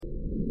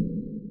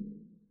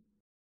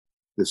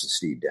This is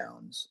Steve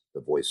Downs, the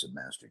voice of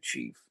Master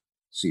Chief,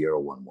 Sierra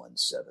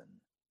 117,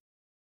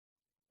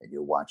 and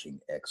you're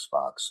watching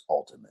Xbox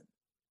Ultimate.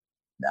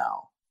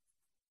 Now,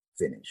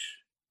 finish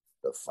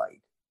the fight.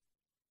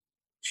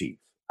 Chief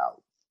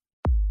out.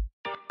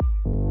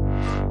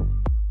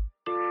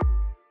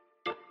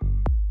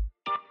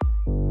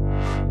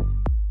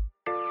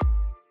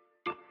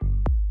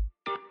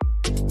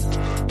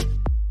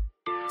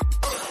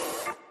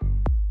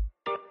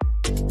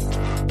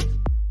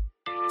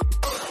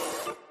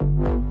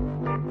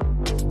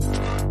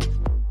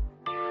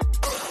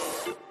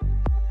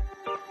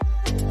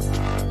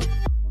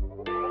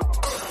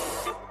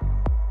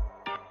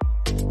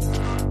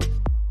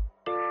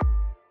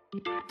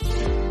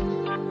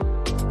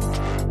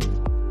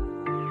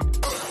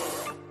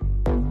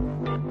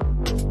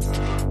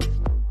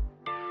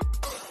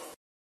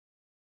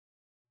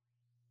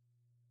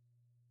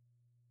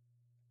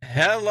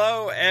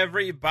 Hello,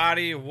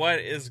 everybody. What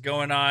is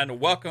going on?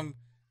 Welcome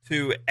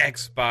to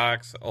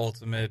Xbox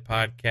Ultimate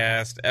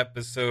Podcast,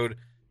 episode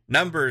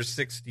number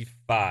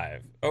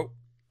 65.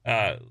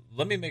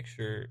 Let me make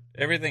sure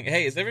everything...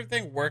 Hey, is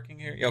everything working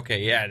here?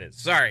 Okay, yeah, it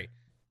is. Sorry.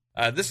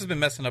 This has been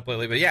messing up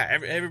lately, but yeah,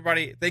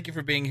 everybody, thank you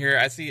for being here.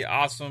 I see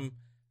awesome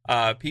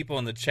people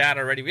in the chat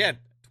already. We had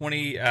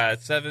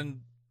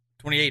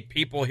 28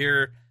 people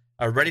here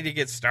ready to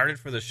get started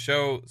for the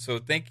show, so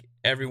thank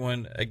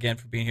everyone again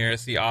for being here. I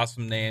see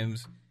awesome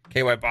names: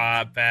 KY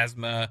Bob,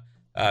 Phasma,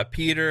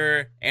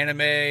 Peter,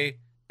 Anime,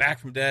 Back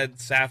from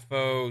Dead,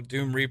 Sappho,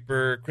 Doom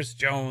Reaper, Chris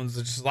Jones.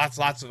 There's just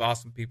lots of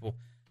awesome people.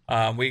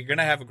 We're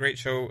gonna have a great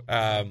show.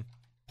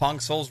 Pong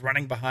Soul's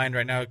running behind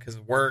right now because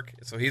of work,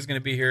 so he's gonna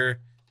be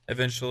here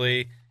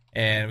eventually.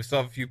 And we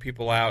still have a few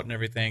people out and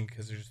everything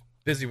because they're just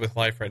busy with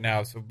life right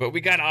now. So, but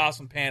we got an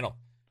awesome panel,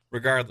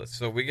 regardless.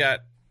 So we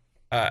got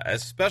a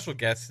special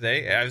guest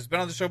today. I've been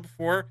on the show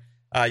before.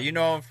 You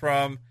know him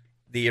from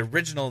the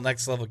original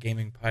Next Level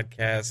Gaming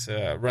podcast.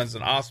 Runs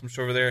an awesome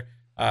show over there.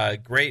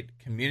 Great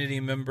community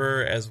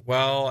member as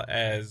well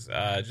as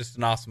just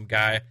an awesome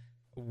guy.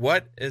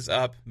 What is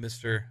up,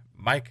 Mr.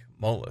 Mike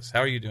Mullis?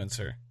 How are you doing,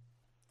 sir?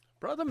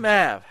 Brother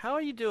Mav, how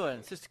are you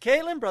doing? Sister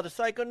Caitlin, Brother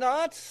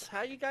Psychonauts,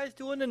 how you guys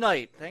doing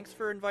tonight? Thanks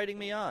for inviting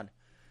me on.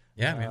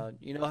 Yeah, man.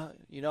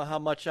 You know how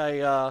much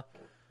I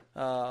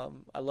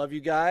love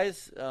you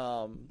guys.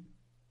 I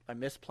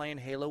miss playing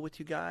Halo with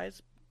you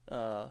guys.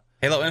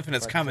 Halo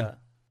Infinite's coming.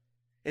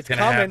 It's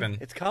gonna coming. happen.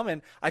 It's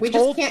coming. We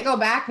just can't go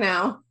back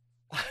now.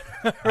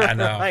 I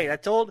know. Right. I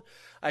told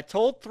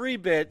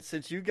 3-Bit,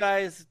 since you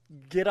guys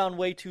get on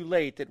way too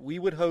late, that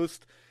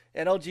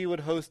NLG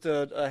would host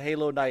a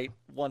Halo night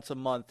once a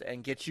month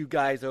and get you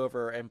guys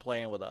over and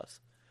playing with us.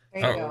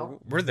 There you go.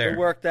 We're there. We'll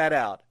work that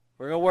out.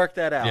 We're gonna work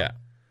that out. Yeah,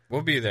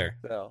 we'll be there.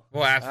 So,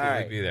 we'll absolutely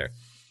right. be there.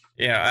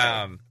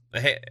 Yeah.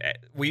 Hey,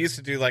 we used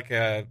to do like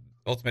a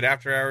Ultimate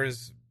After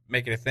Hours,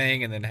 make it a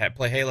thing, and then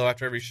play Halo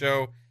after every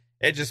show.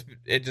 It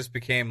just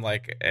became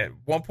like, at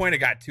one point it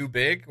got too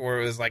big,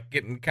 or it was like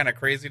getting kind of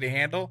crazy to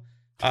handle.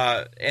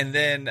 And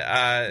then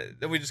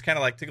we just kind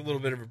of like took a little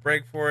bit of a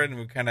break for it, and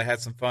we kind of had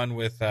some fun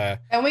with.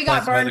 And we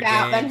got burned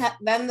out.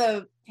 Then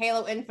the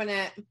Halo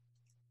Infinite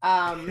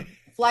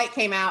flight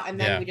came out, and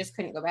then we just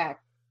couldn't go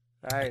back.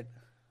 Right.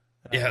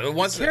 Yeah,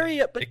 once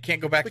it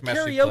can't go back to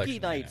Master Chief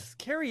karaoke nights.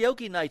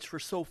 Karaoke nights were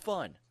so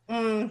fun.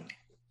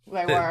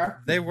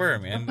 They were,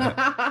 man.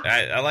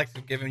 I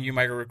liked giving you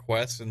my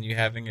requests and you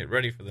having it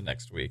ready for the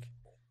next week.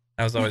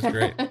 That was always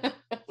great.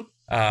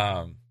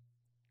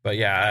 But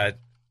yeah,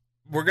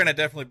 we're gonna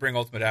definitely bring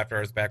Ultimate After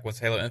Hours back once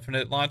Halo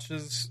Infinite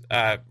launches.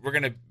 We're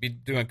gonna be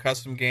doing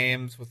custom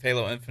games with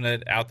Halo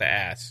Infinite out the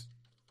ass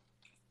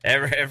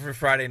every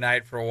Friday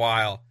night for a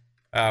while.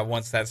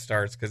 Once that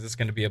starts, because it's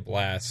gonna be a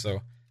blast.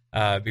 So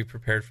be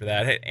prepared for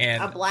that.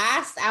 And a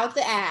blast out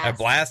the ass. A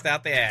blast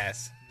out the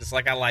ass, just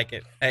like I like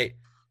it. Hey.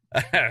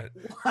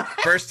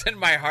 First in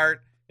my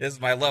heart is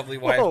my lovely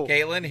wife,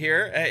 Caitlin,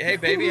 here. Hey,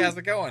 baby, how's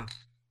it going?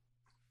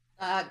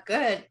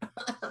 Good.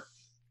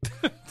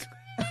 I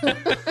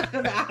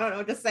don't know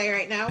what to say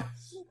right now.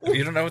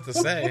 You don't know what to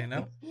say,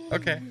 no?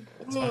 Okay.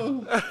 That's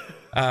fine.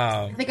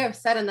 I think I've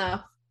said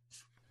enough.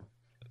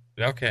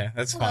 Okay,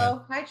 that's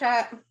Hello. fine. Hi,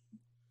 chat.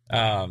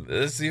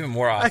 This is even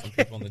more awesome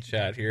people in the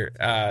chat here.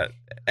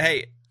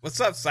 Hey, what's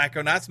up,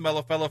 Psychonauts,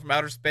 mellow fellow from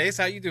outer space?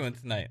 How you doing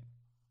tonight?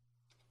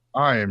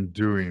 I am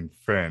doing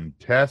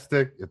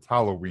fantastic. It's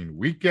Halloween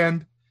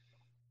weekend,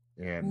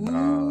 and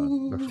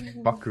the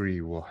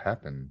fuckery will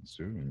happen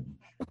soon.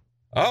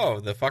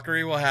 Oh, the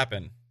fuckery will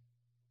happen.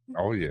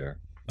 Oh, yeah.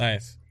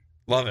 Nice.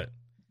 Love it.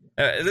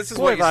 This is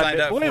what you signed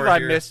up for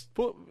here.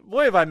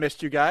 Boy, have I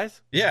missed you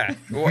guys. Yeah.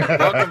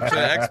 Welcome to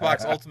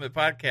Xbox Ultimate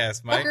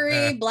Podcast, Mike.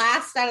 Fuckery,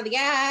 blast out of the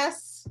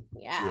gas.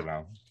 Yeah. You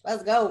know.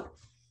 Let's go.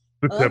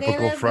 The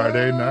typical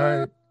Friday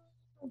night.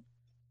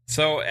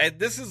 So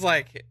this is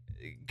like...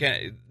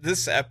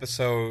 This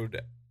episode,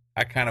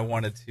 I kind of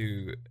wanted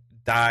to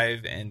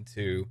dive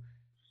into,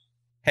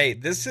 hey,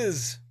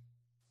 it's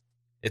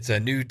a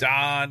new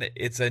dawn,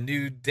 it's a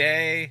new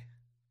day,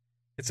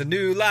 it's a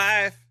new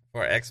life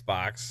for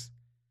Xbox.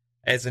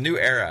 It's a new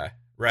era,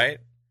 right?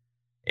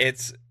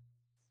 It's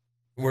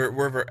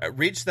we're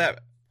reached that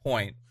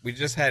point. We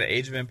just had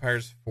Age of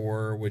Empires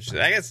 4, which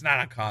I guess not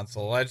on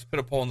console. I just put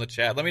a poll in the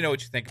chat. Let me know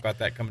what you think about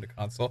that coming to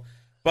console.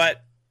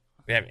 But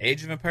we have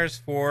Age of Empires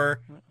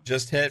 4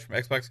 just hit from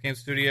Xbox Game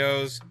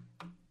Studios.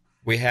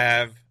 We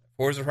have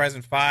Forza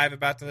Horizon 5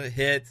 about to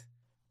hit.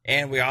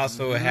 And we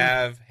also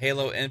have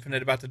Halo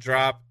Infinite about to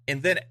drop.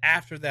 And then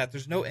after that,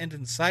 there's no end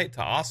in sight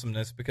to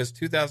awesomeness because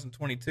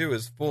 2022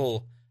 is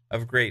full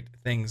of great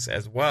things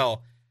as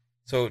well.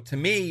 So to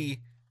me,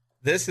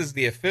 this is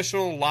the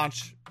official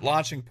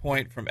launching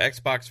point from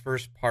Xbox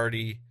first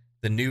party,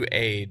 the new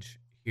age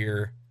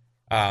here,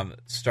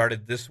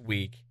 started this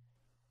week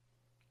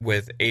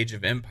with Age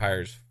of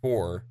Empires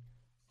 4.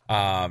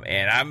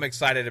 And I'm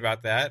excited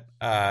about that.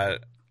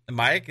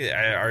 Mike,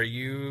 are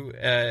you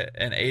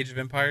an Age of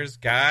Empires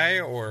guy,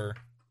 or?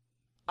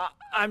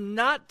 I'm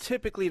not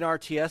typically an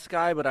RTS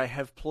guy, but I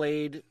have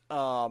played.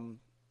 In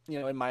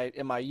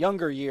my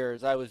younger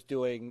years, I was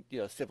doing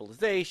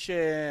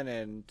Civilization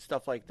and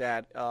stuff like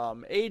that.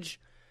 Age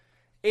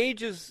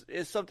is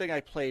something I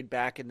played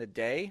back in the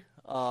day.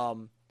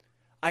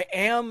 I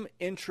am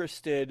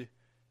interested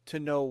to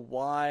know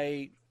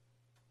why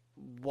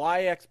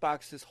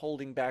Xbox is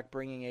holding back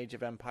bringing Age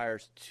of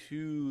Empires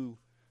to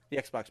the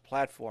Xbox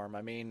platform.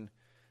 I mean,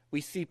 we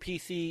see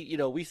PC,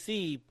 we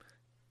see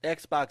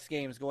Xbox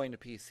games going to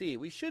PC.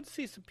 We should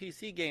see some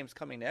PC games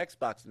coming to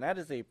Xbox, and that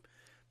is a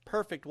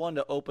perfect one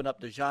to open up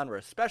the genre,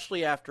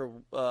 especially after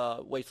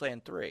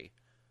Wasteland 3.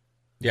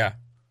 Yeah.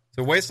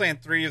 So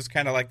Wasteland 3 is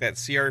kind of like that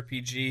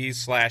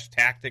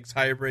CRPG/tactics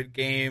hybrid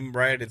game,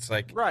 right? It's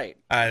like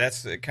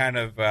that's kind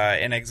of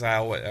In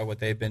Exile what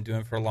they've been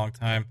doing for a long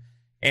time.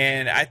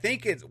 And I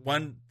think it's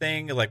one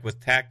thing, like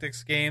with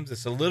tactics games,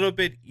 it's a little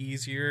bit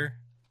easier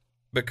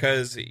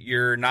because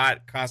you're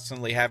not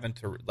constantly having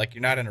to, like,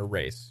 you're not in a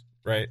race,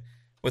 right?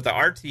 With the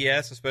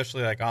RTS,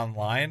 especially like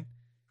online,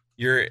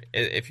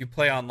 if you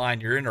play online,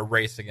 you're in a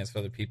race against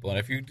other people. And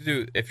if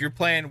you're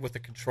playing with a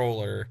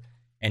controller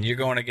and you're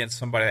going against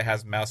somebody that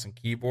has mouse and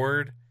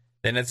keyboard,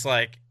 then it's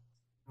like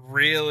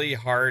really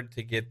hard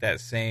to get that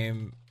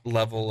same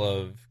level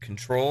of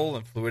control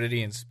and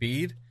fluidity and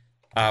speed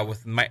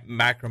with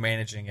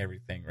macromanaging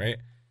everything, right?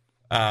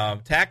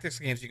 Tactics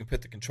games, you can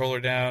put the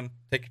controller down,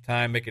 take your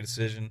time, make a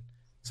decision.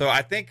 So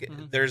I think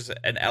there's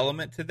an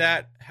element to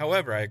that.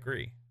 However, I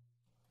agree.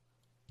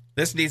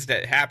 This needs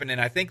to happen, and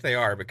I think they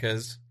are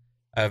because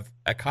of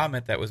a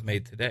comment that was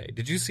made today.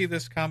 Did you see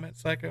this comment,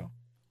 Psycho?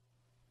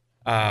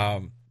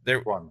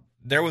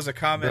 There was a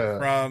comment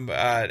from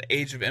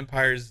Age of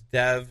Empires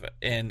dev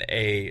in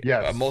a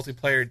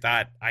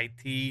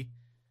multiplayer.it,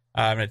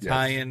 an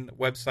Italian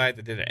website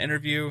that did an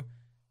interview,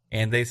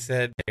 and they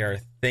said they are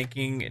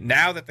thinking,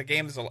 now that the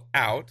game is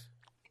out,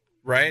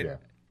 right? Yeah.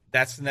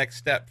 That's the next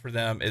step for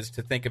them, is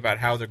to think about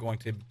how they're going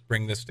to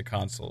bring this to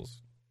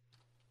consoles.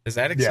 Does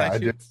that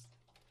excite you?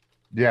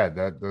 Yeah,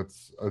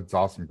 that's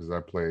awesome because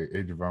I play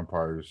Age of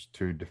Empires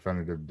 2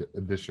 Definitive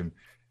Edition,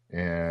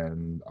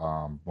 and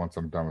once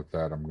I'm done with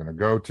that, I'm going to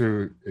go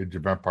to Age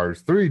of Empires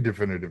 3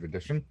 Definitive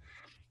Edition.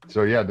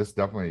 So yeah, this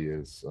definitely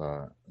is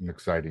an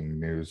exciting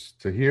news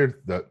to hear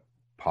that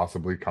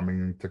possibly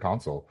coming to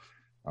console.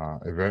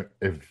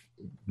 If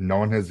no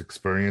one has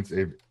experienced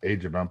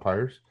Age of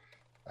Empires,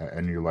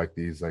 and you like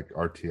these like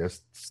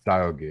RTS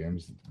style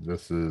games,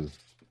 this is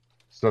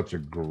such a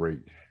great,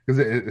 because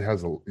it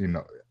has all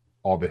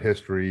the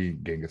history,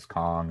 Genghis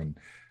Khan, and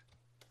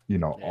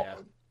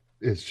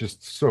it's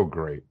just so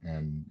great.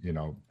 And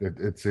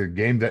it's a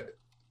game that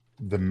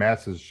the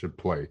masses should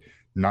play,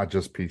 not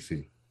just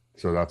PC.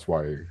 So that's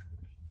why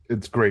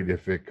it's great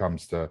if it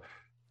comes to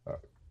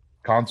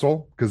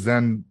console, because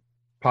then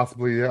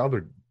possibly the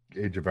other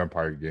Age of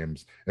Empire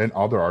games and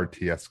other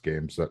RTS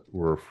games that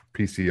were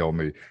PC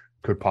only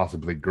could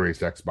possibly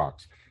grace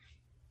Xbox.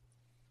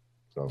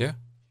 So yeah,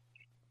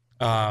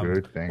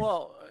 good thing.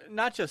 Well,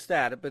 not just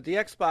that, but the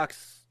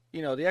Xbox, the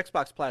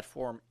Xbox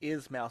platform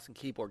is mouse and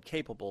keyboard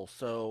capable,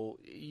 so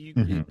you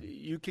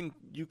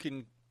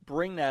can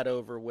bring that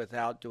over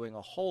without doing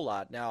a whole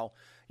lot. Now,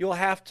 you'll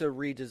have to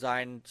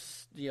redesign,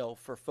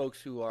 for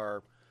folks who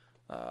are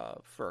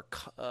for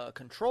a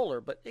controller,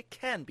 but it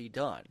can be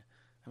done.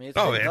 I mean,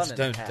 it's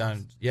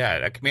done.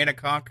 Yeah, Command &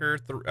 Conquer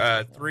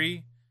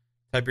 3.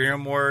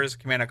 Tiberium Wars,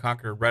 Command &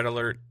 Conquer Red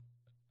Alert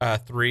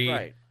 3,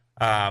 right.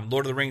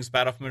 Lord of the Rings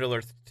Battle for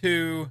Middle-earth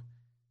 2,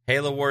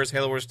 Halo Wars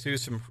 2,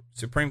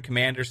 Supreme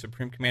Commander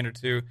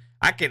 2.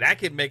 I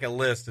could make a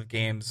list of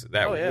games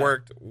that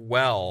worked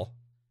well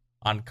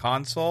on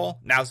console.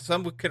 Now,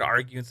 some could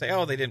argue and say,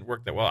 oh, they didn't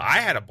work that well. I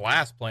had a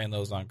blast playing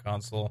those on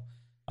console.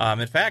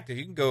 In fact, if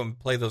you can go and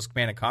play those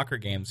Command & Conquer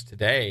games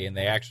today, and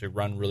they actually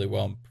run really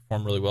well and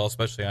perform really well,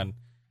 especially on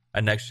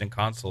next-gen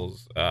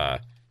consoles,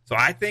 so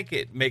I think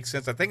it makes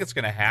sense. I think it's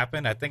going to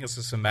happen. I think it's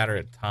just a matter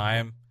of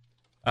time.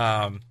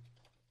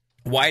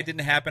 Why it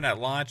didn't happen at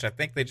launch, I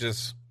think they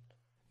just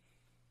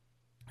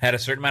had a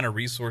certain amount of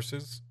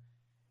resources,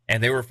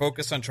 and they were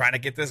focused on trying to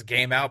get this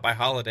game out by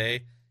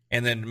holiday,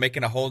 and then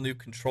making a whole new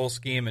control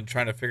scheme and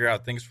trying to figure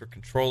out things for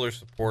controller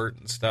support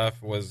and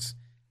stuff was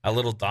a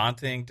little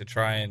daunting to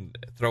try and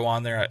throw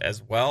on there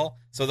as well.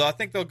 So I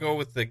think they'll go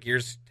with the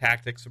Gears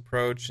Tactics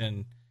approach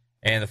and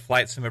the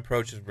Flight Sim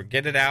approach. Is we'll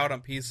get it out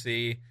on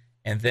PC,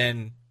 and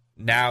then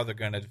now they're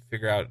going to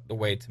figure out the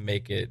way to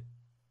make it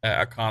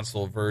a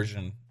console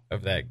version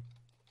of that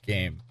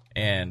game.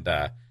 And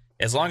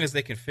as long as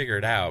they can figure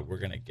it out, we're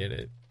going to get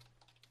it.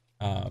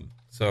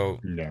 So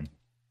Yeah.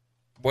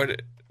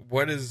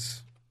 what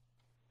is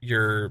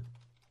your...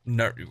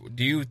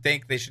 Do you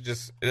think they should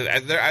just...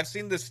 I've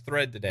seen this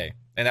thread today,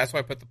 and that's why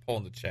I put the poll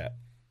in the chat.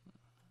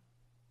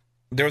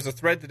 There was a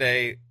thread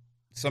today.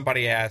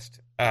 Somebody asked,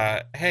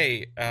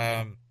 hey,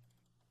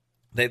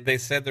 they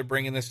said they're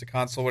bringing this to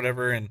console,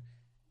 whatever, and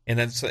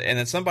then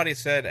somebody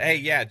said, hey,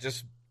 yeah,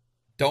 just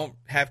don't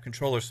have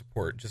controller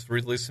support. Just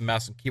release the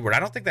mouse and keyboard. I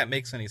don't think that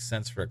makes any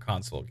sense for a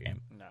console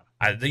game. No.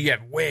 You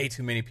have way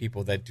too many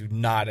people that do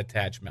not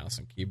attach mouse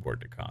and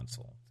keyboard to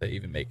console to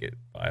even make it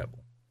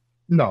viable.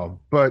 No,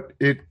 but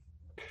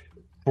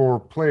for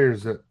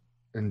players that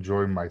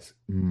enjoy my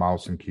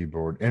mouse and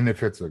keyboard, and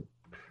if it's a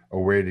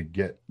way to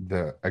get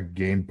a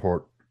game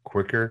port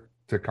quicker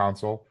to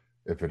console,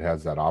 if it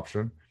has that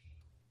option,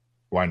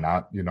 why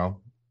not? You know,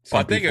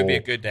 I think it would be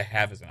good to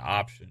have as an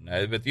option.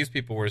 But these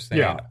people were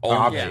saying only.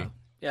 Option.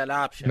 Yeah, an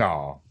option.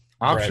 No,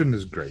 option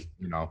is great.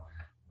 You know,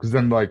 because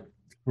then like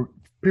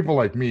people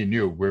like me and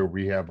you, where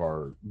we have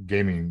our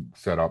gaming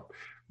set up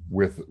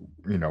with,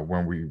 you know,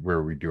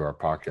 where we do our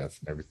podcast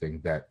and everything,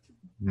 that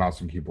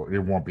mouse and keyboard, it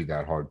won't be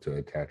that hard to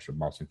attach a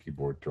mouse and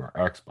keyboard to our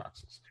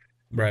Xboxes.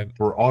 Right.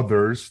 For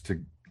others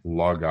to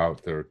log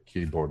out their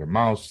keyboard and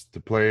mouse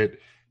to play it,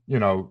 you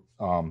know,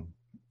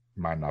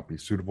 might not be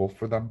suitable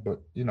for them,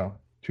 but you know,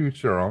 to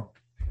each their own.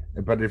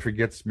 But if it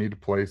gets me to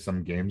play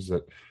some games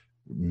that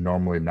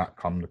normally not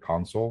come to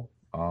console,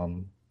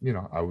 you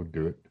know, I would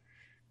do it.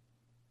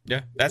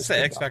 Yeah, that's the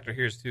X factor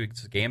here too.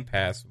 It's Game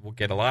Pass will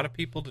get a lot of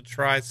people to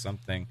try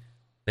something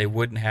they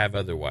wouldn't have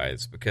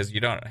otherwise, because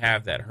you don't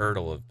have that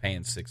hurdle of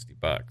paying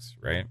 $60,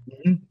 right?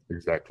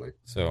 Exactly.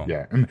 So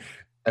yeah,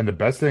 and the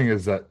best thing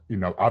is that, you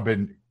know, I've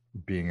been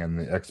being in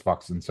the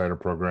Xbox Insider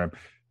program.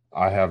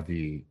 I have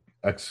the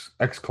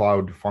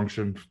xCloud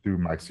function through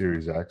my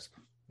Series X,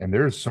 and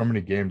there's so many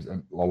games,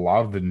 and a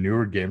lot of the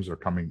newer games are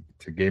coming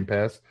to Game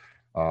Pass.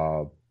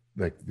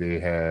 Like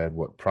they had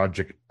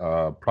Project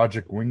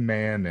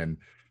Wingman and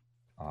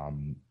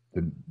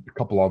a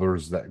couple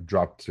others that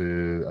dropped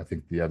to, I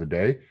think, the other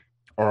day,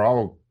 are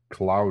all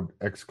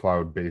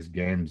xCloud based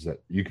games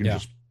that you can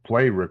just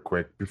play real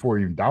quick before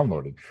you even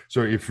download it.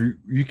 So if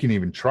you can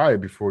even try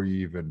it before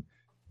you even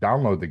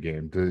download the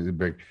game.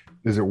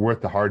 Is it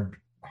worth the hard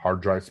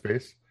drive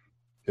space?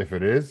 If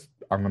it is,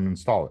 I'm going to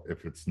install it.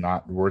 If it's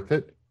not worth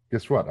it,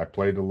 guess what? I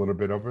played a little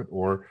bit of it,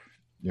 or,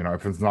 you know,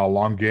 if it's not a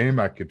long game,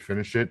 I could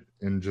finish it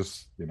and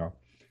just, you know,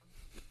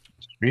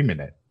 streaming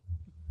it.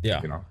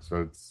 Yeah. You know,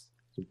 so it's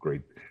a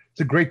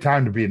great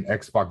time to be an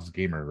Xbox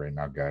gamer right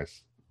now,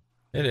 guys.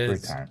 It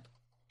is. Great time.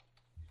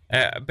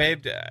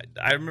 Babe,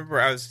 I remember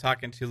I was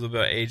talking to you a little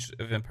bit about Age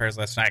of Empires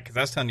last night, because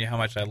I was telling you how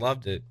much I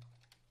loved it,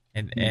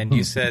 and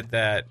you said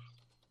that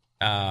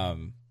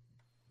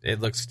it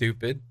looks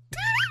stupid.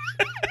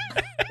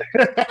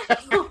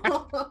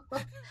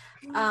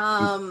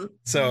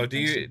 So do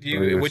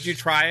you would you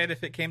try it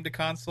if it came to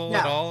console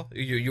at all?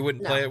 You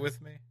wouldn't play it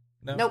with me?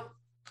 No. Nope.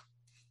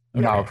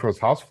 Okay. No, if it was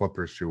House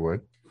Flippers, she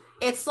would.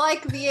 It's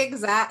like the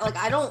exact, like,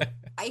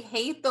 I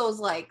hate those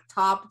like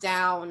top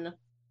down,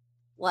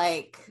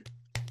 like,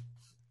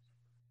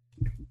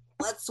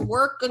 let's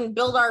work and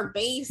build our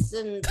base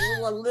and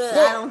blah, blah,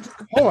 blah.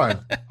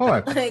 Well, hold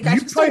on. Like,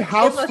 you play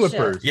House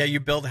Flippers. Yeah, you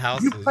build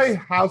houses.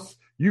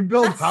 You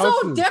build That's houses.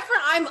 so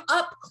different. I'm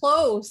up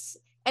close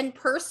and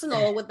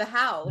personal with the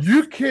house.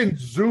 You can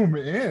zoom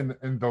in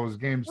those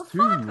games too.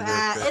 Fuck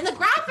that. And the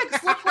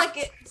graphics look like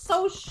it's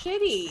so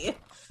shitty.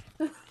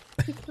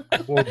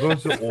 Well,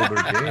 those are older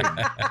games.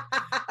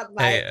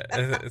 Hey,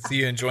 so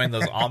you enjoying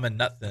those almond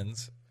nut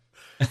thins?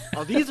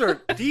 Oh, these are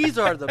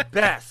the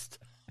best.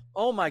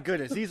 Oh my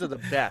goodness, these are the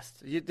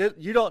best.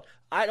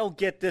 I don't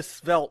get this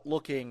svelte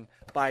looking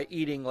by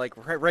eating like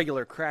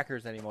regular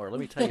crackers anymore. Let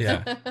me tell you.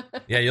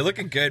 Yeah, you're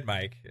looking good,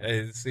 Mike.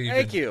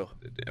 Thank you.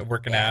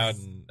 Working out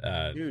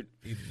and dude,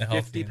 eating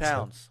healthy 50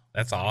 pounds.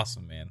 That's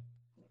awesome, man.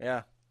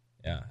 Yeah,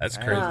 that's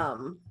crazy.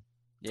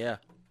 Yeah.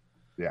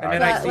 Yeah, And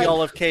then I see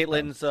all of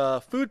Caitlin's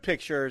food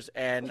pictures,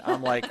 and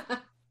I'm like,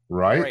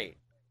 right? Great.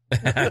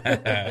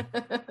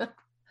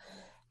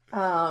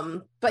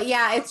 But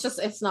yeah,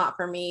 it's not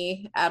for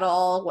me at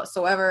all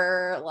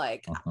whatsoever.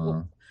 Like,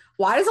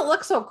 why does it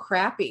look so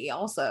crappy?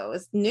 Also,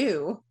 it's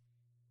new.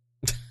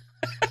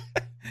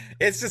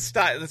 It's just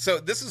so.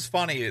 This is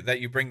funny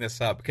that you bring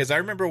this up, because I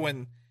remember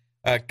when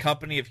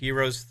Company of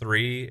Heroes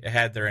 3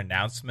 had their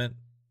announcement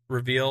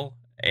reveal,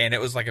 and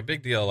it was like a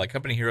big deal. Like,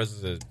 Company of Heroes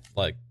is a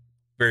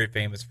very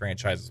famous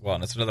franchise as well,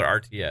 and it's another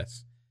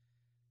RTS.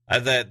 I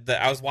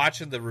was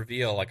watching the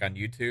reveal like on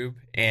YouTube,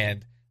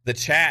 and the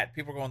chat,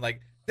 people were going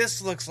like,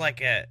 "This looks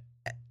like a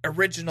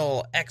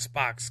original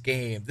Xbox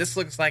game. This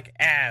looks like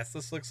ass.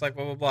 This looks like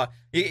blah blah blah."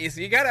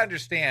 You got to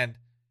understand,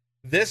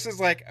 This is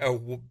like a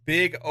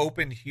big,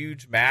 open,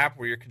 huge map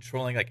where you're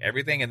controlling like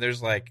everything, and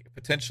there's like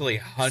potentially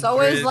hundreds.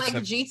 So is like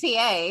of...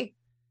 GTA.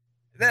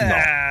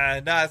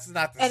 No, it's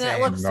not the and same.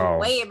 And it looks No.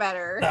 way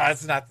better. No,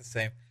 it's not the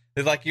same.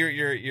 It's like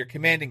you're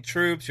commanding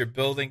troops, you're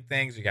building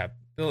things, you got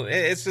build.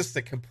 It's just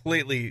a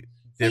completely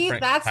different. See,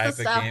 that's type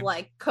the stuff game.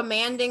 like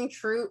commanding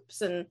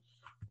troops, and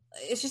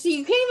it's just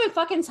you can't even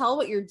fucking tell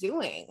what you're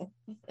doing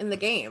in the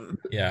game.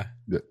 Yeah.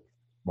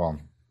 Well,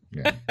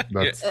 yeah,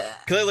 that's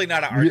Clearly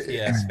not an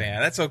RTS fan.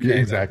 That's okay, Yeah,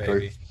 exactly. though,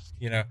 baby.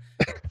 You know,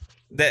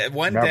 that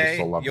one Mavis day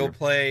will love you'll you.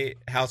 play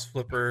House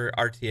Flipper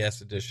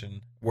RTS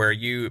edition, where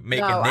you make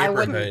No, a I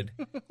wouldn't. neighborhood,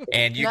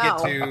 and you No. get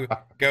to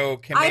go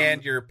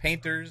command your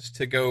painters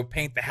to go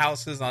paint the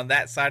houses on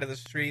that side of the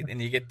street,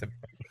 and you get to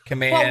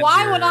command. Well,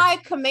 why your... would I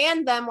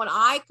command them when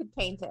I could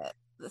paint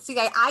it? See,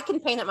 I can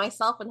paint it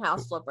myself in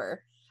House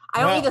Flipper. I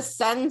don't Well- need to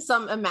send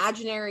some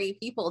imaginary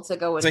people to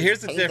go and So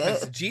here's the paint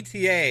difference: it.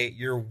 GTA,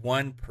 you're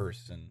one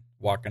person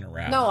walking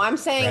around. No, I'm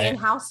saying in right?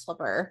 House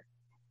Flipper.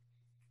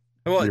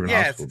 Well, Even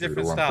yeah, House it's a Flipper, different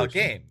you're one style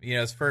person. game. You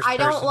know, it's first. I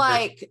don't person,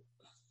 like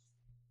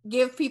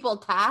give people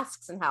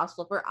tasks in House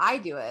Flipper. I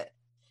do it.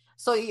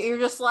 So you're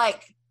just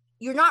like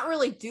you're not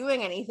really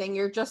doing anything.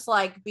 You're just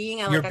like being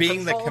You're like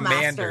being a the control commander.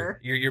 master.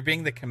 You're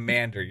being the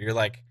commander. You're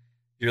like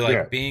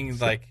Yeah. being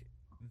like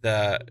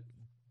the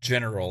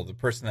general, the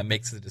person that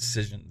makes the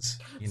decisions.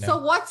 You know.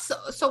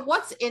 So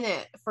what's in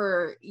it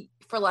for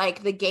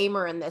like the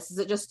gamer in this? Is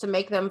it just to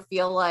make them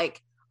feel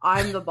like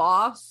I'm the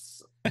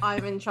boss?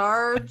 I'm in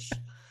charge?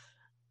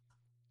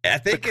 I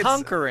The think it's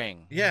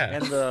conquering. yeah.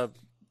 And the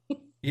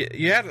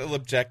You have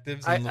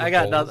objectives. And I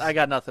got goals. I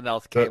got nothing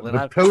else, The- Caitlin. the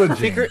I'm-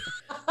 pillaging.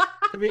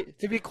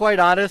 to be quite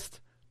honest,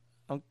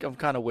 I'm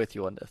kind of with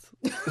you on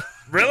this.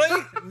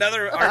 Really?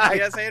 Another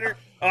RTS hater?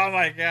 Oh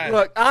my god!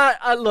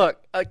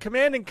 Look, I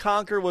Command and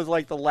Conquer was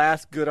like the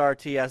last good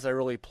RTS I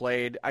really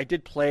played. I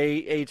did play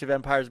Age of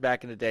Empires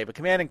back in the day, but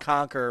Command and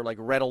Conquer, like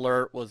Red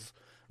Alert, was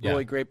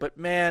really great. But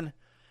man,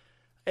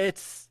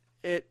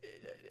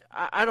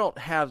 I don't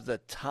have the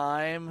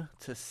time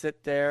to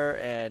sit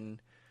there and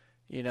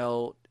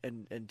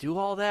and do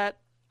all that.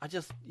 I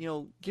just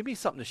give me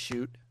something to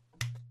shoot.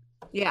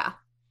 Yeah,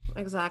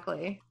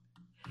 exactly.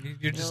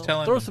 You're just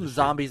telling. Throw them some to shoot.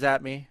 zombies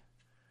at me.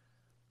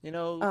 Drop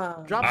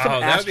Oh,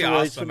 some that would be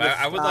asteroids awesome. from the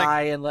I would like-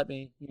 sky and let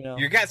me.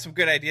 You got some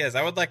good ideas.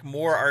 I would like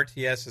more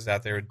RTSs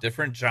out there with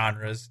different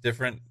genres,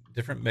 different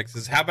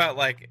mixes. How about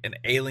like an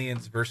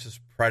Aliens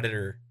versus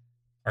Predator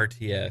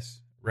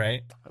RTS?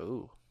 Right?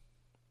 Ooh.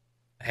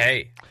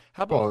 Hey,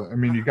 How about Well, I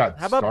mean, you got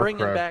How about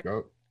bringing StarCraft, back-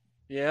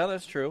 Yeah,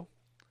 that's true.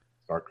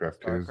 StarCraft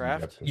 2.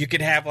 StarCraft. you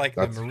could have like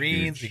the That's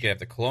Marines. huge. You could have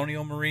the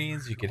Colonial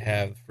Marines. You could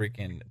have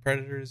freaking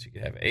Predators. You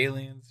could have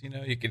Aliens.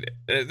 You could.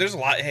 There's a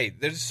lot. Hey,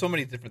 there's so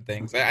many different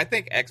things. I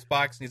think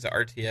Xbox needs an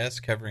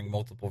RTS covering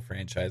multiple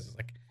franchises,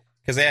 like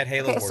because they had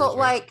Halo Okay, Wars. so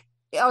right? like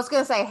I was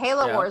gonna say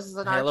Halo Yeah, Wars is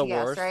an Halo RTS,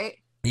 Wars. right?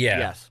 yeah.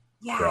 Yes.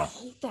 Yeah, Yeah. I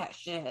hate that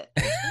shit.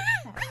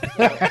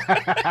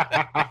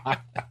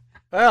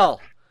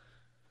 Well,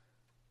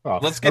 Well,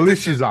 Let's get at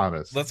least this- she's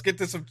honest. Let's get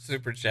to some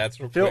super chats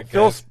real Phil, quick.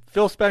 Phil, guys.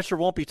 Phil Spencer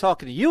won't be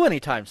talking to you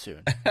anytime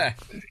soon.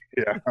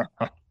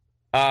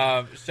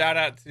 Shout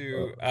out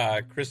to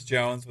Chris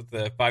Jones with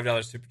the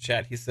 $5 super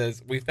chat. He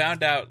says, "We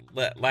found out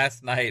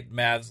last night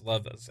Mavs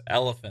love us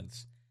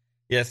elephants."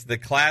 Yes, the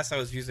class I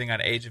was using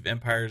on Age of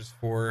Empires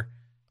 4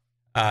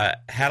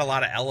 had a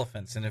lot of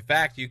elephants, and in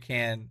fact, you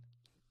can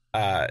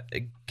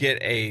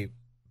get a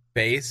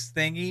base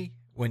thingy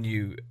when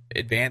you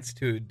advance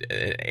to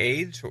an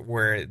age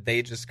where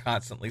they just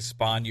constantly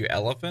spawn you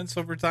elephants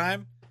over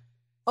time.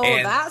 Oh,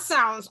 And- that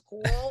sounds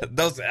cool.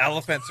 Those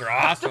elephants are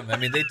awesome. I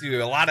mean, they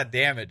do a lot of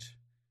damage.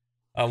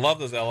 I love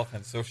those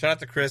elephants. So shout out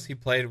to Chris. He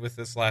played with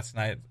us last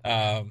night.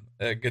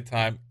 A good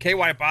time.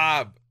 KY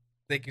Bob,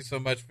 thank you so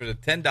much for the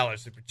 $10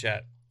 super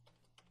chat.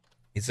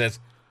 He says,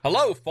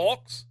 "Hello,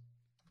 folks.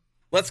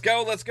 Let's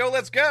go, let's go,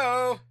 let's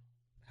go."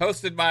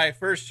 Hosted my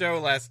first show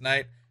last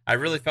night. I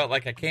really felt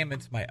like I came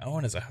into my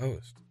own as a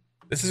host.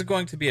 This is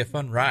going to be a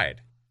fun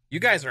ride. You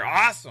guys are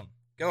awesome.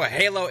 Go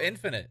Halo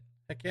Infinite.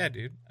 Heck yeah,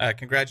 dude.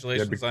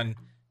 Congratulations on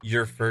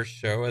your first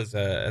show as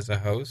a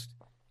host.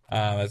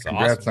 That's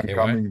Congrats awesome. on KY.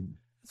 coming.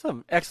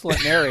 Some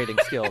excellent narrating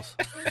skills.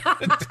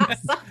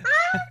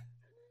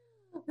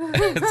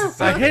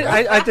 It's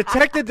I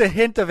detected the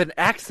hint of an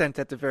accent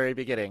at the very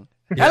beginning.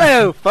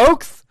 Hello,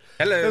 folks.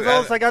 Hello, It was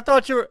almost like I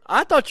thought you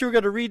were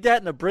going to read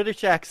that in a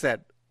British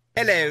accent.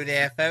 hello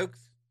there, folks.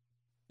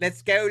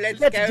 Let's go. Let's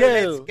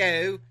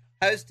go.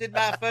 Hosted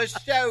my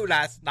first show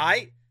last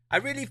night. I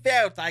really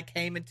felt I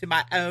came into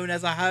my own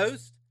as a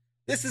host.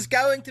 This is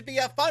going to be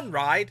a fun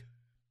ride.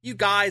 You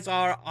guys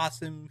are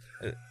awesome.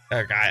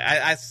 Okay,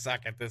 I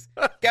suck at this.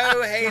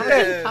 Go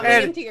Halo. Coming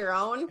And- into your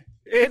own.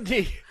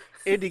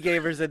 Indie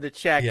gamers in the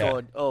chat Yeah.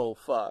 going, "Oh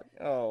fuck,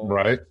 oh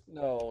Right?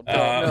 no,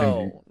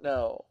 Um,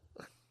 no."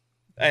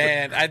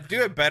 And I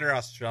do a better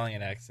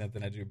Australian accent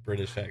than I do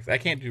British accent. I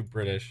can't do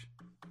British.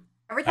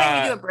 Every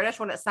time you do a British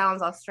one, it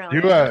sounds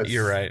Australian. U.S.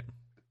 You're right.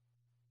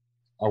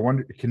 I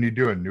wonder, can you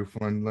do a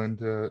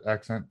Newfoundland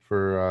accent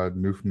for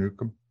Noof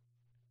Nukem?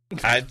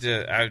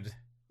 I'd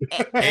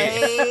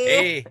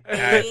Hey,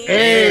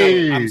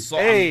 Hey. I'm so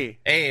Hey.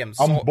 I'm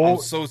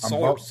bold. so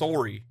I'm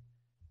sorry.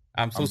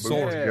 I'm so I'm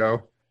sorry. to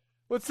go.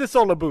 What's this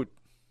all about?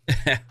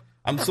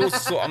 I'm so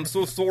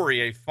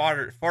sorry. I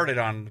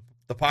farted on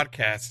the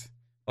podcast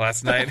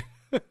last night.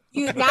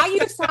 You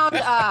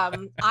sound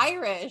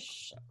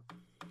Irish.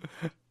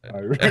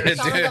 You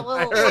sound like a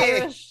little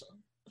Irish.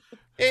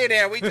 Hey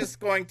there, we just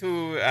going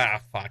to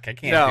fuck, I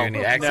can't No, do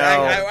any accent.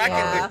 no, I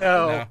can do,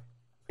 no.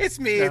 It's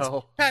me,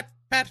 No. it's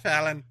Pat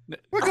Fallon.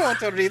 We're going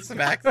to read some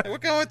We're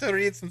going to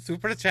read some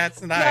super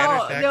chats and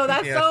Irish accent. No,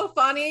 that's so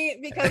funny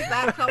because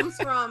that comes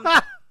from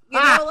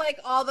like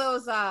all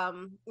those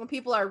when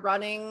people are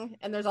running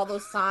and there's all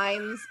those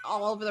signs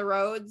all over the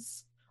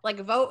roads, like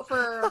vote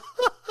for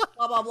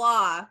blah blah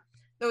blah.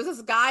 There was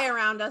this guy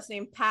around us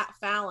named Pat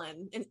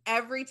Fallon, and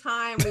every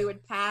time we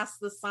would pass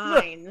the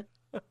sign,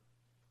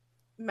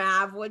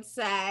 Mav would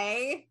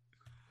say,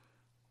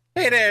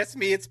 Hey there, it's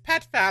me, it's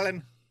Pat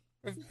Fallon.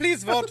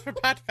 Please vote for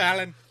Pat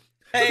Fallon.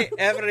 Hey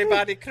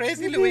everybody,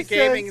 Crazy Louie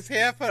Gaming is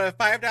here for a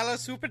 $5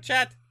 super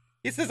chat.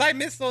 He says, I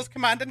miss those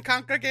Command and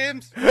Conquer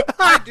games.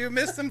 I do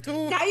miss them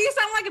too. now you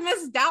sound like a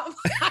Miss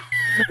Doubtfire.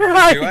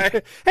 Right. Do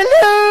I?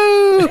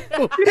 Hello.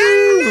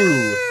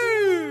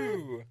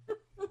 Hello!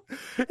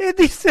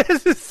 Andy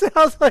says it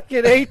sounds like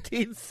an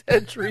 18th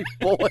century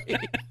boy.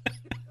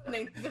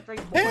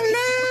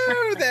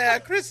 Hello there,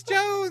 Chris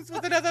Jones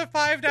with another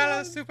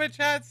 $5 super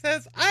chat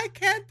says, I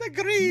can't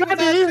agree with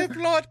that Sith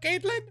Lord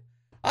Caitlin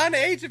on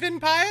Age of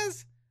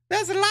Empires.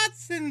 There's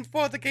lots in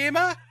for the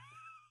gamer.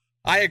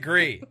 I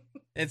agree.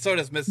 And so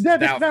does Mrs.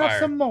 Doubtfire.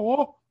 Some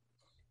more.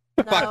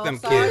 Fuck them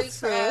sorry, kids.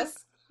 Chris.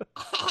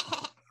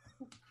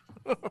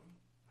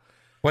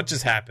 What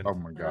just happened? Oh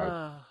my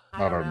god.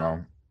 I I don't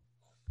know.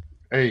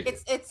 Hey, I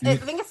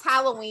think it's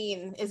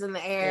Halloween is in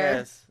the air.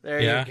 Yes, there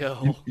Yeah. you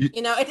go.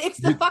 It's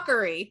the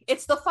fuckery.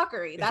 It's the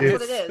fuckery. That's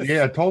what it is.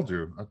 Yeah, I told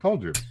you.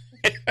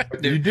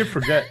 But you did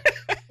forget.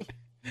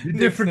 You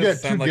did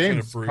forget two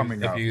games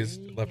coming out.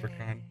 Abused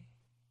leprechaun.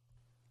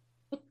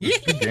 There's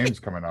two games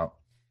coming out.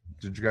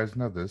 Did you guys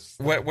know this?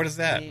 What is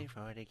that?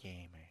 For the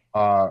gamer.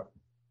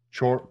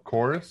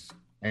 Chorus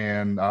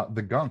and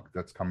the Gunk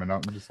that's coming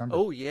out in December.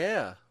 Oh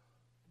yeah,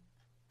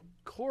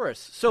 Chorus.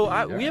 So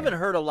we Yeah. haven't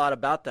heard a lot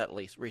about that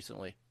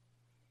recently.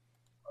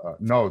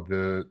 No,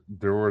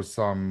 there was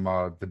some.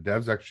 The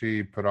devs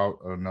actually put out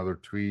another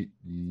tweet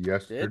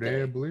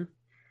yesterday, I believe.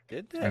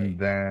 Did they? And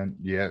then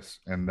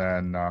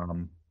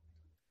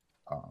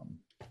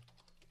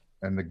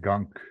and the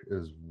Gunk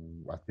is.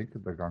 I think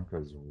the Gunk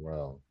as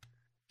well.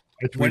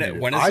 When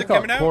is I it thought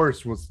coming out?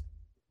 Chorus was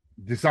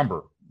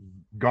December.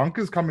 Gunk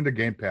is coming to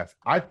Game Pass.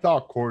 I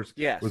thought Chorus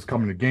was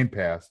coming to Game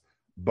Pass,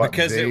 but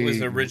because it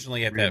was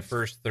originally at that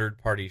first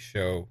third-party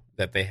show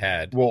that they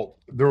had. Well,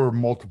 there were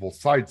multiple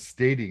sites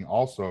stating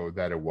also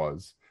that it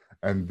was,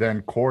 and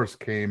then Chorus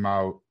came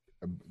out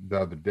the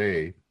other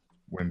day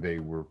when they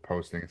were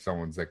posting.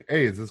 Someone's like,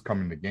 "Hey, is this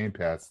coming to Game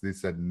Pass?" They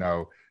said,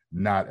 "No,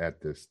 not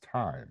at this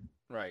time."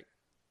 Right.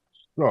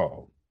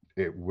 So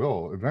it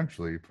will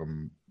eventually,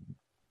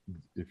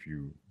 if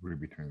you read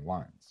between the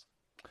lines.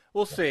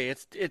 We'll see.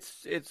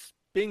 It's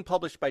being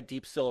published by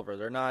Deep Silver.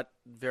 They're not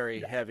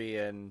very heavy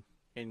in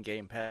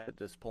Game Pass at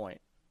this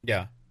point.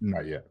 Yeah.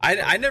 Not yet.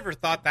 I never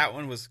thought that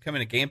one was coming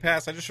to Game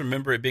Pass. I just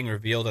remember it being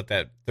revealed at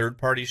that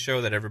third-party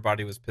show that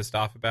everybody was pissed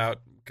off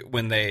about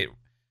when they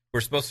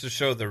were supposed to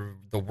show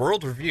the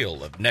world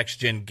reveal of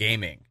next-gen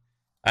gaming.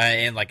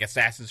 And like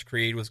Assassin's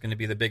Creed was going to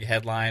be the big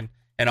headline,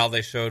 and all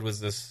they showed was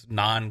this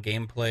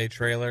non-gameplay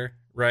trailer,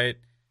 right?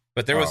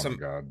 But there was some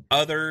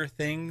other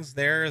things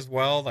there as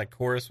well, like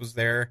Chorus was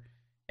there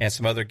and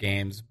some other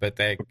games, but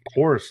the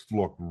Chorus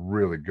looked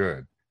really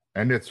good.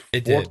 And it's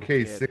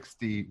 4K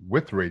 60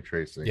 with ray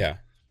tracing. Yeah.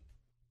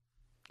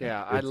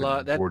 Yeah, I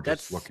love that.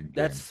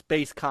 That's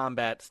space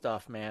combat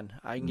stuff, man.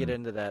 I can get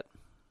into that.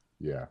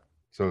 Yeah.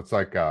 So it's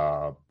like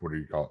what do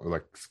you call it?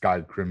 Like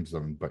Sky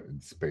Crimson, but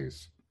in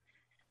space.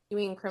 You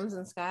mean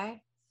Crimson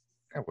Sky?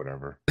 Yeah,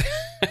 whatever.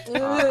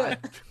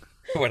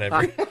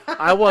 Whatever.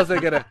 I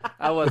wasn't gonna.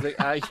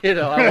 I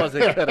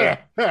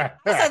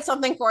said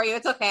something for you.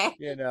 It's okay.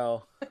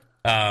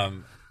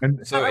 And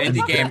so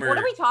Indie Gamer. What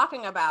are we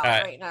talking about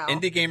right now?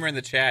 Indie Gamer in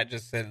the chat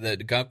just said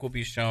that Gunk will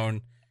be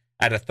shown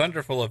at a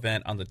Thunderful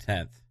event on the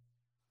 10th.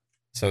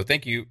 So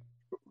thank you.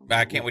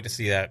 I can't wait to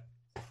see that.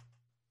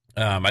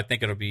 I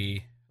think it'll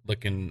be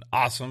looking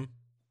awesome.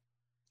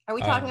 Are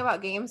we talking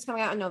about games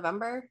coming out in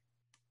November?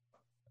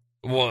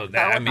 Well,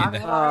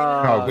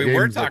 we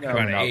were talking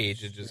about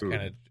Age. It just kind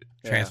of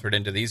transferred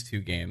into these two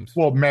games.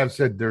 Well, Matt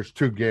said there's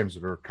two games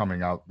that are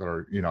coming out that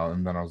are,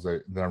 and then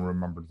I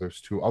remembered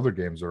there's two other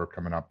games that are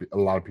coming up. A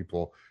lot of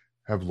people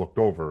have looked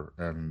over,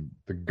 and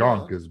the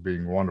Gunk is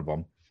being one of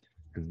them.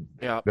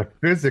 Yeah. The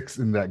physics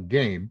in that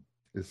game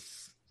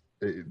is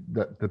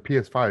that the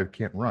PS5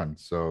 can't run.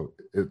 So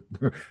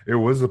it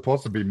was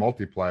supposed to be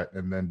multiplat,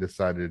 and then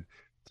decided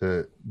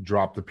to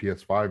drop the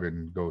PS5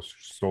 and go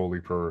solely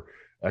for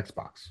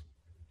Xbox.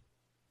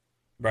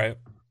 Right.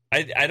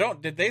 I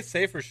don't. Did they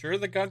say for sure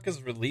the Gunk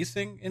is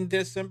releasing in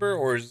December,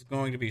 or is it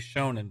going to be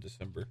shown in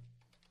December?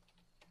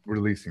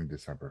 releasing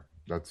December.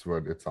 That's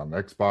what it's on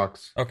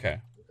Xbox.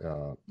 Okay.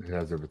 It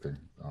has everything.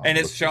 And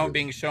it's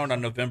being shown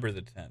on November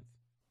the 10th,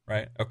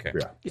 right? Okay.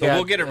 Yeah. So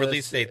we'll get a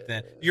release date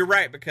then. You're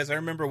right, because I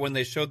remember when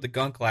they showed the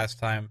Gunk last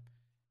time,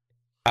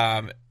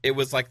 it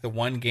was like the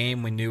one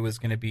game we knew was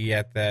going to be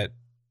at that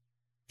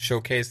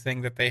showcase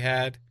thing that they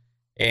had,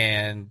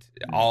 and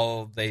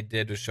all they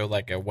did was show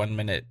like a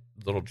 1-minute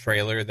little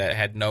trailer that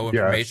had no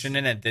information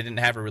in it, didn't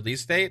have a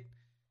release date,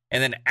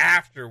 and then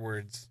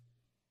afterwards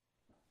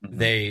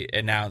they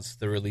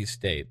announced the release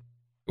date.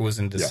 It was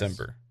in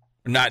December.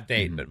 Not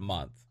date, but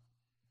month.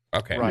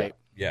 Okay. Right.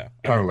 Yeah.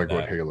 Kind of like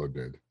what Halo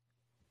did.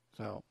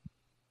 So,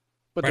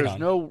 but Right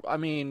there's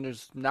on.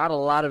 there's not a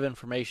lot of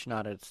information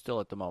on it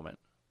still at the moment.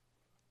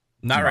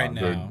 Not right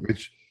now.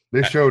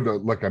 They showed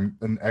like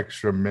an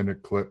extra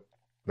minute clip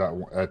that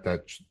at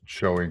that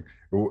showing.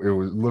 It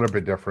was a little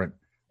bit different,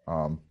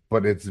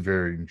 but it's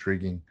very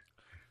intriguing.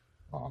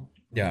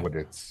 What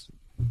it's.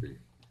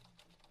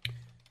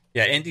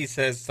 Yeah, Indy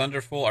says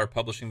Thunderful are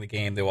publishing the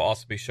game. They will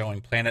also be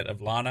showing Planet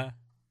of Lana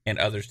and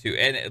others too.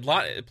 And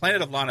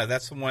Planet of Lana,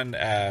 that's the one,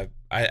 I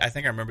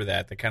think I remember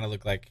that. They kind of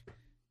look like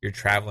you're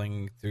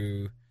traveling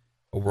through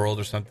a world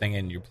or something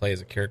and you play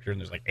as a character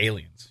and there's like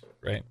aliens,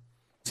 right?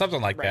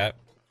 Something like that.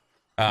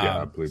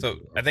 I believe so.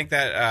 I think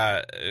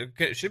that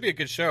it should be a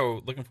good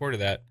show. Looking forward to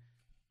that.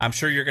 I'm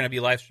sure you're going to be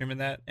live streaming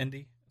that,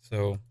 Indy.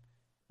 So,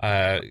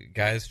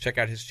 guys, check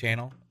out his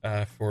channel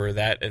go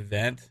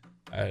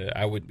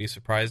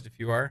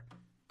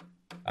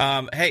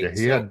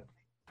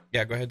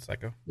ahead,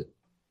 Psycho. Yeah.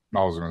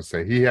 I was going to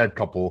say he had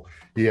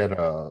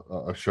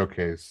a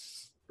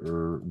showcase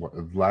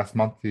last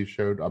month he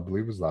showed. I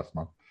believe it was last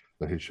month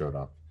that he showed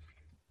up.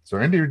 So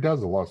Indy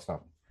does a lot of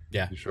stuff.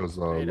 Yeah, he shows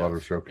a lot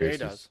of showcases.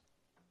 Yeah, he does.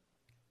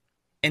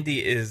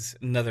 Indy is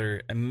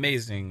another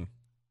amazing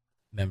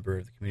member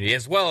of the community,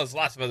 as well as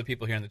lots of other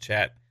people here in the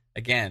chat.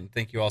 Again,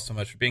 thank you all so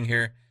much for being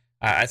here.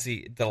 I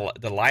see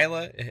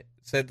Delilah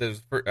said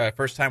the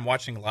first time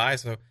watching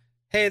live, so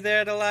hey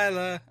there,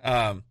 Delilah.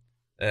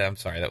 I'm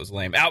sorry, that was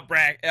lame.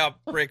 Outbreak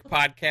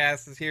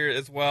Podcast is here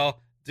as well.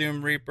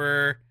 Doom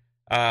Reaper,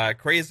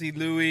 Crazy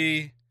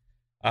Louie,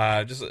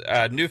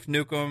 Noof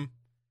Nukem.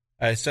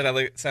 I said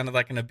I sounded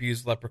like an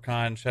abused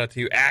leprechaun. Shout out to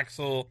you,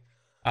 Axel,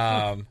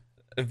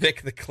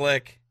 Vic the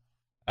Click.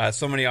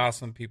 So many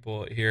awesome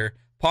people here.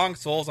 Pong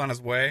Soul's on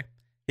his way.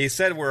 He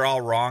said we're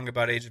all wrong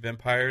about Age of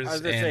Empires. I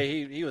was going to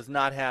say he was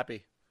not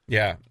happy.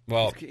 Yeah,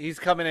 well, he's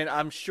coming in.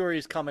 I'm sure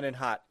he's coming in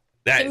hot.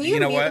 Can you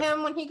know mute what?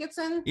 him when he gets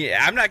in?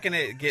 Yeah,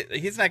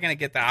 he's not gonna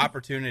get the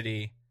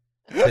opportunity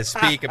to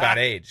speak about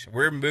Age.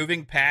 We're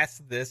moving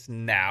past this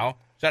now.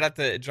 Shout out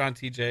to John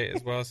TJ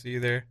as well. See you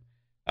there.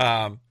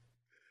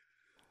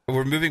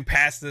 We're moving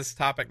past this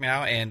topic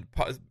now, and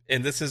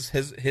this is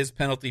his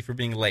penalty for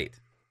being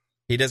late.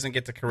 He doesn't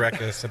get to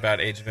correct us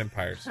about Age of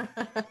Empires.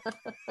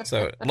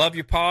 So love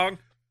you, Pong.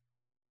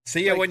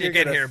 See you when you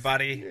get here,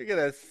 buddy. You're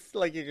gonna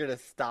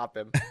stop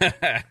him.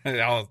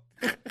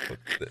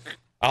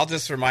 I'll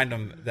just remind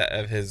him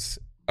of his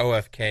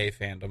OFK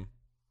fandom.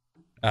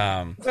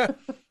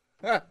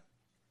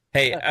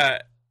 Hey,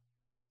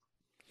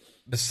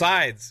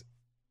 besides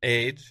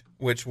Age,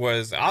 which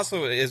is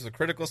a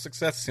critical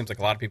success, it seems like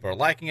a lot of people are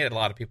liking it. A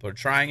lot of people are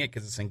trying it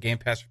because it's in Game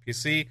Pass for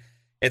PC.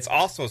 It's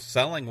also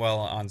selling well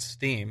on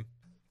Steam.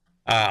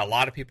 A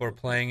lot of people are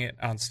playing it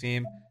on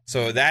Steam.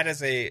 So that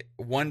is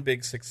one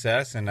big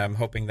success, and I'm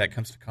hoping that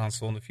comes to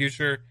console in the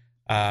future.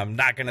 I'm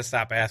not going to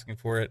stop asking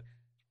for it.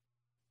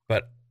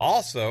 But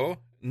also,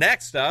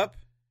 next up,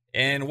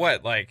 in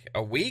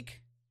a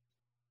week,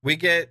 we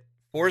get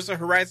Forza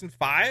Horizon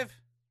 5?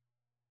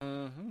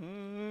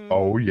 Mm-hmm.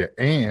 Oh, yeah.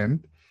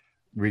 And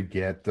we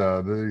get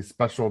the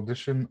special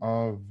edition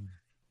of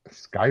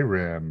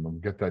Skyrim. We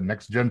get the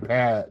next-gen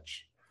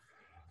patch.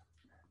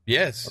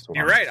 Yes,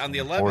 you're right, on the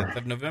 11th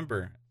of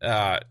November.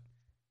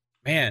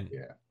 Man.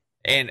 Yeah.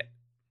 And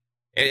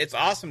it's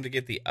awesome to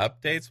get the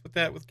updates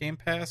with Game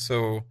Pass.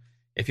 So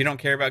if you don't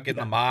care about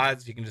getting the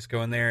mods, you can just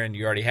go in there and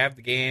you already have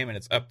the game and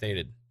it's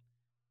updated.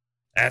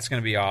 That's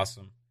going to be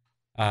awesome.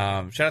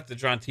 Shout out to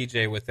John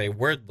TJ with a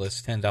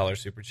wordless $10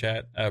 super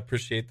chat.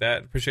 Appreciate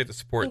that. Appreciate the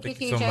support. Thank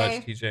you so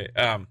much,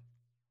 TJ.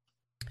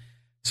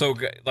 So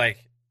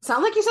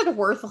sound like you said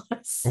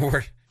worthless.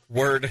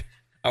 Wordless,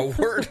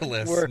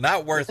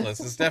 not worthless.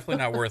 It's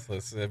definitely not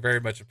worthless. Very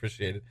much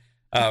appreciated.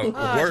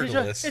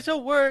 Wordless. It's a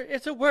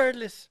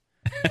wordless.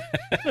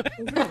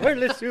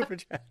 Wordless super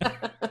chat.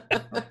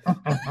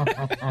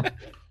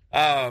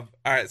 All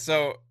right,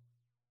 so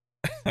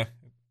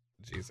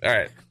jeez. All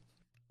right.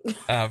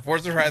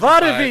 Forza Horizon.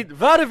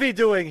 What are we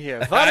doing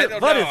here? I don't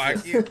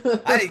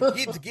know. I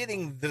keep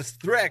getting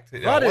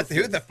distracted.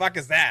 Who the fuck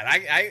is that?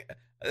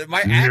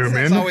 My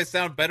accents always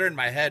sound better in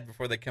my head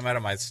before they come out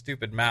of my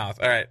stupid mouth.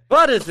 All right.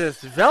 What is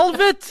this?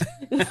 Velvet?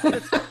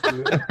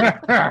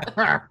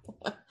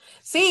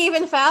 See,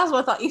 even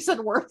Phasma thought you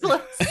said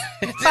worthless.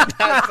 I did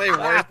not say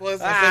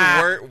worthless.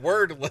 I said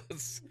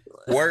wordless.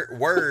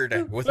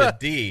 Word with a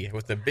D,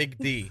 with a big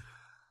D.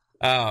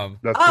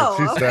 That's what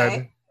she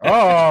said.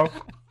 Oh,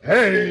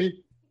 hey.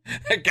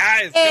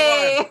 Guys,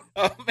 Hey.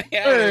 come on. Oh man,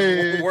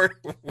 Hey. word.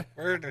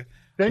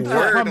 Thanks for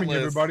Wordless. coming,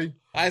 everybody.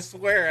 I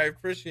swear, I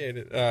appreciate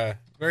it.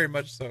 Very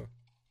much so.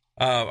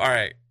 All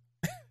right.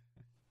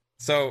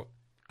 So,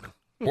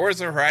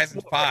 Forza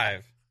Horizon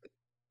 5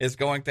 is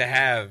going to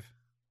have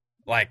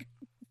like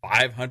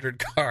 500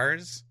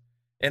 cars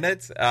in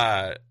it,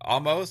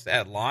 almost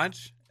at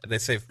launch. They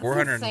say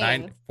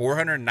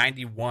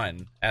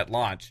 491 at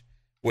launch,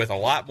 with a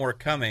lot more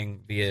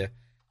coming via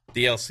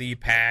DLC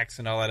packs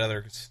and all that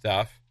other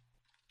stuff.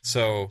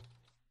 So,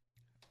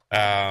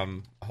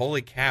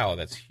 holy cow,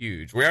 that's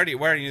huge. We already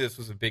knew this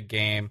was a big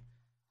game.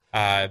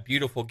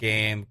 Beautiful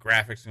game.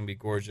 Graphics gonna be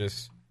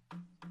gorgeous.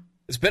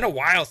 It's been a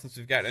while since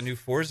we've got a new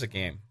Forza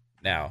game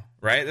now,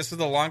 right? This is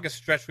the longest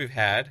stretch we've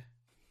had.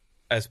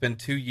 It's been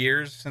 2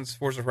 years since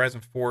Forza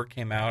Horizon 4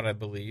 came out, I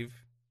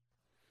believe.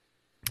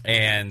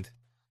 And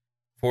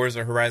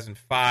Forza Horizon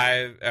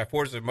 5,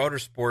 Forza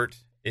Motorsport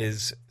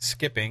is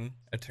skipping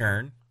a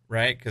turn,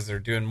 right? Because they're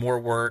doing more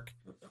work,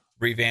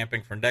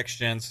 revamping for next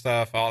gen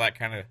stuff, all that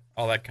kind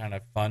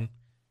of fun.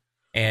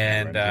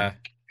 And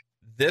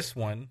this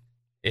one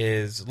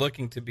is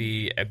looking to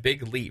be a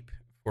big leap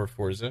for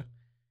Forza,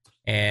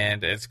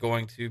 and it's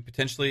going to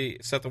potentially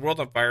set the world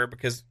on fire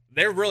because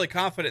they're really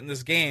confident in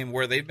this game,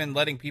 where they've been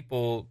letting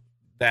people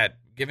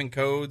giving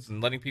codes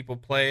and letting people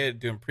play it,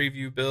 doing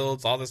preview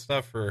builds, all this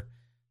stuff for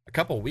a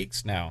couple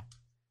weeks now.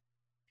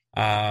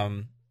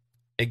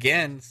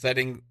 Again,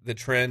 setting the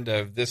trend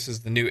of this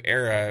is the new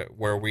era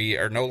where we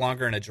are no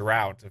longer in a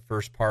drought of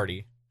first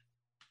party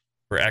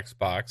for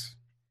Xbox.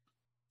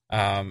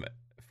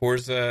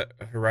 Forza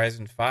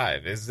Horizon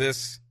 5.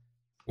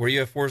 Were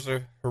you a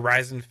Forza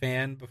Horizon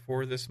fan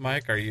before this,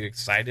 Mike? Are you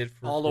excited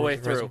for all the Forza way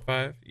Horizon through?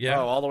 5? Yeah.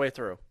 Oh, all the way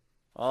through.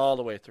 All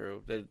the way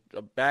through.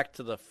 Back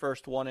to the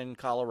first one in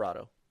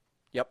Colorado.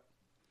 Yep.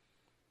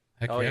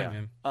 Heck Oh yeah,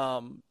 yeah.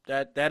 man.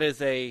 That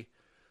is a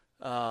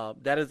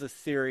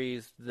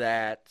series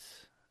that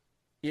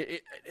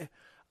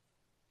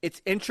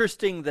it's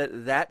interesting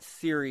that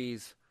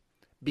series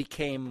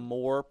became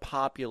more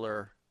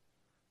popular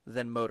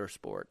than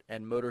Motorsport,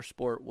 and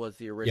Motorsport was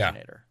the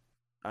originator.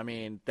 I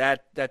mean,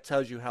 that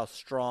tells you how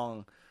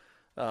strong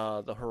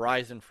the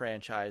Horizon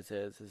franchise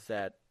is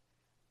that,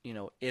 you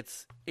know,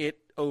 it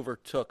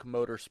overtook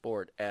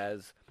Motorsport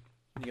as,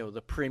 you know,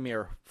 the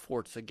premier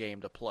Forza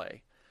game to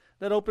play.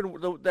 That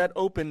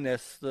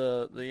openness,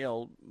 the you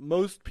know,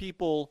 most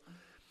people,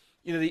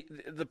 you know,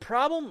 the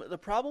problem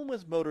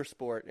with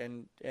Motorsport,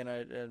 and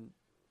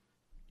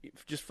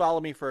just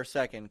follow me for a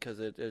second, because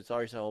it's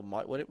always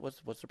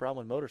what's the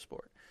problem with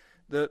Motorsport?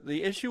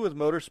 The issue with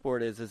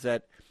Motorsport is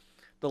that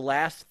the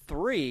last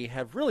three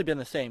have really been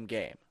the same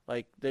game.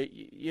 Like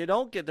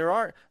there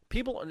aren't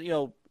people, you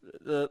know,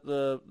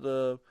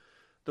 the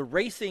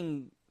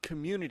racing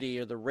community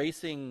or the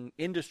racing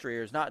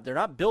industry they're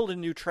not building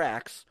new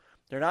tracks.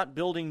 They're not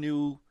building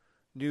new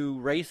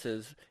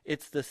races.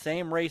 It's the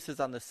same races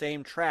on the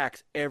same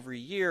tracks every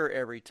year,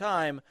 every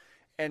time.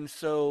 And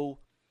so,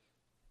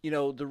 you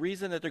know, the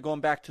reason that they're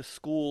going back to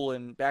school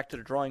and back to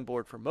the drawing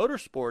board for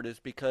Motorsport is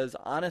because,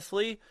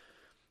 honestly,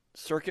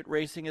 circuit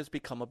racing has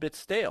become a bit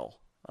stale.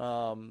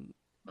 And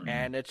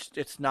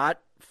it's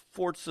not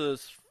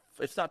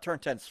it's not Turn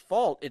 10's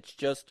fault. It's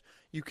just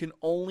you can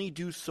only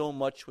do so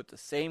much with the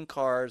same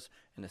cars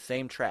and the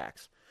same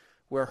tracks.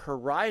 Where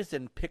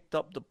Horizon picked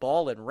up the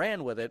ball and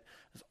ran with it,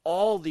 is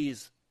all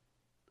these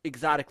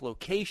exotic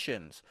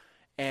locations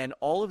and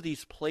all of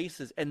these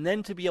places, and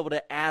then to be able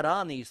to add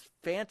on these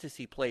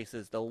fantasy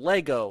places, the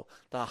Lego,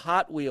 the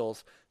Hot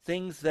Wheels,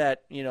 things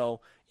that, you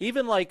know,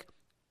 even like,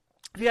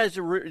 if you guys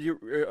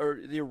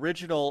the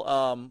original,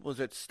 was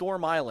it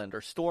Storm Island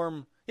or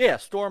Storm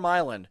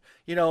Island?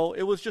 You know,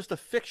 it was just a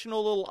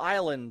fictional little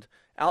island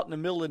out in the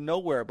middle of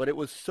nowhere, but it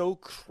was so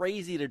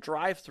crazy to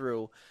drive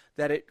through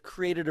that it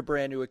created a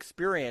brand new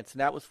experience, and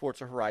that was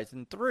Forza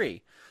Horizon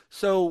 3.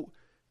 So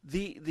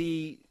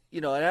the you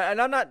know, and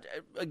I'm not,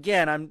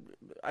 again, I'm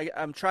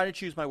trying to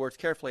choose my words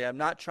carefully. I'm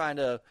not trying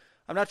to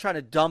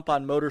dump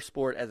on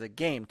Motorsport as a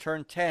game.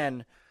 Turn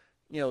 10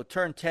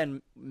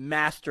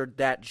 mastered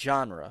that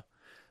genre.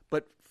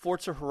 But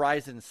Forza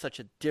Horizon is such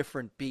a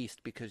different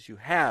beast because you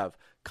have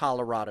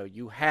Colorado,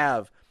 you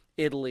have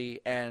Italy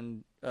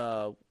and you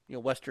know,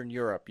 Western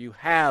Europe, you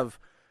have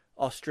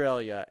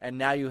Australia, and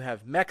now you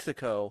have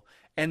Mexico,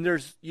 and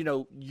there's, you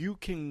know, you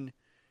could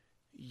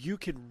do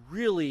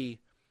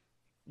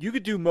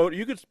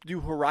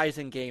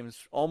Horizon games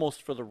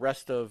almost for the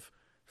rest of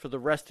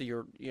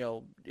your, you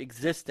know,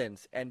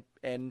 existence, and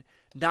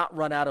not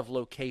run out of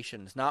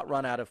locations, not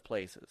run out of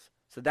places.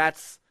 So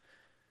that's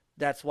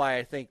why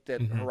I think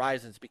that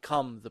Horizon's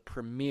become the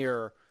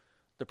premier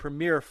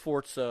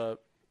Forza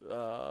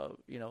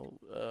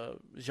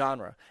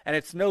genre, and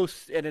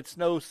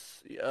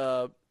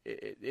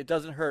it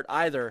doesn't hurt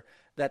either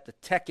that the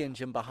tech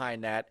engine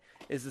behind that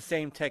is the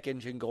same tech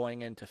engine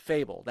going into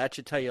Fable. That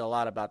should tell you a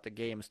lot about the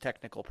game's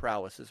technical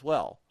prowess as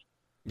well.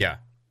 Yeah.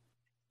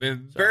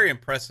 Very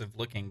impressive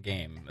looking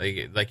game.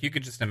 Like you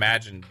could just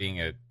imagine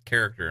being a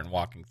character and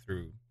walking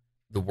through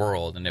the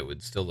world and it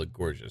would still look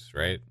gorgeous,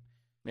 right?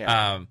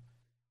 Yeah.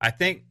 I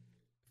think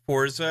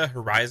Forza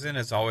Horizon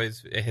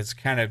has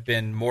kind of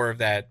been more of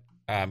that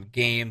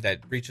game that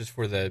reaches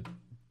for the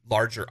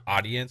larger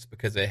audience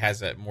because it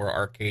has a more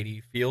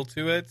arcadey feel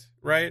to it,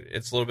 right?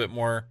 It's a little bit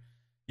more,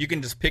 you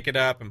can just pick it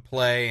up and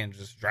play and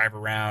just drive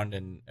around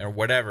and or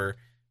whatever.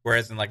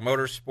 Whereas in like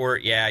motorsport,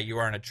 yeah, you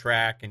are on a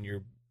track and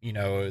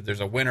there's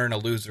a winner and a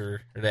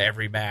loser to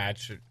every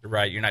match,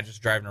 right? You're not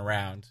just driving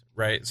around,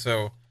 right?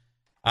 So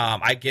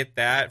I get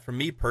that. For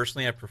me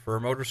personally, I prefer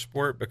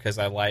motorsport because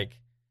I like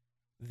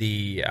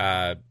the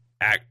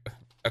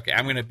okay,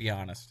 I'm gonna be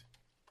honest.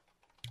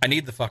 I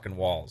need the fucking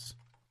walls.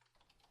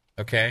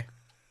 Okay?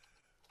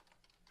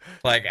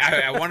 Like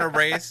I want to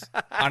race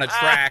on a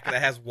track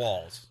that has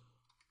walls.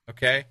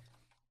 Okay?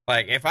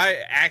 Like if I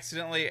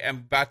accidentally am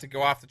about to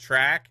go off the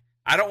track,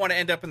 I don't want to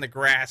end up in the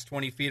grass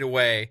 20 feet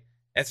away.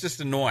 That's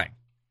just annoying.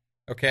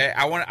 Okay?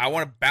 I want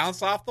to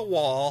bounce off the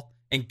wall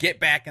and get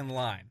back in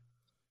line.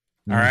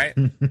 All right?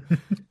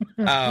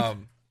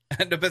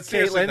 But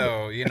seriously, Caitlin,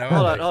 though,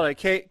 hold on.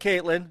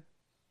 Caitlin,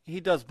 he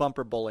does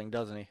bumper bowling,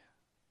 doesn't he?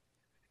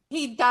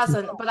 He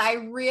doesn't, but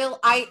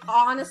I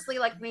honestly,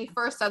 like, when he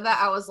first said that,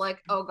 I was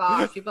like, oh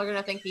gosh, people are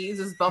gonna think he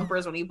uses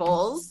bumpers when he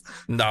bowls.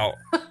 No,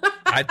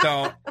 I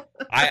don't.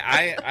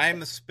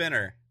 I'm a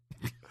spinner.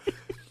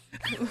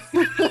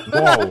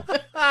 Whoa. Wait,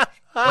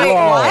 Whoa.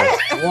 what?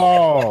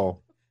 Whoa.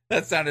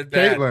 That sounded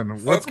bad.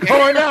 Caitlin, what's Okay.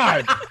 going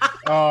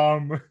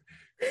on?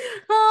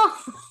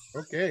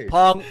 Okay.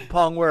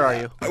 Pong, where are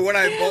you? When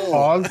I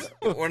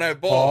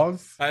bowl,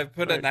 Pause. I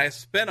put a Right. nice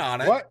spin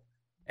on it, What?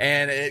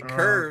 and it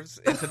curves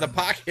into the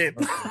pocket.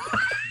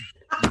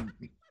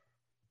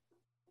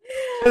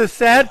 The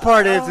sad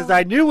part is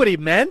I knew what he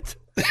meant.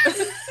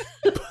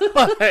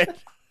 But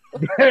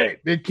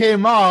It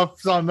came off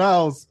something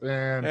else,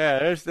 and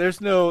yeah, there's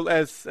no,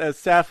 as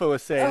Sappho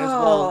was saying,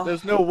 Oh.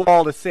 there's no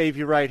wall to save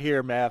you right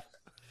here, Mav.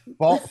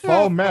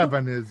 follow Mav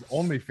on his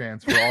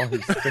OnlyFans for all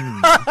his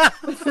spinning.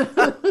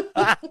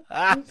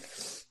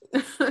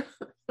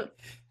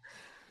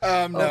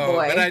 No,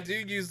 boy. but I do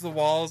use the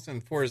walls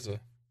in Forza.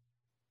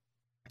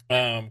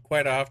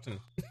 Quite often.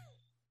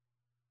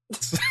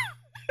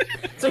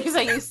 So you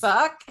say you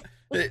suck?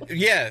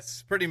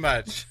 Yes, pretty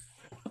much.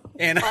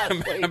 And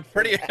I'm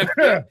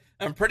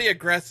pretty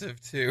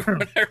aggressive too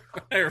when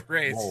I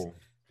race. Whoa.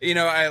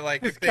 I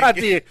like He's to got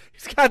think,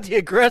 the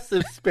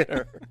aggressive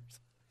spinner.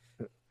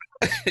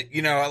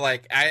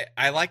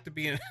 I like to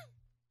be in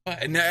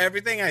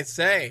everything I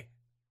say.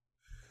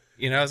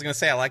 I was gonna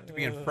say I like to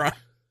be in front.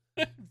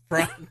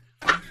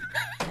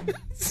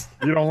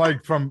 You don't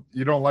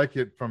like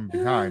it from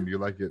behind. You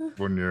like it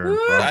when you're in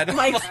front. I don't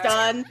Mike's like-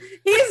 done.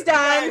 He's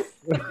done.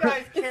 You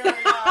guys carry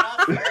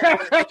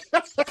on.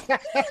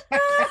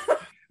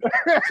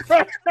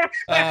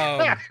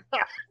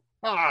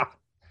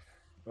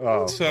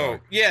 Oh, So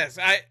fuck. yes,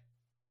 I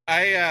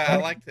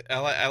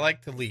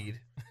like to lead.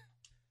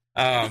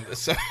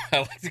 So I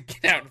like to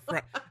get out in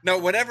front. No,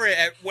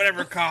 at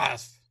whatever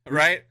cost,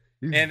 right?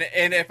 And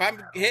if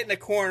I'm hitting a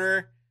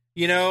corner,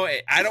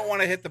 I don't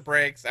want to hit the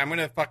brakes. I'm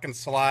gonna fucking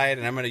slide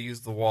and I'm gonna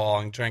use the wall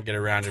and try and get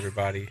around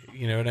everybody.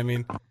 You know what I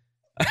mean?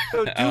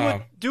 So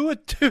do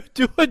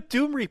what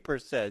Doom Reaper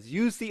says.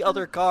 Use the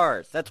other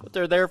cars. That's what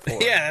they're there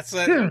for. Yeah,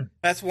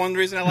 that's one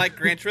reason I like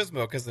Gran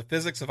Turismo because the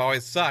physics have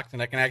always sucked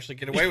and I can actually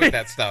get away with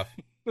that stuff.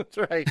 That's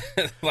right.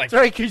 Like, That's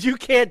right, because you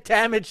can't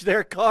damage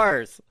their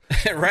cars.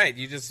 right?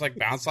 You just like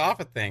bounce off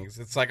of things.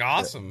 It's like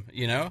awesome,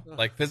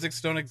 Like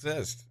physics don't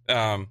exist.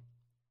 Mav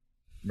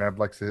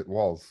likes to hit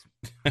walls.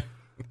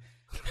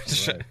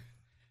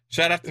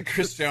 Shout out to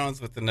Chris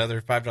Jones with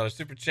another $5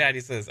 super chat.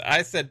 He says,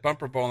 "I said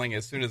bumper bowling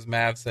as soon as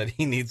Mav said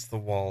he needs the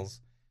walls."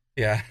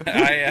 Yeah,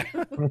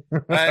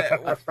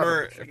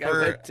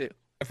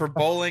 for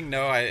bowling,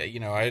 no,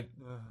 I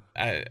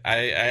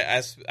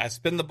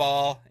spin the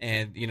ball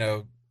and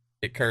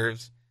it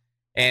curves,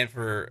 and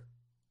for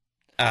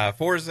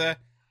Forza,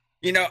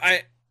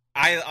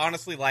 I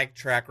honestly like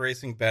track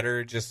racing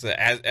better, just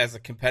as a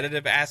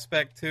competitive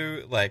aspect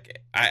too. Like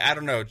I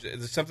don't know,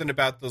 there's something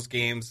about those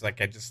games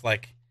like I just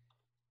like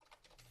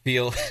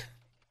feel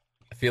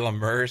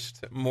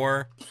immersed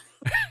more,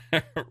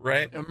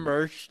 right?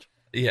 Immersed.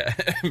 Yeah,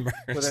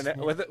 immersed.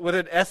 With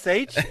an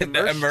SH?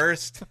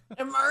 Immersed.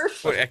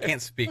 Immersion. Wait, I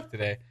can't speak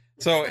today.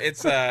 So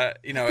it's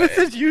This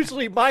is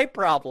usually my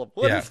problem.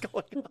 What is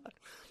going on?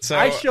 So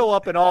I show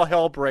up and all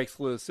hell breaks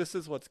loose.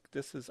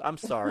 I'm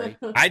sorry.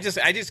 I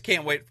just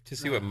can't wait to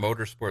see what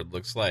motorsport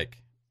looks like.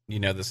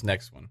 This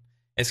next one.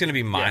 It's going to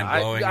be mind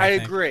blowing. I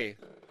agree.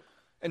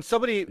 And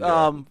somebody,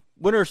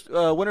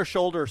 Winter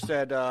Shoulder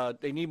said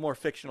they need more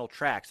fictional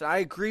tracks. And I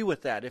agree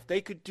with that. If they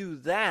could do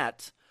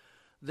that,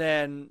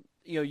 then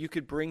you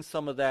could bring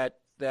some of that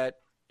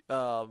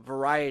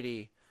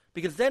variety.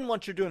 Because then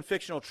once you're doing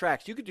fictional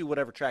tracks, you could do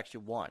whatever tracks you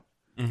want.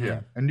 Mm-hmm. Yeah,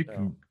 and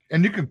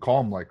you can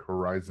call them like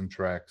Horizon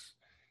tracks,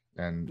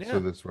 and so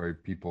this way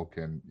people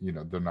can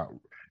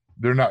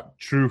they're not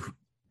true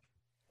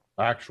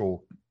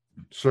actual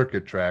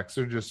circuit tracks.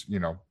 They're just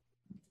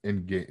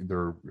in game.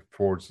 They're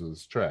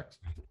Forza's tracks.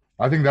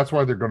 I think that's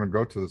why they're going to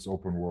go to this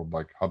open world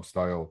like hub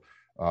style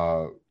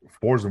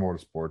Forza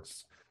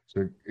Motorsports.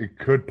 So it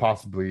could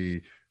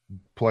possibly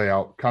play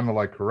out kind of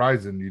like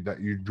Horizon, that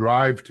you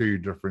drive to your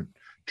different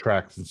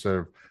tracks instead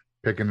of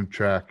picking a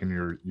track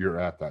and you're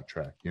at that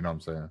track. You know what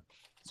I'm saying?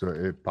 So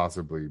it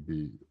possibly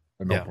be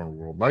an open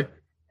world like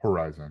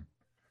Horizon.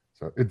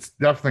 So it's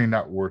definitely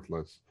not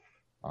worthless.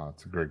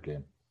 It's a great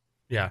game.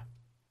 Yeah.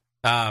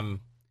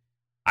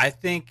 I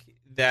think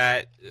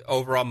that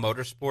overall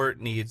motorsport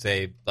needs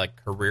a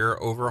career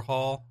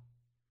overhaul,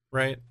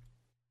 right?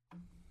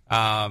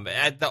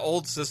 At the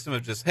old system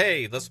of just,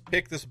 hey, let's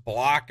pick this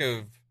block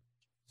of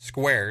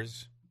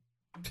squares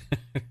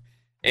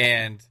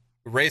and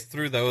race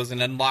through those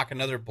and unlock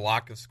another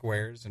block of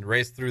squares and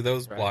race through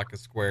those block of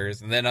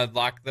squares and then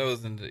unlock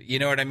those, and you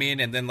know what I mean?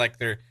 And then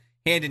they're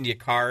handing you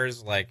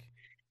cars.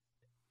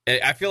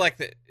 I feel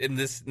like in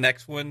this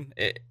next one,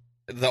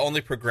 the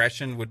only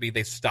progression would be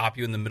they stop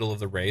you in the middle of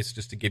the race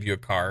just to give you a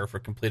car for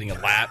completing a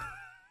lap.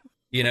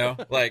 You know,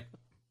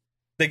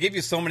 they give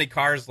you so many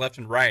cars left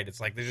and right.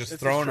 It's like they're just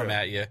throwing them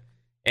at you.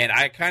 And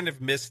I kind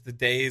of miss the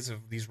days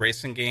of these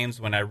racing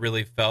games when I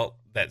really felt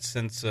that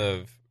sense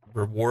of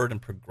reward and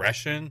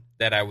progression,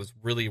 that I was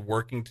really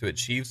working to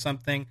achieve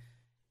something.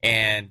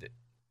 And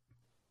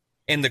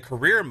in the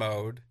career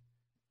mode,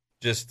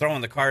 just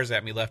throwing the cars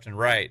at me left and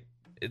right,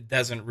 it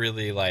doesn't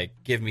really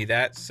give me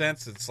that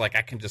sense. It's like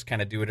I can just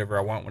kind of do whatever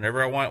I want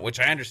whenever I want,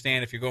 which I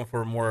understand if you're going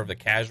for more of a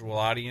casual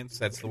audience,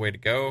 that's the way to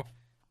go.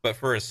 But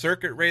for a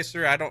circuit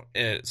racer,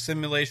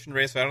 simulation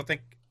racer, I don't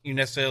think you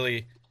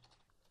necessarily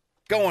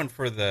going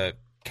for the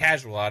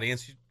casual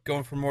audience. You're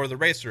going for more of the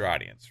racer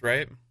audience,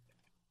 right?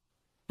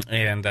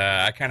 And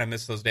I kind of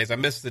miss those days. I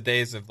miss the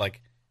days of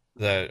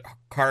the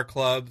car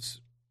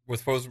clubs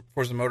with Forza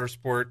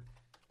Motorsport,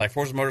 like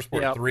Forza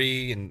Motorsport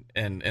 3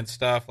 and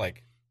stuff.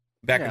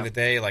 Back in the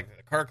day, the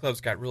car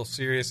clubs got real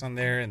serious on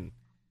there, and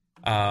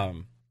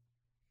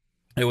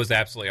it was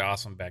absolutely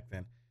awesome back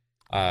then.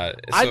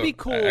 I'd be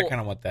cool. I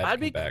kind of want that to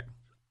come back.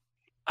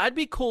 I'd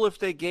be cool if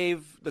they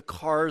gave the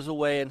cars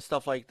away and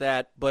stuff like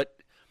that. But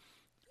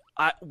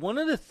one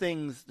of the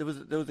things, there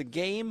was a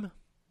game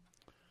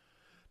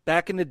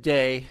back in the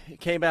day. It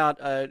came out.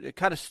 It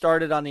kind of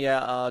started on the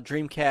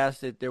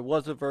Dreamcast. There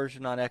was a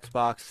version on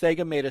Xbox.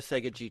 Sega made a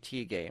Sega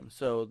GT game,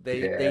 so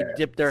they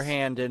dipped their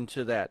hand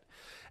into that.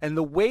 And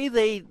the way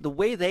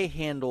they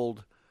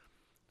handled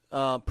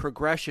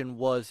progression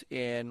was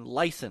in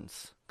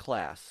license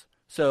class.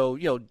 So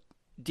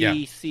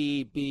D,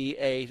 C, B,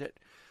 A.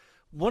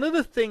 One of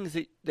the things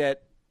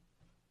that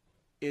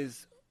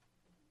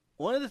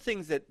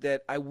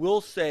I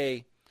will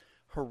say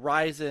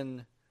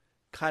Horizon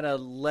kind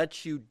of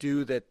lets you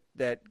do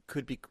that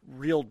could be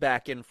reeled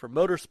back in for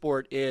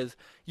motorsport is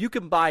you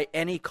can buy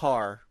any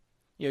car.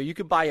 You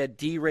can buy a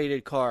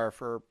D-rated car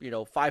for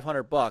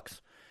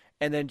 $500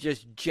 and then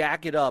just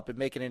jack it up and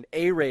make it an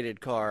A-rated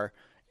car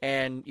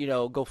and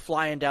go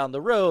flying down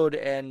the road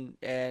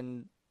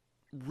and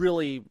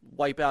really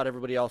wipe out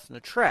everybody else in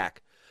the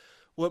track.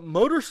 What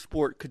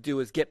motorsport could do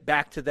is get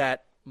back to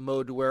that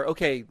mode where,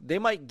 okay, they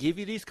might give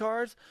you these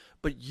cars,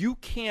 but you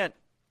can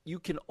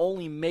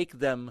only make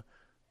them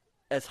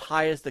as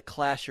high as the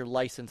class your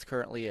license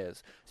currently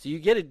is. So you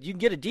can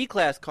get a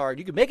D-class car,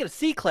 you can make it a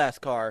C-class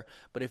car,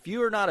 but if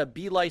you are not a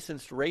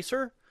B-licensed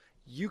racer,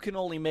 you can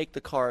only make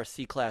the car a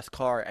C-class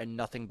car and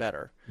nothing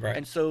better. Right.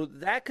 And so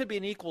that could be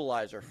an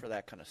equalizer for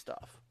that kind of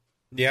stuff.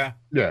 Yeah.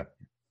 Yeah.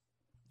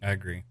 I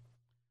agree.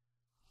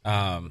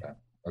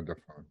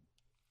 Definitely.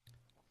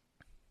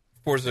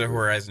 Forza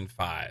Horizon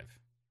 5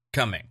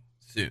 coming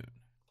soon.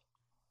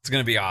 It's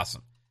going to be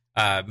awesome.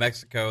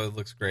 Mexico, it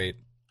looks great.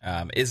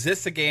 Is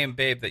this a game,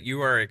 babe, that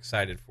you are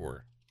excited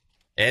for?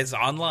 It's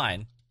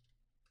online.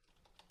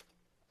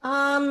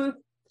 I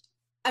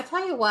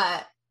tell you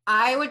what,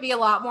 I would be a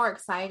lot more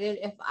excited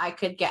if I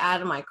could get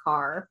out of my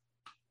car.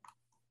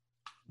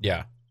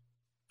 Yeah.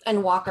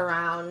 And walk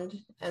around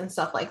and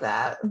stuff like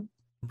that.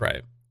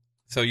 Right.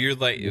 So you're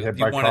like you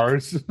want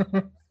cars.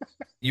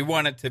 You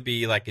want it to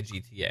be like a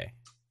GTA.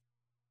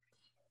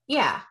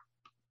 Yeah.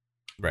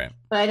 Right.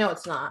 But I know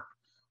it's not.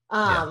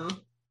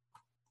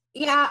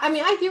 Yeah, I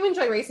mean, I do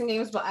enjoy racing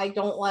games, but I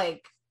don't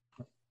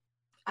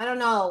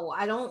know.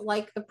 I don't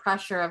like the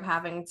pressure of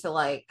having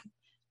to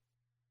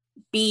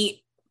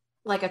beat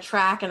a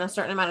track in a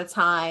certain amount of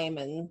time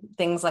and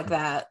things like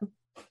that.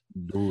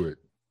 Do it.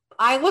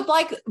 I would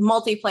like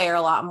multiplayer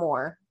a lot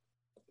more,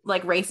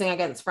 like racing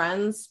against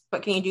friends.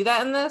 But can you do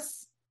that in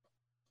this?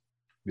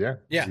 Yeah.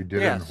 Yeah. You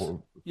did it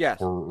in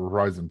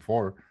Horizon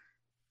 4.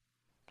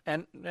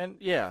 And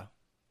yeah.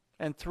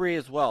 And 3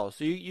 as well.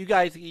 So you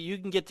guys, you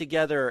can get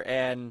together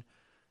and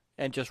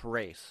just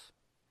race.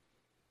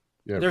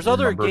 Yeah, there's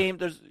other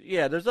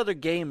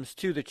games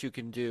too that you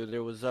can do.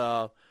 There was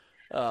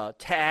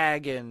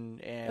tag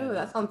and oh,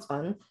 that sounds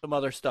fun. Some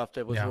other stuff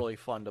that was really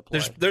fun to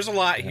play. There's a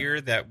lot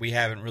here that we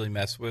haven't really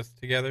messed with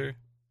together.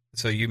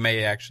 So you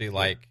may actually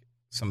like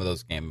some of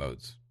those game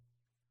modes.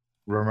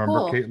 Remember,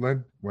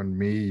 Caitlin, when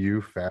me,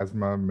 you,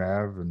 Phasma,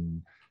 Mav,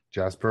 and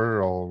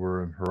Jasper all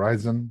were in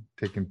Horizon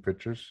taking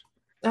pictures?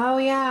 Oh,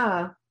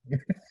 yeah.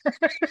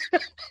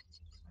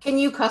 Can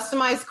you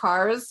customize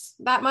cars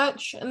that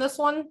much in this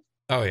one?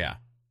 Oh yeah.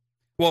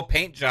 Well,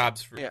 paint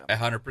jobs for Yeah.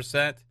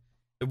 100%.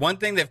 The one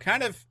thing they've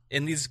kind of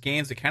in these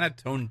games, they kind of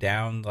toned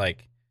down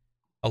like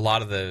a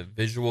lot of the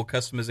visual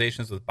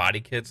customizations with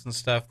body kits and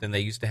stuff than they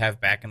used to have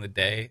back in the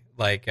day.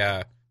 Like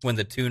when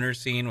the tuner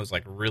scene was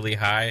like really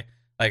high,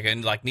 like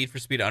in like Need for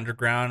Speed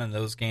Underground and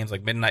those games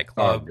like Midnight Oh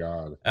Club,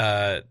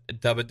 God.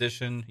 Dub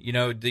Edition. You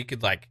know, they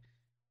could like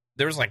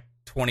there was like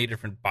 20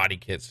 different body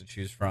kits to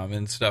choose from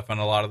and stuff on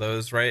a lot of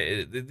those.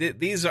 Right?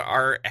 These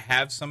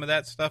have some of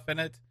that stuff in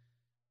it.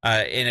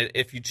 And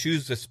if you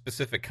choose a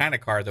specific kind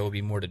of car, there will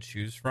be more to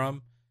choose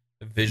from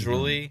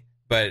visually.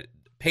 But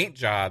paint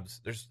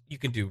jobs, you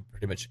can do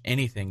pretty much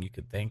anything you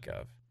could think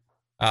of.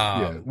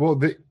 Yeah. Well,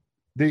 they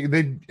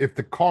if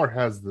the car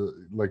has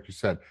like you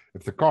said,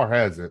 if the car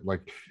has it,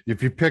 like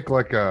if you pick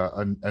like a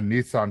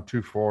Nissan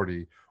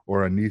 240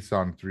 or a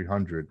Nissan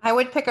 300, I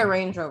would pick a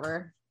Range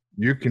Rover.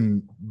 you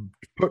can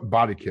put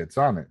body kits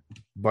on it.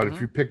 But Mhm.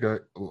 if you pick a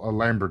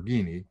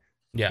Lamborghini,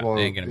 Yeah, well,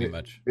 they ain't gonna be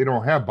much. they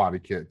don't have body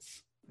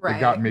kits. Right. They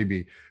got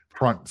maybe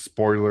front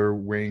spoiler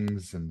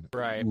wings and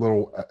Right.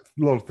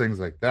 little things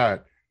like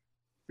that,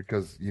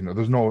 because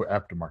there's no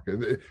aftermarket.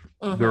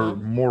 They're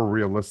Mhm. more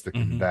realistic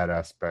in Mhm. that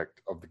aspect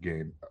of the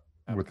game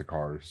with the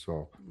cars.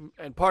 So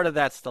And part of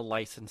that's the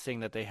licensing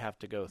that they have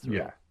to go through.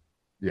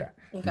 yeah,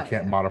 you Okay.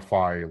 can't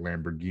modify a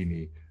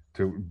Lamborghini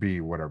to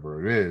be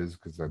whatever it is,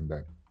 because then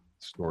that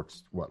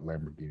distorts what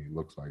Lamborghini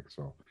looks like.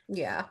 So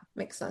Yeah,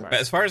 makes sense. But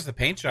as far as the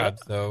paint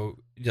jobs, though,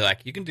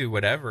 like you can do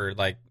whatever.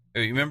 Like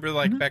you remember,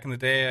 like back in the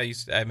day,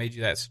 I made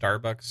you that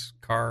Starbucks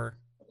car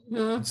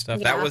Mhm. and stuff.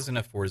 Yeah. That wasn't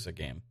a Forza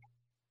game.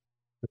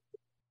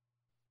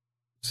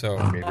 So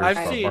I made her I've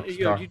Starbucks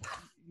seen car.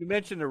 you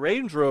mentioned the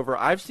Range Rover.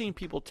 I've seen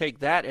people take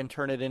that and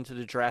turn it into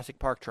the Jurassic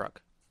Park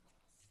truck.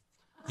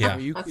 yeah,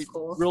 You That's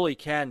cool. really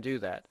can do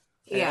that.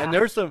 Yeah. And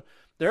there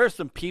are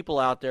some people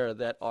out there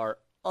that are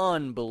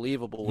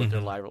unbelievable with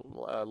their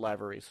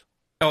liveries.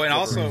 Oh, and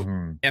also,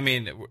 Mhm. I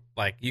mean,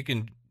 like you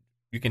can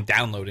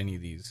download any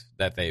of these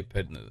that they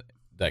put in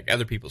like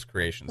other people's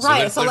creations. Right,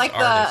 there's so like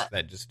artists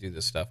that just do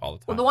this stuff all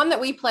the Well, time. the one that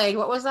we played,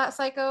 what was that,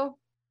 Psycho?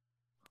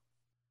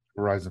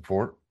 Horizon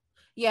 4.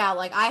 Yeah,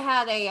 like I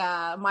had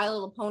a My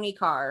Little Pony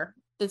car.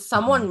 Did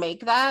someone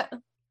make that?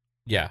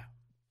 Yeah,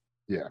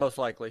 Yeah. Most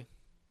likely.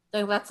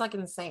 Like, that's like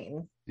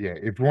insane. Yeah,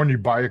 if when you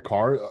buy a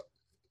car,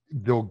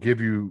 they'll give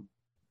you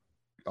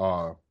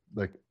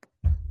like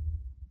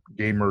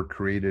gamer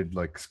created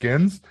like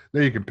skins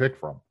that you can pick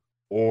from,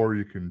 or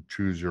you can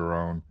choose your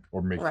own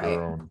or make Right.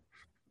 your own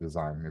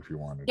design if you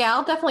wanted. Yeah,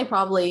 I'll definitely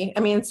probably. I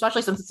mean,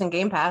 especially since it's in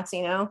Game Pass,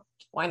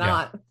 why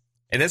not?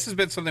 and this has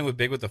been something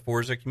big with the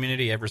Forza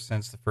community ever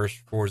since the first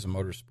Forza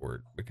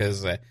Motorsport,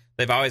 because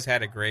they've always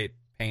had a great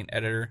paint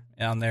editor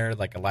on there,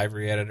 like a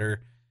livery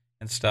editor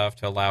and stuff,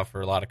 to allow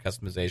for a lot of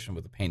customization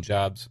with the paint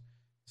jobs.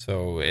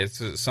 So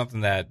it's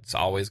something that's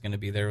always going to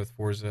be there with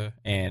Forza,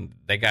 and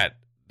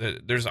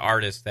there's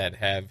artists that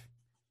have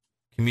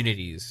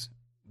communities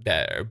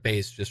that are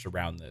based just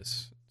around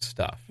this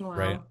stuff, Wow.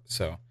 right?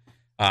 So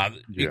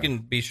you Yeah. can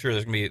be sure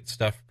there's going to be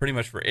stuff pretty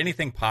much for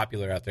anything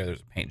popular out there.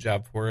 There's a paint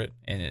job for it,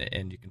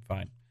 and you can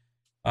find.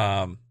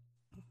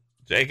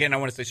 So again, I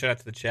want to say shout out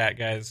to the chat,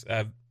 guys.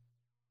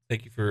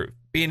 Thank you for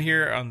being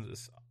here on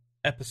this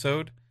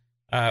episode.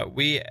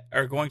 We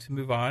are going to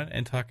move on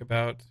and talk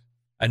about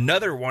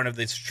another one of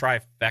this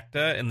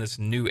trifecta in this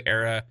new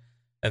era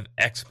of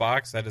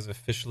Xbox that is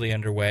officially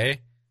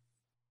underway,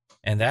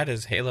 and that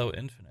is Halo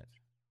Infinite,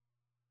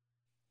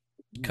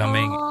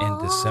 coming in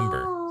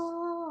December.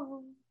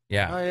 Oh.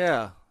 Yeah, Oh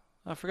yeah.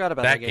 I forgot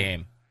about that that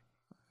game.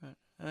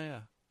 Oh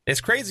yeah.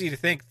 It's crazy to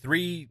think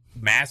 3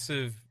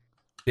 massive,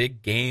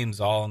 big games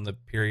all in the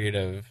period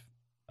of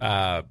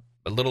a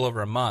little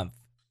over a month,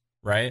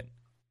 right?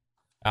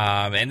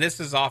 And this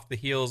is off the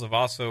heels of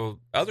also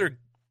other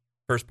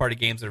first-party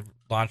games that have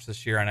launched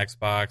this year on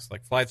Xbox,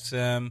 like Flight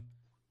Sim.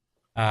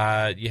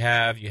 You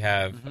have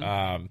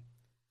Psychonauts.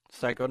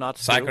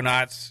 2.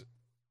 Psychonauts.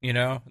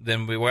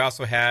 Then we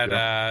also had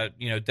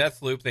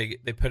Deathloop.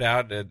 They put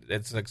out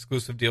it's an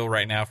exclusive deal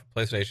right now for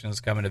PlayStation.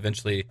 It's coming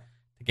eventually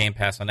to Game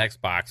Pass on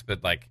Xbox.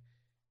 But like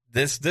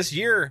this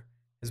year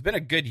has been a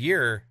good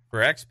year for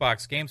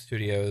Xbox Game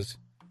Studios,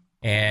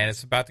 and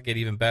it's about to get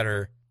even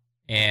better.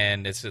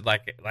 And it's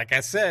like I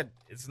said,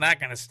 it's not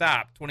going to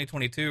stop.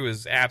 2022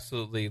 is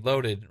absolutely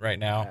loaded right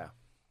now.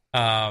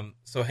 Yeah.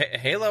 So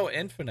Halo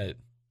Infinite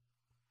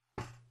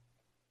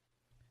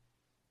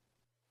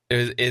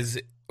is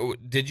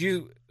did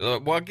you?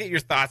 Well, get your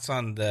thoughts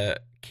on the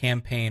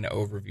campaign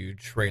overview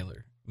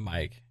trailer,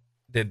 Mike.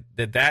 Did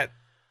that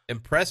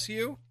impress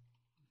you?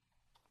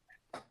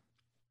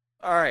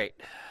 All right.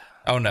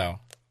 Oh no.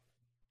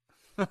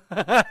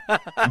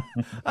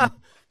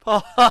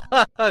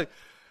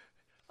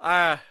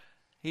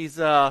 He's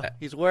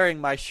wearing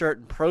my shirt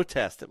in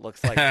protest. It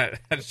looks like.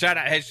 shout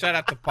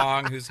out to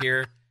Pong, who's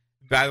here.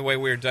 By the way,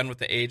 we are done with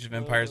the Age of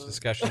Empires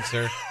discussion,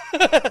 sir.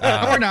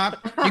 Or not.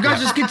 You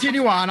guys just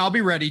continue on. I'll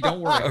be ready.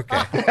 Don't worry.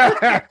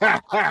 Okay.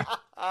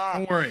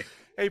 Don't worry.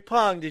 Hey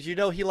Pong, did you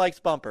know he likes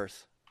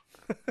bumpers?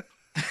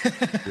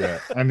 Yeah,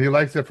 and he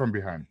likes it from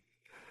behind.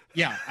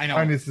 Yeah, I know.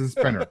 And it's his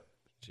spinner.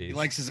 He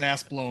likes his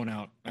ass blown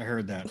out. I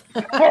heard that.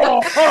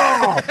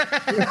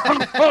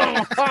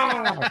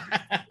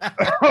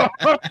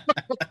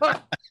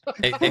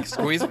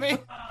 Excuse me?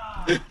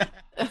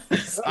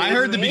 I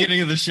heard the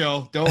beginning of the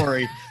show. Don't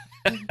worry.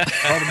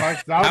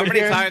 How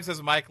many times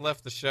has Mike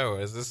left the show?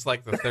 Is this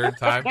like the third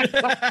time?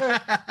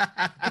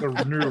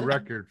 The new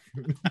record.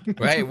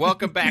 Hey,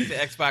 welcome back to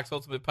Xbox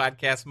Ultimate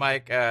Podcast,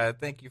 Mike.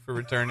 Thank you for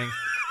returning.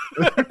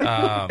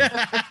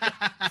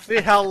 See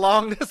how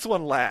long this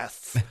one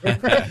lasts. Well,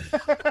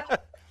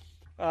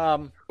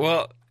 you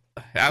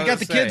got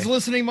the kids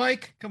listening,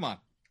 Mike? Come on.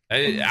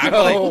 I'm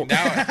like,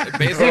 now,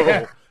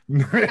 basically,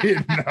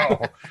 No.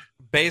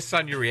 based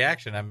on your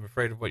reaction, I'm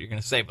afraid of what you're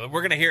going to say, but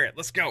we're going to hear it.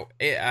 Let's go.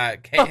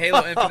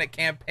 Halo Infinite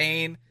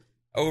campaign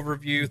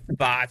overview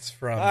thoughts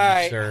from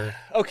Sir.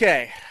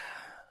 Okay.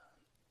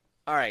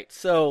 All right.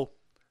 So,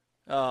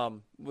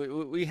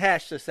 we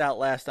hashed this out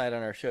last night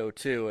on our show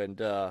too, and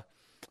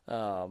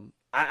I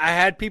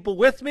had people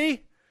with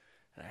me,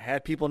 and I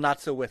had people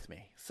not so with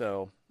me.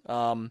 So,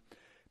 from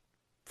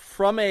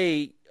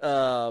a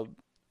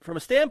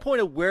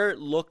standpoint of where it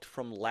looked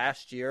from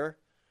last year.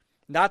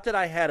 Not that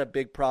I had a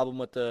big problem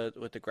with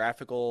the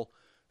graphical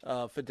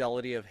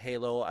fidelity of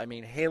Halo. I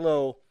mean,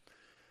 Halo,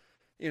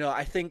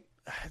 I think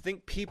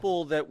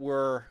people that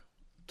were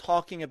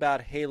talking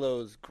about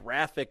Halo's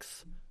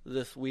graphics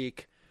this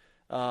week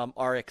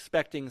are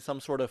expecting some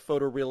sort of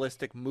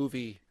photorealistic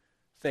movie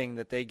thing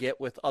that they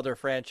get with other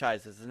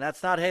franchises, and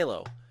that's not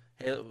Halo.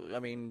 I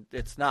mean,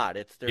 it's not.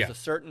 There's a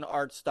certain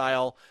art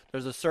style,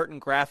 there's a certain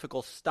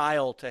graphical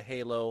style to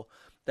Halo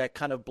that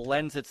kind of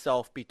blends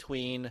itself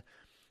between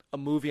a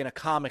movie and a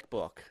comic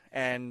book,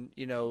 and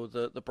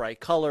the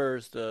bright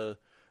colors, the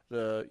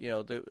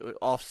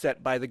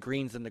offset by the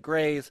greens and the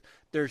grays.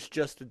 There's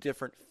just a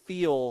different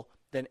feel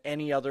than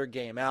any other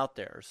game out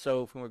there.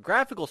 So from a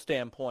graphical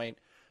standpoint,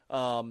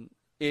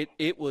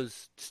 it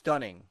was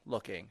stunning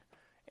looking,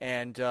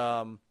 and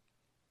I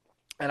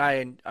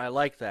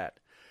like that.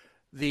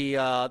 The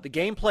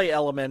gameplay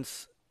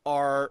elements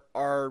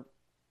are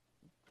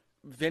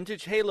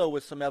vintage Halo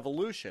with some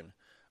evolution.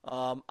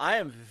 I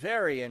am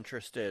very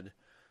interested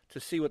to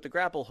see what the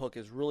grapple hook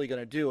is really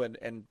going to do,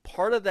 and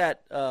part of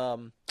that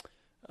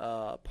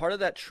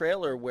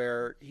trailer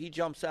where he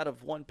jumps out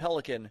of one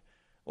pelican,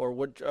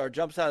 or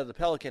jumps out of the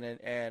pelican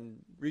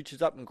and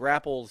reaches up and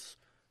grapples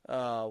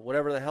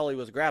whatever the hell he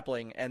was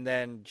grappling, and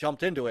then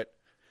jumped into it.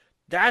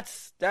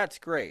 That's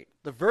great.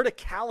 The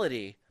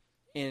verticality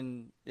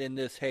in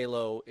this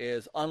Halo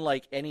is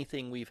unlike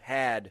anything we've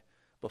had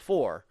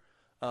before,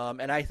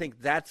 and I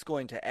think that's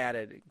going to add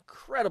an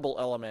incredible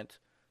element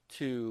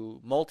to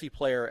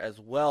multiplayer, as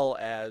well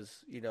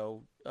as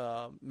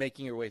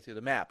making your way through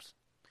the maps.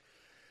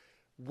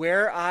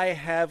 Where I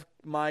have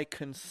my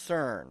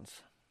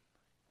concerns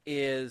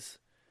is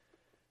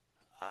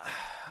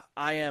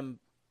I am,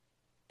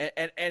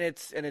 and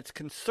it's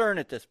concern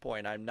at this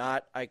point. I'm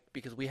not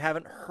because we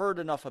haven't heard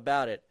enough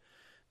about it.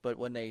 But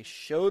when they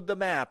showed the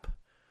map,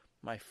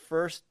 my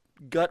first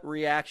gut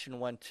reaction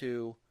went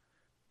to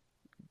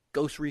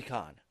Ghost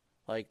Recon.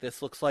 Like,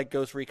 this looks like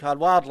Ghost Recon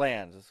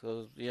Wildlands.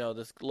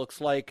 This looks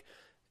like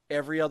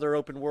every other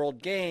open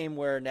world game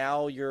where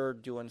now you're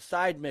doing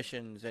side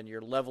missions and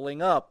you're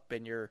leveling up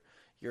and you're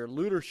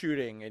looter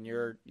shooting and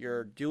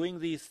you're doing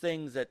these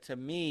things that to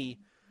me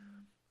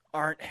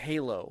aren't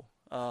Halo.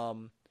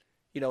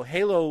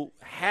 Halo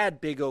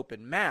had big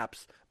open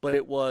maps, but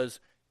it was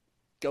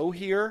go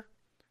here,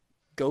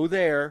 go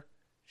there,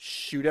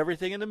 shoot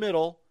everything in the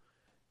middle,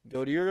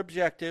 go to your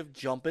objective,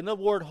 jump in the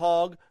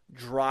Warthog,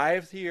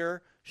 drive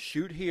here,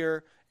 shoot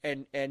here,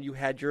 and you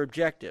had your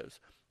objectives.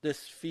 This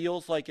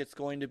feels like it's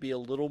going to be a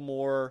little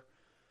more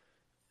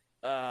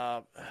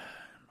I'm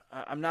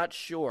not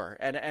sure,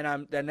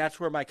 and that's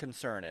where my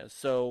concern is.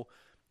 So,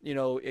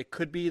 it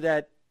could be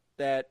that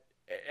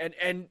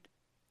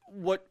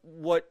what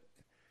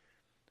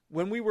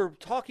when we were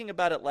talking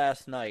about it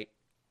last night,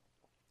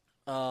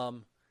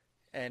 and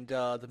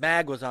the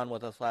Mag was on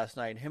with us last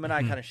night, and him and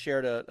I kind of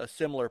shared a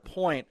similar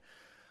point.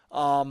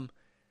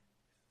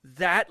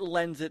 That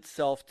lends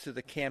itself to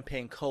the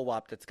campaign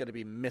co-op that's going to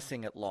be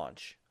missing at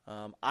launch.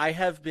 I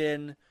have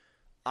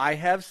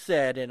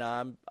said, and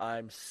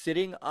I'm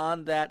sitting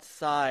on that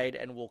side,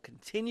 and will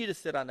continue to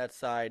sit on that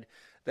side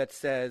that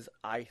says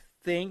I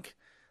think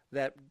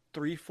that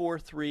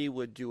 343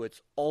 would do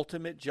its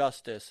ultimate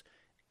justice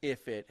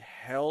if it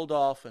held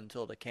off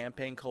until the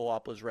campaign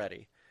co-op was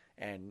ready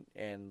and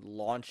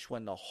launched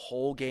when the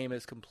whole game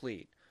is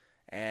complete.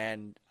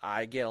 And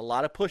I get a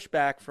lot of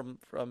pushback from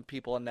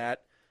people on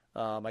that.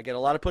 I get a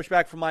lot of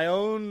pushback from my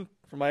own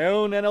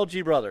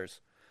NLG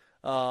brothers.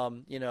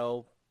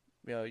 You'll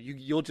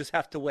just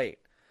have to wait.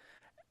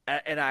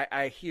 And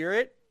I hear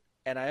it,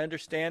 and I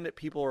understand that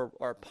people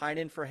are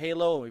pining for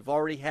Halo, and we've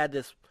already had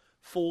this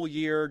full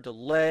year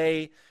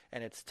delay,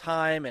 and it's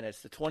time, and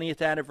it's the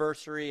 20th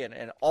anniversary,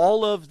 and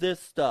all of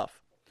this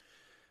stuff.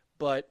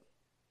 But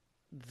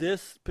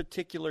this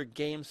particular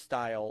game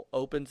style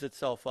opens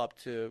itself up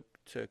to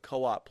to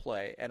co-op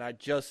play, and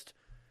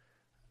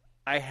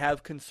I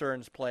have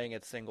concerns playing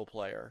it single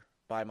player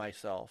by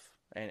myself,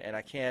 and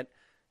I can't.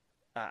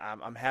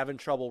 I'm having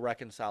trouble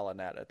reconciling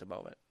that at the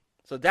moment.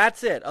 So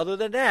that's it. Other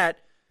than that,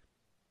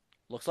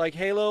 looks like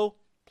Halo,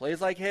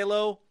 plays like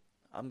Halo.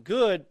 I'm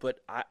good, but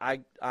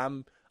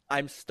I'm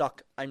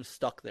stuck. I'm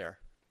stuck there,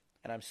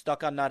 and I'm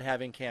stuck on not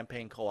having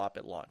campaign co-op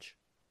at launch.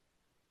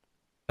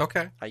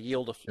 Okay. I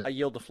yield the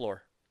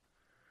floor.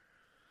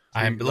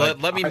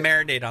 Let me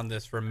marinate on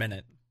this for a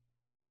minute.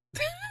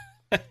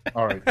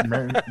 All right,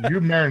 you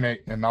marinate,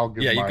 and I'll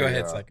give. Yeah, you my, go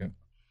ahead, Psycho.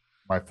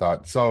 My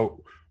thought.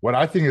 So, what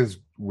I think is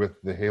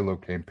with the Halo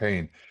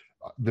campaign,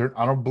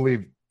 I don't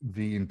believe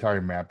the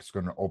entire map is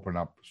going to open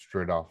up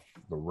straight off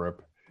the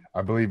rip.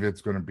 I believe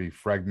it's going to be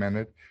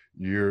fragmented.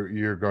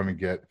 You're going to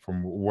get,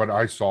 from what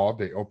I saw,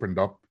 they opened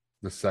up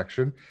the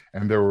section,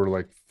 and there were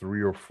like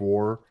 3 or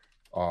 4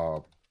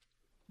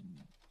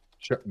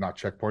 not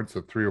checkpoints,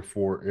 so 3 or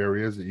 4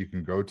 areas that you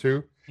can go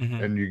to,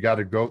 and you got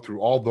to go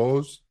through all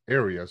those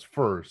areas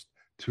first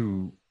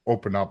to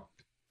open up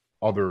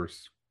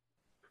others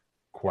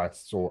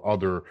quests or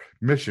other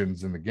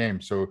missions in the game.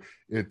 So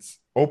it's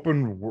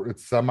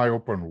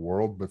semi-open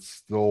world, but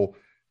still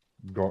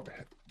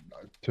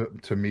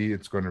to me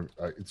it's going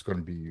to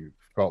be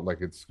felt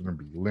like it's going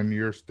to be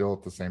linear still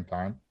at the same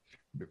time,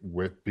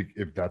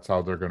 if that's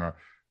how they're going to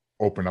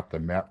open up the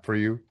map for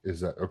you.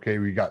 Is that okay?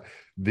 We got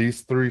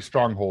these 3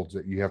 strongholds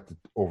that you have to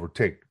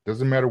overtake.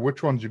 Doesn't matter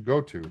which ones you go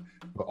to,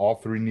 but all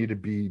 3 need to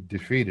be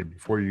defeated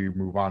before you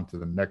move on to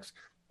the next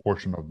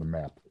portion of the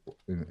map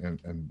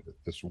in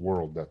this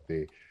world that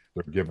they're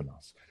giving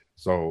us.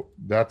 So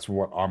that's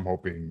what I'm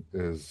hoping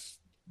is,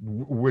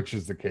 which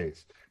is the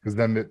case, because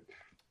then it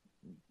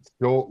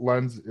still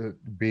lends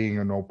it being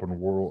an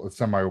open world, a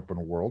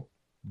semi-open world,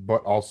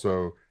 but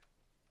also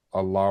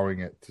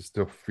allowing it to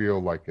still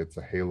feel like it's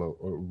a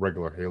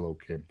regular Halo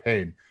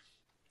campaign,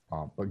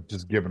 but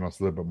just giving us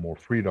a little bit more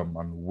freedom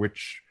on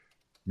which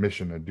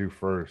mission to do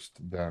first.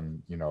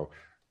 Then,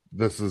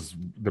 this is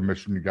the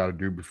mission you got to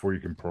do before you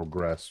can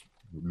progress,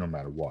 no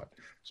matter what.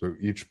 So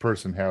each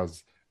person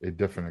has a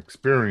different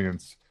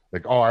experience.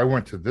 Like, oh, I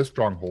went to this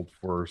stronghold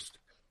first,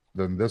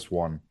 then this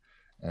one,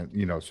 and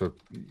so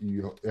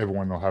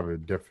everyone will have a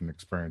different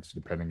experience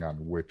depending on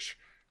which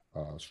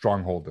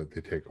stronghold that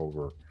they take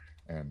over.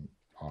 And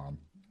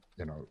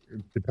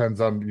it depends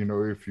on,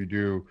 if you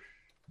do,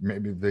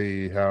 maybe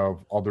they have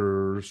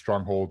other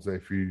strongholds that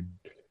if you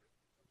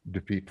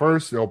defeat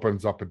first, it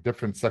opens up a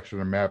different section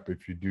of the map.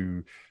 If you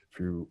do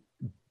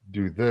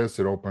this,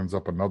 it opens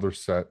up another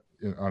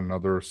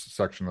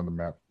section of the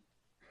map.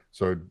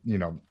 So,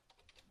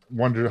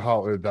 wonder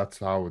how that's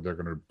how they're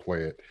going to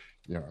play it,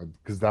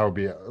 because that would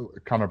be a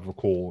kind of a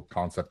cool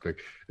concept. Like,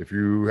 if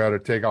you had to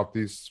take out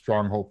these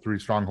 3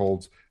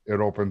 strongholds, it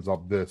opens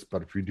up this.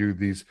 But if you do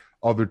these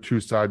other 2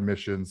 side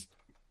missions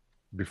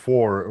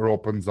before, it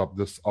opens up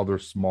this other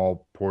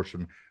small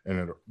portion,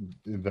 and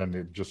then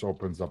it just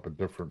opens up a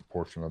different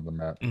portion of the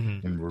map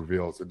and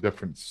reveals a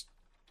different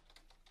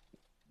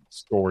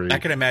story. I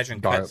can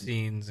imagine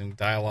cutscenes and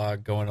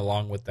dialogue going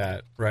along with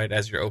that, right?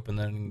 As you're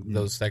opening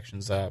those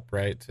sections up,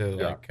 right?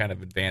 To kind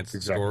of advance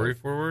the story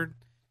forward.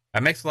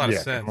 That makes a lot of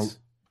sense.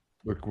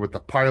 Like with the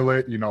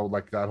pilot,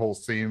 like that whole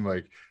scene,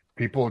 like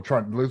people are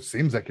trying. It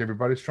seems like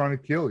everybody's trying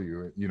to kill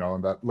you,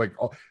 and that, like,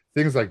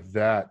 things like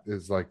that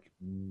is like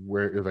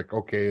where you're like,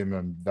 okay, and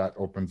then that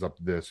opens up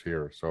this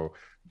here. So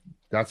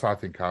that's how I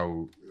think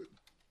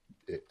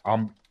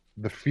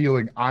the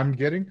feeling I'm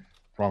getting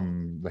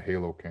from the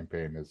Halo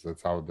campaign is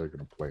that's how they're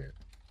going to play it.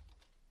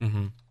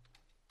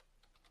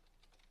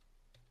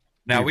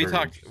 Now we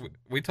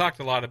talked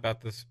a lot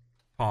about this,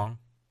 Pong,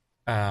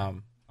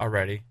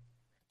 already,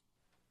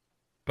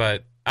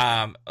 but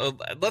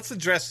let's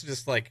address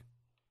just like,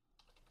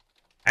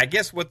 I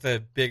guess, what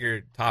the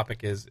bigger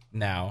topic is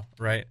now,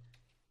 right?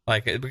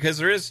 Like, because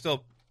there is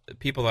still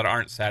people that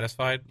aren't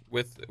satisfied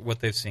with what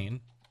they've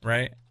seen,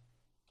 right?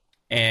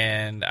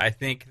 And I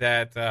think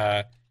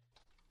that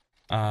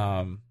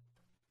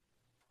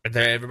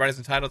everybody's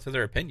entitled to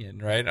their opinion,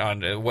 right,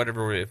 on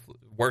whatever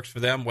works for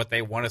them, what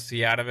they want to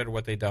see out of it, or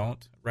what they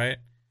don't, right?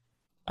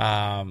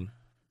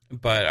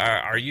 But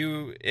are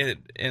you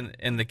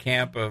in the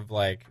camp of,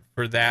 like,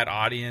 for that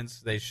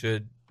audience, they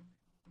should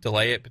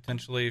delay it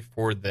potentially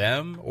for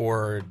them,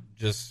 or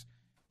just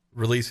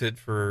release it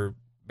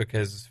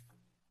because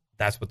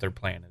that's what their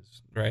plan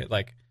is, right?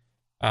 Like,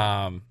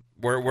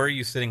 where are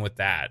you sitting with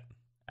that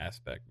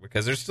aspect?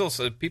 Because there's still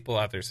some people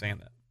out there saying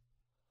that.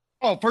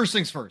 Oh, first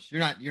things first.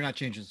 You're not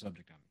changing the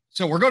subject on me.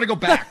 So we're going to go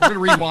back. We're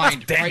going to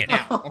rewind right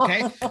now.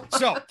 Okay.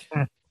 So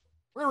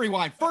we're going to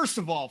rewind. First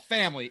of all,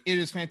 family, it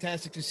is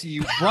fantastic to see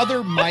you.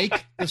 Brother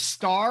Mike, the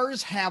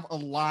stars have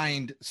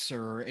aligned,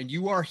 sir, and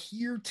you are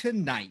here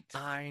tonight.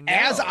 I know.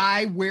 As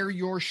I wear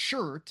your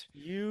shirt,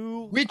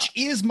 which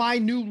is my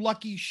new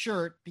lucky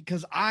shirt,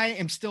 because I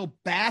am still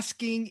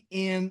basking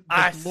in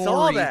the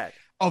glory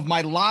of my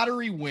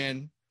lottery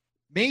win.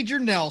 Major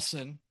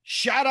Nelson,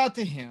 shout out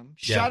to him.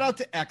 Shout out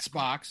to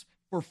Xbox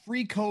for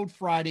Free Code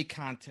Friday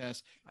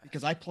contest.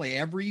 because I play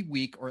every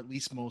week, or at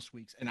least most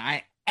weeks, and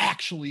I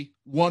actually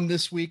won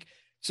this week.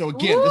 So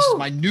again, this is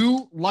my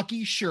new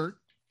lucky shirt,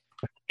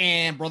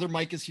 and Brother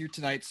Mike is here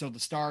tonight. So the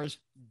stars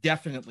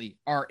definitely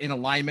are in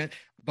alignment.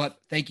 But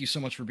thank you so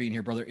much for being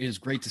here, brother. It is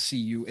great to see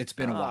you. It's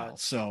been a while.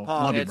 So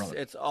love you, brother.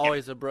 It's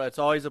always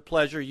a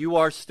pleasure. You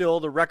are still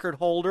the record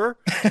holder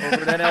over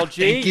at NLG.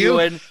 Thank you.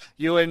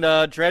 You and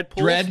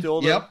Dreadpool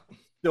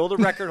still the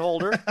record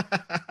holder.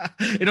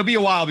 It'll be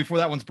a while before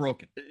that one's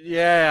broken.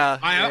 Yeah.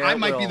 I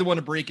might be the one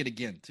to break it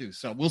again too.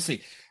 So we'll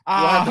see. We'll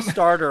have to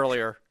start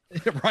earlier.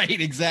 Right,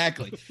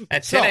 exactly.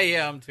 At 10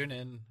 a.m. Tune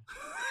in.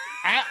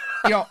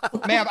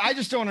 Ma'am, I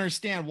just don't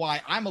understand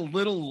why I'm a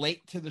little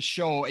late to the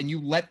show and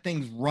you let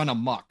things run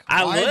amok.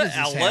 A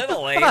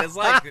little late.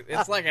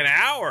 It's like an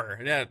hour.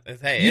 Yeah,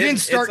 hey, you didn't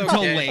start until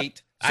okay.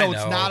 late, so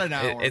it's not an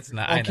hour. It's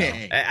not.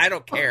 Okay. I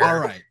don't care. All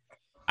right.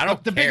 The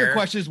care. bigger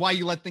question is why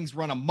you let things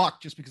run amok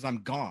just because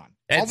I'm gone.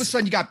 All of a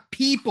sudden, you got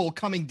people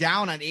coming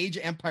down on Age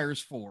of Empires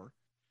 4.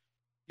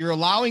 You're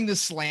allowing the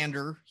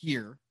slander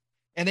here,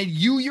 and then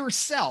you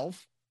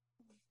yourself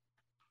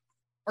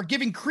are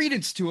giving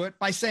credence to it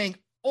by saying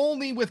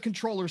only with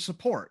controller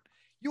support.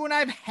 You and I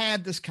have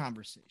had this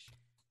conversation.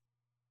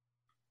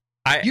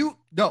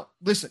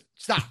 Listen,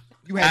 stop.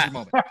 You had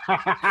your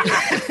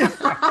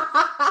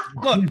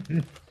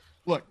moment.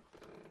 Look,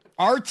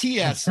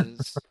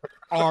 RTSs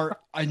are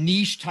a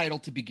niche title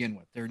to begin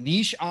with. They're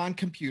niche on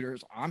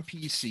computers, on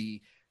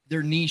PC.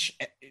 They're niche.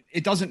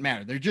 It doesn't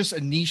matter. They're just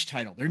a niche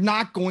title. They're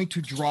not going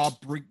to draw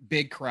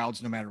big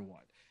crowds no matter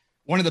what.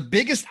 One of the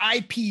biggest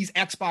IPs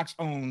Xbox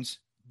owns,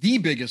 the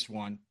biggest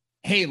one,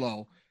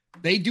 Halo,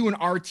 they do an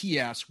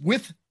RTS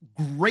with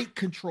great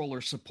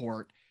controller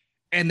support,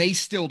 and they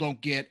still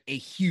don't get a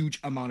huge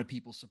amount of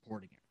people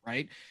supporting it,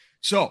 right?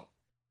 So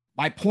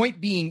my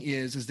point being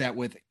is that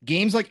with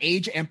games like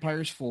Age of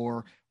Empires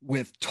 4,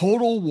 with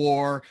Total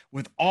War,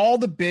 with all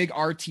the big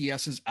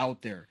RTSs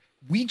out there,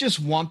 we just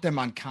want them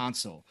on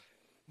console.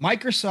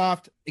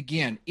 Microsoft,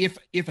 again, if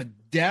a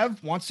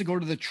dev wants to go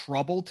to the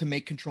trouble to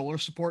make controller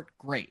support,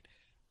 great.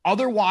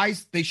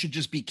 Otherwise, they should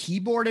just be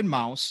keyboard and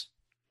mouse.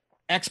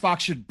 Xbox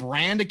should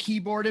brand a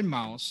keyboard and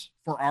mouse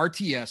for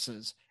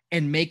RTSs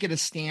and make it a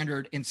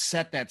standard and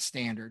set that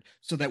standard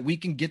so that we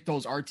can get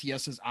those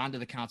RTSs onto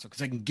the console.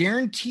 Because I can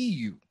guarantee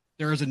you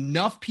there is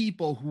enough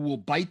people who will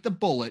bite the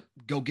bullet,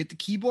 go get the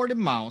keyboard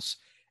and mouse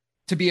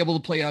to be able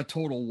to play a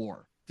Total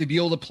War, to be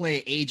able to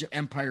play Age of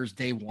Empires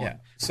Day One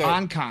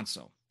on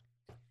console.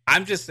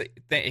 I'm just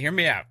hear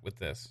me out with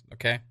this,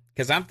 okay?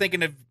 Because I'm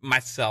thinking of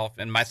myself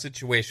and my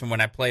situation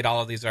when I played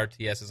all of these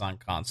RTSs on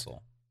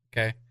console,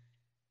 okay?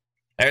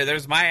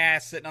 There's my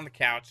ass sitting on the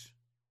couch,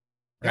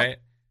 right?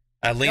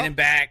 Leaning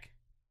back,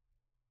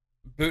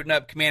 booting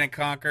up Command and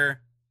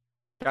Conquer.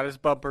 Got his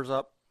bumpers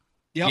up.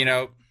 Yep. You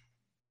know,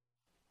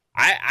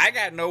 I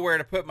got nowhere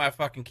to put my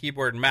fucking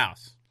keyboard and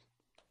mouse.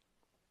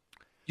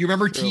 You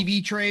remember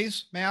TV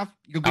trays, Mav?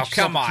 You go get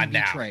come on TV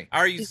now. Tray.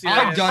 Are you serious?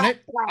 I've done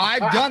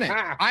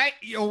it.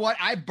 You know what?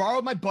 I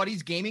borrowed my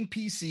buddy's gaming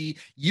PC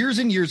years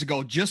and years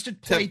ago just to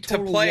play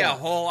Total to play War. a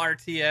whole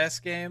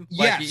RTS game.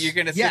 Yes, like you're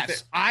gonna sit there.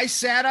 I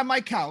sat on my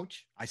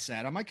couch. I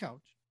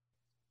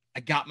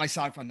got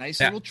myself a nice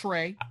little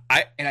tray,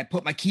 and I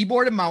put my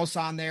keyboard and mouse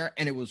on there,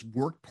 and it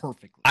worked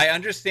perfectly. I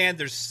understand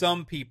there's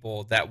some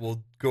people that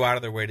will go out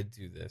of their way to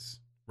do this,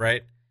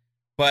 right?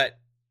 But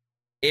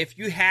if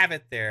you have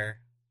it there,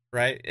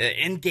 right,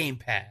 in Game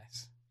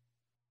Pass,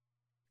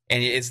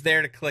 and it's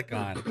there to click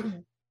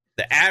on,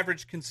 the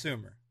average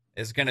consumer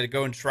is going to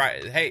go and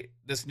try, hey,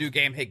 this new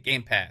game hit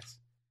Game Pass.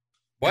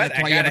 What?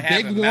 That's why you have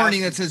a big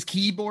warning that says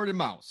keyboard and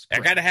mouse. I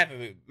got to have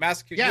a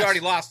mouse. Yes. You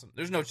already lost them.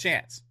 There's no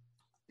chance.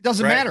 It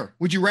doesn't matter.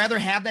 Would you rather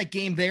have that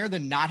game there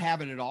than not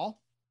have it at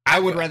all? I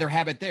would rather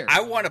have it there.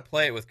 I want to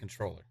play it with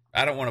controller.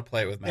 I don't want to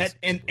play it with mouse.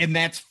 And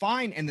that's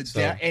fine. And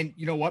and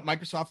you know what?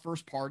 Microsoft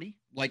first party,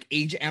 like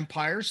Age of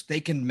Empires,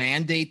 they can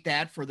mandate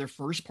that for their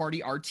first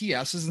party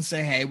RTSs and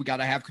say, hey, we got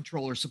to have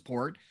controller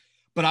support.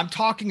 But I'm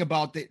talking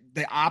about the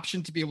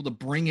option to be able to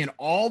bring in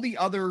all the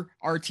other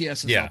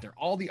RTSs out there,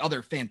 all the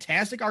other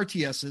fantastic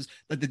RTSs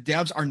that the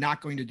devs are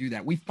not going to do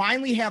that. We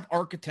finally have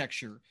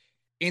architecture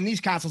in these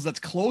consoles that's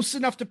close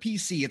enough to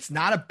PC. It's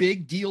not a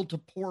big deal to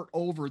port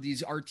over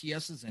these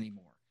RTSs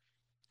anymore.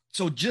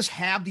 So just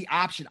have the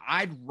option.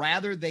 I'd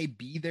rather they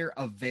be there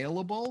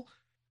available,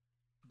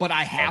 but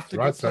I have to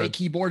go play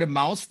keyboard and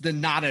mouse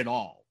than not at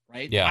all,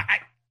 right? Yeah.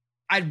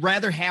 I'd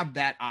rather have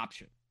that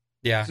option.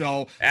 Yeah.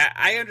 So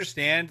I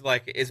understand,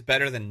 like, it's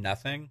better than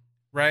nothing,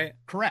 right?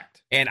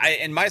 Correct. And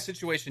in my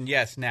situation,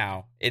 yes,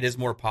 now it is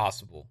more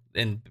possible.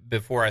 And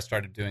before I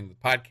started doing the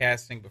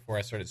podcasting, before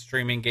I started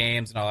streaming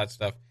games and all that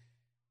stuff.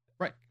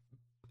 Right.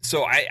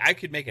 So I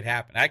could make it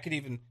happen. I could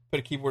even put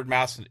a keyboard and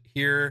mouse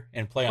here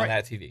and play on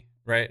that TV,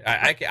 right?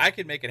 I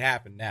could make it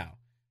happen now.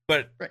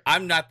 But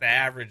I'm not the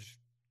average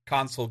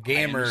console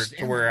gamer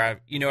to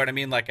where you know what I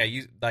mean? Like I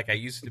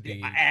used to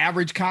be.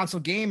 Average console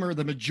gamer,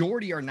 the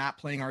majority are not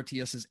playing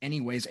RTSs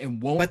anyways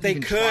and won't. But they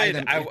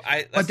could.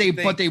 But they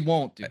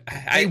won't.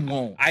 They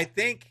won't. I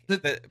think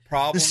the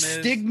problem is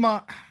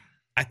stigma.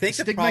 I think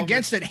the stigma problem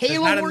against it. is there's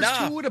Halo not Wars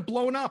enough. 2 would have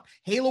blown up.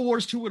 Halo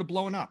Wars 2 would have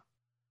blown up.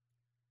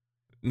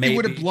 Maybe. It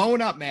would have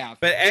blown up, Mav.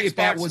 But if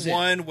that Xbox was it.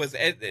 One was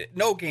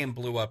no game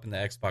blew up in the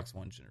Xbox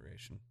One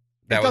generation.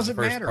 That was the doesn't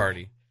first matter.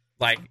 party,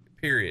 like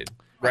period,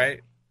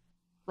 right?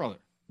 Brother.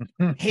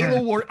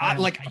 Halo War,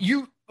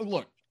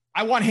 look.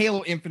 I want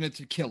Halo Infinite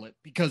to kill it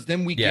because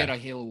then we get a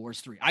Halo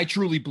Wars 3. I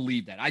truly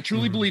believe that. I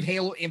truly believe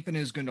Halo Infinite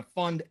is going to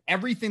fund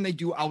everything they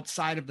do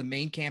outside of the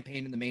main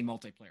campaign and the main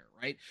multiplayer,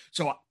 right?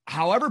 So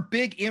however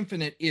big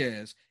Infinite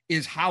is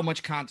how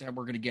much content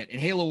we're going to get. And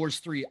Halo Wars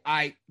 3,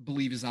 I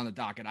believe, is on the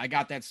docket. I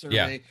got that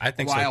survey I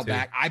think a while so too.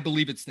 back. I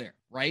believe it's there,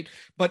 right?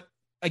 But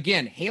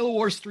again, Halo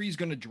Wars 3 is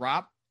going to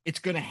drop. It's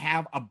going to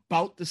have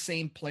about the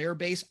same player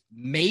base,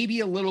 maybe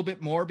a little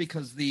bit more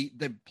because the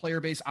player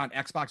base on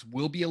Xbox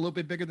will be a little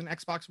bit bigger than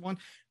Xbox One,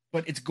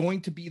 but it's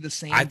going to be the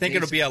same. I think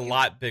it'll be a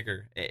lot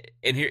bigger,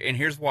 and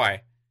here's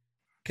why.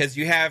 Because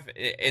you have,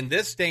 in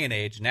this day and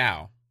age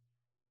now,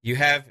 you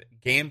have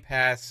Game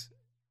Pass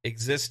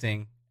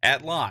existing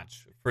at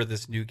launch for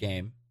this new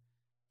game,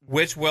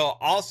 which will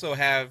also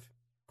have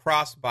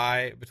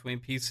cross-buy between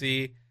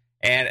PC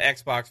and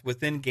Xbox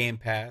within Game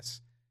Pass,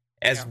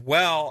 as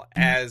well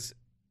as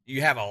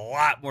you have a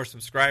lot more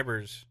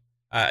subscribers.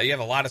 You have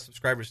a lot of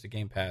subscribers to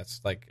Game Pass,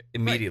 like,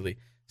 immediately.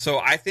 Right. So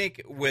I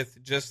think with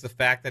just the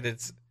fact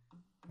that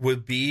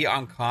would be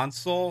on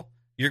console,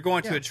 you're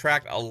going to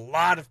attract a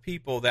lot of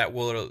people that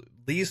will at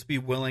least be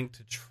willing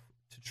to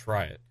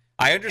try it.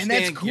 I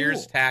understand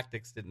Gears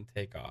Tactics didn't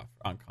take off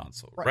on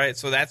console, right?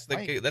 So that's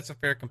that's a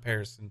fair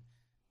comparison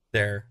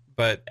there.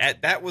 But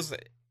that was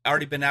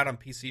already been out on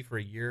PC for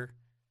a year.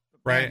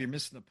 Right. You're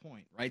missing the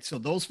point, right? So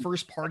those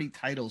first party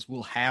titles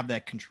will have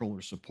that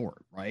controller support,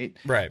 right?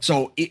 Right.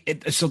 So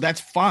so that's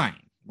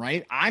fine,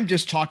 right? I'm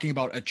just talking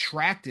about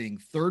attracting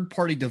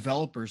third-party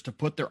developers to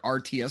put their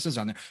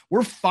RTSs on there.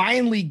 We're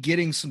finally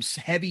getting some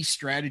heavy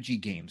strategy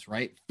games,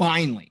 right?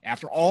 Finally,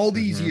 after all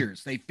these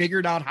years, they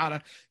figured out how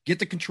to get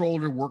the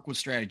controller to work with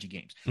strategy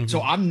games. So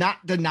I'm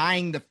not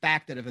denying the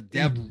fact that if a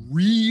dev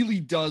really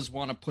does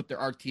want to put their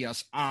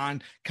RTS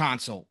on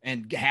console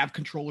and have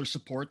controller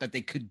support, that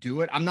they could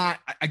do it. I'm not,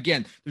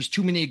 again, there's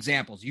too many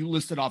examples. You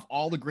listed off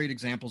all the great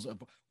examples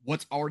of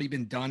what's already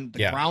been done.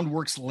 The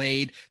groundwork's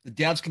laid. The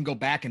devs can go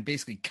back and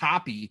basically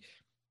copy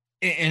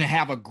and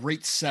have a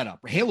great setup.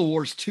 Halo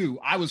Wars 2,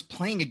 I was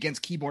playing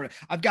against keyboard.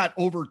 I've got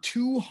over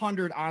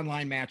 200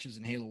 online matches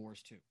in Halo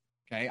Wars 2.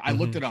 Okay, I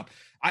looked it up.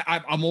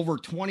 I'm over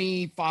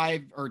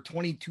 25 or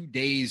 22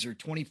 days or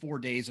 24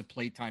 days of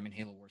playtime in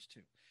Halo Wars 2.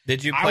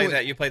 Did you play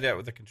that? You played that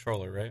with a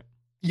controller, right?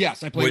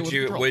 Yes, I played it with a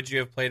controller. Would you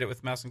have played it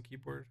with mouse and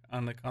keyboard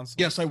on the console?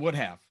 Yes, I would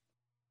have,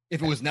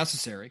 if it was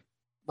necessary.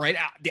 Right,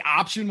 the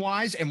option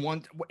wise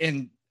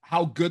and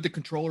how good the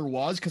controller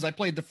was, because I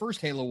played the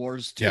first Halo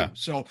Wars too.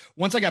 So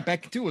once I got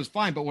back into it, was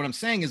fine. But what I'm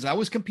saying is I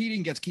was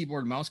competing against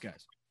keyboard and mouse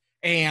guys,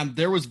 and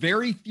there was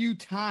very few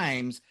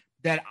times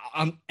that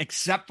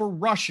except for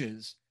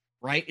rushes,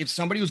 right? If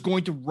somebody was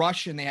going to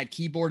rush and they had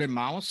keyboard and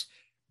mouse,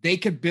 they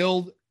could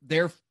build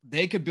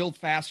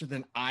faster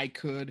than I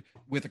could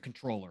with a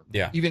controller.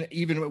 Yeah.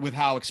 Even with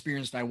how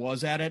experienced I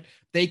was at it,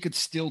 they could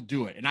still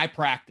do it. And I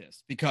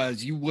practiced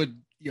because you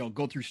would,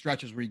 go through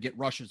stretches where you get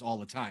rushes all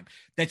the time.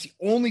 That's the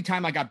only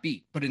time I got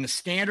beat. But in a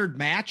standard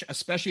match,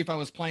 especially if I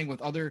was playing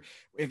with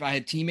if I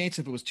had teammates,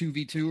 if it was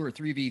 2v2 or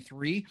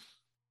 3v3,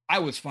 I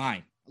was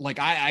fine. Like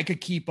I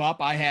could keep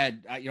up. I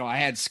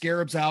had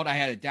Scarabs out. I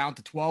had it down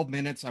to 12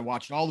 minutes. I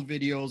watched all the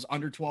videos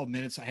under 12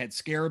 minutes. I had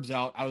Scarabs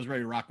out. I was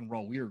ready to rock and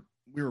roll. We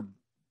were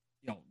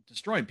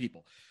destroying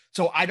people.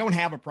 So I don't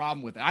have a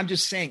problem with it. I'm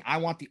just saying I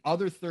want the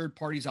other third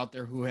parties out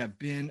there who have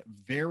been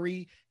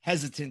very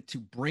hesitant to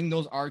bring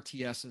those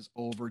RTSs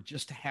over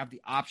just to have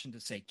the option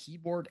to say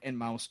keyboard and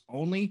mouse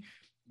only.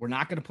 We're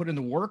not going to put in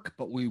the work,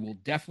 but we will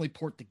definitely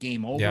port the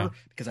game over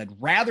because I'd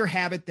rather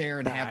have it there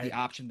and have the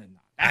option than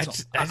not. I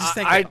just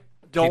think I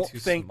don't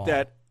think small.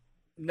 that.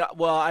 No,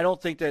 well, I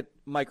don't think that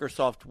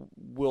Microsoft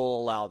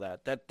will allow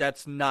that.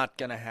 That's not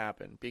going to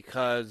happen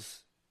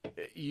because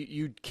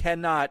you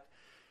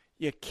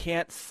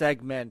can't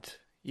segment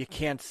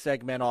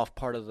off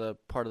part of the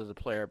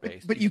player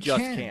base. But you just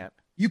can. can't.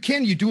 You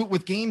can. You do it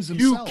with games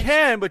themselves. You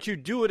can, but you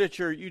do it at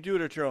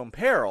your own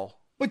peril.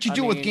 But you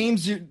do it with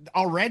games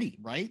already,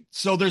 right?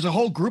 So there's a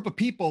whole group of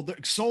people. The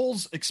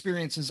Souls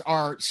experiences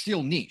are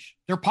still niche.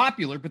 They're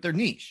popular, but they're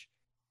niche.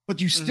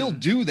 But you still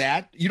do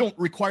that. You don't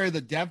require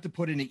the dev to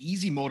put in an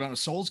easy mode on a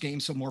Souls game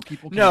so more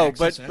people can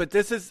access it. But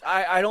this is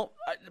I don't.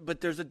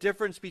 But there's a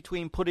difference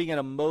between putting in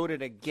a mode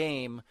in a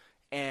game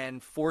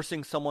and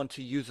forcing someone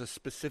to use a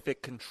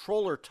specific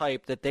controller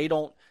type that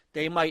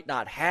they might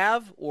not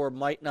have or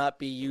might not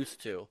be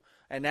used to.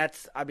 And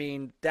that's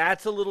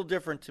a little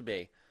different to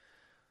me.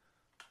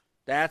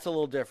 That's a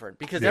little different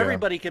because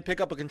everybody can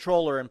pick up a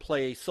controller and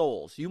play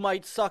Souls. You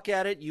might suck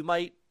at it. You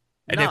might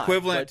An not,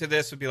 equivalent to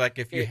this would be like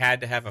if you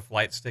had to have a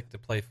flight stick to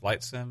play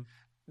Flight Sim.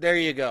 There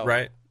you go.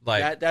 Right?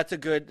 Like that's a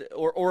good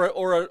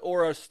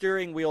or a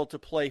steering wheel to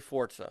play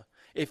Forza.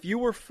 If you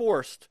were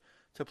forced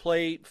to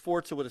play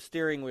Forza with a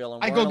steering wheel.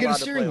 And I go get a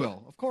steering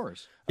wheel, of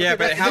course. Yeah,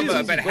 Okay, but how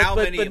that's but easy. how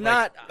But many?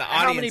 not like, the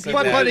how many audience. people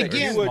of would- that but is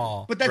again,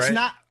 small, but that's right?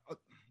 not.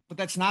 But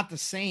that's not the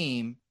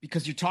same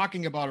because you're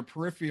talking about a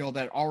peripheral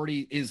that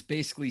already is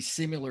basically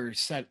similar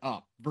set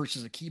up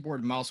versus a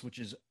keyboard and mouse, which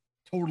is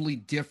totally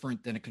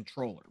different than a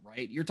controller,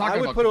 right? You're talking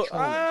about controllers.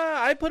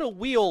 I put a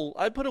wheel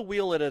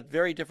at a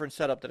very different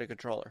setup than a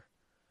controller.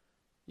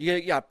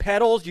 You got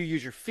pedals. You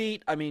use your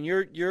feet. I mean,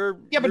 you're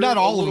Yeah, but not a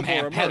all of little them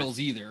have more pedals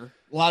immersed. either.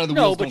 A lot of the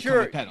No, wheels but don't come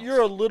with pedals.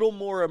 you're a little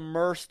more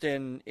immersed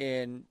in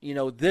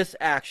this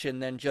action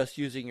than just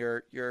using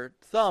your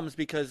thumbs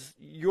because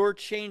you're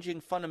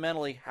changing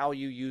fundamentally how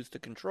you use the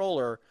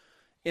controller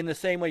in the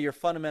same way you're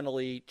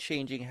fundamentally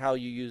changing how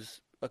you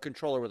use a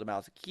controller with a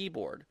mouse and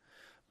keyboard.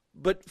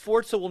 But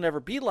Forza will never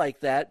be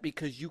like that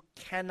because you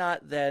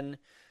cannot then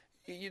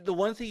the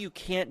one thing you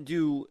can't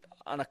do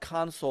on a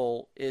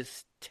console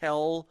is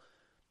tell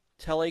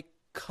a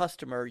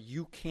customer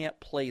you can't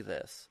play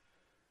this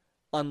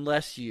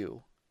unless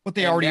you. But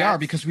they And already are that's-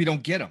 because we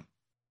don't get them.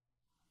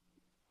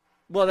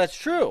 Well, that's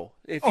true.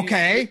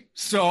 Okay,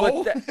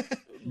 so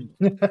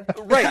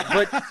right,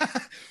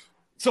 but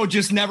so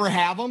just never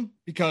have them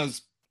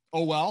because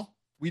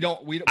we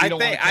don't want to I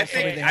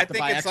have to think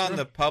buy it's on extra.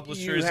 the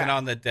publishers and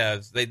on the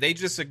devs. They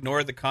just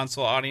ignored the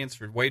console audience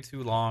for way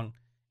too long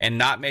and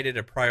not made it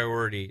a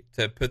priority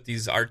to put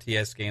these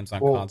RTS games on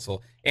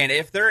console. And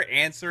if their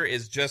answer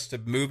is just to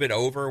move it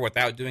over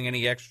without doing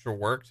any extra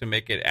work to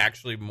make it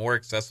actually more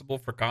accessible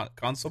for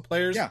console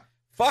players,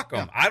 fuck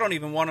them. Yeah. I don't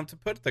even want them to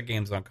put the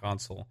games on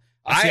console.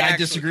 I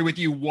disagree with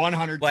you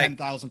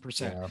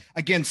 110,000%. Yeah.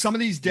 Again, some of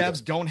these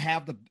devs don't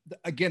have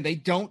they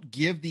don't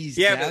give these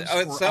devs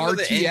but for some of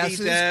the indie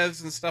RTSs.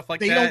 devs and stuff like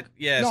They that. don't.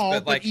 Yes, no,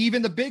 but like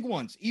even the big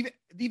ones, even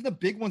the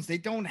big ones, they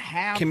don't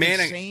have Command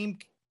the and- same.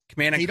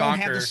 Command and They don't have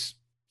Conquer. this.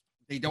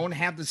 They don't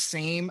have the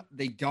same.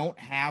 They don't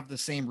have the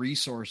same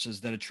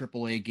resources that a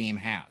AAA game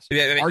has.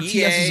 Yeah, but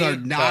RTSs EA are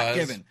not does,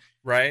 given.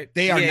 right?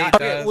 They are EA not.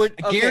 does.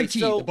 Guaranteed,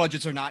 so the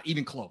budgets are not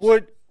even close.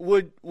 Would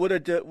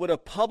a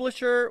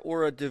publisher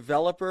or a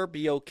developer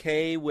be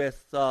okay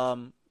with I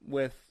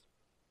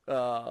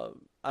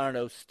don't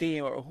know,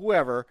 Steam or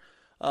whoever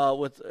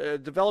with a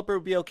developer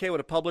would be okay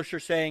with a publisher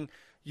saying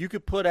you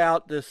could put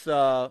out this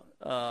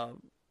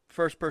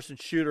first person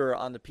shooter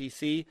on the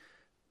PC,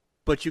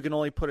 but you can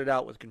only put it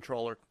out with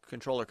controller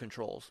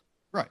controls.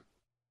 Right.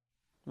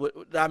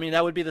 I mean,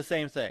 that would be the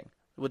same thing.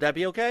 Would that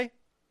be okay?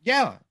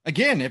 Yeah.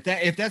 Again, if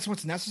that's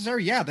what's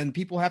necessary, then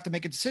people have to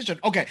make a decision.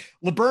 Okay.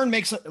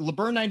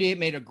 LeBurn 98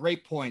 made a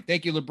great point.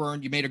 Thank you,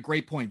 LeBurn. You made a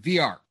great point.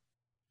 VR.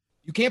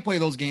 You can't play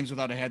those games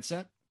without a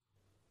headset.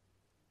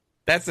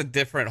 That's a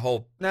different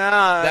whole.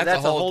 Nah,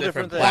 That's a whole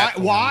different thing.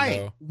 platform, Why?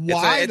 though.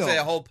 Why, It's though?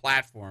 a whole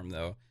platform,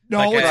 though. No,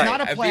 Like it's a,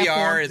 not a platform.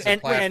 VR is a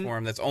And-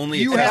 platform that's only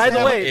you have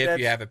accessible to have- if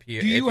you have a P.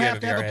 Do you if have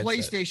to have VR a headset.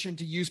 PlayStation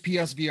to use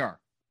PSVR?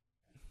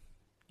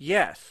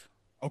 Yes.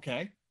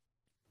 Okay.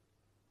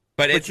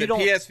 But But it's you a don't-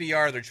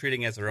 PSVR. They're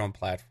treating as their own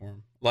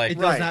platform. Like It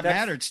does Right, not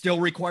that's- matter. It still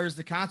requires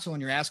the console,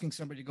 and you're asking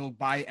somebody to go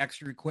buy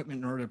extra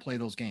equipment in order to play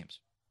those games.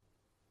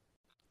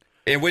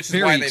 and which is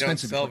very why they don't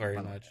expensive sell equipment, very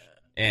by the much.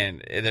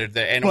 And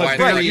and But why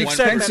very they're like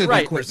expensive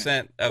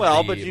 1% of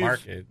Well, the but you-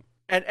 market.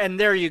 And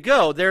there you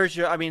go. There's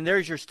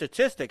your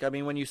statistic. I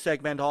mean, when you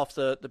segment off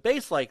the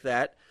base like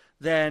that,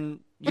 then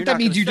But that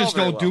means you just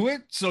don't do it.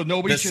 it, so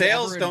nobody. The should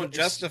sales ever don't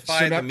invest- justify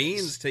so the that-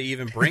 means to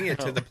even bring it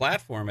to the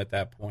platform at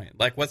that point.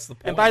 Like, what's the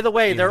point? And by the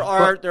way, you there know?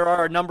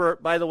 are a number.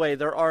 By the way,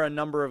 there are a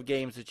number of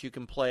games that you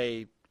can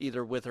play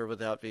either with or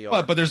without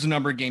VR. But there's a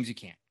number of games you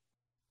can't.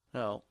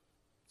 No.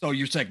 So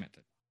you're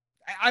segmented.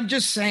 I'm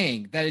just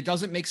saying that it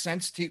doesn't make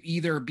sense to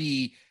either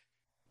be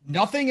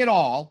nothing at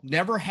all,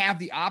 never have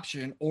the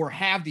option, or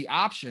have the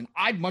option.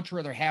 I'd much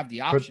rather have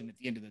the option at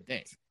the end of the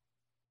day,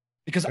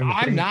 because And the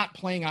I'm thing- not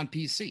playing on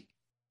PC.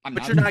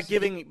 But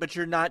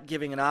you're not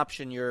giving an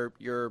option.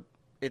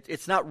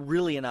 It's not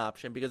really an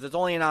option because it's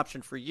only an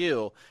option for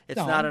you. It's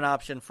No. not an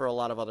option for a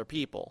lot of other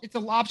people. It's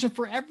an option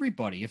for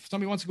everybody. If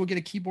somebody wants to go get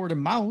a keyboard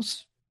and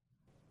mouse,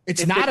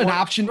 it's If not they an want-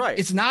 option. right.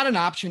 It's not an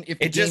option if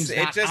the game's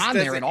not on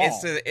there at all.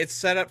 It's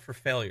set up for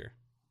failure.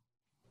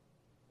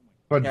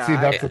 But Yeah, see,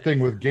 that's the thing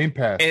with Game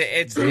Pass.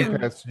 It's Game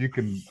Pass, you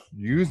can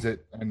use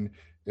it, and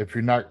if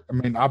you're not, I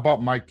mean, I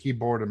bought my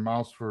keyboard and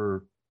mouse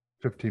for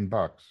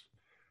 $15.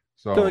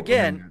 So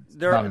again, it's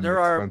there not an there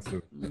are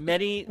expensive-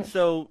 many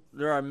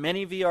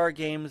VR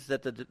games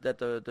that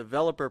the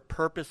developer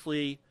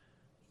purposely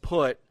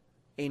put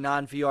a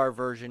non-VR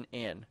version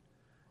in.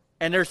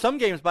 And there's some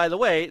games, by the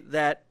way,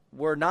 that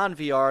were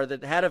non-VR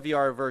that had a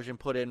VR version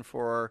put in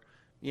for,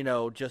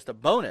 just a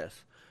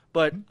bonus.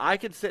 But I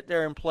could sit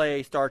there and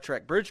play Star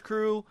Trek Bridge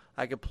Crew.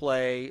 I could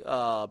play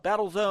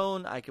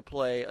Battlezone. I could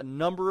play a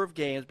number of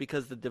games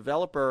because the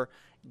developer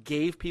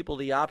gave people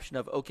the option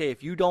of, okay,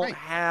 if you don't Right.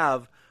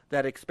 have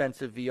that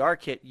expensive VR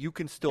kit, you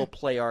can still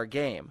play our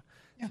game.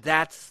 Yeah.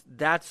 That's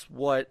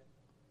what.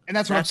 And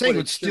that's what I'm That's saying. what It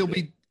it would still should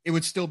be. It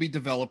would still be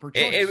developer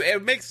choice.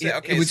 It makes sense.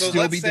 Okay, it would so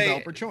still let's be say,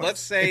 developer choice. Let's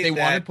say if they that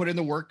want to put in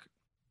the work.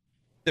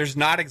 there's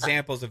not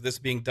examples of this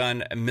being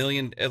done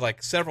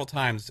several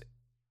times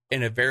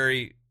in a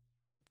very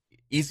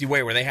easy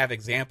way where they have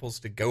examples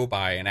to go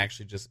by and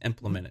actually just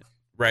implement it,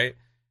 right?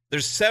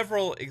 There's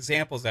several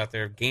examples out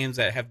there of games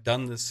that have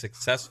done this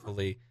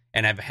successfully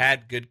and have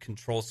had good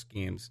control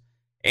schemes.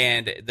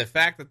 And the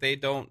fact that they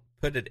don't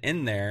put it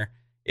in there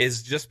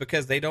is just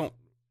because they don't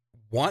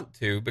want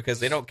to, because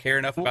they don't care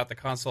enough about the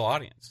console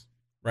audience,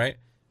 right?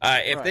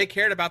 If they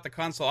cared about the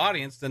console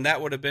audience, then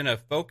that would have been a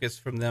focus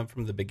from them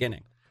from the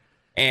beginning.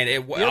 And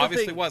it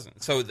obviously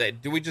wasn't. So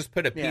do we just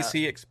put a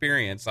PC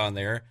experience on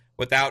there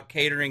without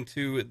catering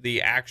to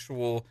the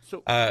actual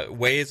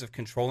ways of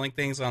controlling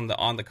things on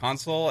the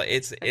console?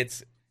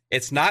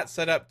 It's not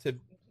set up to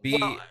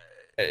be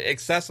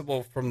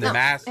accessible from the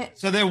masses.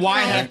 So then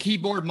why have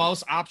keyboard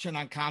mouse option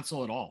on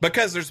console at all?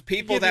 Because there's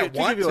people that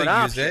want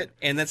to use it,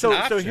 and that's an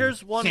option. So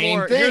here's one Same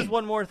more. thing. Here's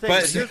one more thing.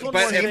 But if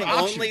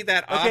only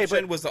that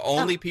option was the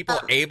only people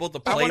able to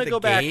play the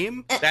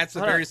game, that's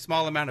a very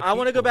small amount of people. I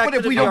want to go back. But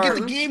if we don't get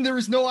the game, there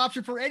is no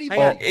option for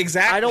anybody.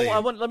 Exactly.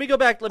 Let me go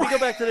back to the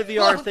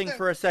VR thing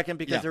for a second,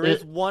 because there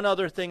is one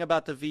other thing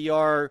about the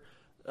VR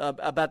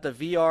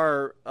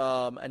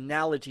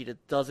analogy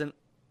that doesn't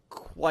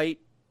quite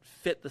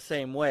fit the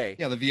same way.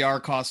 Yeah, the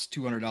VR costs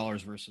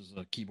 $200 versus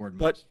a keyboard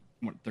and mouse,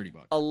 $30.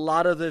 A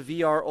lot of the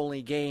VR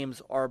only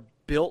games are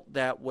built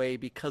that way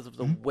because of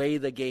the way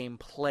the game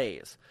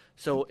plays.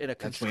 So in a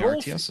control,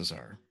 that's what RTSs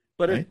are.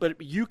 But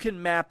you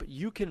can map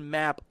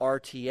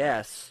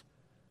RTS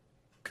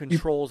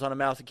controls on a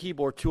mouse and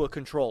keyboard to a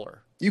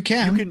controller. You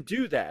can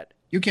do that.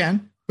 You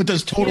can. But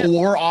does Total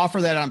War offer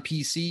that on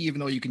PC,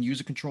 even though you can use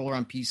a controller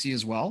on PC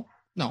as well?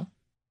 No.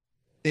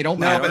 They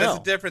don't matter. No, but there's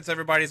a difference.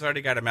 Everybody's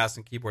already got a mouse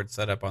and keyboard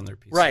set up on their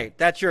PC. Right.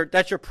 That's your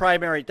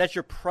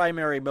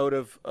primary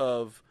motive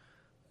of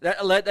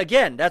that.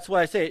 Again, that's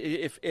why I say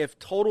if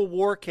Total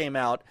War came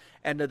out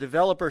and the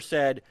developer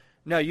said,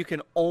 no, you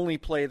can only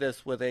play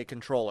this with a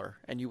controller,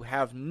 and you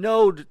have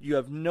no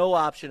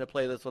option to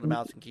play this with a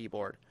mouse and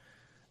keyboard.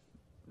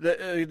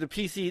 The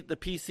PC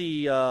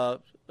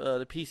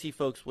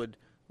folks would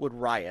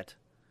riot.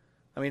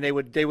 I mean,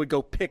 they would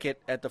go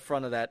picket at the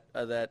front of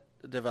that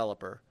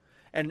developer.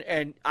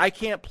 And I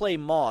can't play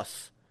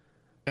Moss.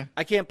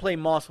 I can't play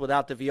Moss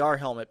without the VR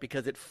helmet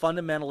because it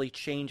fundamentally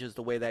changes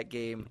the way that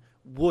game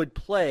would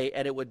play,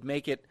 and it would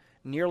make it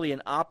nearly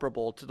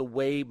inoperable to the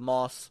way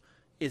Moss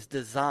is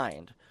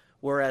designed.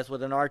 Whereas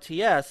with an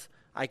RTS,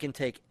 I can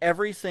take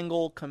every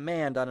single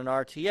command on an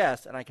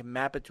RTS and I can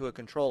map it to a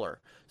controller.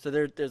 So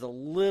there's a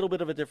little bit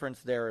of a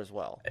difference there as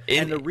well.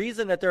 And the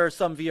reason that there are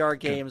some VR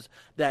games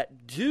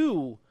that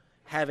do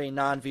have a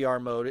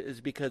non-VR mode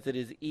is because it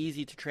is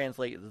easy to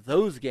translate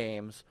those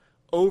games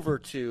over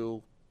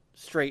to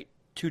straight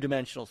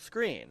two-dimensional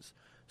screens.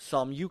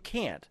 Some you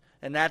can't,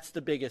 and that's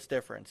the biggest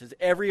difference. Is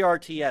every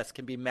RTS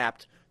can be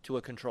mapped to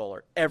a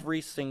controller,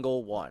 every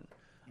single one.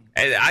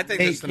 And I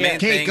think that's the main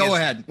Kate, thing. go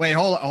ahead. Wait,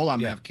 hold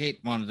on, Mav. Kate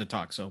wanted to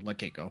talk, so let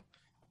Kate go.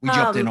 We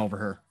jumped in over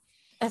her.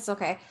 That's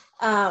okay.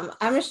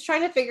 I'm just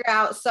trying to figure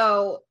out.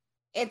 So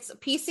it's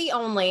PC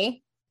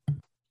only.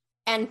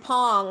 And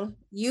Pong,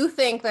 you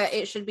think that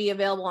it should be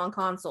available on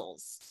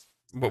consoles?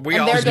 But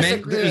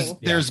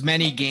there's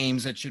many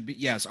games that should be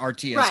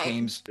RTS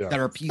games that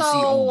are PC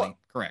only.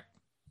 Correct.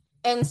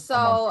 And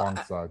so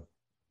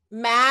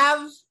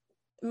Mav,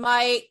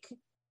 Mike,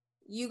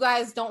 you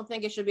guys don't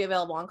think it should be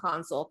available on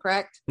console,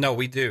 correct? No,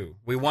 we do.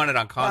 We want it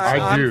on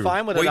console. I'm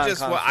fine with it on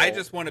console. I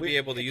just want to be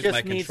able to use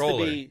my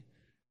controller.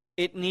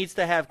 It needs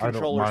to have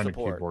controller support. I don't mind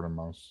support. a keyboard and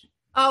mouse.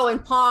 Oh,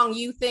 and Pong,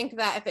 you think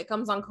that if it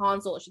comes on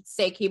console, it should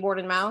say keyboard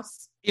and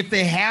mouse? If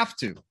they have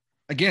to.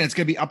 Again, it's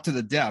going to be up to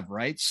the dev,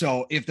 right?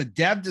 So if the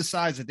dev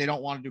decides that they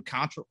don't want to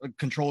do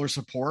controller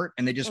support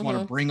and they just want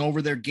to bring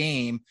over their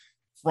game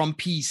from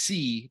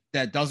PC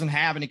that doesn't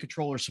have any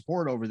controller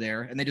support over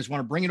there, and they just want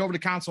to bring it over to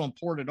console and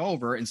port it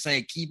over and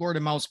say keyboard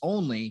and mouse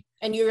only.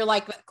 And you're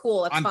like,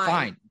 cool, that's I'm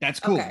fine. That's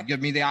cool. Okay.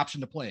 Give me the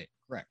option to play it.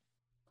 Correct.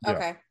 Yeah.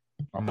 Okay.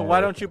 So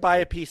why don't you buy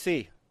a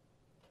PC?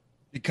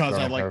 Because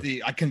I like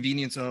the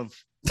convenience of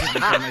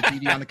sitting on my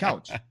TV on the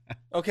couch.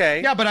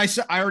 Okay. Yeah, but I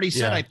already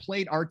said I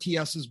played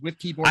RTSs with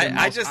keyboard and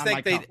mouse.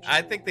 I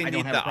think they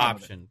need the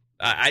option.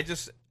 I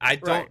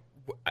don't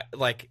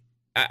like.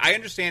 I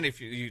understand if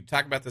you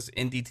talk about this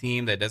indie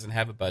team that doesn't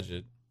have a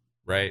budget,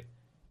 right,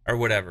 or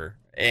whatever.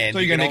 And so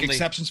you're gonna make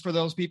exceptions for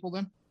those people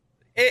then?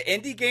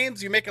 Indie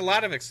games, you make a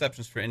lot of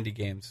exceptions for indie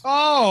games.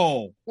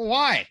 Oh,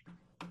 why?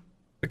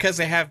 Because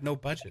they have no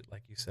budget,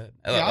 like you said.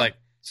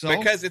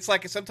 Because it's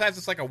like sometimes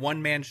it's like a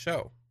one-man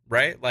show,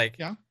 right? Like,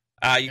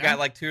 you got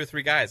like 2 or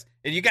 3 guys,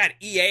 and you got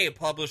EA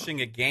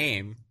publishing a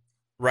game,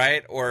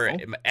 right, or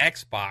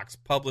Xbox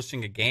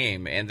publishing a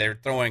game, and they're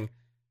throwing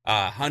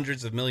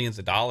hundreds of millions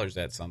of dollars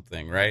at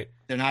something, right?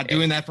 They're not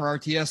doing that for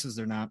RTSs.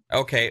 They're not.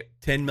 Okay,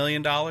 $10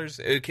 million.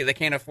 Okay, they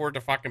can't afford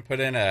to fucking put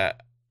in a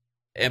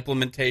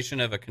implementation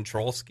of a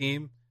control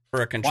scheme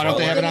for a controller. Why don't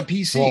they have it on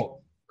PC?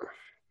 Well,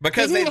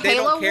 because they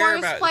don't care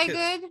about. Play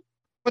good?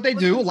 But they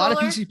do. A lot of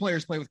PC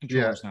players play with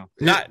controllers now.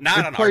 Not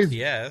on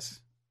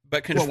RTS,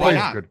 but controllers. Why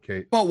not? Good,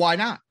 Kate. But why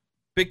not?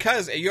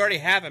 Because you already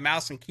have a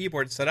mouse and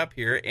keyboard set up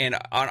here, and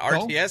on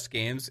RTS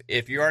games,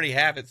 if you already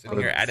have it sitting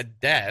here at a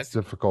desk,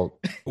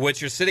 difficult. which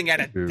you're sitting at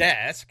a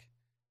desk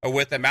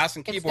with a mouse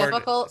and keyboard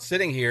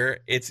sitting here,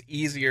 it's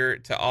easier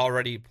to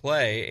already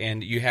play,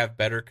 and you have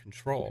better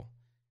control.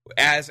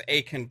 As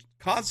a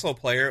console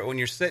player, when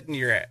you're sitting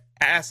your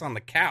ass on the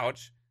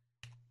couch,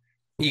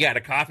 you got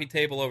a coffee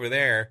table over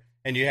there,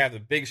 and you have the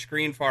big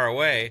screen far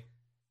away.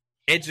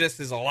 It just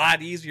is a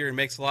lot easier and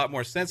makes a lot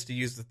more sense to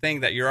use the thing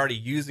that you're already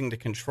using to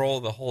control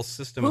the whole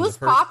system. Whose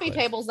coffee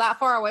table's that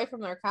far away from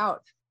their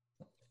couch?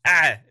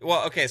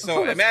 Well, okay.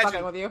 So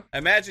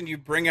imagine you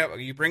bring up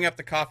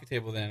the coffee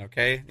table. Then,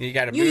 okay, and you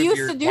got to move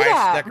your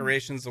wife's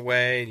decorations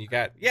away, and you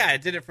got I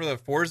did it for the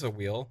Forza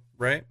wheel,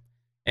 right,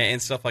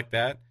 and stuff like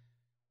that.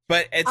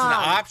 But it's an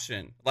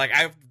option. Like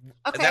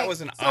that was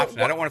an option.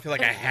 I don't want to feel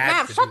like I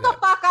had to. Shut the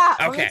fuck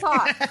up. Okay.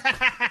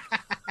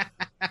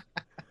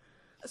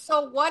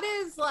 So what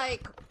is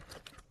like,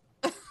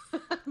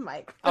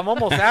 Mike? I'm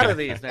almost out of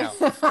these now.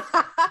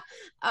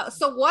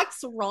 So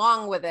what's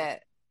wrong with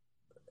it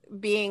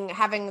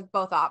having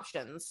both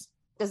options?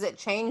 Does it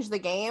change the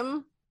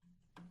game?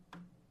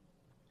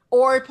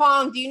 Or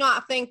Pong, do you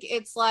not think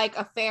it's like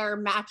a fair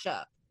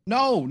matchup?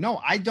 No,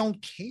 I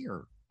don't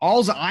care.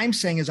 All I'm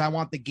saying is I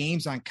want the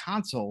games on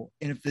console,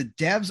 and if the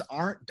devs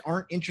aren't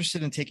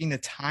interested in taking the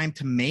time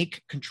to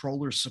make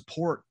controller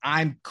support,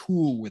 I'm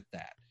cool with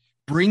that.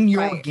 Bring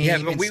your game. Yeah,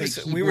 but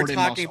we were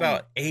talking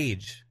about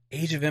Age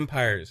of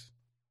Empires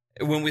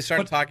when we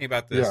started talking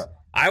about this. Yeah.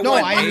 I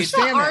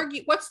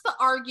understand. What's the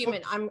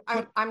argument?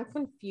 I'm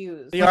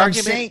confused. The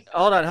argument.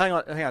 Hold on, hang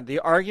on. The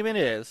argument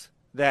is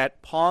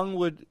that Pong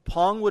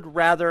would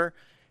rather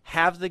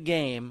have the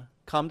game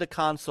come to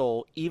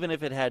console even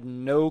if it had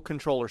no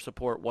controller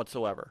support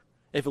whatsoever.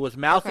 If it was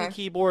mouse and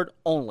keyboard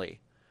only,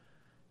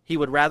 he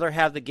would rather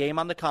have the game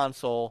on the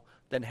console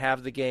than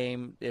have the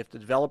game if the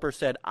developer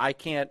said, I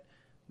can't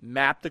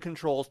map the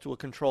controls to a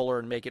controller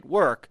and make it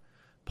work.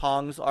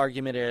 Pong's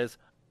argument is,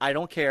 I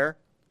don't care.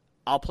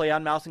 I'll play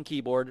on mouse and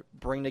keyboard.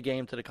 Bring the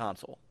game to the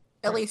console.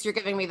 At least you're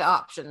giving me the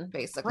option,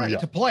 basically.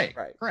 To play.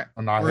 Right. Correct.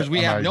 Whereas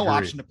we have no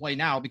option to play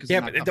now because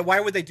but why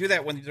would they do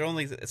that when they're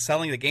only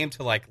selling the game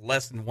to like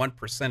less than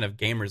 1% of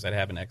gamers that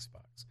have an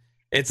Xbox?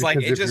 It's because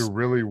like if you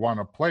really want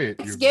to play it,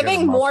 it's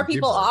giving more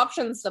people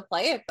options to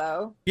play it,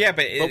 though. Yeah,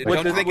 but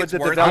don't you think it's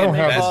worth the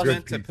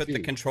investment to put the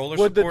controller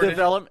support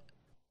in?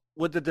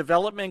 Would the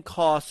development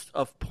cost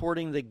of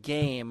porting the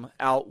game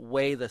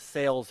outweigh the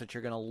sales that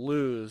you're going to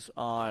lose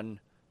on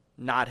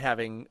not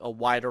having a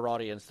wider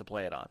audience to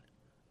play it on?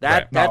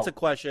 That's a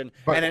question.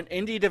 And an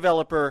indie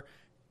developer,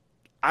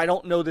 I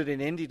don't know that an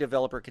indie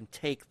developer can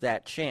take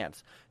that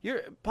chance.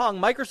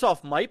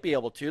 Microsoft might be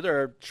able to.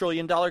 They're a $1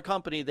 trillion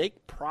company. They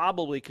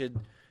probably could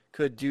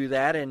do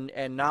that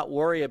and not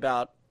worry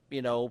about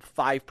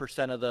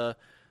 5%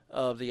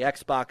 of the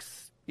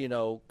Xbox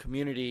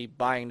community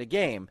buying the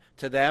game.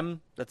 To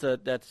them,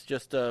 that's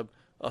just a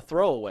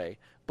throwaway.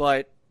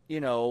 But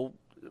whoever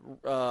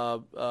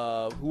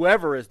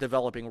is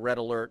developing Red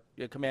Alert,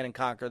 Command and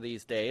Conquer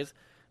these days,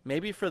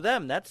 maybe for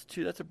them that's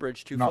a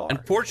bridge too far.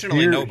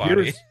 Unfortunately,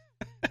 nobody.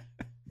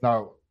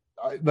 No,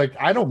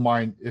 I don't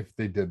mind if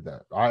they did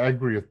that. I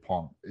agree with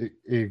Pong.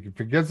 If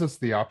it gives us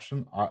the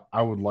option,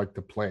 I would like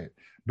to play it.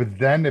 But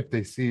then if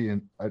they see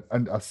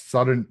a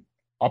sudden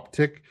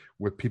uptick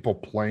with people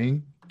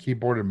playing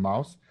keyboard and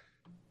mouse,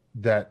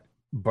 but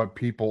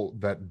people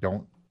that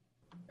don't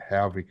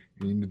have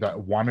that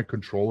want a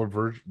controller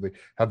version, they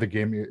have the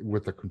game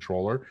with a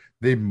controller,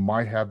 they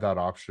might have that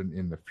option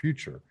in the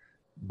future.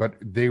 But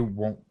they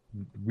won't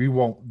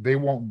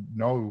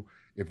know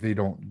if they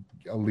don't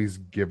at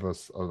least give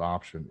us an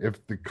option.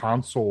 If the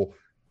console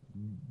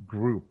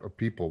group of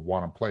people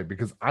want to play,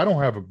 because I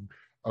don't have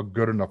a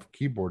good enough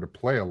keyboard to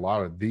play a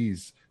lot of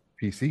these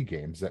PC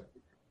games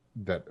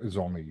that is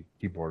only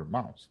keyboard and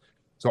mouse.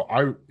 So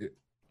I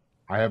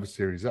have a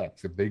Series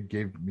X. If they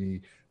gave me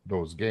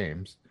those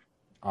games,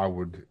 it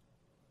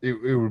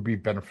would be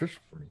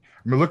beneficial for me.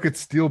 I mean, look at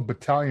Steel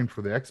Battalion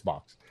for the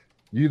Xbox.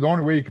 The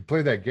only way you could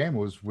play that game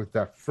was with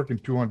that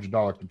freaking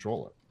 $200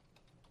 controller.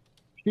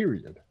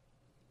 Period.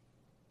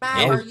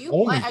 Matt, are you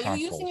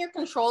using your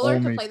controller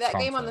to play that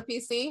game on the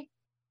PC?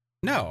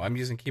 No, I'm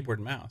using keyboard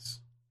and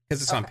mouse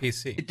because it's on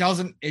PC. It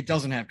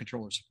doesn't have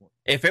controller support.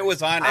 If it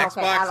was on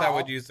Xbox, I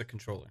would use the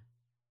controller.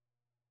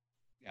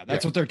 Yeah,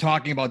 that's what they're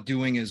talking about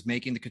doing, is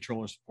making the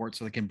controller support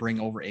so they can bring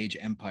over Age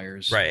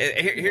Empires. Right.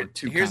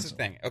 Here's the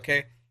thing,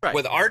 okay? Right.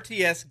 With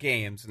RTS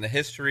games and the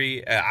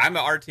history, I'm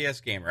an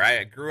RTS gamer.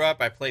 I grew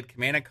up, I played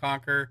Command &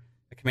 Conquer,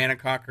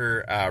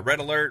 Red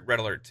Alert, Red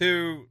Alert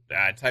 2,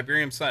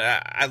 Tiberium Sun.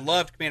 I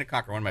loved Command &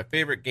 Conquer, one of my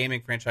favorite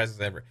gaming franchises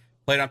ever.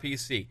 Played on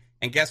PC.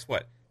 And guess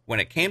what? When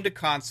it came to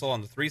console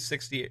on the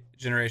 360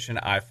 generation,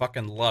 I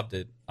fucking loved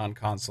it on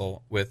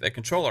console with a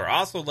controller. I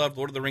also loved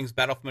Lord of the Rings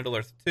Battle for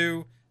Middle-earth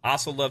 2. I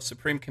also loved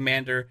Supreme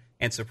Commander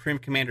and Supreme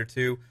Commander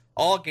 2,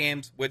 all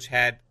games which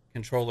had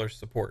controller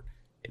support.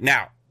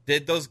 Now,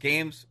 did those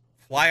games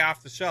fly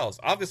off the shelves?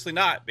 Obviously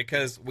not,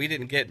 because we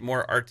didn't get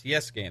more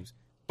RTS games.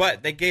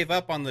 but they gave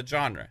up on the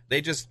genre. They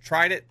just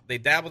tried it. They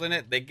dabbled in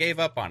it. They gave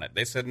up on it.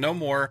 They said no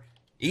more.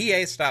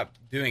 EA stopped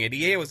doing it.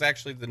 EA was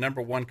actually the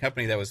number one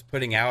company that was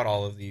putting out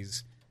all of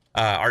these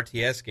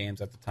RTS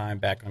games at the time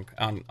back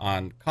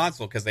on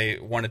console because they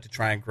wanted to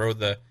try and grow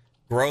the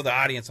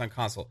audience on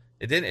console.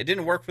 It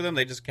didn't work for them.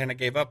 They just kind of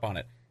gave up on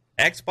it.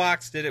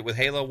 Xbox did it with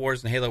Halo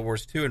Wars and Halo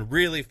Wars 2 and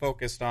really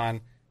focused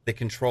on the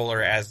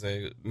controller as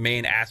the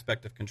main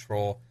aspect of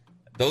control.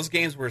 Those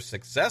games were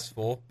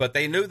successful, but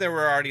they knew there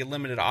were already a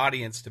limited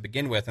audience to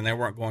begin with, and they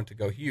weren't going to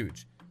go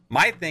huge.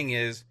 My thing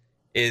is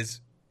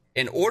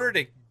in order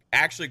to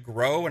actually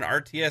grow an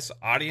RTS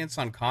audience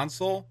on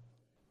console,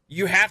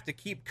 you have to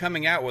keep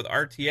coming out with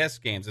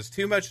RTS games. It's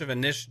too much of a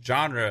niche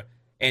genre,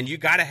 and you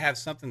got to have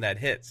something that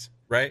hits,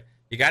 right?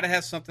 You got to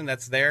have something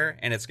that's there,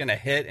 and it's going to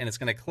hit, and it's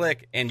going to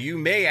click, and you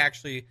may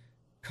actually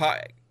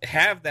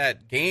have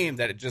that game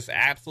that it just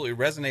absolutely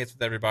resonates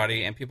with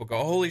everybody, and people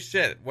go, holy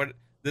shit, what?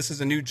 This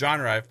is a new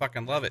genre. I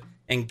fucking love it.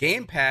 And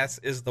Game Pass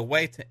is the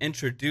way to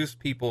introduce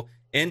people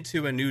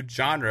into a new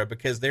genre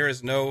because there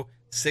is no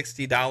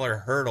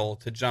 $60 hurdle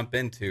to jump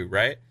into,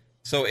 right?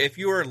 So if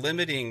you are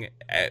limiting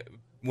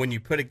when you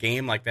put a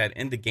game like that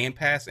into Game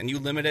Pass and you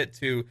limit it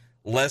to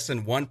less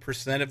than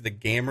 1% of the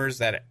gamers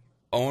that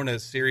own a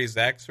Series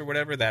X or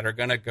whatever that are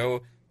going to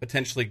go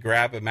potentially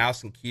grab a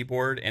mouse and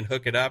keyboard and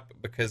hook it up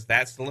because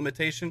that's the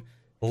limitation,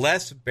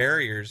 less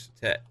barriers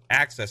to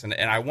access. And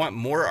I want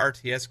more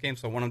RTS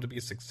games, so I want them to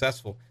be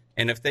successful.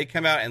 And if they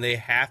come out and they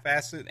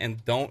half-ass it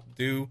and don't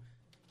do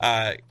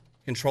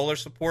controller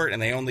support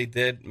and they only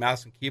did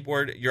mouse and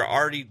keyboard, you're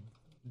already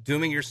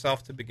dooming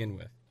yourself to begin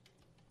with.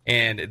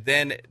 And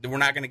then we're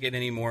not going to get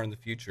any more in the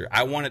future.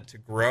 I want it to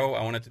grow.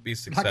 I want it to be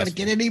successful. Not going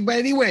to get any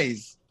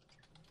anyways.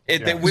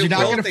 You're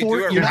not going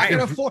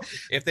to afford.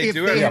 If they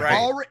do it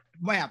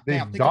right.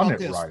 Think about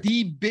this. Right.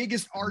 The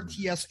biggest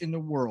RTS in the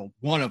world,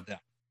 one of them,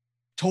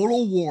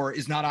 Total War,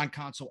 is not on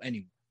console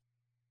anymore.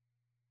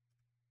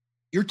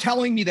 You're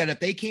telling me that if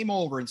they came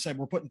over and said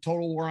we're putting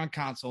Total War on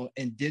console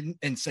and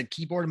said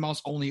keyboard and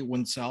mouse only, it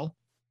wouldn't sell?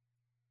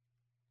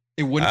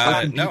 It wouldn't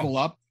open people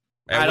up?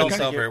 I don't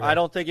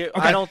think it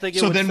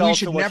so would then sell we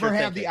should to what never you're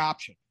have thinking. the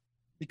option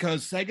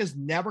because Sega's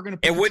never going to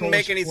put it wouldn't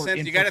make any support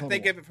sense. in You got to for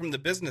think Total of it from the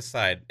business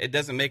side. It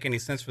doesn't make any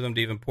sense for them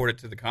to even port it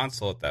to the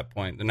console at that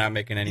point. They're not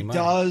making any money.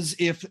 It does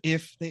if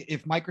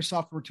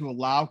Microsoft were to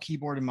allow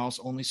keyboard and mouse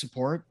only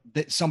support,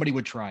 that somebody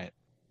would try it.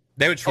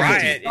 They would try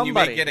it, and you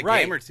may get a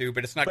game or two,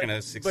 but it's not going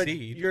to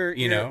succeed.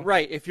 You're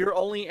right. If you're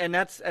only, and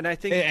I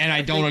think, and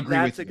I don't agree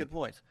with that's a good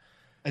point.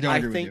 I don't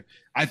agree with you.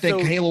 I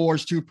think Halo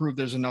Wars 2 proved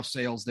there's enough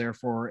sales there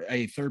for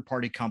a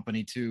third-party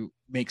company to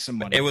make some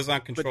money. It was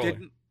on controller.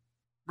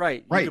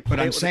 Right. But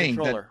I'm saying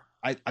that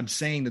I'm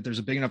saying that there's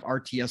a big enough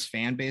RTS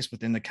fan base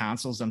within the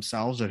consoles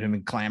themselves that have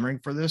been clamoring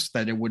for this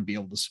that it would be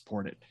able to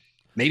support it.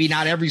 Maybe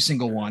not every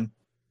single one,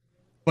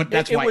 but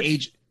that's why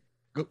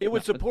it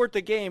would support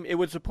the game. It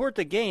would support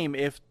the game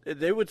if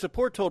they would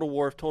support Total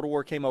War if Total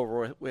War came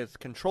over with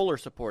controller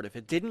support. If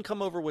it didn't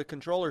come over with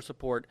controller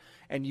support,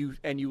 and you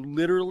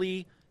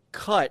literally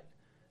cut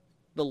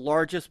the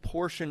largest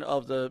portion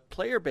of the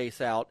player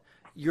base out,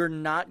 you're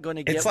not going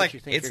to get what you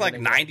think. It's like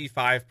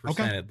 95%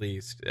 at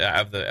least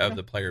of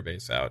the player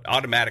base out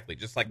automatically,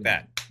 just like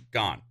that,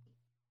 gone.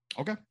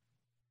 Okay.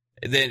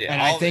 Then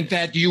I think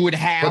that you would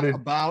have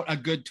about a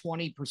good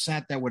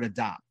 20% that would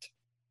adopt.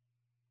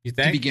 You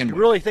think? You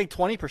really think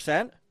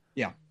 20%?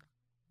 Yeah.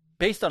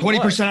 Based on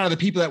 20% out of the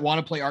people that want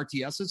to play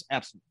RTSs?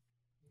 Absolutely.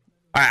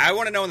 All right, I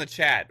want to know in the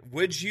chat,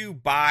 would you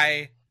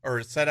buy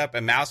or set up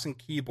a mouse and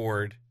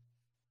keyboard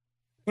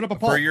Put up a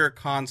poll for your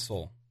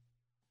console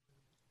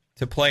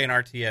to play an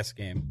RTS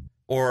game?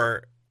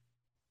 Or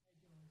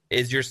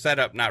is your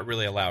setup not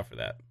really allow for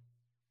that?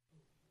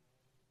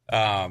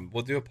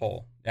 We'll do a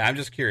poll. Yeah, I'm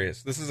just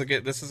curious. This is a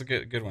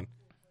good one.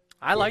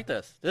 I like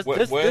this.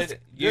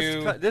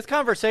 This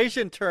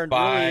conversation turned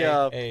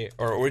really.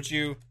 Or would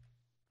you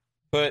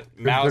put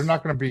mouse? They're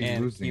not going to be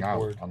and losing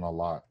out on a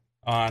lot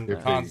on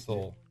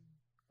console.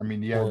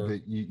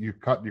 You're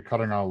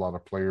cutting out a lot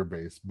of player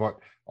base, but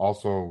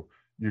also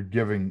you're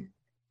giving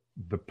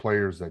the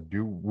players that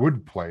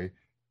would play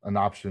an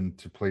option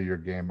to play your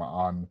game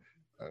on.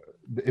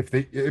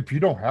 If you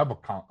don't have a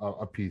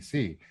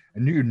PC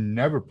and you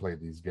never play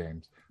these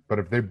games, but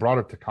if they brought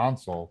it to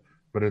console,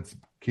 but it's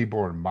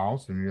keyboard and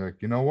mouse, and you're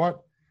like, you know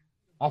what,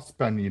 I'll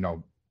spend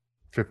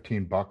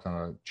 $15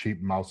 on a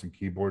cheap mouse and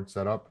keyboard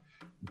setup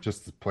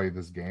just to play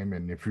this game,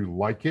 and if you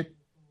like it,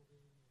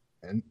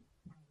 and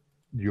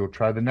you'll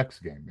try the next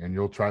game, and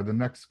you'll try the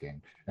next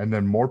game, and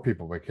then more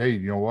people like, hey,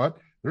 you know what,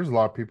 there's a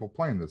lot of people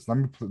playing this,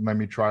 let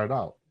me try it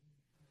out.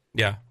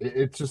 Yeah,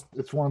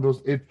 it's one of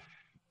those.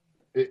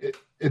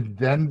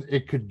 Then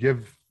it could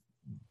give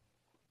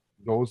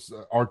those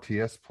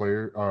RTS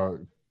player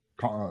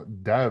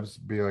devs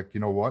be like,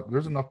 you know what,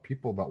 there's enough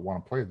people that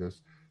want to play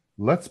this,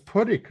 let's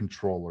put a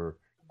controller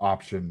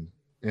option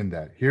in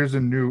that. Here's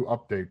a new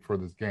update for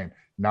this game,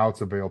 now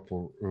it's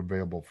available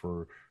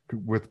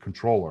with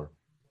controller,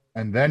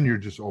 and then you're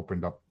just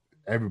opened up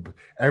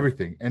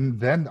everything, and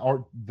then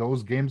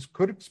those games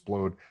could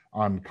explode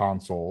on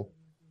console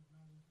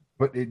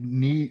but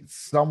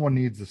someone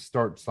needs to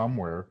start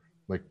somewhere,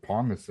 like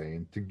Pong is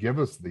saying, to give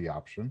us the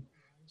option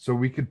so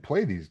we could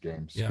play these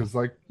games. Yeah.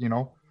 Because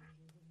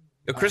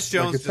Chris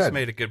Jones like I said,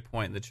 made a good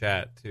point in the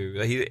chat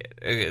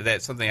too.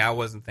 That's something I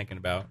wasn't thinking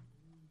about.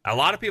 A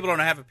lot of people don't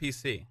have a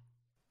PC.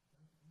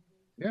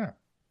 yeah.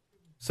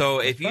 So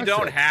if you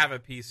don't Especially- have a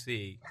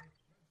PC,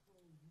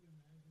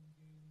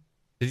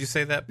 did you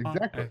say that? Pong?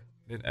 Exactly.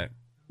 You're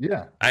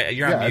Yeah. on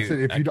I mute. said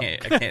if you don't-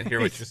 I can't hear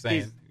what you're saying.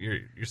 He's- You're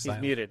He's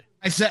silent. muted.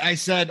 I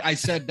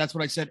said that's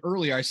what I said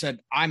earlier. I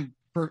said I'm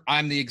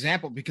the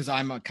example because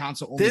I'm a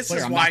console only This player.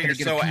 is I'm why not you're gonna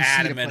get a so PC to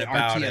adamant play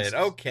about RTS. it.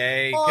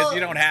 Okay, because you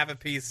don't have a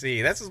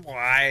PC. This is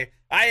why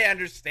I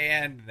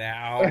understand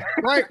now.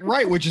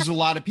 right, which is a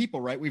lot of people,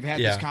 right? We've had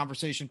Yeah. this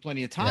conversation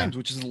plenty of times,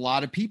 which is a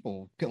lot of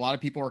people. A lot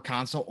of people are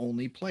console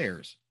only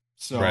players.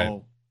 So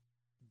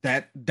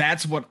Right.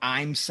 that's what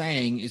I'm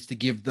saying is to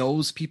give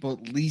those people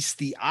at least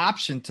the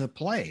option to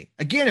play.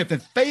 Again, if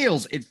it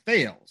fails, it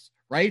fails,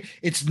 right?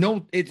 It's I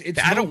no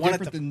don't want it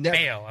different to than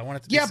fail. I want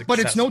it to be yeah, but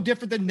it's no successful.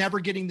 different than never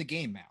getting the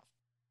game out.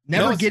 No,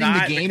 Never it's getting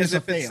not, the game because is a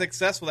if it's fail.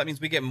 successful, that means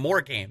we get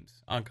more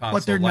games on console.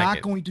 But they're like not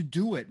it. going to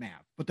do it, man.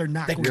 But they're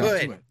not They going to do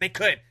could. it. They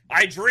could.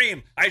 I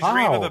dream of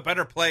How? a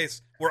better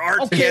place where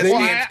RTS Okay, well,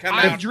 games come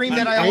I out. dream on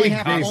that I only every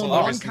have to console own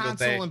every one single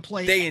console day. and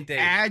play Day and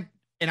date.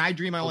 and I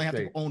dream I only have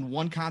Okay. to own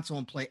one console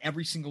and play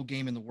every single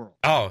game in the world.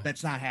 Oh,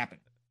 That's not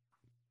happening.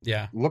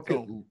 yeah. Look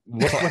So-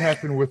 what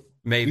happened with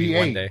Maybe EA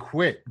one day.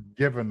 quit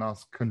giving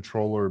us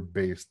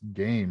controller-based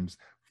games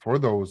for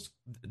those.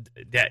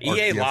 Yeah,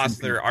 EA RTS lost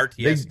and their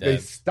they RTS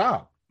devs.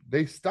 stopped.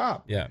 They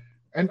stopped. Yeah.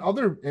 And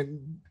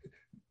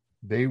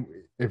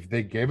if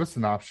they gave us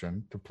an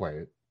option to play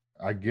it,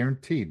 I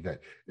guaranteed that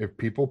if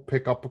people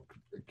pick up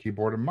a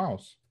keyboard and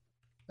mouse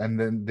and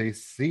then they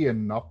see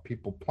enough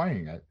people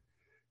playing it,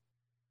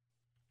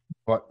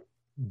 but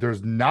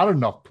there's not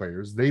enough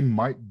players, they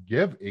might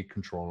give a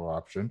controller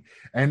option.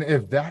 And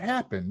if that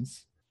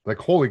happens, like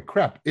holy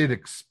crap, it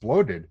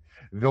exploded,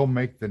 they'll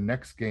make the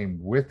next game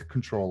with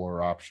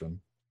controller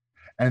option.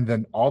 And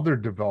then other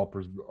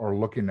developers are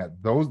looking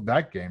at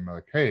that game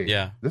like, hey,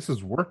 Yeah. this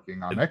is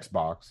working on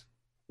Xbox.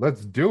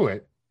 Let's do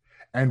it.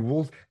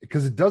 And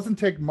because it doesn't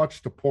take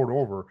much to port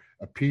over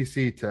a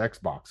PC to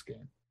Xbox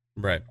game.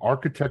 Right.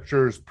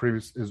 Architecture is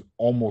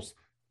almost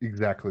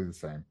exactly the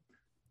same.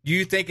 Do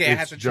you think it It's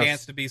has a just-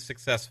 chance to be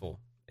successful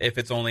if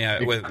it's only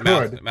It with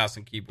could. mouse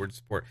and keyboard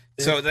support?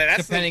 So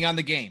that's Depending on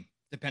the game.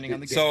 Depending on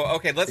the game. So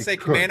okay, let's It say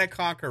could. Command and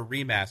Conquer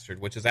Remastered,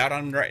 which is out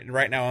on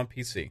right now on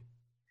PC,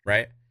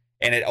 right?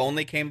 And it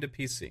only came to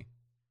PC.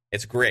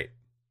 It's great,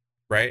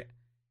 right?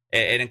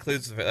 It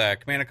includes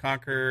Command and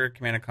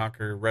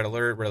Conquer Red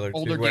Alert,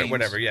 Older 2, games.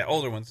 whatever. Yeah,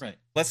 older ones. Right.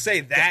 Let's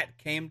say that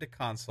came to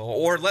console,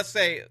 or let's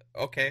say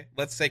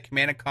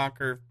Command and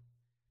Conquer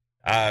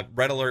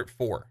Red Alert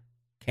 4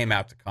 came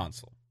out to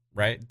console,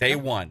 right? Day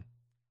one,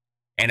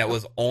 and it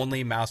was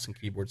only mouse and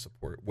keyboard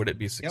support. Would it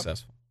be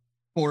successful?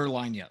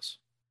 Borderline, yes.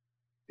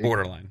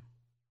 Borderline.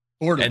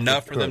 Borderline.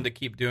 Enough for them could. to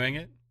keep doing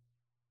it?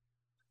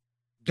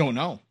 Don't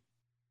know.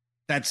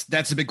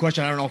 That's a big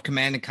question. I don't know if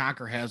Command and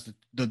Conquer has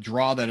the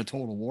draw that a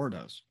Total War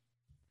does.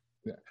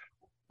 Yeah.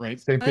 Right.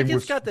 Same I thing think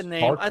with it's got the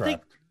name. I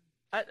think-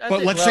 StarCraft.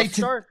 But let's say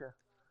Star-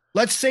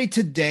 Let's say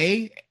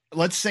today,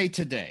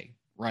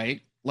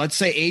 right? Let's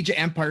say Age of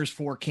Empires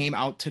 4 came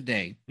out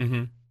today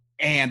Mm-hmm.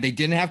 and they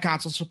didn't have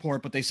console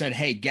support, but they said,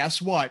 hey,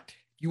 guess what?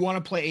 If you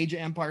want to play Age of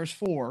Empires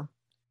 4,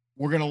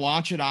 we're going to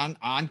launch it on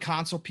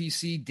console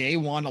PC day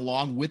one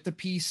along with the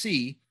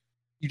PC.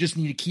 You just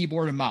need a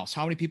keyboard and mouse.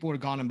 How many people would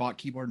have gone and bought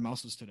keyboard and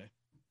mouses today?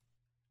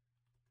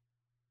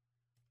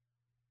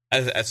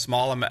 As a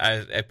small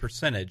a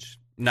percentage,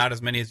 not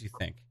as many as you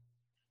think.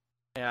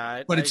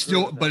 Yeah, But I it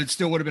agree with that.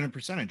 still would have been a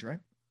percentage, right?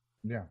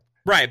 Yeah.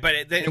 Right, but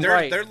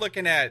Right. they're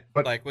looking at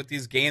But- like with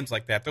these games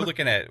like that. They're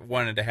looking at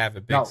wanting to have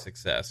a big Now,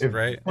 success, if-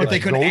 right? Or if they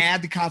Like could those-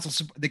 add the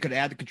console, they could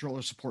add the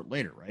controller support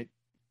later, right?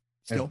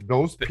 Still, If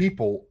those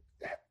people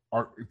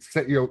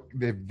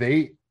if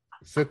they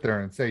sit there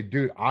and say,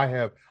 dude,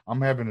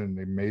 I'm having an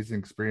amazing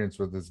experience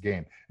with this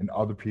game, and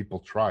other people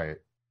try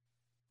it,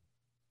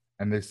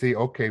 and they see,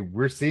 okay,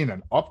 we're seeing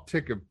an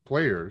uptick of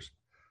players,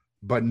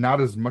 but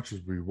not as much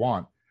as we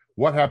want.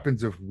 What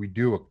happens if we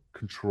do a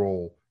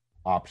controller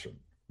option?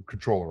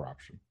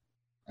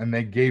 And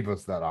they gave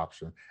us that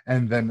option.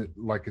 And then,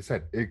 like I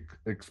said, it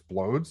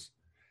explodes.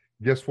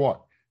 Guess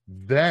what?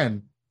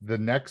 Then the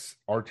next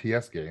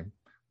RTS game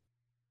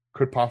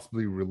could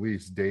possibly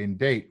release day and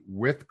date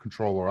with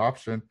controller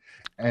option.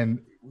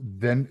 And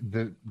then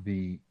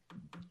the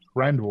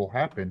trend will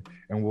happen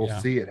and we'll Yeah.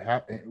 see it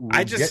happen. We'll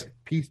I just- get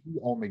PC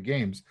only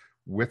games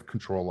with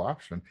controller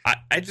option.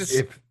 I just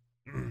If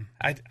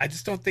I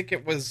just don't think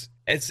it was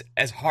as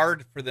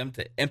hard for them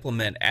to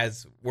implement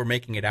as we're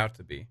making it out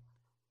to be.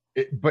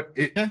 Yeah. But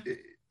If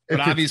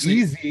obviously-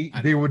 it's easy,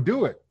 I they would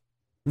do it.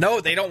 No,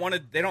 they don't want to.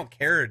 They don't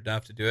care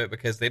enough to do it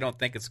because they don't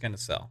think it's going to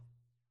sell.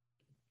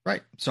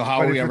 right? So how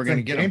But are we if ever it's going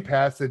to in get Game them?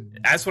 Pass,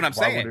 That's what I'm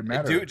why would saying. it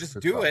matter Just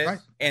if do it's it, right?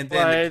 and then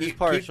Well, it's keep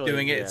partially,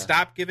 doing it. yeah.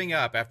 Stop giving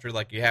up after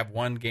like you have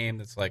one game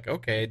that's like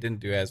okay, it didn't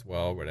do as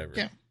well, whatever.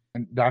 Yeah.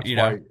 And that's You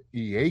why know.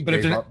 EA But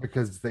if gave they're- up,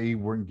 because they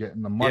weren't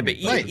getting the Yeah, money. but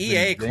It's been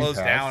EA Game closed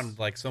Pass. down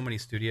like so many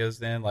studios.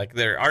 Then like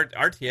their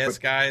RTS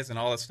guys and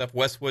all that stuff.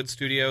 Westwood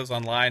Studios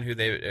online,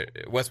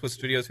 Westwood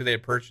Studios who they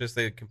had purchased,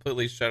 they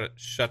completely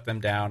shut them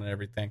down and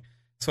everything.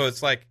 So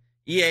it's like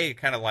EA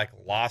kind of like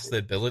lost the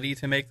ability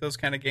to make those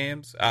kind of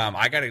games.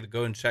 I got to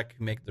go and check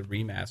who make the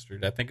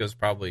remastered. I think it was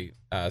probably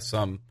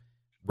some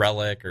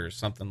Relic or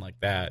something like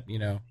that.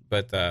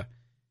 But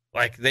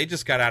like they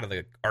just got out of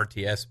the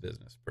RTS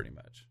business pretty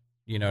much.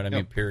 You know what I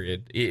mean?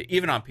 Period.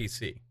 Even on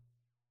PC.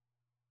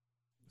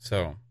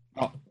 So.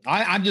 Oh,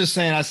 I'm just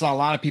saying, I saw a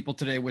lot of people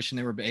today wishing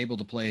they were able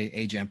to play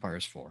Age of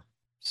Empires 4.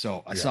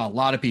 So I saw a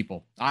lot of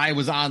people. I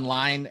was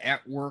online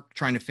at work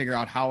trying to figure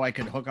out how I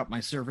could hook up my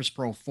Surface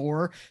Pro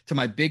 4 to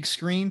my big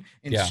screen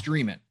and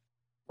stream it.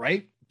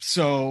 Right.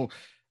 So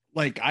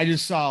like, I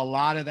just saw a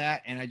lot of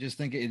that. And I just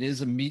think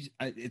it's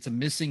a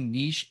missing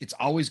niche. It's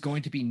always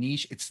going to be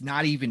niche. It's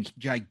not even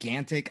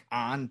gigantic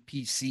on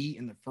PC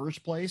in the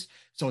first place.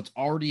 So it's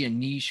already a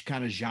niche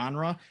kind of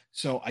genre.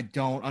 So I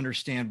don't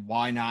understand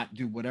why not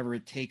do whatever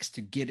it takes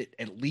to get it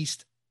at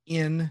least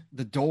in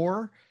the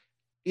door.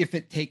 If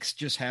it takes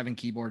just having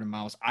keyboard and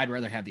mouse, I'd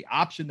rather have the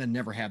option than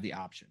never have the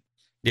option.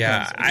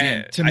 Yeah, Because,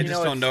 again, I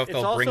just don't know if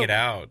they'll bring also, it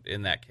out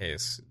in that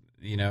case.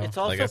 It's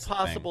also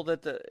possible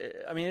that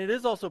it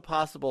is also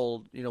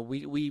possible.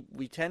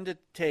 We tend to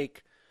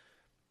take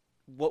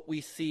what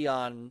we see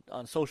on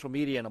social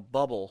media in a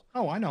bubble.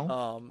 Oh, I know.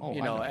 I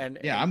know. And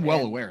I'm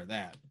well aware of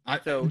that. I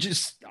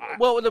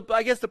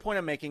guess the point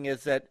I'm making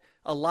is that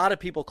a lot of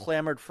people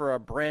clamored for a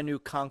brand new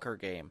Conquer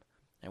game,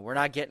 and we're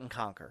not getting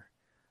Conquer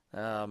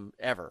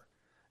ever.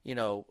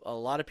 A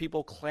lot of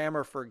people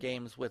clamor for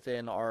games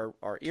within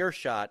our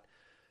earshot,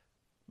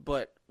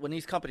 but when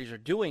these companies are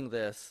doing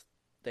this,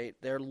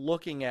 they're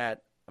looking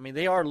at.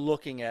 They are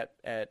looking at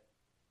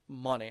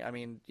money.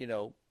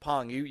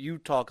 Pong, you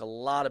talk a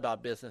lot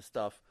about business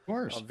stuff. Of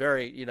course. Of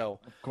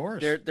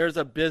course. There's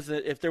a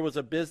business. If there was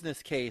a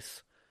business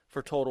case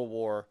for Total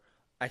War,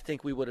 I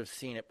think we would have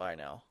seen it by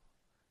now.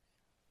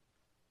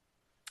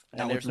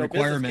 Not with the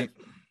requirement.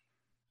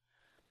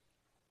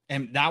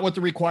 And not with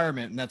the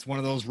requirement. And that's one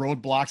of those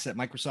roadblocks that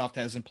Microsoft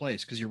has in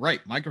place. Because you're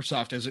right.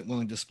 Microsoft isn't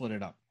willing to split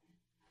it up.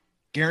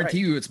 Guarantee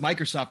you it's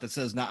Microsoft that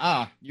says,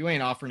 nah, you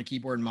ain't offering a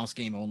keyboard and mouse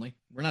game only.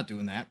 We're not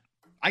doing that.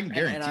 I can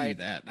guarantee you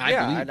that. I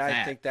believe that.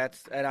 I think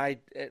that's,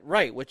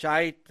 which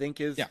I think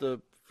is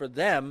for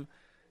them,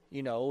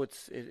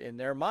 it's in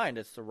their mind,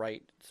 it's the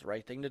right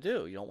thing to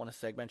do. You don't want to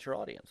segment your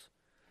audience.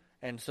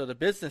 And so the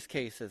business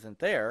case isn't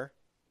there,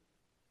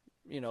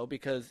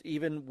 because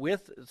even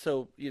with,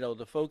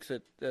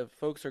 the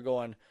folks are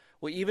going,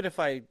 well, even if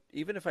I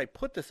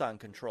put this on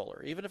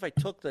controller, even if I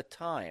took the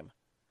time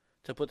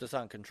to put this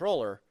on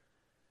controller,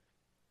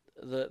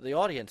 the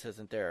audience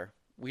isn't there.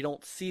 We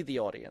don't see the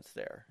audience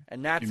there,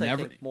 and that's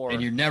think more.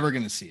 And you're never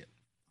going to see it.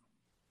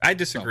 I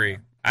disagree.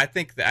 I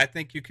think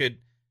you could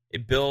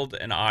build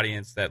an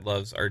audience that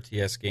loves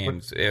RTS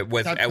games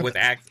with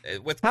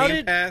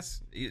Game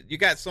Pass. You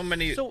got so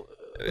many. So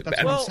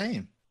that's what I'm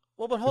saying.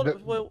 Well, but hold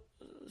on.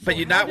 But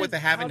you're not with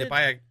having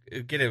to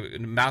get a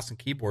mouse and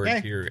keyboard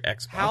to your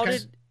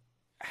Xbox.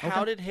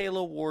 How did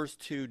Halo Wars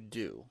 2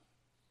 do?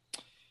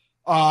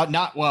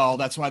 Not well.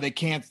 That's why they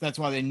can't. That's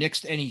why they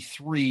nixed any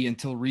 3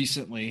 until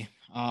recently.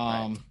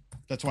 Right.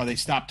 That's why they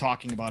stopped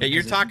talking about it. Yeah,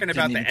 you're talking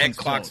about the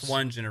Xbox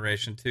One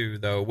generation too,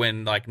 though,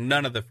 when like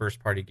none of the first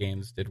party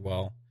games did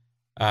well,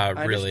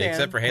 really,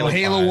 except for Halo. Well,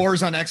 Halo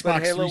Wars on Xbox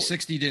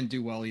 360 didn't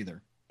do well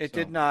either. It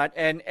did not.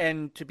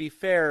 And to be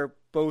fair,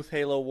 both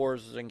Halo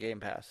Wars is in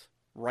Game Pass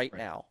right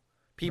now.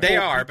 But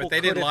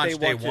they didn't launch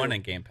day one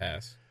in Game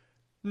Pass.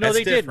 No, That's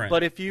they didn't.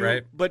 But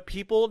but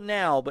people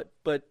now,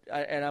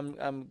 and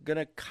I'm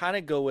gonna kind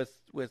of go with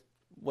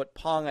what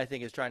Pong I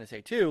think is trying to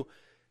say too,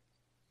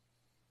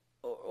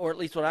 or at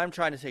least what I'm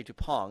trying to say to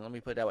Pong. Let me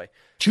put it that way.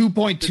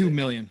 2.2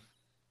 million.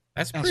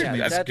 That's pretty.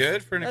 That's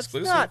good for an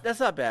exclusive. That's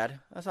not bad.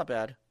 That's not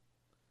bad.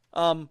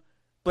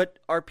 But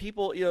are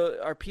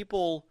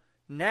people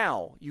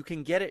now? You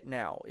can get it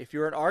now. If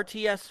you're an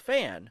RTS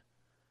fan,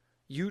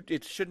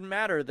 it shouldn't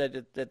matter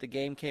that the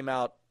game came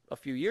out a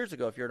few years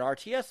ago. If you're an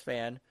RTS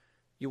fan,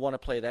 you want to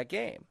play that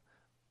game.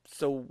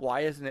 So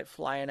why isn't it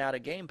flying out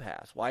of Game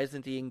Pass? Why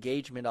isn't the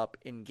engagement up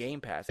in Game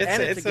Pass?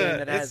 It's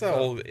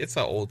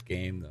an old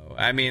game though.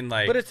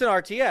 But it's an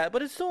RTS.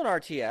 But it's still an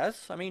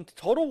RTS.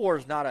 Total War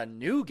is not a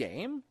new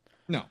game.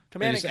 No,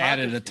 they just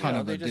added a ton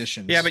of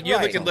additions. Yeah, but you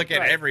look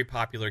at every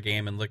popular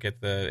game and look at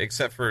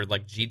except for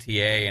like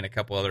GTA and a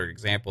couple other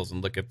examples,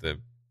 and look at the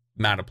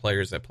amount of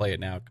players that play it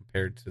now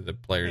compared to the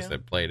players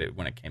that played it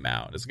when it came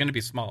out. It's going to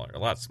be smaller, a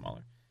lot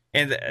smaller.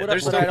 And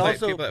there's still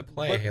people that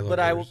play Halo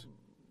Wars.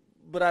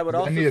 But I would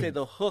also say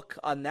the hook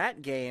on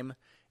that game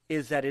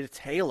is that it's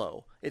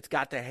Halo. It's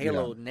got the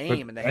Halo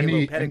name and the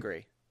Halo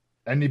pedigree.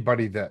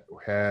 Anybody that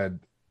had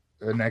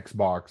an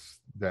Xbox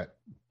that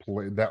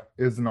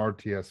is an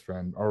RTS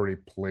fan already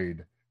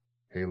played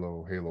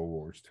Halo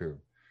Wars 2.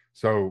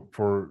 So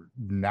for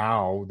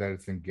now that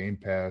it's in Game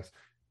Pass,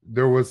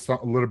 there was a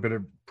little bit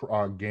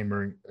of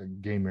gamer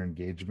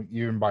engagement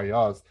even by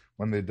us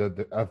when they did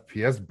the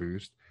FPS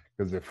boost,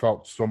 because it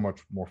felt so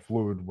much more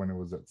fluid when it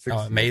was at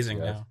 60 amazing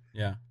FPS. now.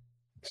 Yeah.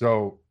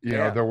 So you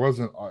know there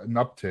wasn't an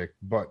uptick,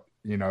 but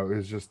you know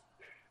it's just,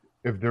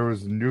 if there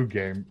was a new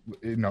game,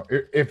 you know,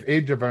 if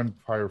Age of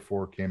Empire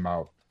 4 came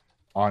out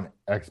on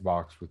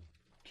Xbox with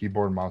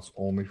keyboard and mouse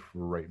only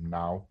for right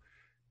now,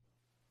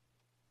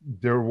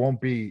 there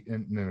won't be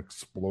an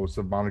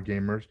explosive amount of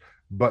gamers,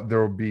 but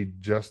there will be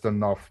just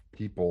enough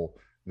people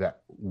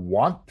that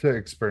want to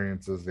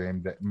experience this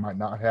game that might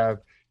not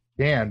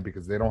can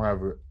because they don't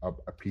have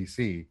a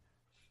PC,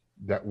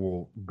 that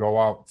will go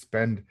out,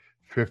 spend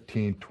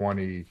 15,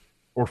 20,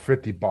 or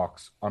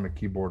 $50 on a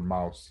keyboard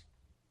mouse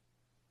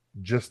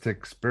just to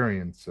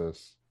experience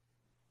this.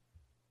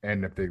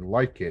 And if they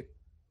like it,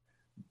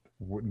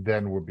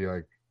 then we'll be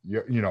like,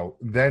 you know,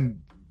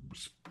 then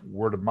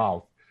word of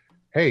mouth,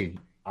 hey,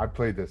 I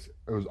played this,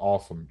 it was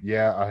awesome.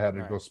 Yeah, I had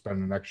to go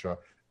spend an extra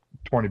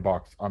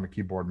 $20 on a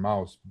keyboard and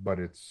mouse, but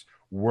it's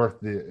worth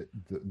the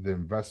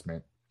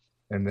investment.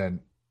 And then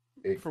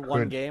for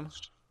one game,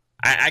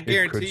 I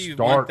guarantee you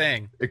one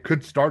thing. It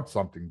could start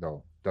something,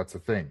 though. That's the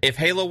thing. If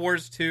Halo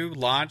Wars 2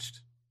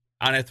 launched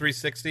on a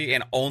 360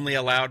 and only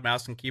allowed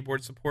mouse and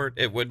keyboard support,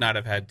 it would not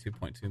have had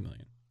 2.2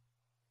 million.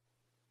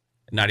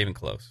 Not even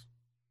close.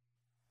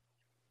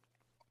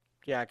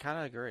 Yeah, I kind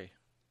of agree.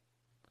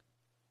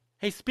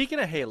 Hey, speaking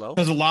of Halo,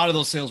 because a lot of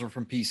those sales were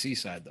from PC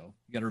side, though.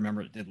 You got to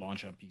remember it did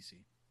launch on PC.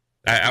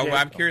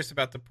 I'm curious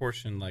about the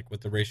portion, like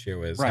what the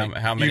ratio is. Right.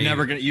 How many?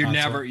 You're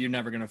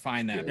never gonna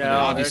find that.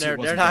 No,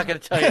 they're not gonna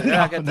tell you. They're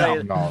not gonna tell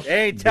you. No,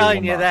 they ain't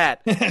telling you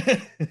that.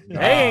 They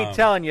ain't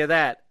telling you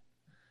that.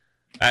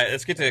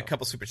 Let's get to a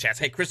couple super chats.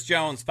 Hey, Chris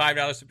Jones,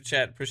 $5 super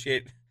chat.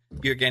 Appreciate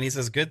you again. He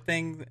says, "Good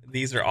thing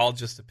these are all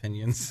just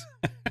opinions."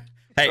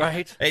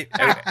 Hey,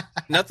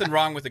 nothing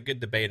wrong with a good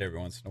debate every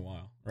once in a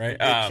while, right?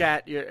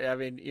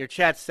 Your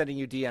chat's sending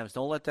you DMs.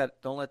 Don't let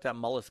that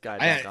Mullis guy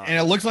back on. And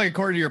it looks like,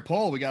 according to your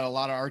poll, we got a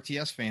lot of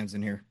RTS fans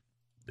in here.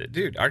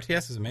 Dude,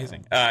 RTS is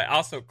amazing.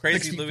 Also,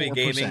 Crazy 64%. Louis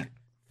Gaming,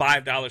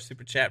 $5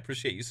 super chat.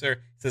 Appreciate you,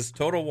 sir. Says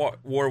Total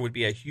War would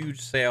be a huge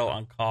sale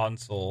on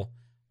console.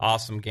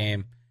 Awesome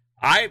game.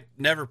 I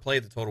never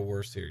played the Total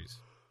War series,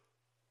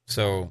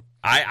 so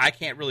I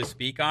can't really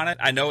speak on it.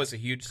 I know it's a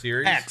huge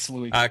series.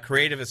 Absolutely.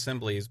 Creative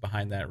Assembly is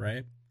behind that,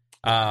 right?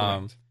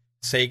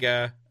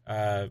 Sega.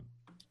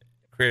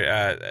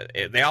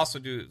 They also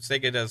do.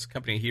 Sega does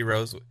Company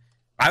Heroes.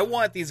 I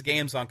want these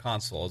games on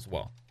console as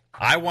well.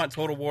 I want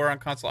Total War on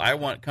console. I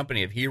want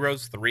Company of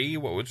Heroes 3,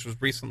 which was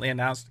recently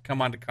announced to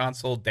come onto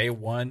console day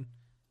one,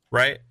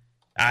 right?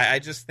 I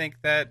just think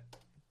that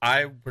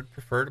I would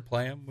prefer to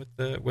play them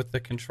with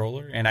the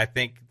controller, and I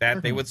think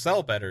that they would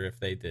sell better if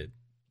they did.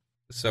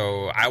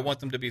 So I want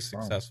them to be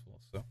successful.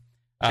 So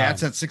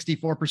chat's at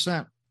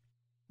 64%.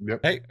 Yep.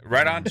 Hey,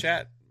 right on,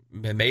 chat.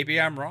 Maybe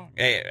I'm wrong.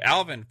 Hey,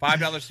 Alvin,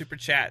 $5 super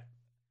chat.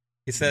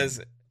 He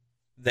says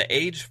the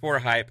Age 4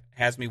 hype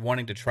has me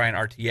wanting to try an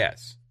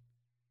RTS.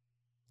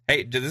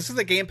 Hey, this is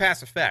the Game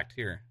Pass effect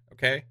here.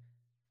 Okay.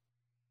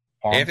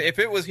 If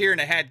it was here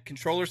and it had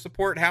controller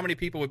support, how many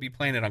people would be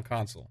playing it on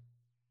console?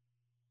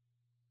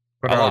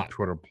 Put out a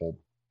Twitter poll.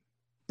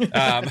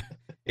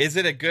 Is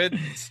it a good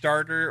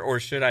starter, or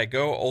should I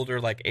go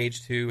older like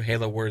Age 2,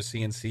 Halo Wars,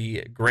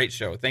 CNC? Great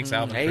show. Thanks,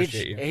 Alvin.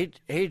 Appreciate you.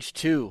 Age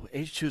 2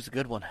 is a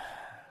good one.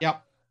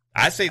 Yep.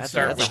 I say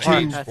start with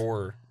Age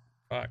 4.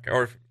 Fuck.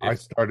 Or I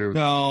started.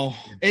 No,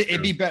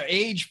 it'd be better.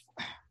 Age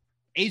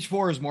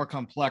 4 is more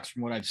complex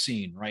from what I've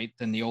seen, right,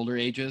 than the older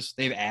ages.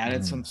 They've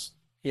added some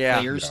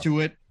layers to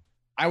it.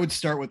 I would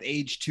start with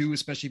Age 2,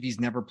 especially if he's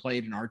never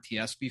played an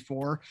RTS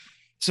before.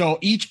 So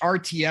each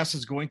RTS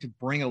is going to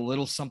bring a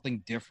little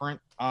something different.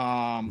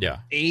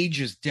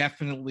 Age is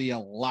definitely a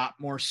lot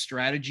more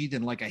strategy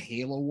than like a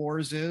Halo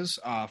Wars is,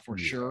 for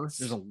sure.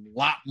 There's a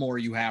lot more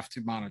you have to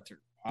monitor.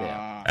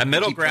 A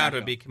middle ground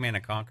would be Command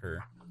and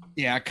Conquer.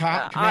 Yeah,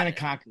 Command and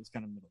Conquer is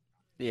kind of middle.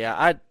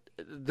 Yeah,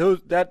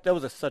 that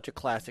was such a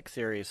classic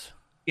series.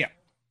 Yeah,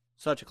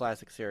 such a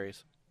classic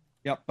series.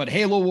 Yep, but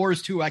Halo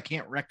Wars 2, I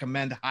can't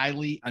recommend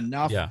highly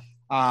enough. Yeah.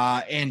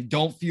 And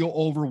don't feel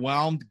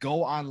overwhelmed.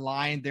 Go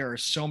online. There are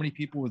so many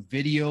people with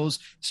videos,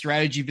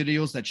 strategy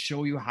videos that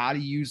show you how to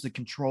use the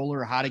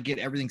controller, how to get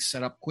everything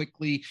set up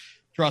quickly.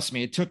 Trust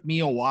me, it took me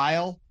a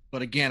while,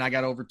 but again, I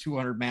got over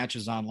 200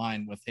 matches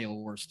online with Halo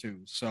Wars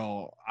 2.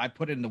 So I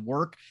put in the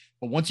work,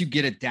 but once you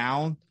get it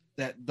down,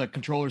 that the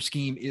controller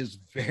scheme is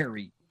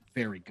very,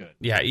 very good.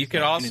 Yeah, you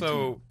could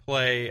also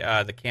play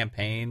the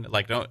campaign.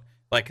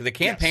 The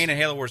campaign in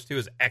Halo Wars 2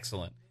 is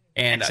excellent.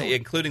 And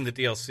including the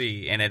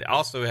DLC, and it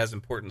also has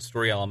important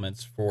story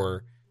elements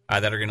for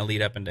that are going to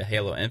lead up into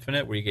Halo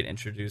Infinite, where you get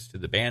introduced to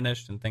the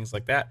Banished and things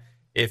like that.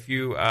 If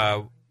you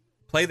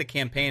play the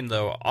campaign,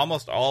 though,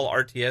 almost all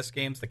RTS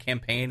games, the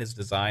campaign is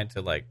designed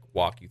to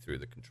walk you through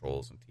the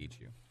controls and teach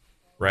you,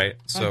 right?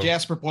 So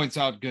Jasper points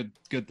out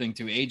good thing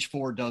too. Age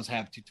 4 does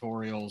have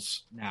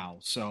tutorials now,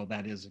 so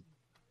that is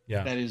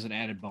an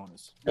added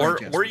bonus.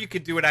 Or you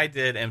could do what I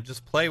did and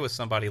just play with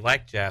somebody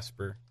like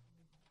Jasper.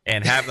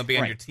 and have them be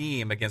on Right. your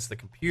team against the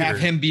computer. Have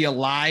him be a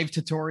live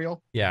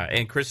tutorial. Yeah,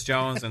 and Chris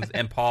Jones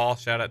and Paul,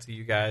 shout out to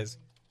you guys.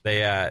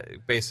 They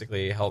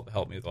basically help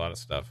me with a lot of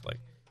stuff.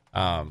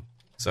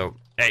 So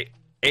hey,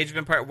 Age of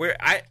Empire,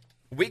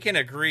 we can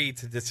agree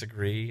to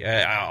disagree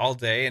all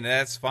day, and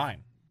that's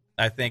fine.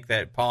 I think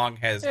that Pong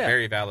has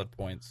very valid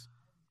points,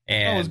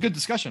 and it was a good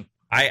discussion.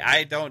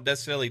 I don't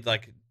necessarily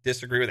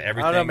disagree with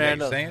everything that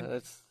you're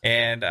saying,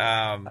 and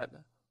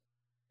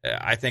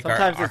I think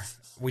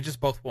we just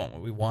both want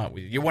what we want.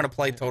 You want to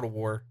play Total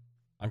War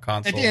on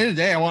console. At the end of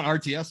the day, I want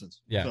RTSs.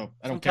 Yeah. So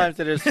I don't Sometimes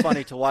care. it is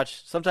funny to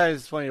watch. Sometimes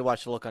it's funny to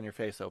watch the look on your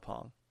face, though,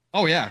 Pong.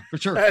 Oh yeah, for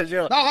sure. As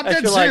you're- No, I'm as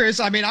dead you're like- serious.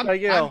 I mean,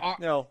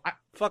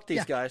 fuck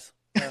these guys.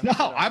 No,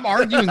 I'm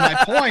arguing my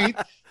point.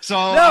 So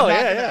No,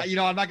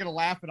 I'm not gonna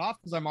laugh it off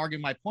because I'm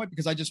arguing my point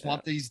because I just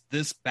want these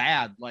this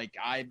bad. Like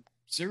I'm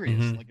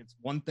serious. Mhm. Like it's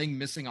one thing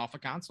missing off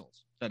of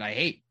consoles that I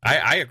hate.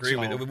 I agree So-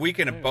 with it. We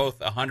can both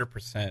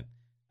 100%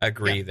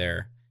 agree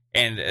there,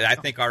 and I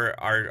think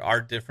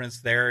our difference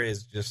there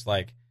is just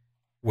like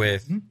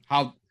with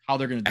How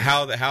they're gonna do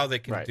how they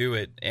can Right. do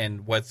it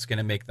and what's going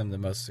to make them the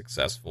most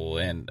successful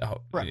and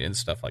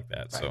stuff like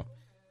that. So,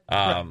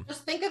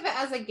 Just think of it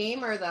as a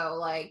gamer, though.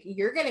 Like,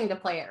 you're getting to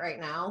play it right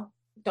now.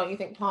 Don't you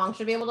think Pong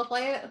should be able to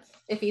play it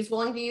if he's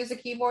willing to use a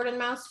keyboard and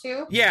mouse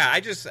too? yeah,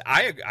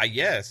 I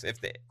yes,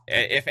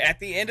 if at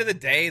the end of the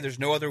day there's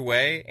no other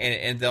way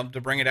and them to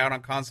bring it out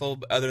on console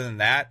other than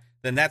that,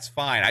 then that's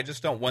fine. I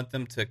just don't want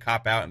them to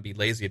cop out and be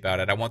lazy about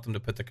it. I want them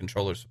to put the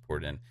controller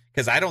support in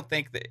because I don't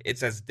think that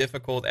it's as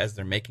difficult as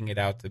they're making it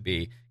out to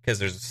be. Because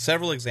there's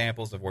several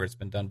examples of where it's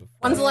been done before.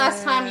 When's the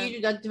last time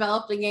you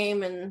developed a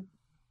game and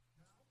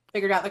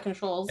figured out the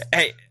controls?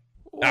 Hey,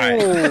 all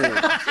right,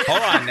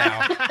 hold on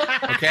now,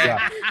 okay?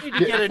 Yeah. You need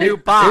to get a new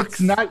box.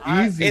 It's not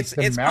easy. It's- to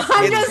it's- map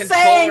I'm those. just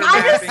saying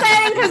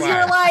mapping because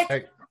you're UI. like,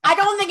 Hey, I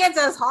don't think it's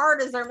as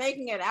hard as they're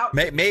making it out.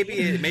 Maybe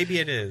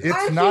it is. It's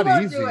Why don't not you go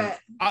easy. do it?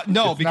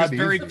 No, It's because not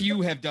very easy.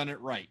 few have done it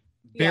right.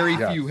 Yeah. Very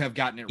Yes. few have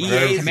gotten it right.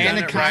 EA's Command done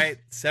and it Con- right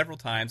several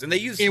times, and they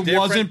used It different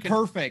wasn't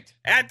perfect.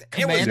 It was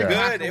Command and good.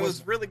 Conquer It was-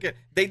 was really good.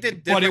 They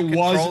did But different it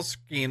was- control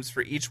schemes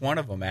for each one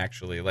of them,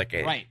 actually. Like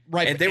Right.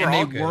 and they were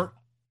all good. weren't.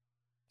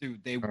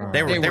 Dude, they were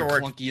They were-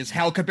 clunky as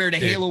hell compared to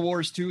Dude. Halo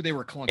Wars 2. They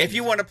were clunky. If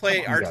you want to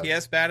play Come on,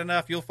 RTS bad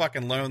enough, you'll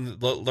fucking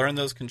learn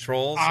those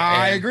controls.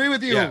 I and- agree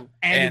with you. yeah,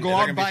 And you go they're out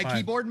gonna and be buy a fine.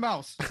 keyboard and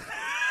mouse.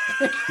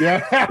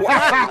 Yeah.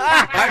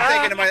 I'm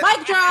thinking to myself,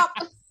 Mic drop.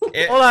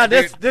 Hold on,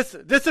 dude,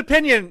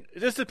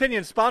 this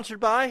opinion sponsored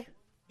by.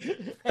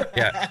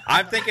 yeah,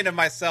 I'm thinking to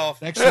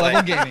myself, Next level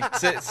like, gaming.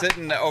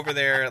 sitting over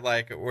there,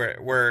 like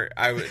where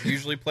I would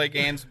usually play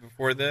games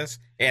before this,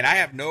 and I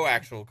have no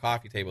actual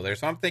coffee table there.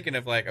 So I'm thinking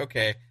of like,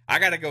 okay, I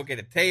got to go get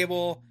a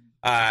table.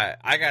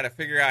 I got to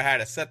figure out how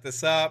to set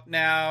this up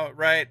now,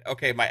 right?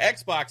 Okay, my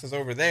Xbox is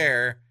over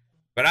there,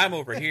 but I'm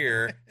over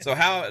here. So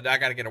how I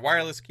got to get a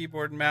wireless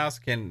keyboard and mouse?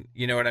 Can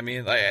you know what I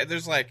mean? Like,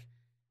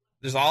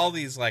 there's all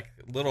these like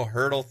little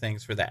hurdle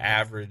things for the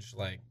average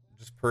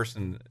just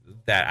person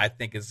that I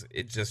think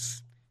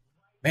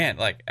man,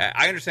 like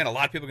I understand a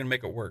lot of people can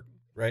make it work,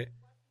 right?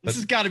 This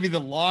has got to be the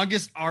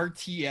longest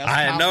RTS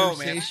I know,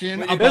 man. conversation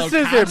This about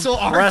is console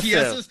impressive.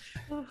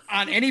 RTSs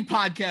on any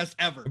podcast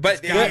ever.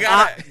 But It's gotta- you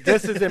gotta-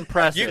 This is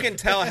impressive. You can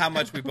tell how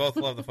much we both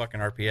love the fucking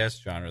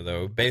RPS genre,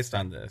 though, based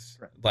on this.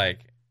 Like,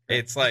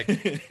 it's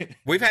like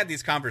we've had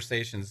these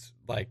conversations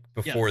like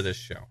before Yes. this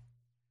show.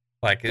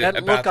 Like that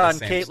about look the on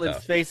same Caitlin's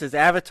stuff. face's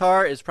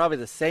avatar is probably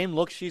the same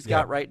look she's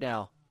got Yeah. right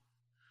now.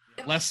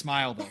 Less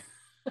smile though.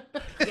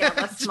 Yeah,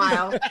 let's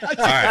smile. All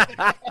right,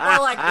 We're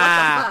like,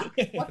 what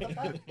the fuck? What the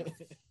fuck?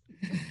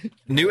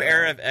 new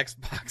era of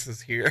Xbox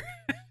is here.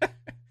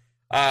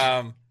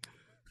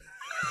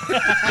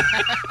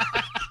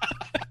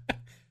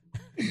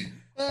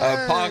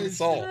 Pong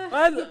Soul.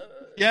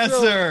 Yes,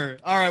 So- sir.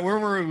 All right, where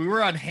were we? We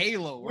were on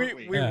Halo, weren't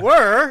we? We Yeah.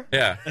 were.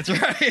 Yeah. That's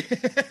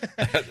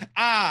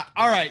right.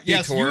 All right.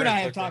 Yes, Detour, you and I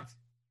have okay. talked.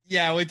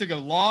 Yeah, we took a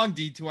long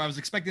detour. I was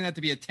expecting that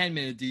to be a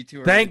 10-minute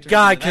detour. Thank It turned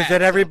God, into because that.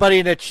 then everybody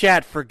in the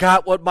chat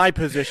forgot what my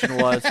position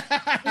was.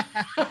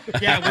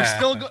 Yeah,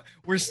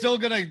 we're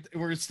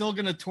still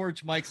gonna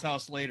torch Mike's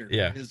house later.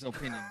 Yeah. His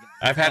opinion.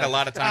 I've had a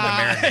lot of time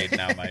to marinate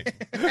now, Mike.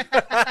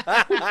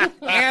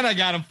 And I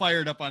got him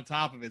fired up on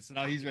top of it, so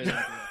now he's ready to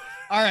go.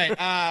 All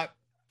right.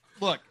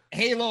 Look,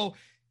 Halo,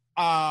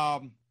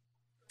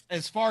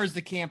 as far as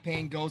the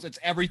campaign goes, it's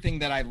everything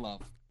that I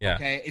love. Yeah.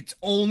 Okay. It's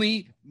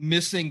only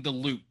missing the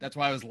loot. That's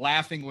why I was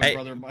laughing when Hey,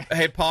 Brother Mike.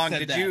 Hey Pong, said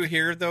did that. you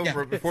hear though?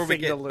 Yeah. Before we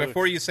Sing the loot.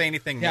 before you say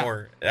anything Yeah.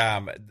 more,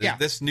 Yeah.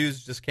 this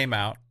news just came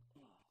out.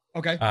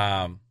 Okay.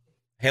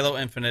 Halo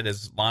Infinite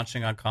is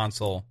launching on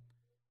console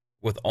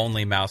with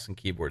only mouse and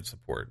keyboard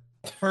support.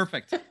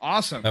 Perfect.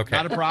 Awesome. Okay.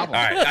 Not a problem.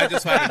 All right, I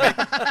just wanted to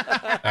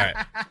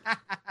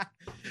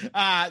make.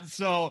 All right.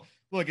 So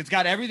look, it's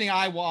got everything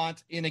I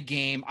want in a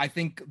game. I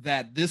think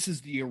that this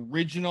is the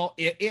original.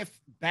 If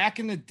back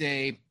in the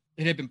day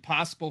it had been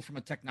possible from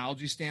a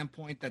technology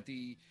standpoint that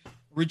the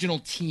original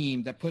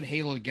team that put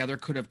Halo together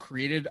could have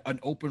created an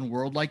open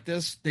world like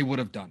this, they would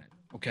have done it.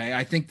 Okay,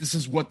 I think this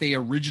is what they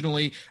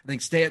originally. I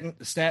think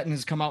Staten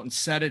has come out and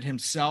said it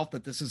himself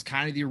that this is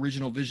kind of the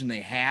original vision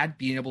they had,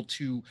 being able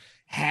to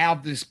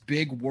have this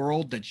big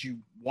world that you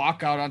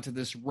walk out onto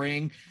this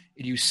ring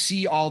and you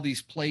see all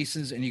these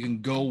places and you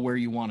can go where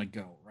you want to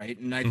go, right?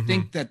 And I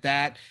think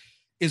that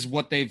is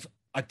what they've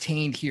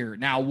attained here.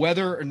 Now,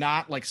 whether or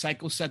not, like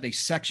Psycho said, they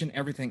section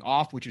everything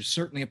off, which is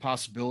certainly a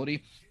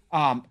possibility.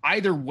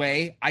 Either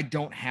way, I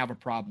don't have a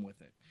problem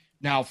with it.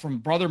 Now, from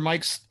Brother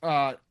Mike's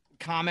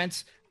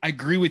comments, I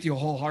agree with you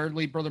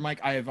wholeheartedly, Brother Mike.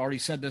 I have already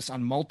said this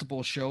on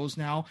multiple shows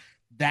now.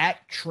 That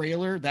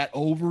trailer, that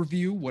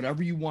overview,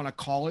 whatever you want to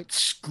call it,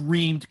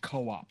 screamed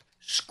co-op.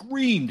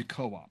 Screamed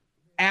co-op.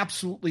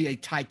 Absolutely a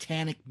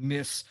titanic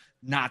miss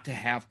not to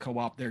have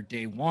co-op there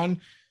day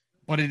one,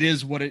 but it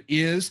is what it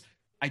is.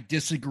 I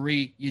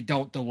disagree. You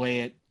don't delay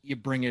it. You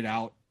bring it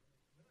out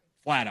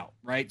flat out,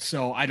 right?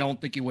 So I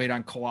don't think you wait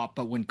on co-op,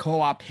 but when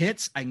co-op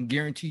hits, I can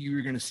guarantee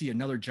you're going to see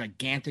another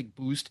gigantic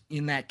boost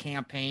in that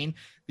campaign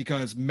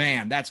because,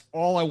 man, that's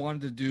all I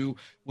wanted to do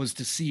was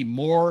to see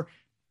more,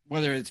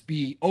 whether it's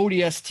be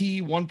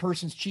ODST, one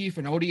person's chief,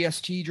 and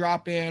ODST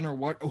drop in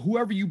or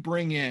whoever you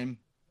bring in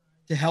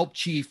to help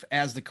Chief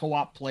as the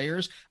co-op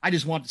players. I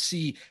just want to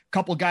see a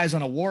couple guys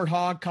on a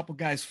warthog, couple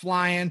guys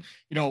flying,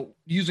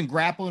 using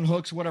grappling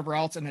hooks, whatever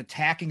else, and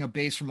attacking a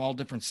base from all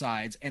different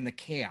sides. And the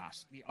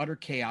chaos, the utter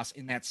chaos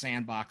in that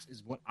sandbox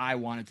is what I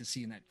wanted to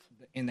see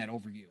in that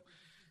overview.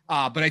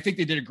 But I think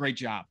they did a great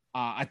job.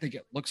 I think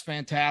it looks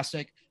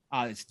fantastic.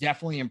 It's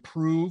definitely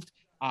improved.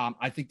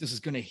 I think this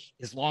is going to,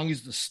 as long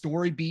as the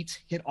story beats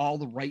hit all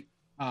the right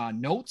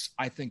notes,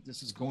 I think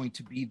this is going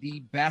to be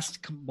the best,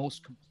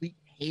 most complete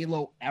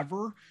Halo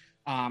ever.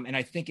 And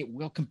I think it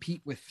will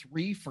compete with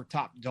 3 for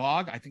top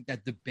dog. I think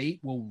that debate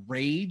will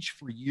rage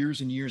for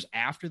years and years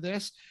after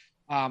this.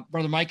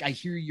 Brother Mike, I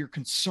hear your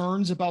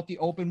concerns about the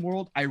open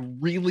world. I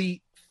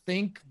really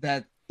think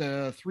that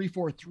the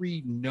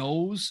 343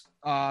 knows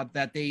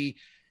that they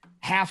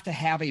have to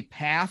have a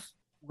path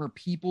where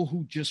people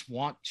who just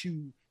want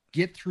to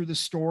get through the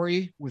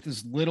story with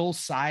as little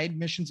side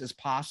missions as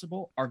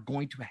possible are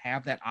going to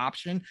have that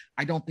option.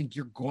 I don't think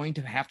you're going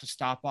to have to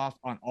stop off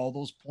on all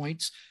those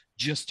points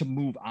just to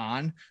move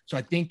on. So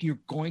I think you're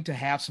going to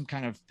have some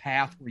kind of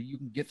path where you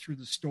can get through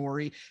the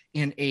story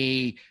in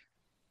a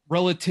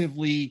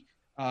relatively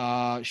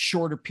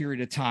shorter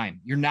period of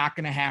time. You're not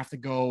going to have to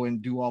go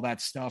and do all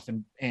that stuff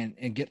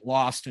and get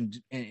lost and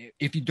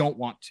if you don't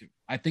want to.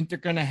 I think they're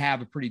going to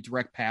have a pretty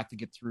direct path to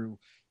get through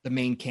the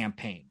main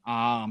campaign.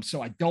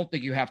 So I don't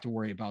think you have to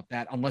worry about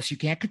that unless you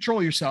can't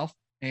control yourself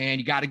and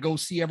you got to go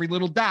see every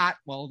little dot.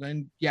 Well,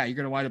 then, yeah, you're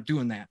going to wind up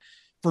doing that.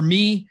 For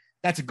me,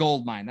 that's a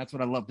gold mine. That's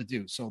what I love to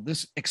do. So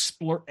this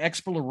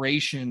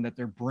exploration that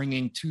they're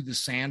bringing to the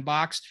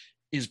sandbox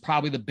is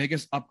probably the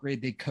biggest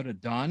upgrade they could have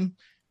done.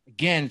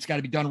 Again, it's got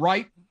to be done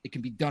right. It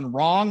can be done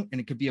wrong,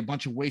 and it could be a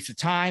bunch of waste of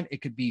time.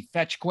 It could be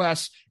fetch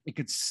quests. It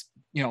could,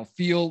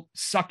 feel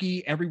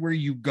sucky everywhere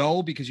you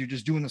go because you're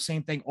just doing the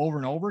same thing over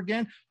and over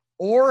again.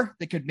 Or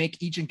they could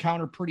make each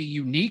encounter pretty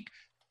unique,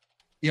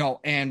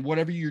 and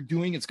whatever you're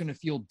doing, it's going to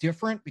feel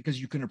different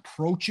because you can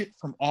approach it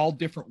from all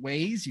different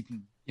ways. You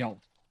can,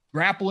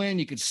 grapple in,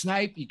 you can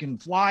snipe, you can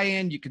fly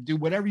in, you can do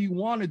whatever you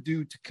want to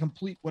do to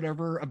complete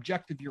whatever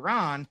objective you're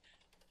on.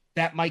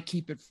 That might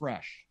keep it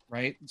fresh,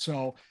 right?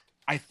 So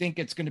I think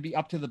it's going to be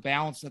up to the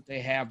balance that they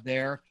have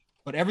there,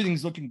 but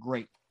everything's looking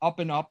great. Up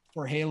and up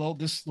for Halo.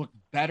 This looked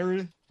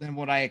better than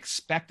what I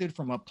expected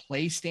from a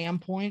play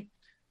standpoint.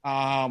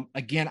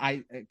 Again,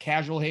 a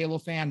casual Halo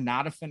fan,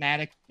 not a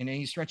fanatic in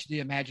any stretch of the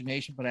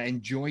imagination, but I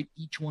enjoyed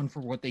each one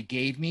for what they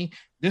gave me.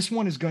 This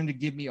one is going to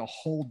give me a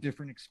whole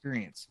different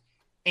experience,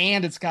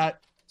 and it's got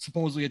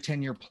supposedly a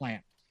 10-year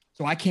plan.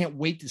 So I can't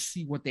wait to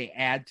see what they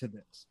add to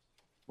this.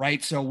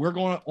 Right. So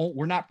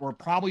we're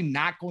probably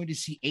not going to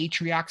see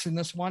Atriox in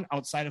this one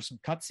outside of some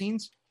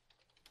cutscenes.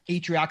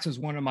 Atriox is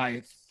one of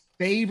my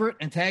favorite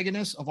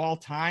antagonists of all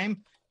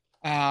time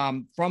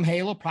from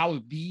Halo, probably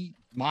be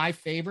my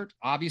favorite,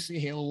 obviously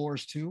Halo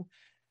Wars 2.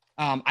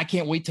 I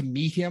can't wait to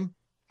meet him.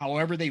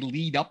 However, they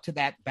lead up to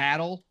that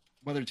battle,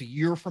 whether it's a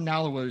year from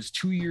now or whether it's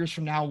 2 years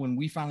from now, when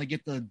we finally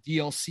get the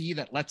DLC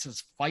that lets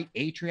us fight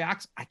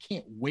Atriox. I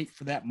can't wait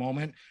for that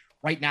moment.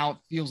 Right now, it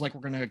feels like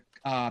we're going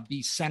to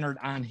be centered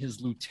on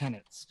his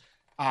lieutenants,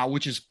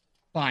 which is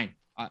fine.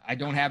 I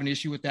don't have an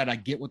issue with that. I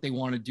get what they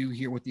want to do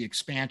here with the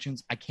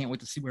expansions. I can't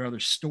wait to see what other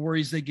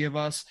stories they give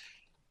us.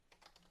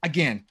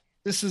 Again,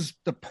 this is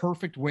the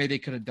perfect way they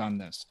could have done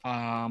this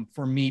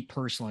for me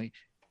personally,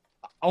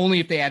 only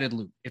if they added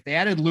loot. If they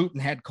added loot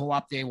and had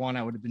co-op day one,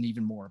 I would have been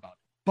even more about it.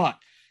 But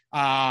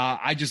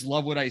I just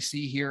love what I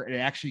see here. It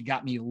actually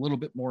got me a little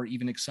bit more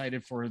even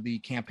excited for the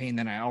campaign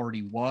than I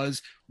already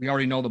was. We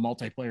already know the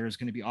multiplayer is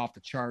going to be off the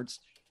charts.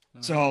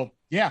 So,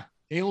 yeah,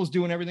 Halo's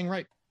doing everything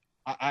right.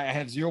 I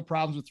have zero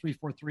problems with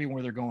 343 and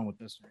where they're going with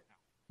this right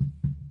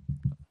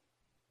now.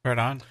 Right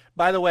on.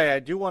 By the way, I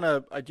do want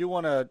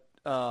to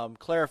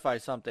clarify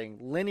something.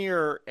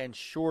 Linear and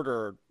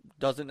shorter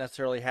doesn't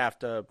necessarily have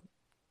to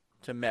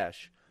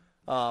mesh.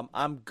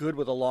 I'm good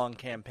with a long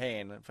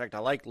campaign. In fact, I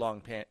like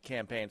long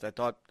campaigns. I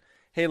thought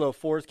Halo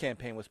 4's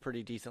campaign was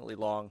pretty decently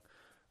long.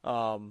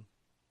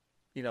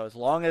 As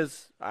long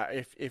as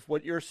if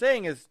what you're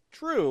saying is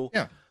true,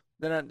 Yeah.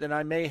 then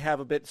I may have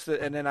a bit,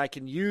 and then I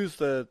can use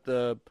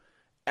the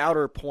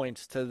outer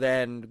points to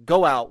then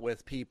go out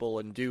with people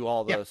and do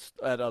all that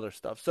other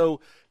stuff.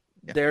 So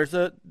that's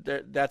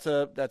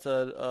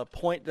a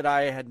point that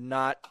I had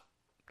not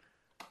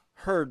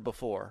heard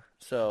before.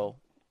 So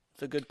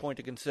it's a good point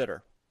to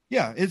consider.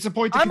 Yeah, it's a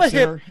point to I'm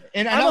consider.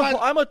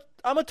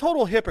 I'm a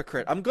total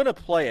hypocrite. I'm gonna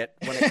play it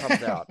when it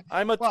comes out.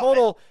 I'm a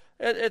total.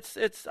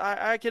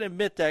 I can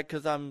admit that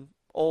because I'm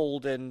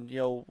old and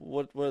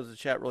what is the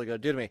chat really gonna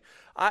do to me?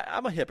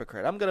 I'm a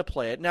hypocrite. I'm gonna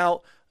play it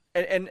now,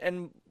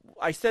 and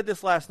I said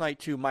this last night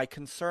too. My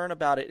concern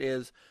about it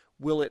is,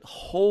 will it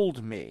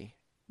hold me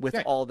with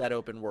all that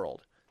open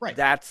world? Right.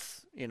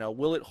 That's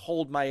will it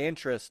hold my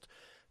interest?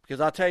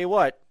 Because I'll tell you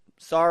what.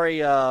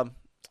 Sorry,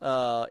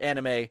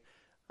 anime.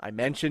 I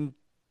mentioned.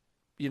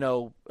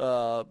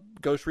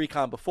 Ghost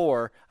Recon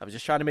before. I was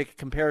just trying to make a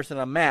comparison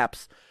on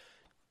maps.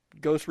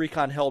 Ghost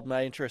Recon held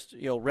my interest.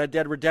 Red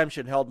Dead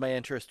Redemption held my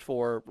interest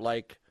for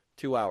like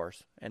 2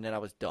 hours, and then I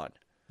was done.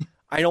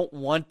 I don't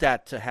want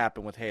that to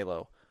happen with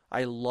Halo.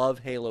 I love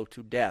Halo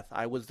to death.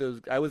 I was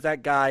that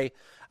guy.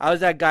 I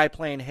was that guy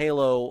playing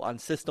Halo on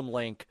System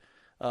Link,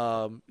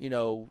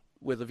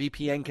 with a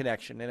VPN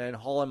connection, and then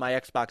hauling my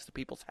Xbox to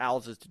people's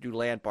houses to do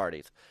LAN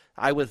parties.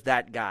 I was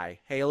that guy.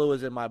 Halo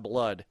is in my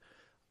blood.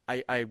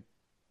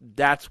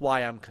 That's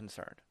why I'm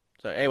concerned.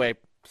 So anyway,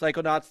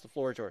 Psychonauts, the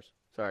floor is yours.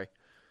 Sorry.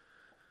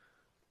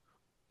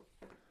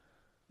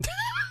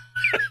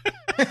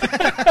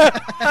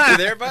 You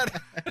there, bud?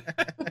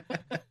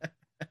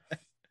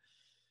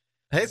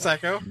 Hey,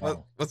 Psycho.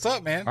 No. What's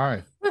up, man?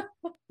 Hi.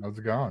 How's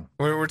it going?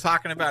 We're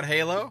talking about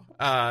Halo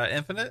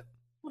Infinite.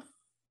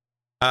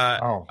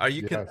 Are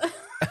you? Yes.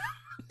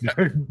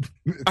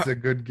 It's a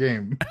good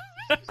game.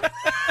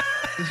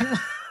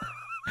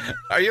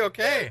 Are you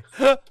okay?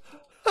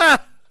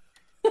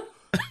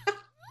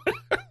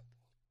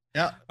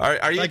 Yeah.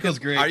 Are you? Psycho's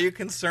great. Are you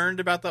concerned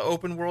about the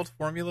open world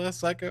formula,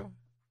 Psycho?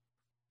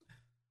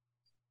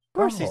 Of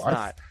course he's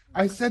not.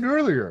 I said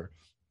earlier,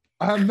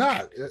 I'm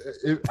not.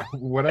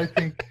 What I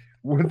think,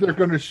 what they're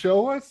going to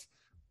show us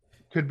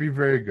could be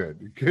very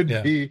good. It could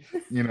be,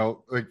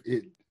 like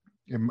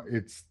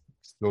it's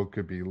still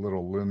could be a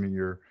little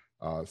linear,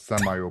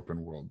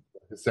 semi-open world.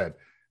 Like I said,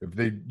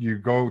 if you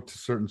go to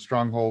certain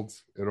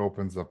strongholds, it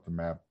opens up the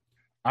map.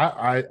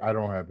 I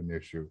don't have an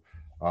issue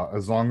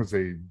as long as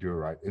they do it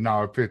right. And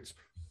now if it's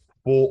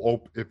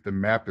if the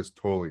map is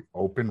totally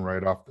open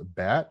right off the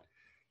bat,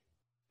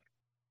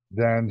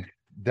 then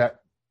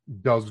that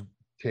does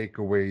take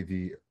away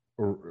the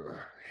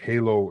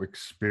Halo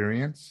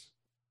experience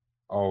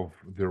of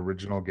the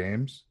original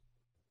games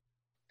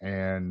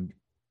and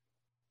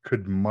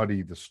could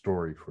muddy the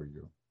story for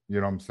you.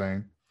 You know what I'm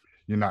saying?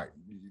 You're not.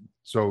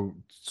 So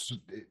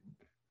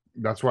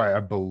that's why I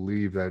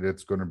believe that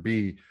it's going to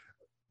be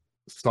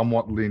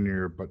somewhat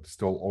linear, but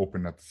still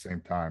open at the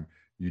same time.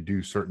 You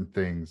do certain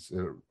things,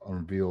 it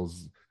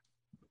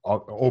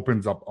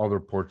opens up other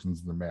portions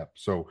of the map.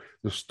 So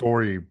the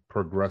story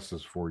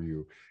progresses for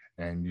you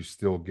and you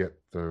still get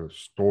the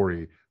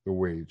story the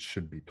way it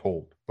should be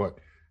told. But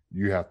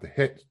you have to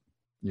hit,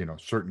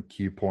 certain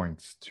key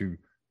points to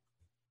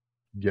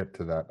get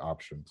to that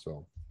option.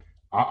 So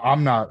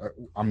I'm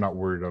not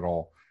worried at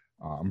all.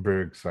 I'm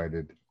very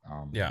excited.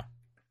 Yeah,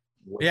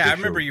 I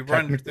remember you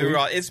run through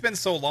all. It's been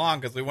so long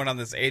because we went on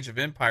this Age of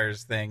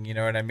Empires thing. You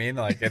know what I mean?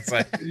 Like it's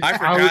like I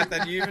forgot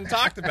that you even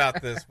talked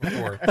about this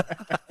before.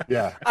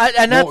 Yeah,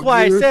 and that's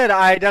why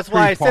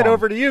I said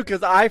over to you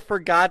because I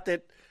forgot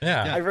that.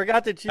 Yeah, I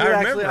forgot that you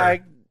actually.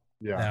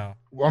 Yeah. No,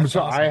 well, I'm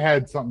sorry. Awesome. I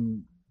had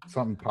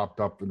something popped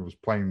up and it was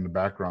playing in the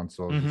background,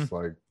 so it's just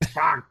like,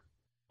 fuck.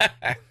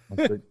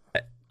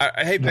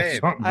 Hey,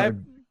 babe.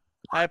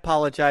 I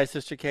apologize,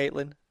 Sister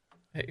Caitlin.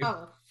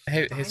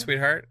 Hey,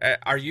 sweetheart.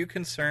 Are you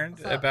concerned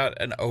about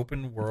an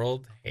open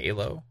world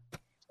Halo?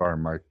 Sorry,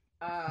 Mike.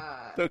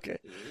 Okay.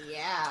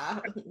 Yeah.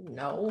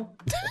 No.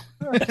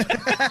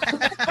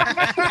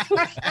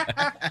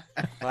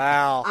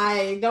 Wow.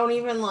 I don't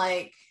even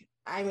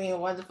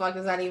what the fuck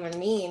does that even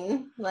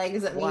mean? Like,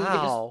 does it mean you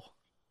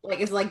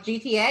just it's like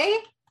GTA?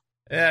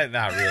 Yeah,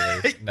 not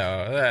really.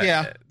 No.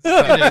 Yeah.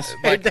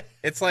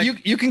 It's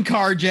like you can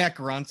carjack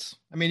grunts.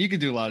 I mean, you can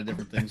do a lot of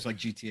different things like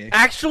GTA.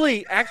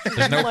 Actually,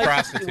 there's no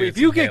prostitutes. If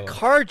you could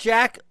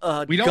carjack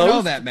we don't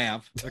know that,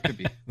 Mav. There could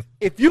be.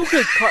 If you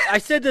could, I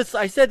said this.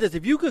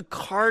 If you could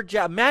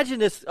carjack, imagine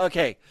this.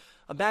 Okay,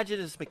 imagine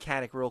this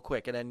mechanic real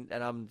quick, and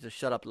I'm just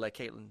shut up and let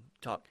Caitlin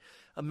talk.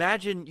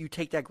 Imagine you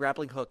take that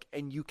grappling hook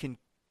and you can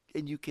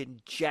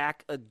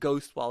jack a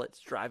ghost while it's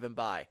driving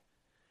by.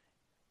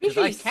 You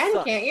sure you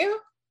can, can't you?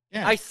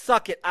 Yeah. I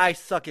suck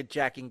at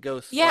jacking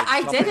ghosts. Yeah,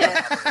 I did it.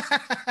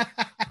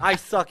 I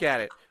suck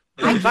at it.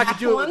 If I could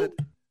do it with it,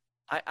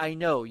 I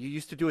know. You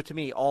used to do it to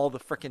me all the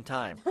frickin'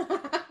 time.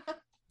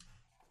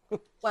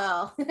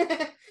 Well.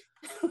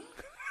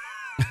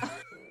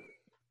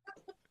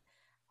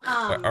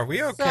 Are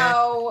we okay?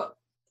 So,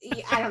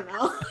 I don't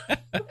know.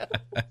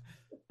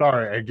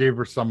 Sorry, I gave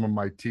her some of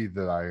my tea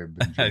that I have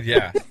been drinking.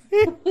 Yeah.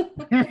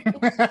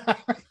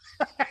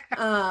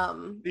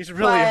 These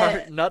really but-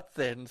 aren't nut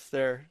thins.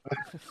 They're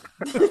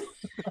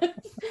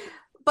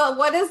But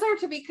what is there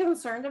to be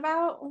concerned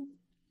about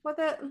with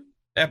it?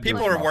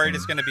 People are worried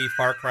it's going to be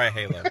Far Cry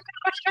Halo.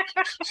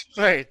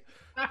 right.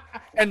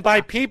 And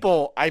by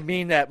people, I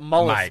mean that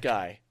Mullis Mike.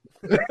 guy.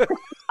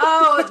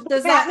 Oh,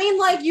 does that mean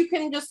like you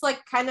can just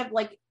like kind of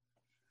like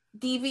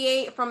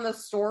deviate from the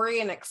story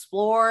and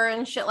explore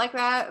and shit like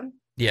that?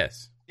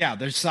 Yes. Yeah,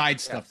 there's side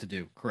stuff to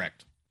do.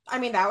 Correct. I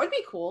mean, that would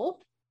be cool,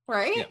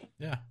 right? Yeah.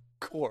 Yeah.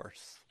 Of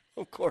course.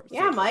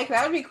 Yeah, Mike,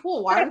 that would be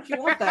cool. Why don't you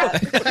want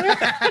that?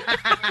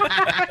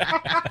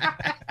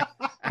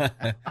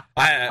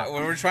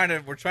 We're trying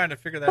to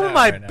figure that What out. am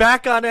I right now.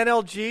 back on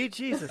NLG?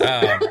 Jesus.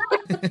 All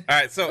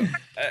right, so all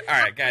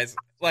right, guys.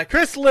 Like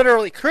Chris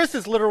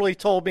has literally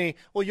told me,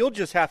 "Well, you'll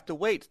just have to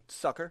wait,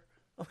 sucker."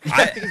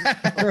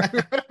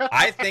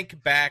 I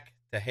think back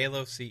to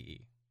Halo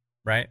CE,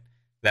 right?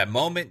 That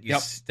moment you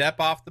Yep. step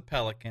off the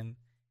Pelican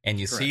and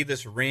you see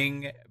this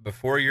ring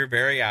before your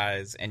very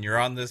eyes, and you're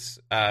on this.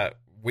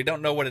 We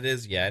don't know what it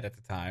is yet at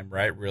the time,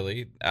 right?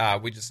 Really,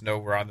 we just know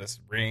we're on this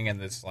ring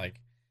and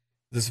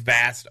this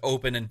vast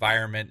open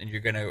environment, and you're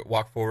gonna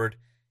walk forward.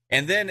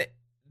 And then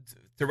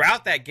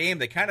throughout that game,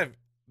 they kind of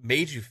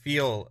made you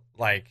feel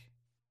like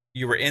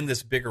you were in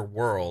this bigger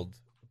world,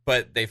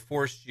 but they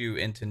forced you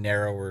into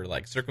narrower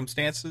like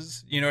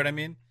circumstances. You know what I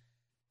mean?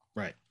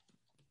 Right.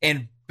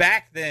 And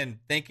back then,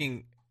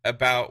 thinking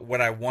about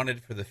what I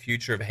wanted for the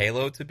future of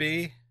Halo to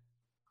be,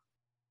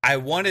 I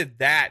wanted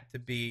that to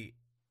be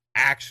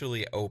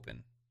actually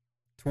open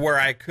to where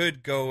I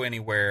could go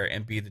anywhere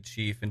and be the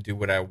chief and do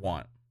what I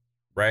want,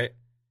 right?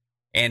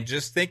 And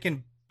just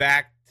thinking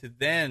back to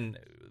then,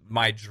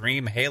 my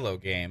dream Halo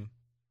game,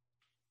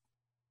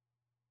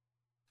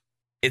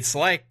 it's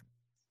like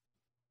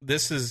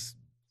this is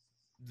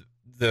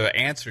the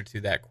answer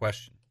to that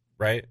question,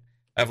 right?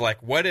 Of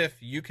like, what if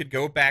you could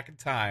go back in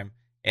time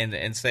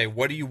and say,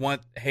 what do you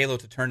want Halo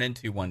to turn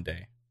into one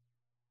day?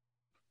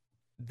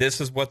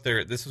 This is what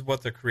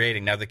they're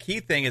creating. Now the key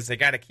thing is they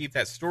got to keep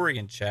that story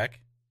in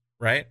check,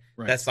 right?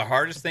 That's the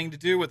hardest thing to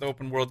do with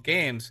open world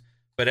games.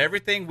 But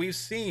everything we've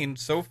seen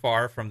so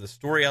far, from the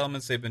story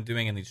elements they've been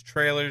doing in these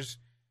trailers,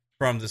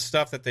 from the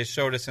stuff that they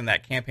showed us in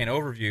that campaign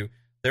overview,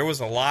 there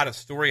was a lot of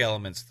story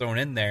elements thrown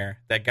in there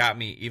that got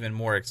me even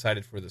more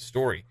excited for the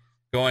story.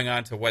 Going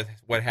on to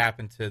what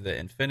happened to the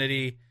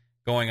Infinity,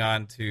 going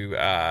on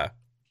to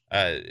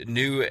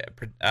new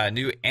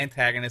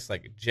antagonists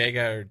like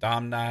Jaga or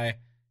Domni,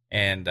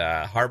 and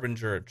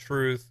Harbinger of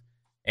Truth,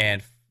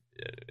 and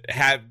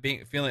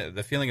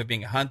feeling of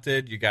being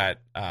hunted. You got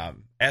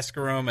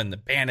Escarum and the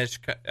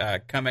Banished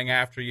coming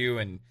after you,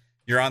 and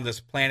you're on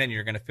this planet and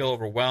you're going to feel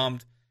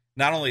overwhelmed.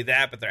 Not only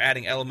that, but they're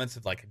adding elements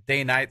of like a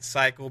day-night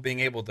cycle, being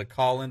able to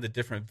call in the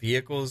different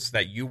vehicles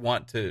that you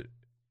want to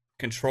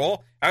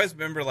control. I always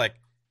remember like,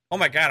 oh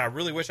my god, I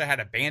really wish I had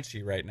a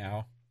Banshee right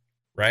now,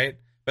 right?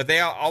 But they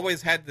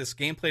always had this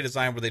gameplay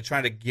design where they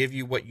try to give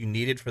you what you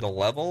needed for the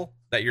level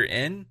that you're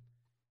in.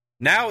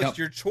 Now it's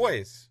your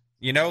choice.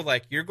 You know,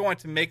 like you're going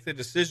to make the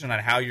decision on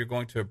how you're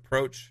going to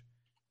approach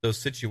those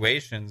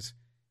situations.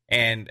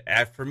 And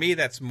for me,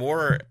 that's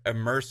more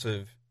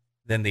immersive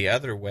than the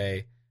other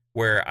way,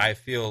 where I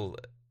feel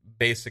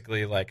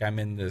basically like I'm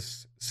in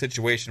this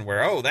situation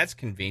where, oh, that's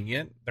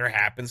convenient. There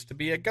happens to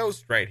be a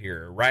ghost right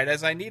here, right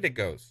as I need a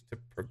ghost to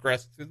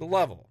progress through the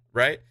level,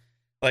 right?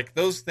 Like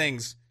those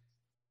things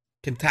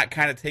can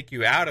kind of take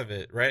you out of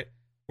it, right?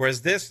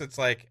 Whereas this, it's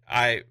like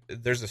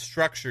there's a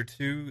structure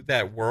to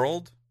that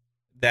world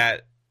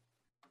that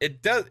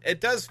it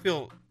does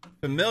feel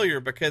familiar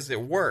because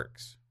it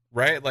works,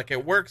 right? Like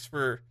it works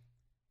for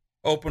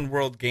open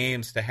world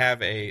games to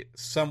have a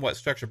somewhat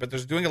structure, but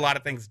there's doing a lot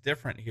of things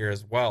different here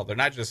as well. They're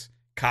not just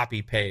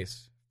copy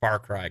paste Far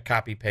Cry,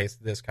 copy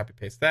paste this, copy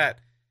paste that.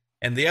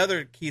 And the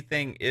other key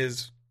thing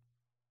is,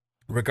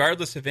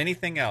 regardless of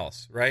anything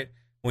else, right?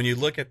 When you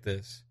look at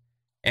this,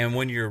 and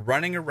when you're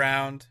running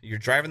around, you're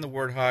driving the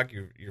Warthog,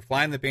 you're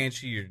flying the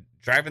Banshee, you're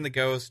driving the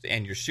Ghost,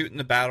 and you're shooting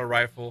the battle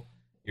rifle,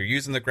 you're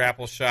using the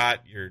grapple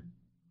shot, you're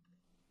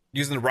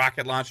using the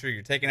rocket launcher,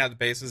 you're taking out the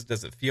bases,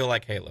 does it feel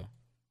like Halo?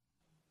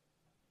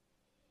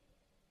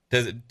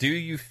 Do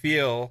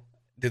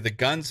the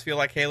guns feel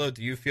like Halo?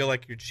 Do you feel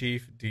like your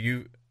chief? Do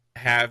you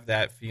have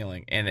that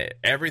feeling? And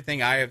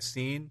everything I have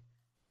seen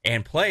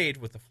and played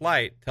with the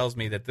flight tells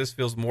me that this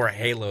feels more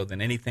Halo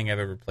than anything I've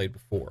ever played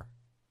before.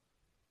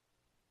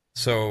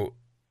 So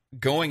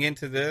going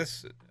into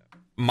this,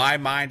 my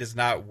mind is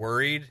not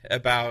worried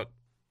about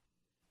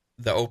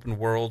the open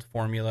world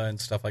formula and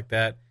stuff like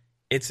that.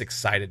 It's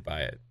excited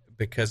by it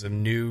because of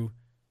new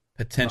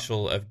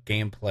potential of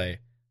gameplay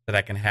that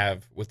I can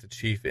have with the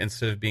chief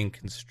instead of being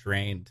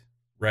constrained,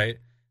 right?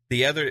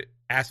 The other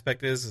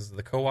aspect is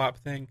the co-op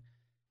thing.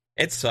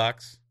 It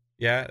sucks.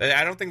 Yeah.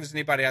 I don't think there's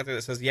anybody out there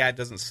that says, yeah, it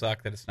doesn't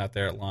suck that it's not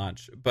there at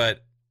launch,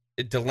 but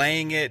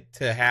delaying it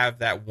to have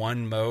that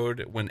one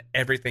mode when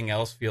everything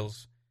else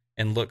feels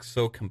and looks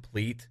so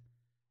complete.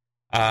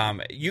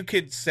 You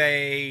could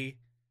say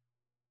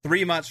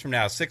 3 months from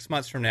now, 6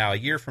 months from now, a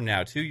year from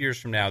now, 2 years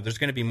from now, there's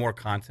going to be more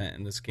content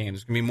in this game.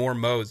 There's going to be more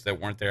modes that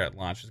weren't there at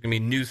launch. There's going to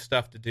be new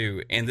stuff to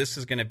do. And this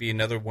is going to be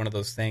another one of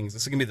those things.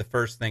 This is going to be the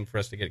first thing for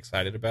us to get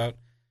excited about.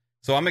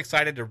 So I'm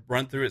excited to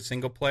run through it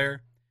single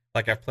player.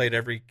 Like I've played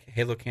every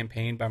Halo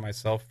campaign by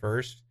myself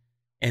first,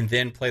 and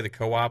then play the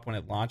co-op when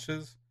it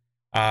launches.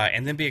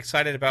 And then be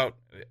excited about,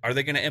 are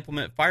they going to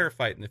implement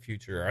Firefight in the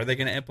future? Are they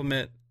going to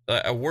implement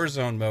a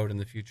Warzone mode in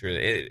the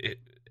future?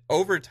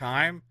 Over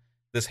time,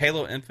 this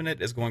Halo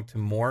Infinite is going to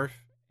morph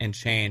and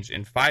change.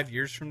 In 5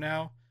 years from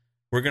now,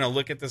 we're going to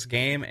look at this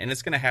game, and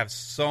it's going to have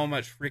so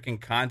much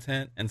freaking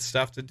content and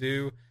stuff to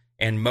do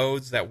and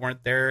modes that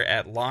weren't there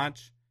at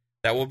launch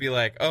that we'll be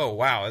like, oh,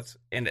 wow.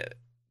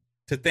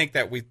 To think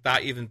that we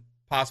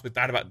possibly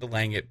thought about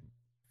delaying it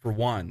for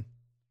one.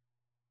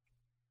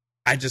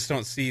 I just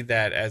don't see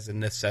that as a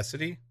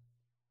necessity.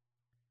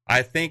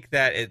 I think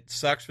that it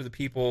sucks for the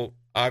people,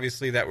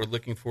 obviously, that were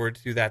looking forward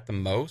to that the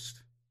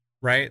most,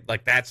 right?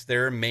 Like, that's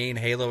their main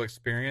Halo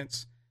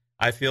experience.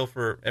 I feel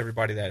for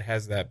everybody that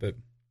has that, but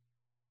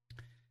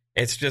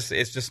it's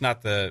just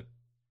not the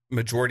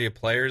majority of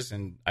players,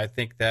 and I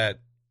think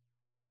that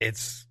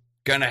it's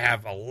going to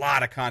have a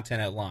lot of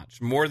content at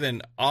launch, more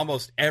than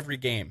almost every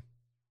game.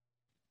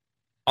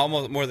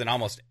 More than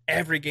almost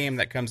every game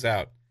that comes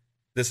out.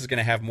 This is going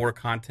to have more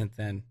content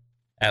than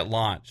at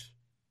launch.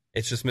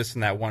 It's just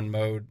missing that one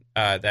mode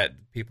that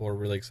people are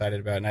really excited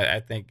about. And I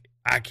think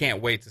I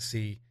can't wait to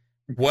see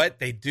what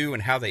they do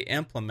and how they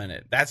implement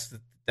it. That's the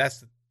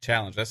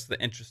challenge. That's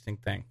the interesting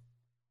thing.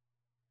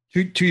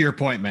 To your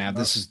point, Matt,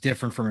 this is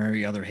different from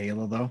every other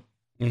Halo, though.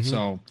 Mm-hmm.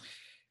 So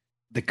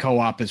the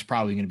co-op is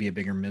probably going to be a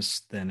bigger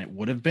miss than it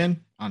would have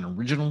been on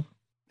original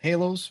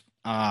Halos,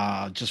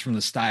 just from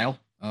the style.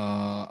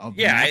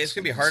 It's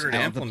gonna be harder to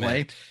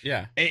implement.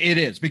 Yeah, it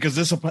is, because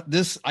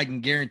this I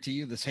can guarantee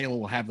you, this Halo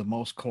will have the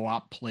most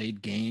co-op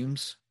played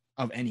games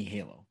of any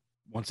Halo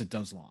once it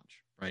does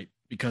launch, right?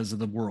 Because of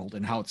the world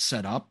and how it's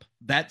set up.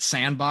 That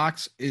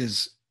sandbox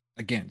is,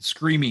 again,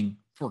 screaming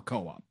for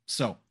co-op.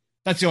 So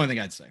that's the only thing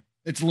I'd say.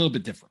 It's a little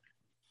bit different.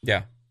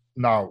 Yeah.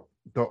 Now,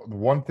 the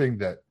one thing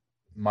that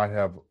might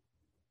have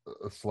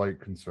a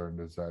slight concern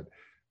is that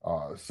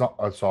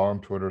I saw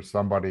on Twitter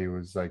somebody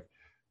was like,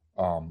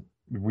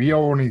 we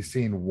only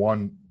seen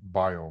one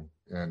biome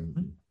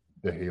in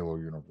the Halo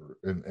universe,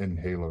 in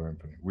Halo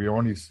Infinite. We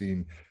only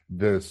seen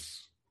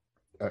this,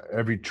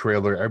 every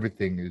trailer,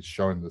 everything is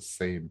showing the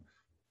same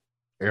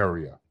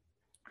area.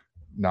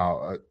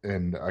 Now,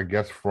 and I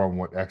guess from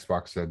what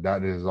Xbox said,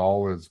 that is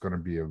always going to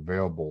be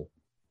available,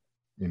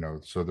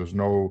 so there's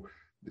no,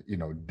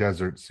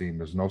 desert scene,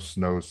 there's no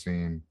snow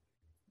scene,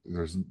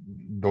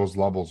 those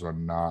levels are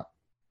not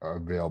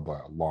available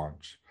at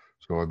launch.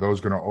 So are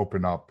those going to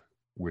open up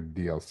with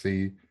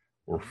DLC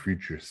or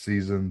future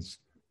seasons?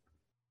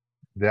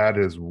 That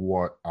is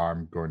what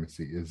I'm going to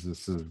see.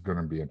 This is going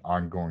to be an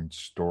ongoing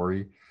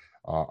story?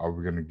 Are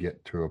we going to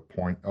get to a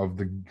point of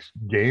the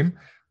game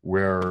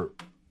where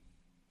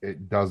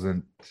it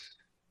doesn't,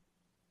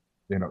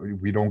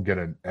 we don't get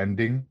an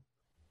ending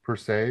per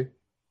se,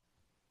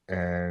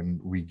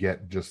 and we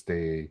get just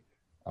a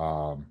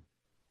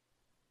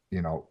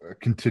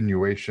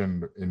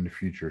continuation in the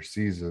future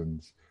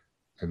seasons,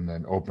 and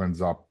then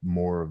opens up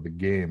more of the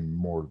game,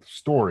 more of the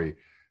story?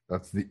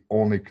 That's the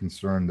only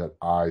concern that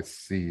I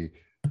see,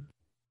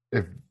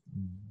 if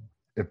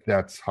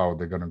that's how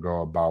they're going to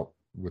go about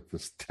with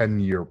this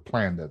 10-year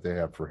plan that they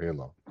have for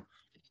Halo.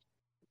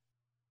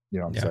 You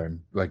know what I'm saying?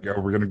 Like, are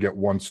we going to get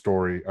one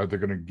story? Are they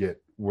going to get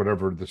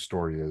whatever the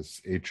story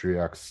is,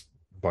 Atriox,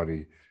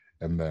 Buddy,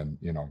 and then,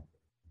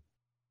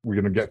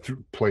 we're going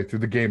to play through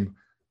the game,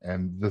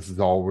 and this is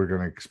all we're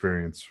going to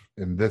experience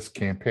in this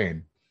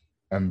campaign.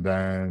 And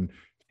then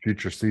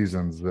future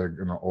seasons, they're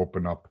going to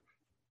open up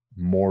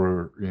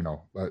more,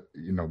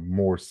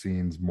 more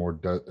scenes, more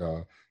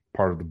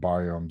part of the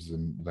biomes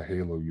in the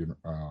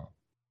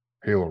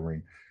Halo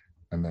ring,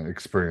 and then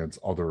experience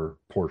other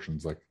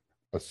portions like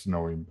a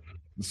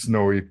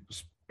snowy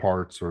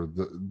parts or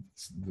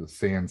the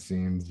sand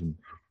scenes and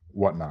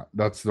whatnot.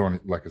 That's the only,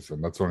 like I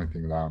said, that's the only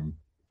thing that I'm.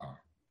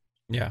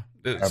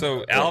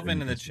 So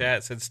Alvin in the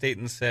chat said,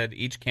 Staten said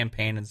each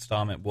campaign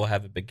installment will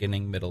have a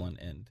beginning, middle, and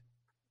end.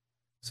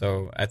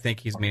 So I think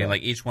he's meaning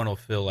like each one will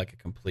feel like a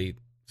complete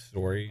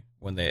story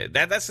when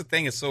that's the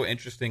thing is so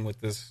interesting with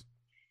this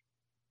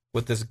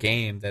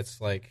game. That's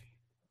like,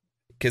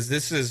 because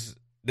this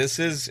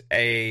is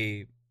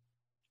a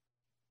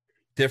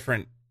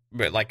different,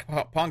 but like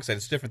Pong said,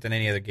 it's different than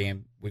any other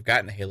game we've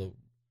gotten the Halo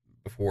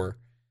before.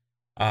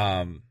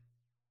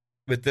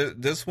 But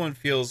this one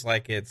feels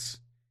like it's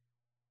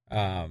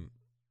not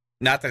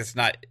that it's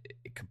not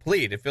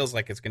complete. It feels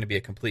like it's going to be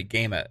a complete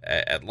game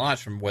at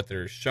launch from what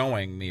they're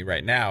showing me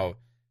right now.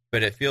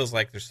 But it feels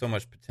like there's so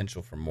much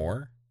potential for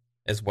more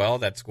as well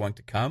that's going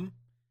to come,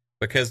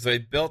 because they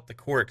built the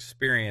core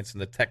experience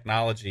and the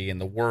technology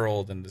and the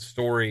world and the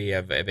story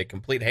of a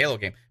complete Halo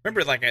game.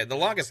 Remember, like the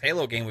longest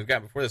Halo game we've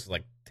got before this was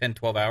like 10,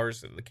 12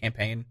 hours of the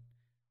campaign,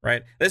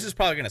 right? This is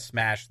probably going to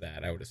smash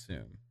that, I would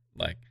assume.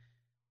 Like,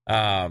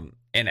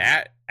 And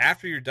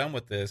after you're done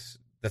with this,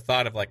 the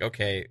thought of like,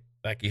 okay,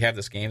 like you have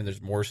this game and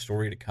there's more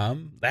story to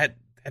come. That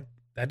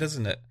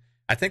doesn't.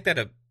 I think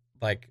that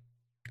like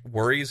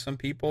worries some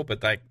people,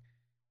 but like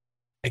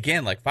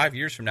again, like 5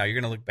 years from now, you're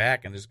gonna look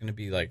back and there's gonna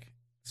be like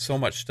so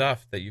much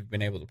stuff that you've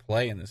been able to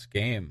play in this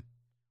game,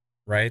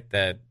 right?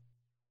 That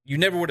you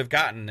never would have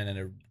gotten in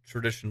a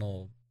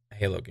traditional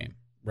Halo game,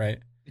 right?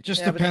 It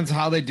just depends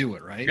how they do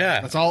it, right?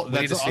 Yeah, that's all.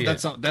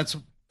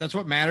 That's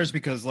what matters,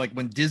 because like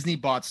when Disney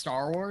bought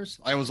Star Wars,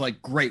 I was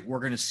like, great, we're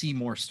going to see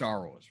more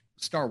Star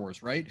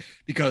Wars, right?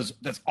 Because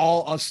that's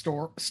all us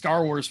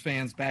Star Wars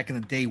fans back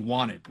in the day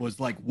wanted, was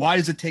like, why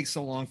does it take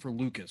so long for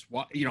Lucas?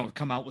 Why, to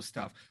come out with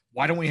stuff?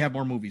 Why don't we have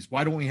more movies?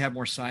 Why don't we have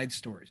more side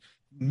stories?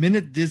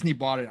 Minute Disney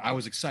bought it, I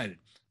was excited.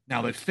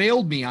 Now they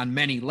failed me on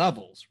many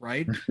levels,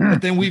 right?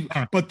 but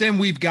then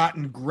we've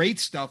gotten great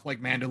stuff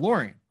like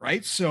Mandalorian,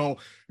 right? So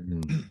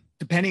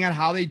depending on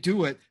how they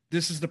do it,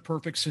 this is the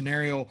perfect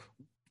scenario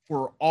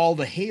for all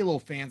the Halo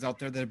fans out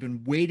there that have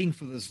been waiting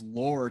for this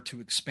lore to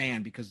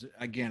expand. Because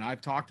again,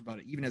 I've talked about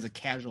it, even as a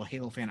casual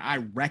Halo fan, I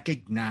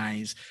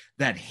recognize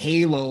that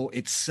Halo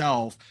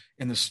itself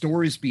and the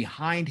stories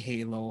behind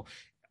Halo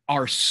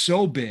are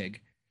so big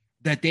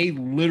that they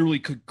literally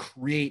could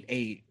create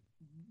a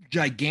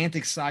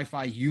gigantic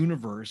sci-fi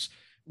universe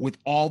with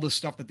all the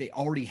stuff that they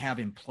already have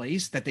in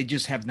place that they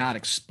just have not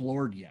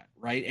explored yet,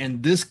 right?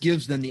 And this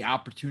gives them the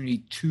opportunity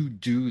to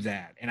do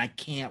that. And I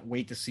can't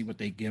wait to see what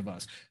they give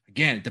us.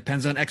 Again, it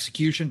depends on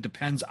execution,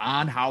 depends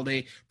on how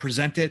they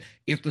present it.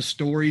 If the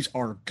stories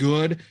are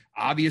good,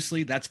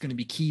 obviously that's going to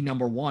be key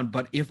number one.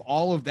 But if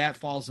all of that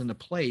falls into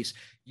place,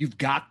 you've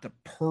got the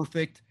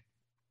perfect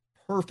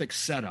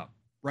setup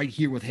right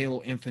here with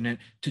Halo Infinite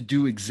to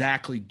do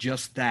exactly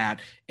just that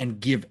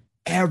and give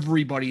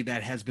everybody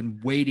that has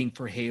been waiting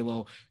for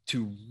Halo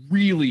to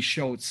really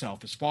show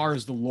itself as far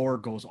as the lore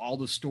goes, all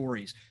the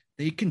stories.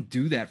 They can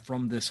do that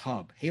from this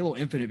hub. Halo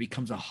Infinite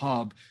becomes a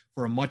hub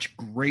for a much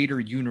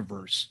greater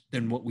universe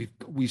than what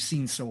we've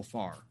seen so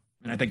far.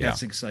 And I think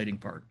that's the exciting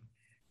part.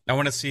 I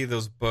want to see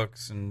those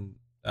books and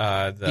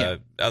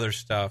other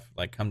stuff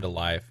like come to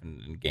life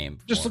in game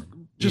form.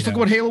 Just look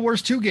what Halo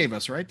Wars 2 gave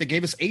us, right? They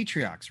gave us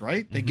Atriox,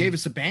 right? They gave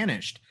us the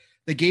Banished.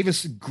 They gave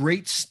us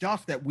great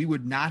stuff that we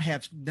would not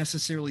have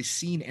necessarily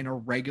seen in a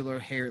regular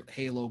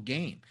Halo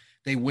game.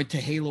 They went to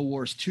Halo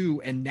Wars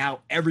 2, and now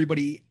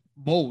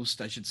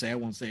most, I should say, I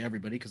won't say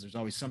everybody because there's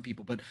always some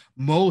people, but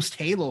most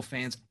Halo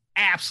fans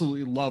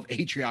absolutely love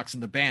Atriox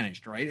and the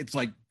Banished, right? It's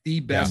like the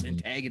best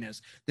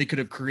antagonist they could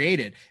have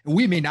created. And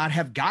we may not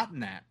have gotten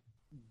that,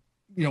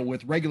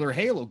 with regular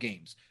Halo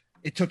games.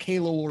 It took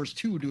Halo Wars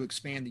 2 to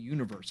expand the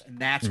universe, and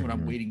that's what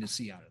I'm waiting to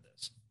see out of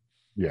this.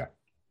 Yeah.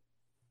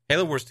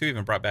 Halo Wars 2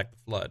 even brought back the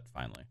Flood,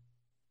 finally.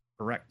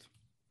 Correct.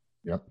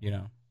 Yep.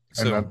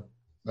 So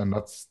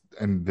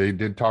and they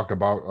did talk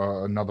about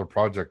another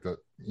project that,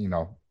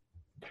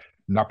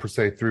 not per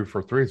se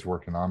 343 is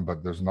working on,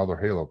 but there's another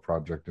Halo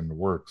project in the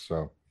works.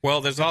 So, well,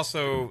 there's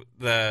also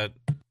the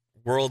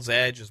World's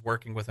Edge is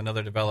working with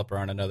another developer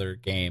on another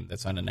game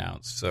that's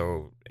unannounced.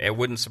 So it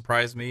wouldn't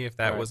surprise me if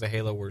that was a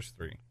Halo Wars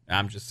 3.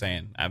 I'm just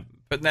saying. I'm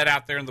putting that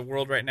out there in the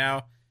world right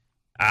now.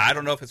 I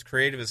don't know if it's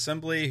Creative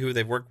Assembly, who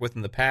they've worked with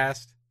in the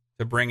past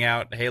to bring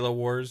out Halo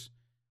Wars.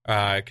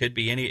 It could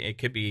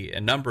be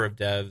a number of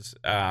devs.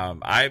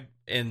 I'm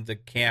in the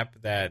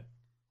camp that,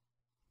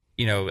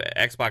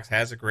 Xbox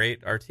has a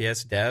great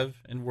RTS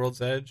dev in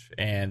World's Edge,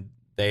 and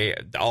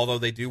although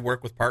they do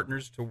work with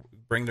partners to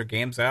bring their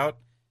games out,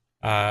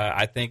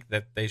 I think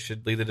that they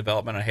should lead the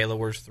development on Halo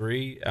Wars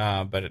 3.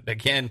 But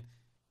again,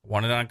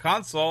 want it on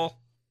console,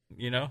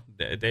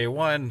 day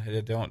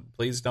one.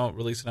 Please don't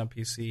release it on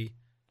PC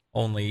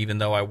only, even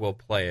though I will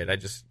play it.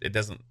 It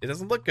doesn't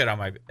look good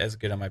as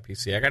good on my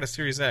PC. I got a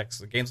Series X.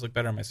 The games look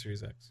better on my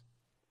Series X.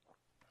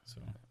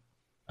 So,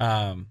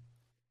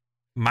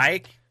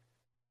 Mike,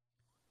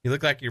 you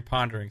look like you're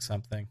pondering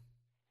something.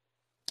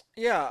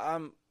 Yeah,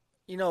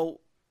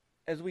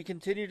 as we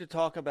continue to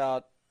talk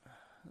about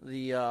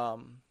the,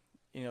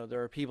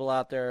 there are people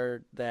out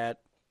there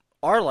that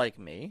are like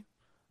me,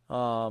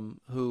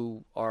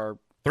 who are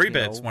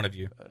 3-Bit's one of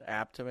you,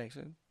 apt to make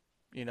it.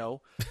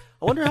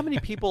 I wonder how many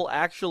people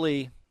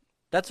actually.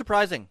 That's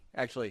surprising,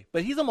 actually.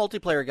 But he's a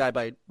multiplayer guy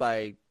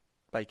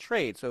by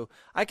trade, so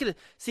I could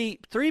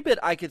see 3-Bit.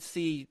 I could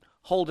see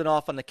holding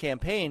off on the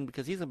campaign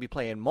because he's gonna be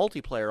playing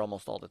multiplayer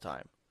almost all the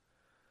time.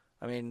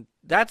 I mean,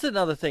 that's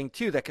another thing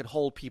too that could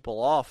hold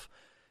people off,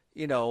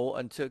 until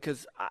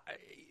because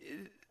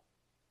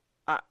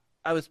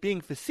I was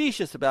being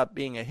facetious about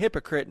being a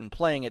hypocrite and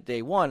playing it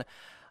day one.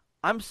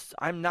 I'm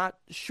not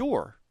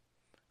sure.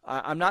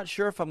 I'm not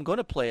sure if I'm going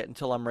to play it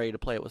until I'm ready to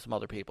play it with some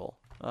other people,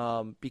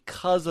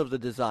 because of the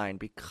design,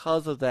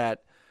 because of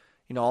that,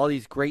 all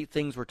these great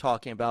things we're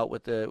talking about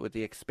with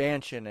the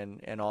expansion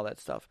and all that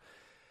stuff.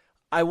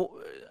 I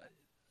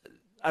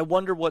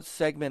wonder what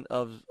segment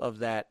of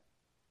that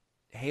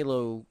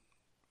Halo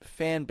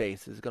fan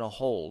base is going to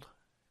hold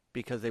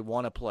because they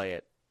want to play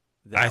it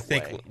that way. I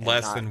think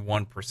less than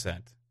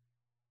 1%.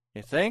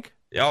 You think?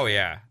 Oh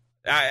yeah,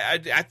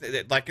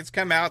 Like it's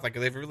come out like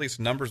they've released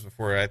numbers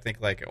before. I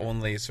think like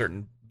only a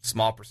certain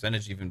small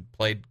percentage even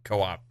played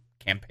co-op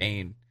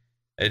campaign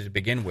to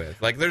begin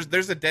with. Like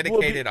there's a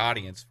dedicated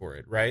audience for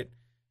it, right?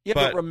 Yeah,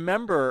 but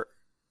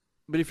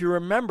if you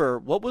remember,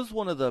 what was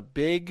one of the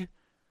big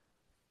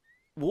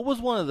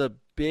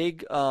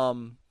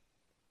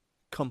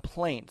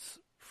complaints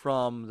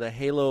from the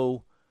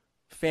Halo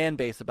fan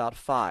base about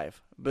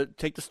 5? But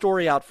take the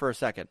story out for a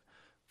second,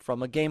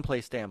 from a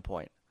gameplay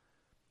standpoint.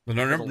 Well,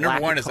 number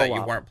one is that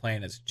you weren't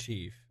playing as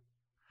Chief.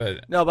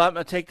 But no, but I'm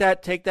gonna take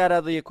that out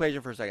of the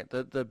equation for a second.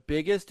 The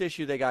biggest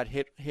issue they got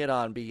hit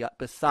on,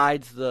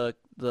 besides the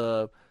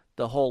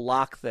whole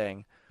lock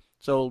thing,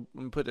 so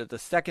let me put it, the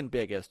second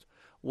biggest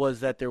was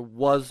that there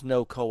was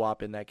no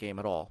co-op in that game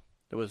at all.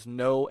 There was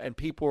no, and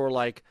people were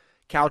like,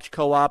 couch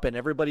co-op, and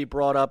everybody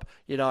brought up,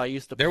 I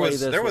used to play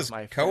this with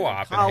my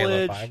co-op friend in college.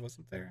 In Halo 5,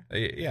 wasn't there?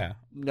 Yeah.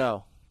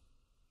 No,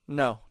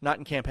 not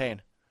in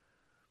campaign.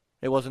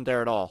 It wasn't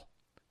there at all.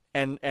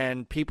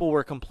 And people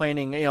were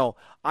complaining,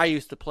 I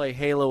used to play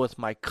Halo with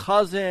my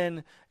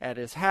cousin at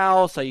his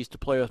house. I used to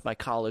play with my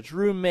college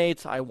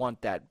roommates. I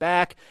want that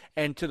back.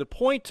 And to the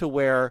point to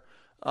where,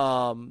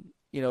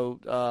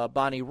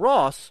 Bonnie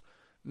Ross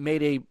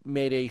made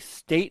a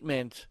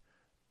statement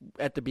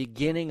at the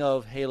beginning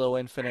of Halo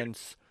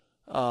Infinite's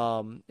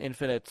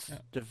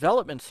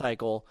development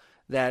cycle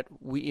that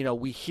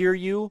we hear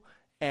you,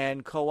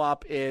 and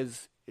co-op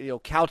is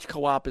couch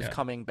co-op is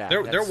coming back.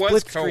 There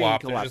was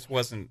co-op. There just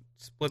wasn't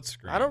split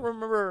screen. I don't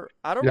remember.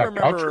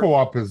 Couch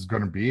co-op is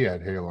going to be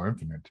at Halo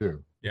Infinite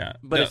too. Yeah,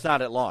 but it's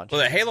not at launch.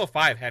 Well, the Halo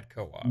 5 had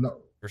co-op. No,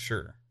 for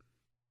sure.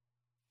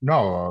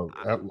 No,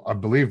 I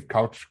believe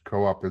couch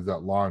co-op is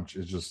at launch.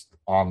 It's just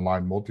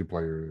online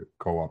multiplayer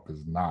co-op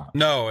is not.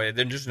 No,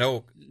 there's just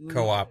no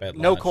co-op at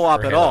launch. No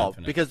co-op at all,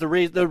 Infinite. because the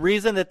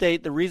reason that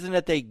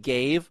they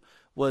gave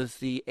was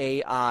the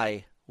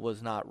AI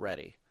was not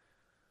ready.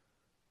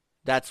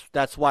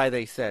 That's why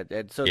they said,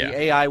 and so the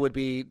AI would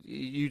be,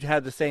 you'd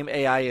have the same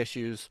AI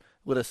issues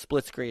with a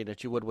split screen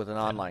that you would with an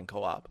online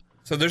co-op.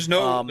 So there's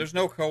no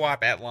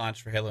co-op at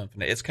launch for Halo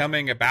Infinite. It's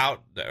coming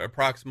about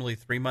approximately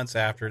 3 months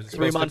after. It's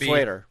 3 months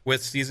later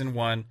with Season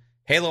 1.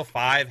 Halo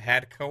 5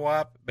 had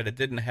co-op, but it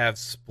didn't have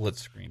split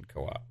screen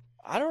co-op.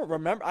 I don't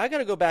remember. I got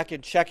to go back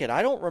and check it.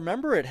 I don't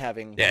remember it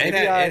having. Yeah,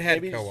 it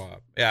had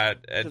co-op. Yeah,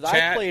 because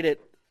I played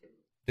it.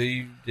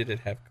 Did it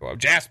have co-op?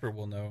 Jasper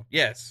will know.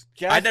 Yes,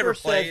 Jasper I never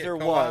played says there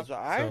was.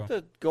 I have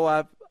to go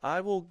up. I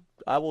will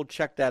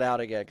check that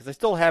out again because I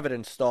still have it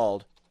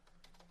installed.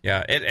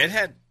 Yeah, it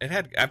had.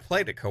 I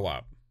played it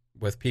co-op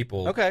with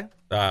people. Okay.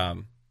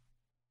 Because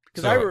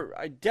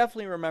I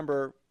definitely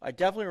remember.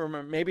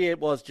 Maybe it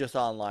was just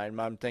online.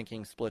 I'm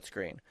thinking split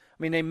screen. I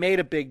mean, they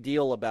made a big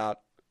deal about.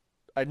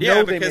 I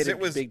know they made a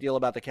big deal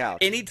about the couch.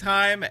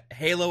 Anytime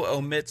Halo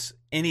omits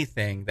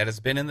anything that has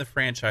been in the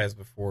franchise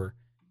before,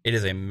 it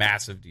is a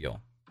massive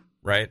deal,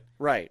 right?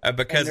 Right.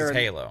 Because it's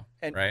Halo,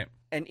 right?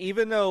 And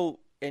even though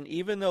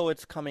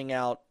it's coming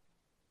out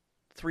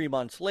 3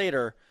 months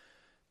later,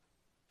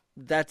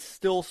 that's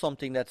still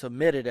something that's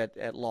omitted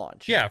at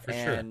launch. Yeah, for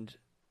sure. And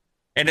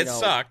it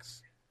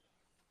sucks.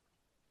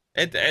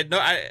 I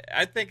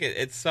think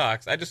it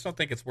sucks. I just don't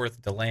think it's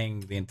worth delaying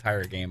the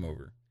entire game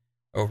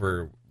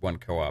over one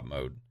co-op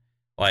mode,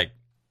 like,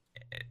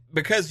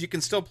 because you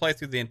can still play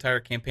through the entire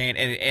campaign,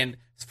 and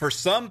for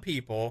some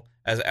people,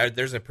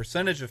 there's a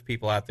percentage of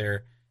people out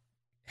there,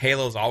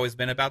 Halo's always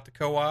been about the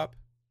co-op,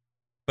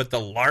 but the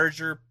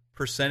larger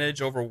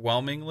percentage,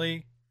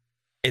 overwhelmingly,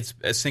 it's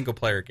a single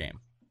player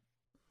game,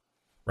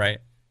 right?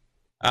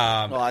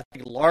 I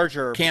think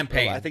larger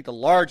campaign. I think the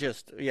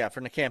largest,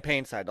 from the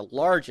campaign side, the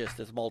largest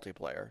is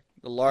multiplayer.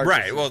 The largest,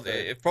 right? Well,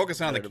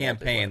 focusing on the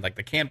campaign, like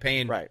the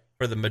campaign,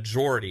 for the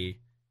majority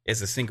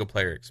is a single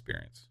player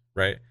experience,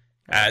 right?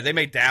 They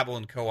may dabble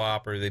in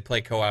co-op or they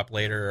play co-op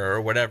later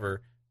or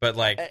whatever, but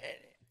like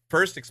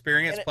first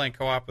experience playing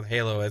co-op with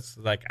Halo, it's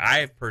like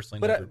I've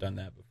personally never done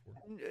that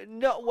before.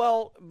 No,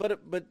 well,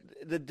 but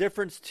the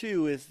difference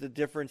too is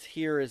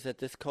here is that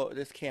this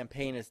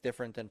campaign is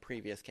different than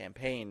previous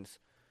campaigns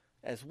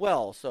as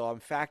well. So I'm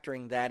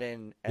factoring that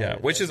in.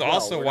 Which is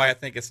also why I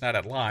think it's not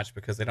at launch,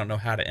 because they don't know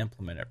how to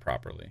implement it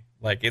properly.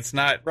 Like it's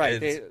not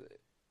right.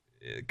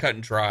 Cut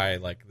and dry.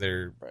 Like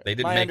they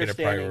didn't make it a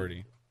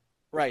priority.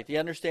 Right. The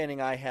understanding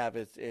I have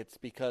is it's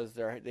because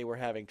they were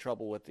having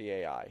trouble with the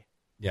AI.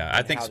 Yeah,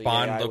 I think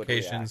spawn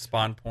locations,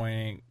 spawn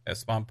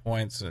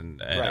points,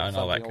 and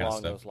all that kind of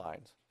stuff. Those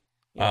lines.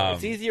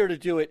 It's easier to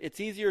do it. It's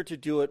easier to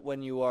do it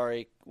when you are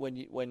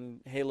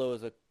when Halo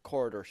is a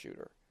corridor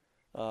shooter.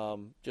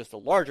 Just a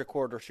larger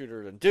corridor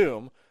shooter than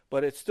Doom,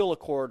 but it's still a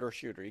corridor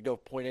shooter. You go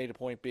point A to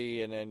point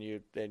B, and then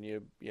you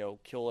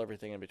kill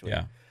everything in between.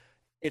 Yeah.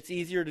 It's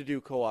easier to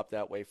do co-op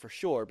that way for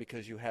sure,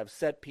 because you have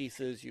set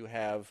pieces, you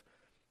have,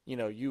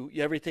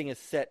 everything is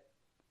set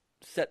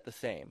the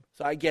same.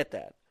 So I get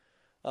that.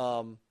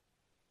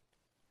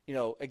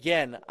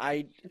 Again,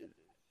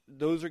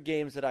 those are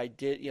games that I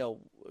did,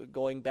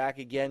 going back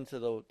again to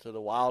the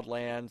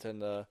Wildlands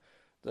and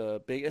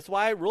the big. That's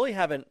why I really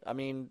haven't. I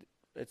mean,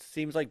 it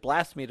seems like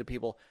blasphemy to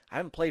people. I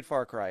haven't played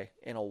Far Cry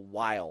in a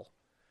while,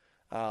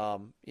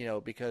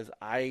 because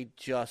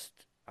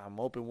I'm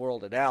open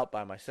worlded out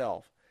by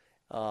myself.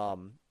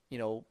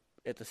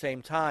 At the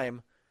same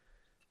time,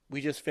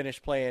 we just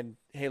finished playing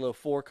Halo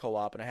 4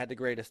 co-op, and I had the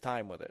greatest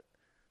time with it.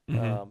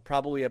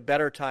 Probably a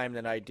better time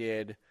than I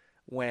did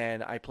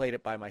when I played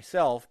it by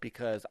myself,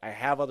 because I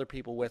have other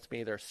people with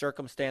me. There are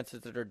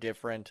circumstances that are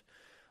different.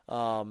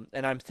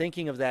 And I'm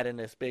thinking of that in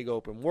this big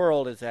open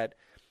world is that,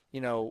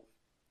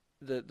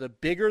 the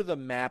bigger the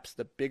maps,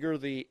 the bigger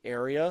the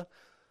area,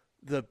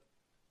 the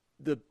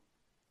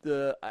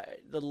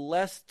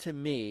less to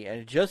me,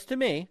 and just to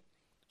me,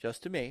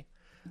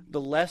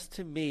 the less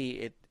to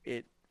me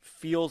it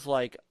feels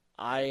like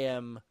I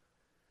am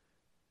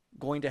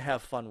going to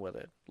have fun with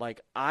it.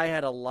 Like, I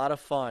had a lot of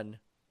fun,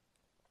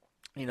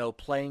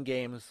 playing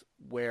games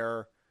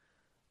where,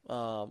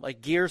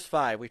 like Gears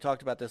 5, we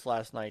talked about this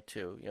last night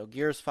too.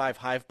 Gears 5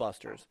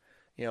 Hivebusters,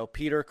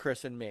 Peter,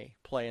 Chris, and me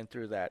playing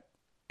through that.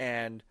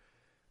 And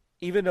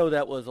even though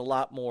that was a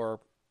lot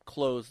more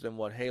closed than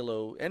what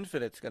Halo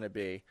Infinite's going to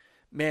be,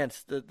 man,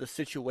 the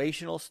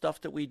situational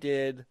stuff that we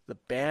did, the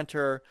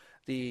banter,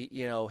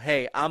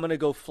 hey, I'm going to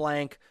go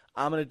flank,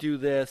 I'm going to do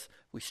this,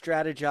 we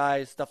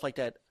strategize, stuff like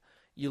that.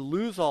 You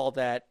lose all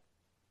that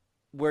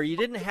where you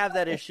didn't have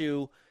that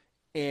issue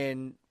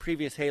in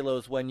previous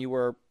Halos when you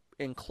were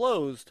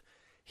enclosed.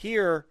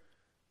 Here,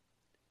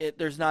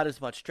 there's not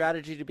as much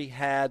strategy to be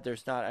had.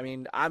 There's not. I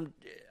mean, I'm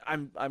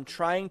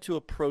trying to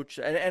approach,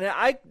 and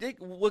I think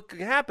what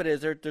could happen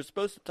is they're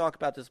supposed to talk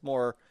about this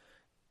more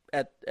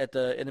in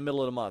the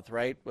middle of the month,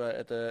 right?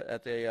 At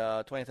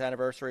the 20th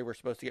anniversary, we're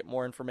supposed to get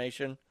more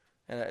information.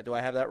 Do I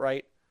have that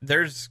right?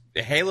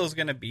 Halo's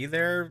going to be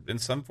there in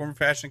some form or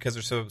fashion because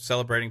they're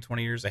celebrating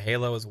 20 years of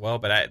Halo as well,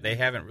 but they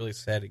haven't really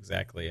said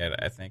exactly.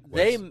 I think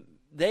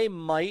they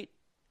might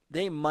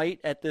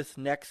at this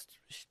next,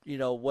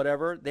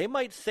 whatever, they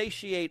might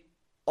satiate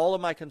all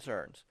of my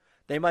concerns.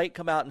 They might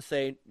come out and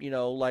say,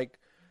 like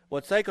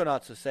what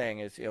Psychonauts is saying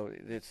is,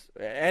 it's,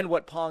 and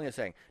what Pong is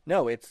saying.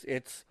 No, it's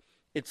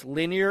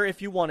linear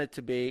if you want it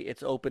to be.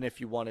 It's open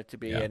if you want it to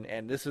be. Yeah.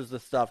 And this is the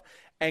stuff,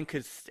 and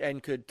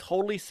could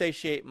totally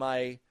satiate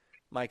my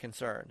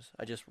concerns.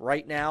 I just,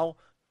 right now,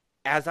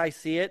 as I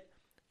see it,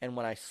 and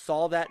when I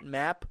saw that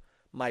map,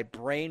 my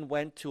brain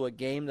went to a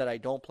game that I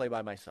don't play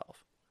by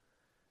myself.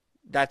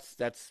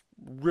 That's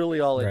really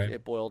all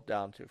it boiled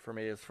down to for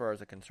me as far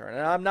as a concern.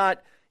 And I'm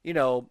not,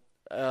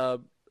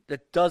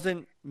 that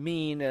doesn't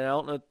mean, and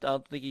I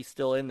don't think he's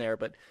still in there,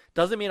 but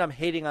doesn't mean I'm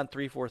hating on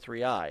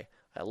 343i.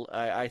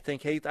 I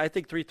think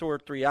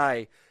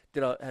 343i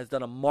has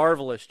done a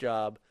marvelous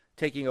job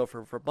taking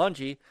over for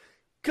Bungie,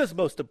 because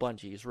most of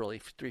Bungie is really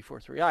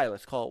 343i.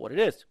 Let's call it what it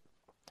is.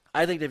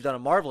 I think they've done a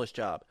marvelous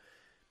job.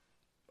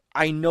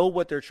 I know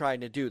what they're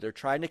trying to do. They're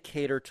trying to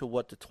cater to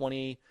what the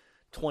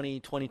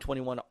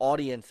 2021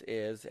 audience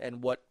is,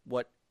 and what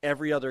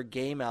every other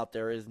game out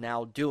there is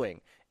now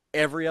doing.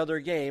 Every other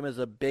game is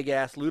a big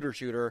ass looter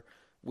shooter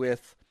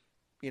with,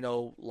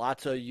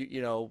 lots of,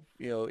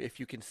 if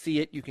you can see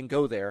it, you can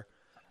go there.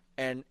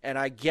 And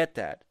I get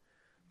that.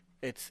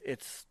 It's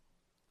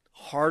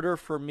harder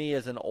for me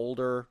as an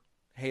older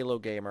Halo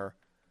gamer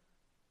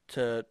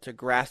to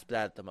grasp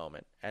that at the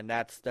moment. And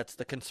that's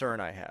the concern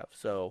I have.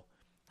 So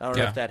I don't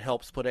know if that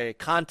helps put a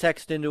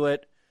context into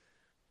it.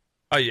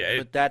 Oh yeah,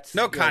 but that's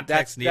no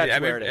context needed.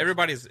 That's I mean,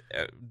 everybody's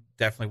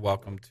definitely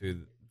welcome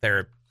to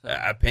their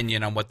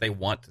opinion on what they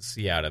want to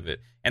see out of it,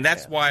 and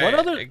that's why.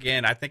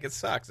 Again, I think it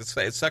sucks.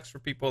 It sucks for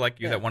people like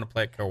you that want to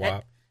play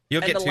co-op.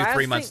 You'll get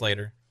 2-3 months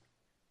later.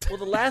 Well,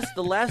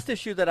 the last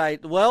issue that I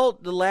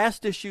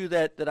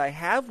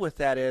have with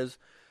that is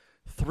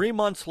 3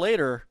 months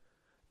later,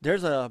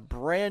 there's a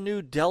brand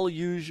new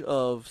deluge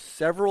of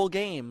several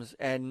games,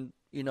 and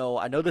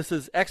I know this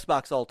is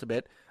Xbox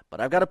Ultimate,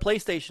 but I've got a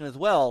PlayStation as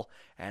well,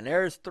 and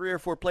there's 3 or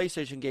 4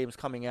 PlayStation games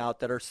coming out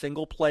that are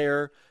single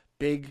player,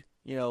 big,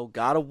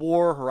 God of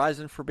War,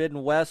 Horizon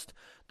Forbidden West.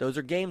 Those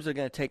are games that are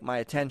going to take my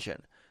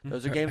attention.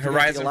 Those are games that are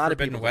going to take a lot of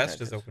people's Horizon Forbidden West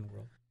attention. is open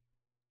world.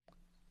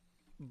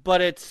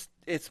 But it's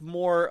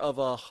more of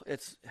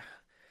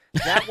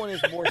that one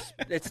is more.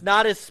 It's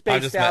not as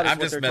spaced out as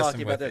what they're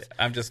talking about. This.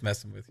 I'm just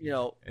messing with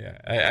you.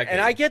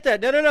 I get that.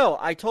 No.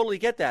 I totally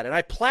get that, and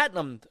I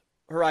platinumed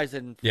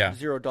Horizon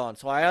Zero Dawn,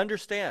 so I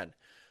understand.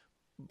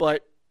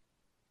 But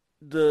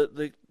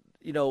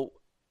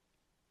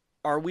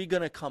are we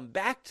going to come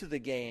back to the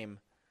game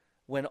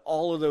when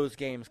all of those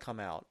games come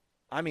out?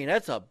 I mean,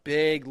 that's a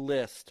big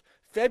list.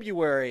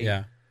 February.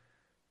 Yeah.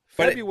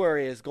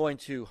 February is going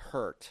to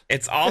hurt.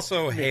 It's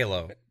also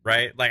Halo,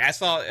 right? Like I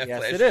saw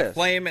a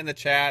Flame in the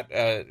chat.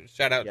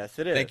 Shout out. Yes,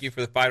 it is. Thank you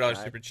for the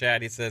 $5 super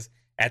chat. He says,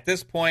 at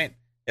this point,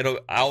 it'll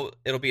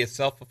be a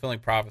self-fulfilling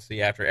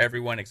prophecy. After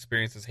everyone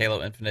experiences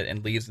Halo Infinite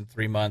and leaves in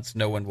 3 months,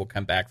 no one will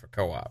come back for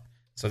co-op.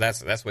 So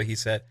that's what he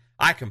said.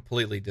 I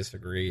completely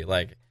disagree.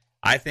 Like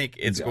I think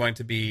it's going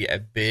to be a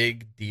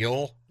big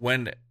deal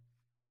when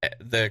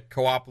the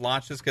co-op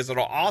launches, because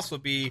it'll also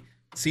be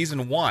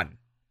season 1.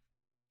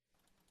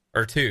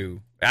 or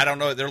 2. I don't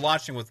know. They're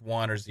launching with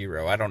 1 or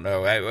 0. I don't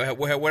know.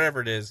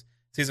 Whatever it is,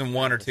 season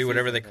 1 or 2,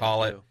 whatever they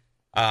call it.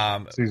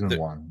 Season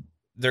 1.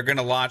 They're going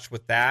to launch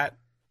with that,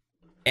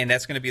 and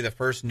that's going to be the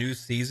first new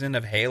season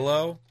of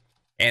Halo.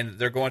 And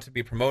they're going to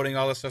be promoting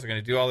all this stuff. They're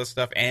going to do all this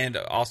stuff, and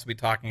also be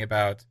talking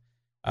about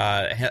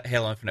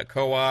Halo Infinite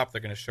co-op.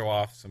 They're going to show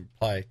off some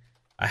play,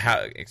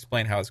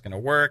 explain how it's going to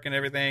work and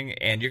everything.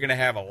 And you're going to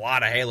have a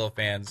lot of Halo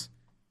fans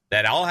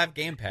that all have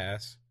Game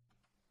Pass,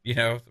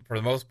 for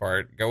the most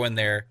part, go in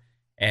there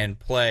and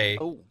play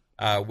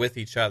with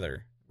each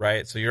other,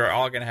 right? So you're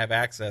all going to have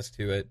access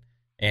to it,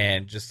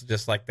 and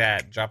just like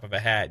that, drop of a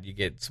hat, you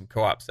get some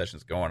co-op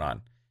sessions going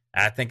on.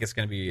 I think it's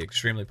going to be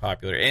extremely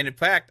popular. And in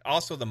fact,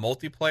 also the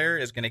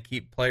multiplayer is going to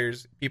keep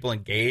people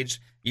engaged.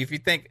 If you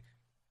think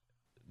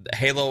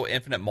Halo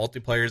Infinite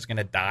multiplayer is going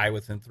to die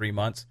within 3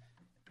 months,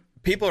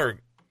 people are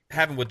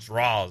having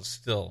withdrawals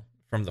still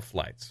from the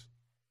flights,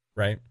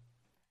 right?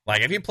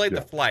 Like if you played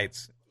the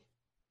flights,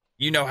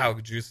 you know how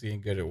juicy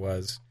and good it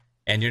was.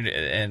 And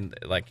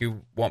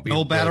you won't be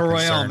no battle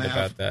royale, concerned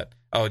about that.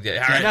 Oh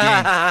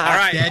yeah. All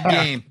right. Dead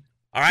game.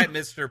 All right,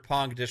 Mr.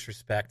 Pong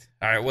disrespect.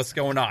 All right, what's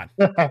going on?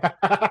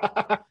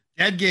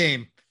 Dead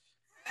game.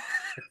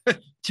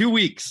 2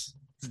 weeks.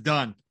 It's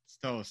done. It's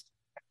toast.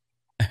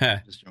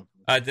 Just joking.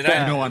 I'm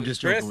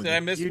just joking. Chris, did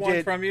I miss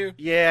one from you?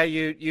 Yeah,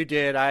 you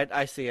did.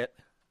 I see it.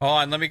 Hold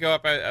on, let me go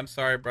up. I'm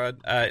sorry, bud.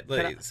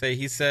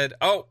 He said,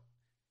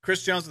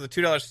 Chris Jones with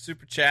a $2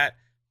 super chat.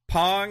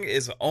 Pong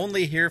is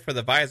only here for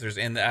the visors,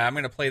 and I'm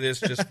going to play this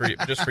just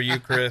for you,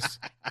 Chris.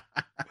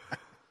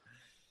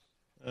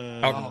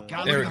 God, there look we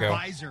at the go.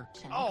 visor.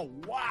 Oh,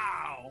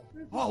 wow.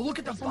 Oh, look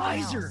at the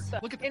visor.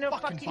 Look at the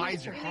fucking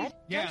visor.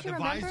 Yeah, the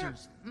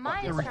visors.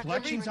 The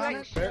reflections on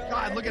it.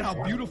 God, look at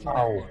how beautiful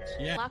it looks.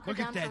 Yeah, look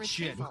at that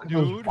shit,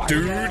 dude.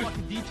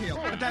 Fucking detail.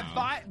 But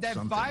that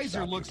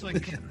visor looks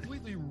like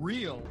completely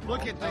real.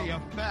 Look at the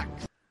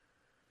effects.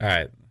 All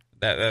right,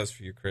 that was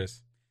for you,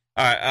 Chris.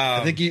 All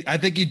right, I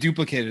think he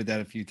duplicated that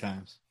a few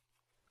times.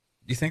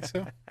 You think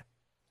so?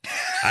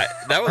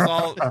 That was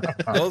all.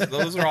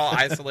 Those are all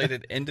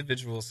isolated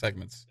individual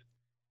segments.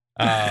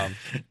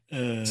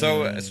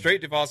 So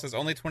Straight Duval says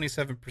only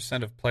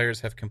 27% of players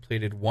have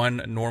completed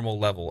one normal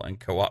level in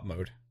co-op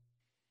mode.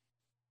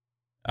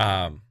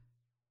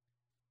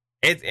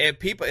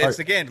 It's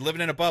again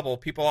living in a bubble.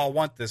 People all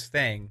want this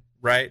thing,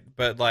 right?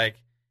 But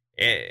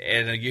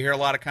and you hear a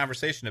lot of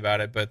conversation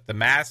about it, but the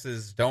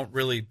masses don't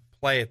really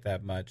play it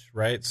that much,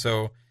 right?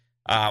 So,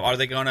 are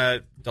they going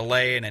to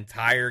delay an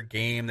entire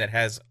game that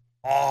has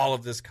all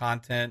of this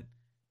content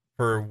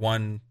for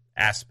one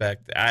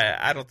aspect?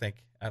 I don't think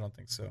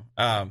so.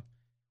 I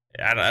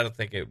don't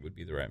think it would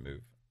be the right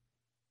move.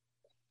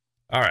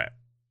 All right,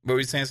 what were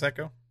you saying,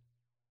 Seko?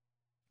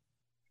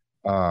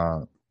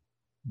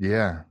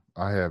 Yeah,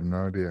 I have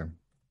no idea.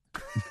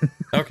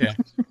 Okay.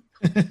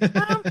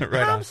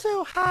 I'm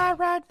so high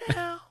right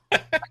now.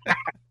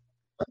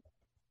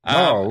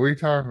 We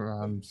talking.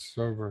 I'm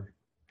sober.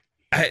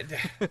 I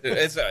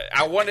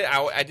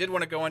did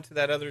want to go into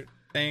that other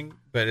thing,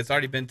 but it's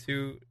already been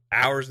 2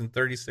 hours and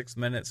 36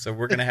 minutes, so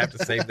we're gonna have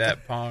to save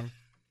that, Pong.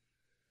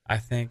 I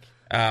think.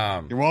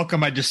 You're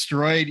welcome. I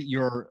destroyed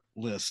your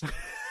list.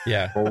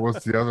 Yeah. Well,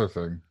 what's the other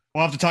thing?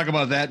 We'll have to talk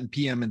about that in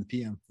PM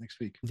next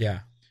week.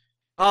 Yeah.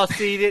 Oh,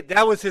 see,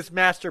 that was his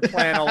master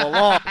plan all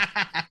along.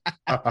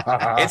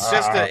 It's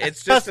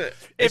just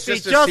a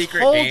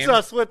secret holds game.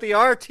 us with the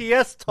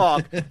RTS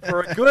talk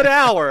for a good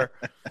hour.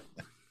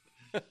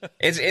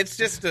 It's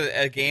just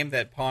a game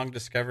that Pong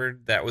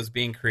discovered that was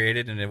being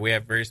created, and we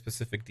have very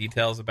specific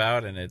details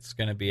about, and it's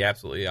going to be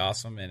absolutely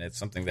awesome, and it's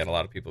something that a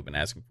lot of people have been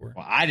asking for.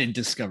 Well, I didn't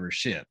discover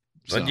shit.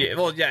 So.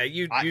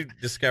 You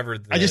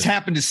discovered. I just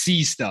happened to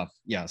see stuff.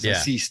 I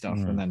see stuff,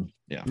 Mm-hmm. and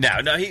then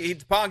No,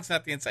 Pong's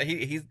not the inside.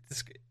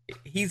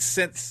 He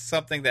sensed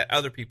something that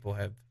other people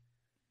have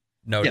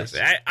noticed.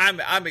 Yes.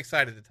 I'm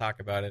excited to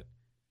talk about it,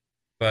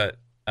 but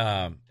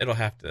it'll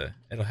have to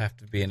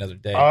be another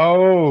day.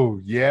 Oh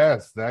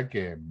yes, that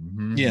game.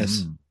 Mm-hmm.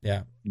 Yes.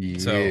 Yeah.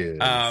 Yes. So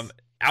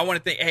I want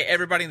to thank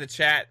everybody in the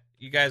chat.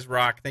 You guys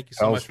rock. Thank you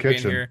so Hell's much for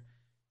Kitchen. being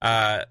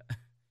here.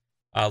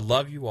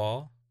 Love you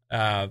all.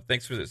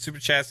 Thanks for the super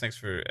chats. Thanks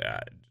for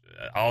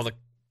all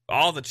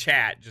the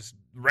chat, just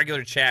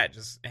regular chat,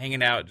 just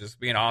hanging out, just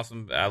being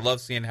awesome. I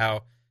love seeing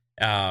how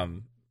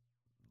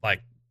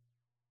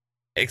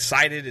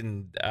excited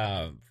and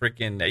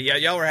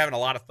freaking y'all were having a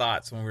lot of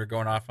thoughts when we were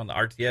going off on the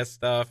RTS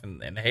stuff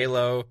and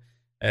Halo.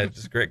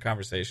 Just great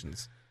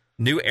conversations.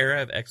 New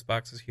era of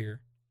Xbox is here.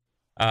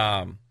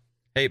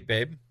 Hey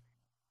babe,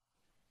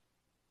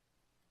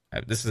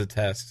 this is a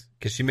test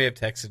because she may have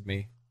texted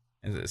me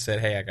and said,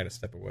 "Hey, I got to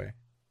step away."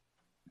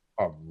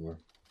 Probably.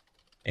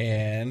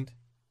 And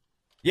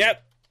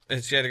yep,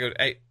 and she had to go.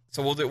 Hey,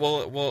 so we'll do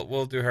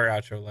her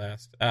outro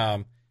last.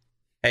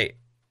 Hey,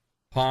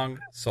 Pong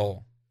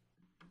Soul,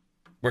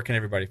 where can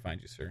everybody find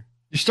you, sir?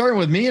 You're starting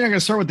with me, and I'm going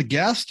to start with the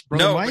guest,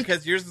 Brother No, Mike?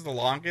 because yours is the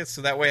longest,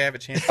 so that way I have a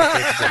chance to take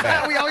it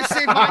back. We always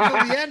save mine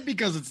till the end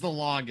because it's the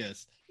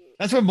longest.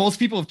 That's when most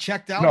people have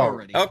checked out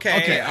already.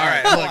 Okay, all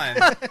right, hold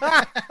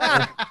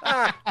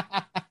on.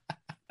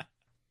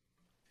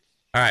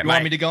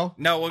 want me to go?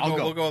 No, we'll I'll go.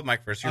 go. We'll go with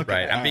Mike first. You're Okay,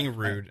 right. I'm all being right,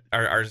 rude.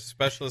 Our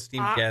special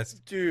esteemed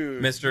guest,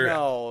 dude, Mr.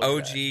 no,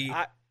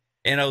 OG,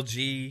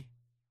 NLG,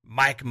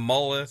 Mike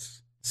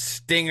Mullis,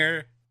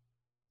 Stinger,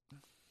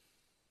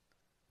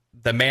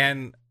 the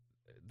man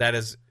that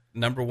is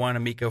 #1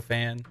 Amico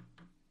fan.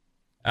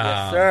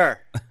 Yes, sir.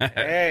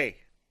 Hey,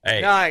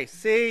 hey, nice.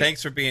 See,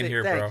 thanks for being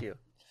here, bro. Thank you.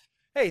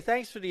 Hey,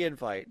 thanks for the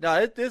invite.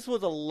 No, this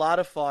was a lot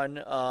of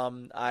fun.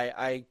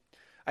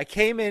 I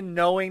came in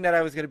knowing that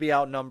I was going to be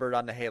outnumbered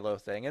on the Halo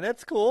thing, and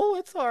that's cool.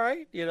 It's all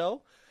right, you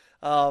know.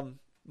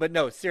 But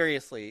no,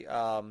 seriously,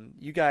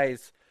 you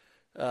guys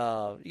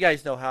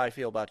know how I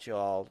feel about you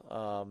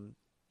all.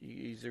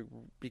 You guys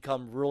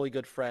become really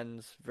good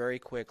friends very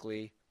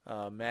quickly.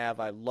 Mav,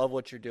 I love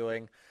what you're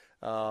doing.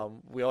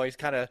 We always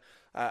kind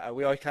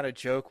of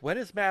joke, when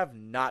is Mav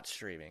not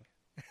streaming?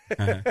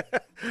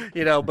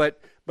 You know, but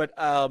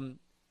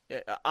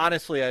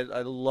honestly,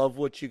 I love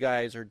what you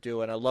guys are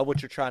doing. I love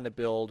what you're trying to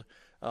build.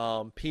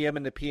 PM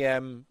and the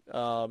PM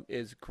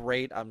is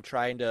great. I'm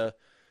trying to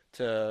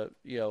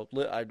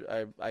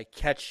I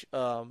catch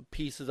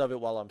pieces of it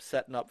while I'm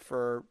setting up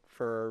for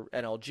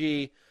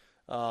NLG.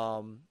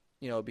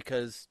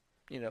 Because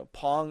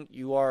Pong,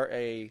 you are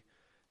a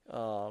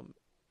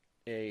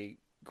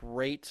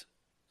great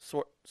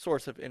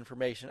source of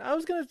information. I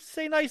was gonna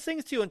say nice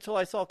things to you until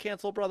I saw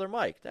Cancel Brother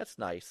Mike. That's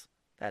nice.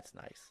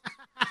 Nice.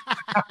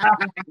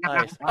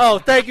 Oh,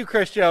 thank you,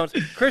 Chris Jones.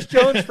 Chris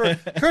Jones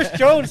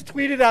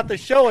tweeted out the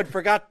show and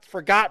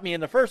forgot me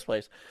in the first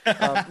place.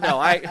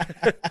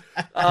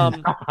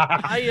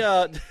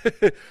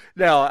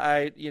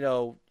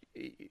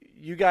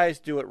 You guys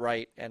do it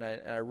right, and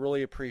I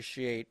really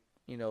appreciate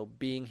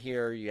being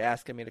here. You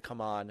asking me to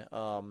come on.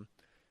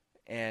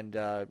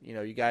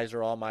 You guys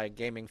are all my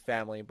gaming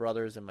family,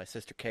 brothers, and my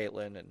sister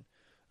Caitlin, and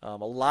a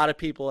lot of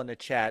people in the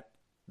chat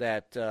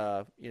that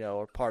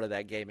are part of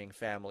that gaming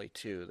family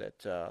too.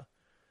 That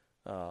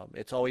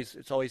it's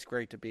always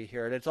great to be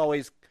here, and it's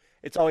always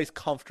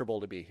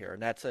comfortable to be here,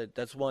 and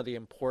that's one of the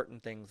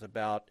important things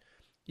about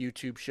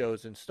YouTube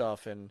shows and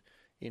stuff. And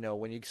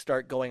when you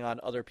start going on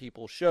other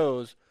people's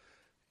shows,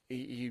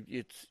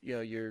 you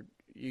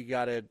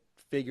got to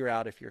figure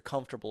out if you're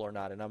comfortable or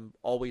not, and I'm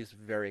always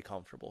very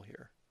comfortable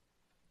here.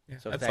 Yeah,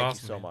 so that's thank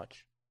awesome, you so man.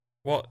 much.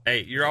 Well,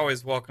 hey, you're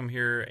always welcome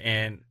here,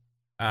 and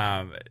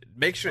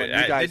make sure.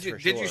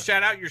 Did you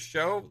shout out your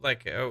show?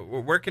 Like,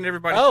 where can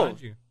everybody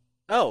find you?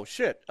 Oh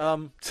shit. I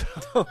want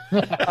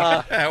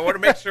to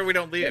make sure we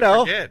don't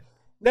forget.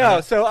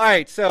 No, so all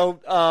right, so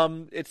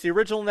it's the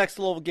original Next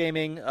Level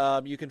Gaming.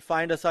 You can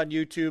find us on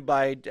YouTube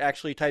by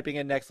actually typing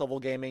in Next Level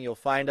Gaming. You'll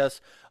find us.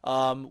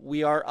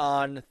 We are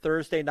on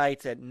Thursday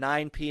nights at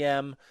 9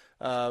 p.m.,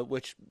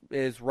 which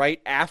is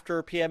right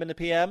after PM and the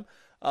PM.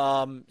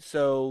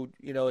 So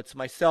it's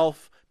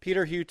myself,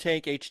 Peter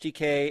Hutank,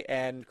 HTK,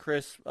 and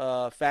Chris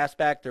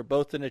Fastback. They're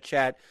both in the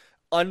chat.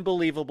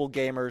 Unbelievable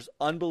gamers,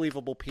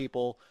 unbelievable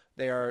people.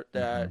 They are.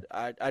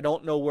 I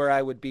don't know where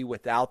I would be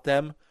without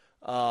them.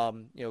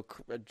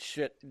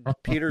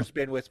 Peter's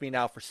been with me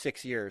now for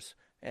 6 years,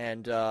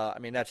 and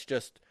that's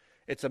just,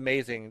 it's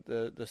amazing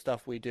the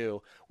stuff we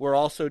do. We're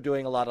also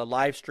doing a lot of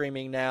live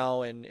streaming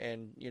now, and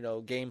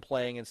game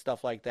playing and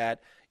stuff like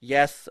that.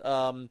 Yes,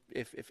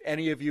 if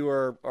any of you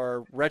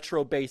are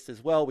retro based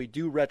as well, we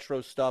do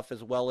retro stuff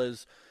as well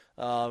as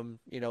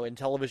in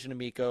Television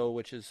Amico,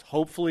 which is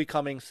hopefully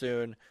coming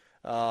soon.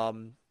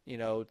 So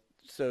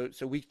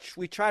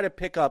we try to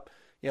pick up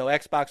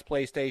Xbox,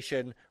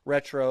 PlayStation,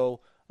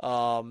 retro.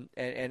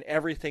 And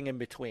everything in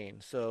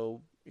between.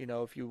 So,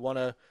 if you want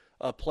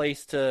a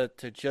place to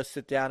just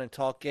sit down and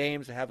talk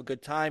games and have a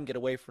good time, get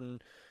away from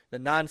the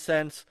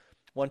nonsense,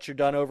 once you're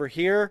done over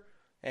here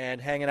and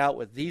hanging out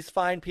with these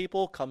fine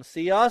people, come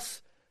see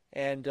us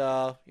and,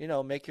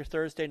 make your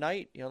Thursday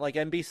night, like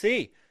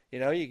NBC.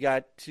 You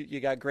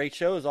got great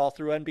shows all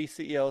through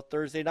NBC,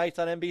 Thursday nights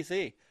on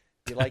NBC.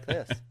 You like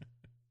this.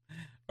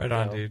 Right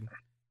on, dude.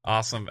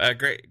 Awesome.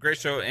 Great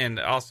show, and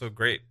also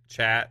great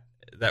chat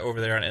that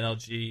over there on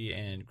NLG,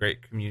 and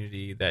great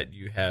community that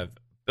you have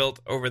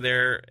built over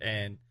there,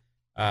 and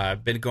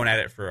been going at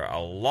it for a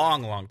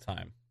long, long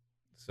time.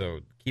 So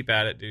keep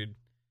at it, dude.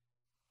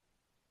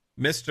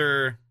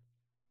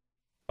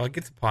 I'll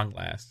get to Pong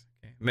last.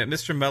 Okay.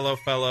 Mr. Mellow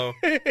Fellow,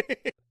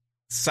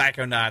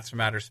 Psychonauts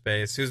from Outer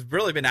Space, who's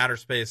really been outer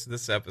space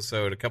this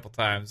episode a couple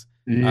times.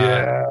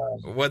 Yeah.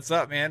 What's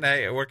up, man?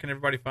 Hey, where can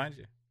everybody find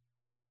you?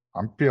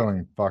 I'm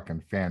feeling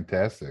fucking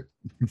fantastic.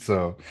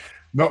 So,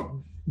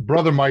 no,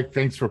 brother Mike,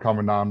 thanks for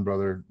coming on,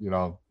 brother.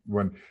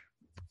 When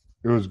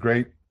it was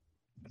great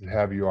to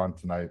have you on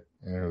tonight,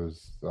 and it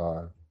was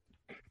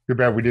too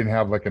bad we didn't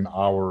have like an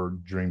hour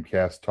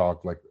Dreamcast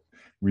talk like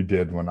we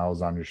did when I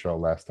was on your show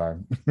last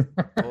time.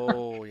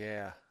 Oh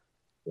yeah,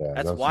 yeah.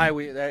 That's why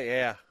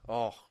yeah.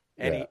 Oh,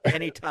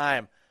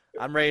 anytime.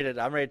 I'm ready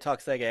to talk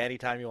Sega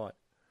anytime you want.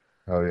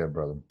 Hell yeah,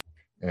 brother.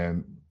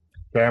 And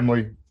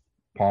family,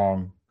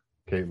 Pong,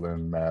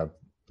 Caitlin, Matt,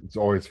 it's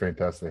always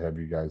fantastic to have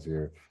you guys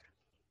here.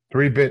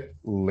 3-Bit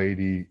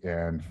Lady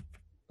and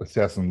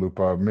Assassin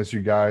Lupa, miss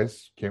you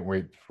guys. Can't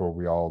wait for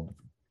we all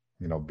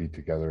be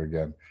together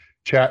again.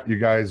 Chat, you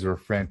guys are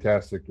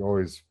fantastic. You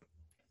always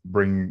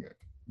bring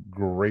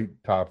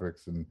great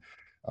topics and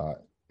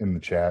in the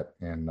chat,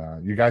 and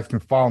you guys can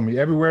follow me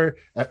everywhere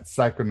at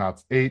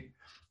Psychonauts8.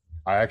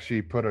 I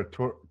actually put a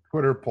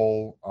Twitter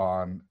poll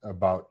on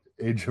about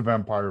Age of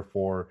Empire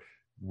 4.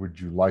 Would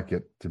you like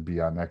it to be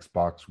on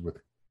Xbox with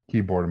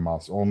keyboard and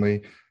mouse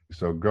only?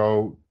 So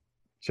go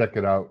check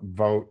it out,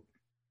 vote,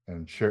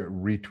 and share,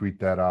 retweet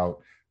that out,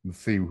 and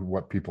see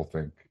what people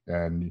think.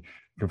 And you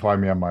can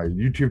find me on my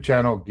YouTube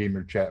channel,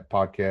 Gamer Chat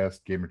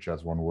Podcast. Gamer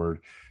Chat's one word.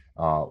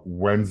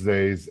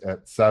 Wednesdays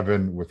at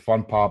 7 with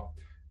Fun Pop,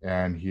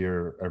 and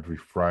here every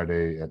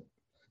Friday at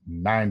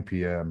 9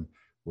 p.m.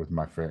 with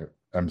my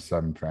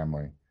M7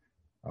 family.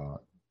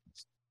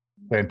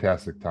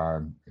 Fantastic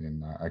time,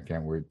 and I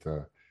can't wait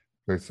to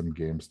play some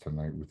games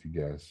tonight with you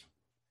guys.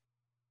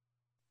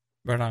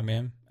 Right on,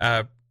 man.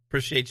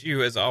 Appreciate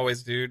you as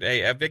always, dude.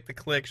 Hey, Vic the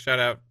Click, shout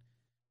out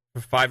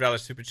for $5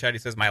 super chat. He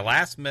says, my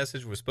last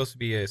message was supposed to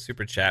be a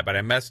super chat, but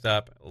I messed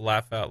up.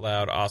 Laugh out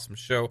loud. Awesome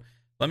show.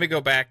 Let me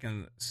go back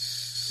and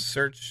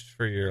search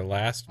for your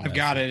last message. I've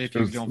got it if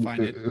you don't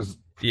find it.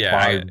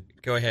 Yeah,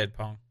 go ahead,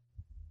 Pong.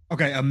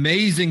 Okay,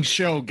 amazing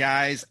show,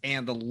 guys,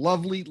 and the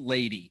lovely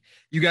lady.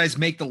 You guys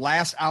make the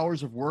last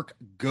hours of work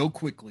go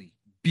quickly.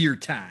 Beer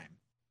time.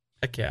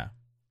 Heck yeah.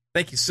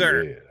 Thank you,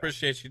 sir. Yeah.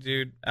 Appreciate you,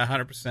 dude.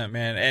 100%,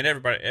 man. And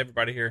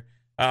everybody here.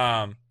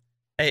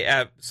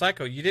 Hey,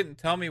 Psycho, you didn't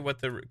tell me what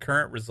the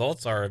current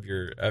results are of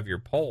your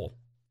poll.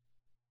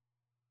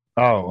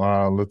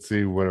 Oh, let's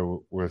see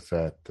what was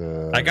that.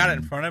 I got it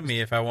in front of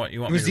me. If you want It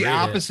me was to the read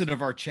opposite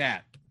of our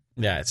chat.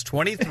 Yeah, it's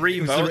 23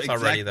 It was the votes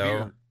exact already, though.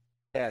 mirror.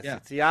 Yes, Yeah.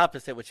 it's the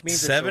opposite, which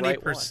means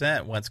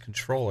 70% wants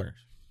controllers.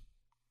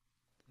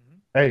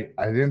 Hey,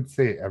 I didn't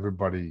say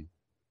everybody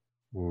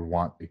would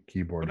want a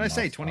keyboard. What did I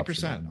say? and mouse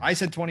 20%. option. I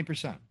said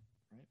 20%.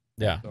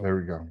 Yeah. So, There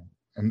we go.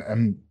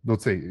 And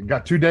let's see, you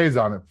got 2 days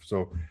on it,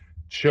 so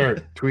share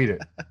it, tweet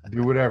it,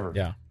 do whatever.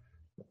 Yeah.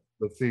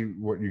 Let's see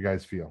what you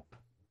guys feel.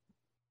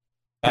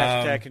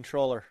 Hashtag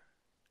controller.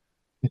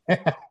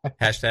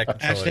 Hashtag controller.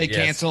 hashtag yes.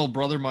 cancel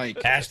brother Mike.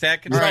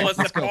 Hashtag All right, controller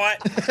let's go.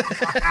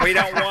 support. We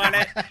don't want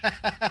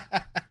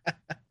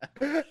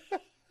it.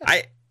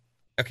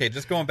 Okay,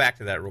 just going back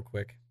to that real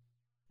quick.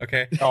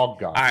 Okay. Oh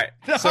God. All right.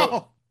 No.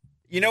 So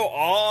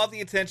all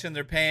the attention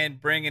they're paying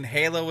bringing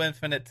Halo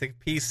Infinite to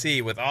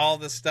PC with all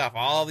this stuff,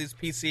 all these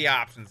PC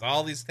options,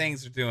 all these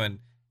things they're doing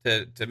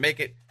to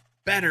make it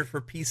better for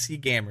PC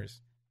gamers.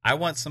 I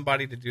want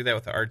somebody to do that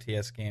with the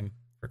RTS game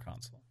for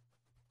console.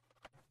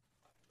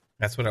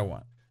 That's what I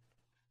want.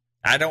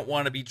 I don't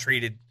want to be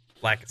treated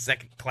like a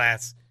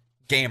second-class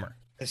gamer.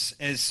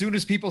 As soon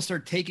as people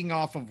start taking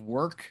off of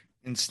work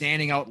and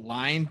standing out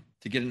line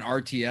to get an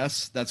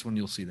RTS, that's when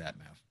you'll see that,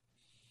 Mav.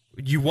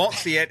 You won't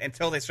see it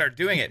until they start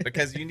doing it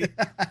because you need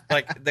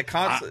like the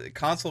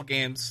console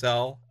games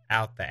sell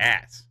out the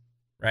ass,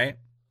 right?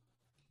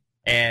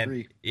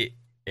 And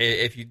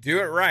if you do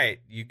it right,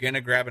 you're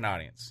gonna grab an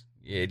audience.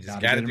 You just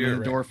got to do it the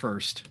right. door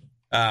first.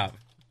 All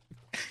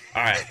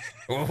right,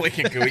 well, we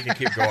can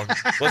keep going.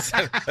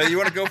 You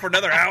want to go for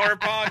another hour,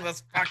 Pong?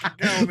 Let's fucking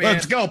go, man.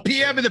 Let's go.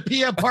 PM and the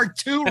PM part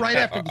 2 right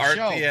after the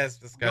show. RTS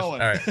discussion. All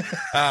right.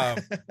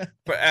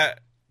 But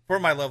for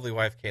my lovely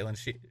wife, Caitlin,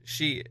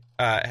 she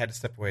had to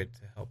step away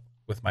to help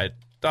with my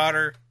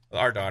daughter,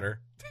 our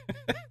daughter.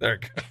 There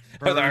we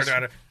go. Our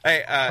daughter.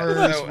 Hey,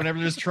 hers. so Whenever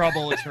there's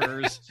trouble, it's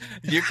hers.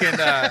 you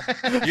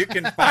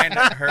can find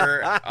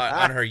her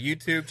on her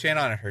YouTube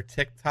channel, on her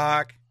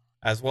TikTok,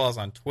 as well as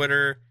on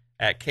Twitter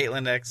at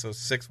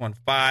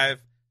CaitlinX0615.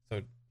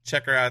 So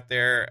check her out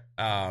there.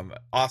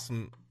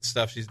 Awesome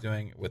stuff she's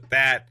doing with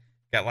that.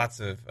 Got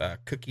lots of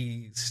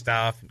cookie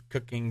stuff and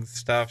cooking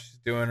stuff she's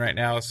doing right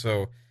now.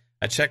 So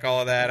check all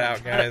of that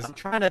out, guys. I'm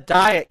trying to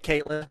diet,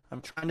 Caitlin.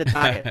 I'm trying to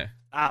diet.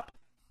 Stop.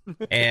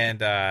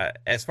 And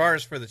as far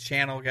as for the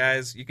channel,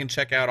 guys, you can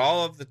check out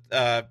all of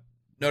the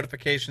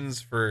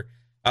notifications for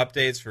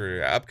updates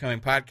for upcoming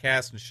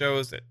podcasts and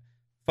shows at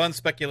Fun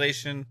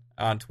Speculation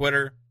on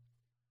Twitter.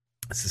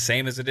 It's the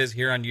same as it is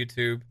here on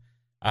YouTube.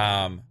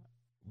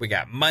 We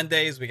got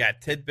Mondays, we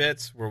got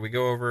Tidbits, where we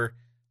go over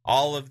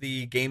all of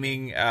the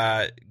gaming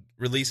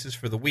releases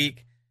for the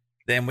week.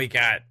 Then we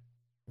got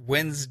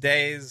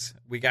Wednesdays,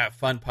 we got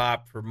Fun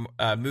Pop for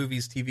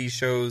movies, TV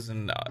shows,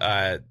 and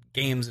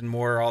games and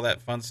more, all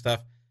that fun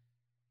stuff.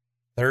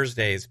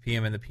 Thursdays,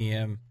 PM and the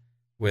PM,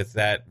 with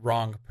that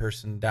wrong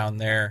person down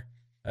there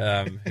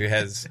who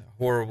has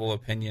horrible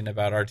opinion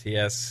about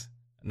RTS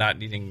not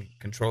needing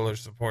controller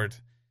support.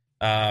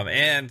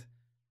 And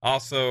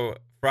also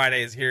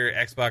Fridays here,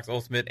 Xbox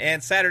Ultimate,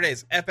 and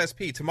Saturdays,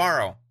 FSP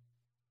tomorrow.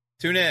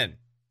 Tune in.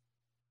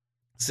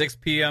 6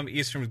 p.m.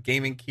 Eastern with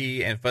Gaming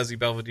Key and Fuzzy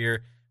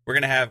Belvedere. We're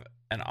going to have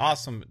an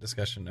awesome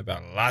discussion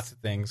about lots of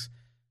things.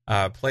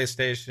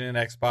 PlayStation,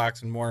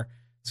 Xbox, and more.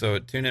 So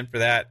tune in for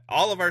that.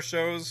 All of our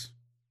shows,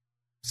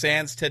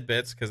 sans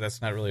Tidbits, because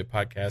that's not really a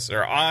podcast,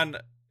 are on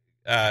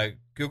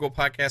Google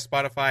Podcasts,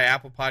 Spotify,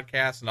 Apple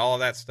Podcasts, and all of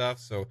that stuff.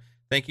 So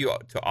thank you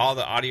to all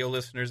the audio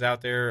listeners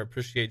out there.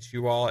 Appreciate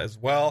you all as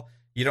well.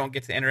 You don't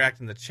get to interact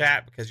in the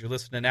chat because you're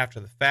listening after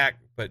the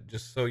fact, but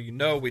just so you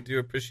know, we do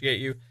appreciate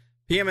you.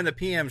 PM and the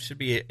PM should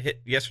be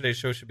hit. Yesterday's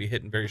show should be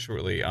hitting very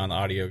shortly on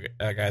audio,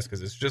 guys,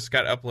 because it's just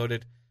got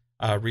uploaded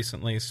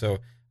recently. So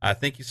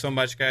thank you so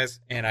much, guys,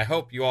 and I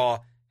hope you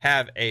all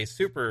have a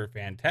super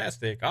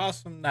fantastic,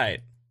 awesome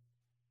night.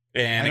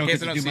 And in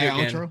case I don't see you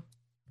again, outro?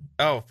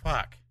 Oh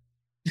fuck!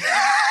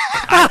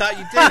 I thought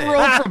you did. I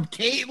rolled from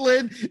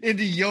Caitlin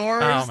into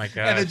yours. Oh my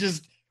god! And it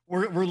just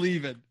we're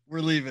leaving. We're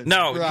leaving.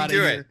 No, we're you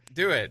do it.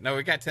 Do it. No,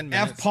 we got 10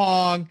 minutes. F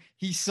Pong.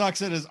 He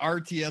sucks at his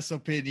RTS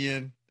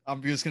opinion.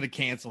 I'm just gonna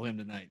cancel him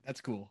tonight.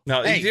 That's cool.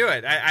 No, hey. You do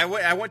it.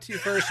 I went to you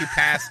first. You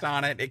passed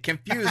on it. It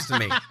confused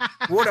me.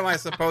 What am I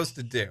supposed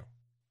to do?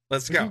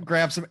 Let's go.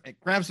 Grab some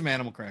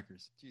animal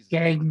crackers. Jesus.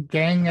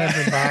 Gang,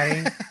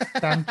 everybody.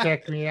 Come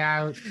check me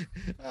out.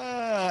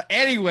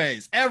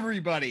 Anyways,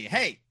 everybody.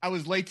 Hey, I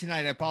was late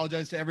tonight. I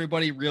apologize to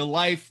everybody. Real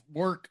life,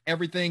 work,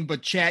 everything.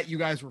 But chat, you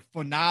guys were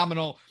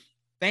phenomenal.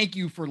 Thank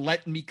you for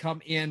letting me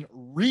come in,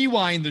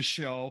 rewind the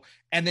show,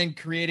 and then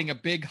creating a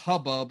big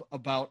hubbub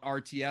about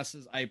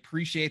RTSs. I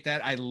appreciate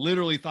that. I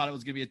literally thought it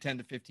was going to be a 10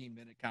 to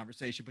 15-minute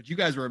conversation, but you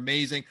guys were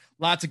amazing.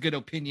 Lots of good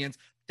opinions.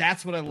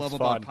 That's what I love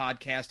about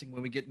podcasting,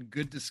 when we get in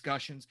good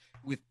discussions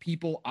with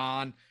people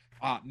on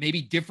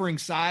maybe differing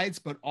sides,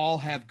 but all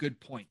have good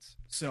points.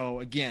 So,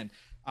 again,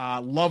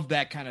 love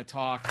that kind of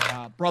talk.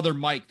 Brother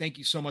Mike, thank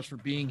you so much for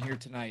being here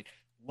tonight.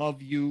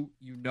 Love you.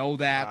 You know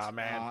that.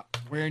 Man.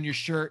 Wearing your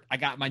shirt. I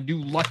got my new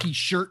lucky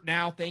shirt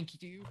now. Thank you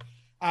to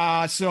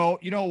you. So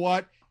you know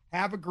what?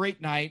 Have a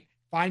great night.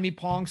 Find me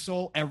Pong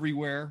Soul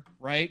everywhere,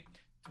 right?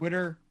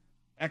 Twitter,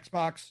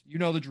 Xbox, you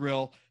know the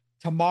drill.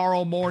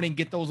 Tomorrow morning,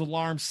 get those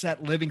alarms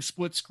set. Living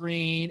Split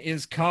Screen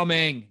is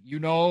coming. You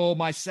know,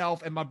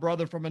 myself and my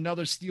brother from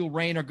Another Steel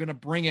Rain are going to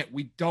bring it.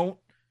 We're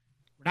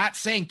not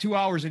saying 2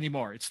 hours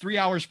anymore. It's 3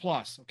 hours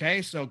plus.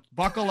 Okay. So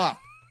buckle up.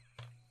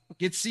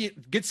 Get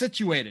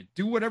situated.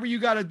 Do whatever you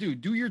got to do.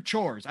 Do your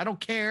chores. I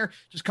don't care.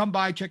 Just come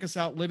by, check us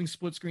out. Living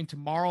Split Screen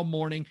tomorrow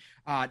morning,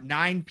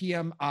 9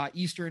 p.m.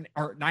 Eastern,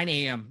 or 9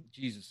 a.m.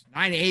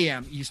 9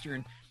 a.m.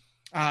 Eastern.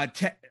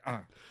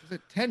 Is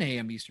it 10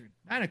 a.m. Eastern?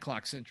 9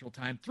 o'clock Central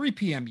Time, 3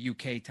 p.m.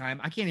 UK time.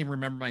 I can't even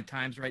remember my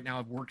times right now.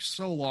 I've worked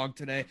so long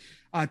today.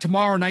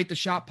 Tomorrow night, the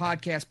Shop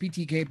Podcast,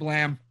 PTK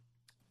Blam,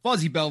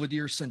 Fuzzy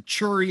Belvedere,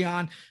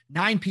 Centurion,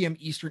 9 p.m.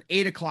 Eastern,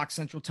 8 o'clock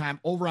Central Time,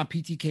 over on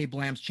PTK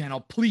Blam's channel.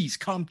 Please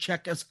come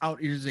check us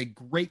out. It is a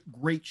great,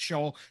 great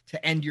show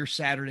to end your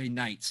Saturday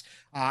nights.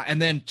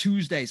 And then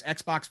Tuesdays,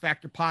 Xbox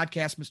Factor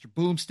Podcast, Mr.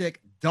 Boomstick,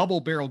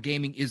 Double Barrel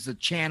Gaming is the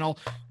channel.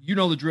 You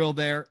know the drill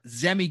there.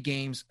 Zemi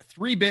Games,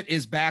 3-Bit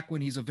is back when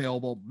he's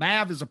available.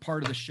 Mav is a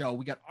part of the show.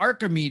 We got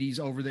Archimedes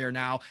over there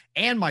now,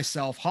 and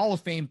myself, Hall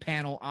of Fame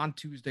panel on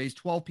Tuesdays,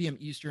 12 p.m.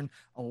 Eastern,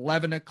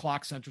 11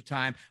 o'clock Central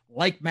Time.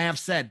 Like Mav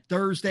said,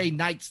 Thursday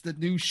night's the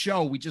new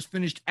show. We just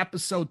finished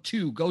episode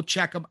 2. Go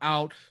check them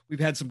out.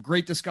 We've had some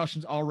great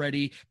discussions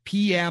already.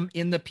 PM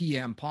in the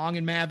PM, Pong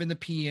and Mav in the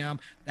PM.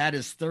 That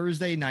is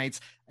Thursday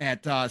nights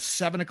at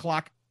 7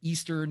 o'clock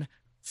Eastern,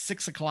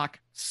 6 o'clock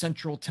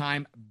Central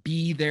Time.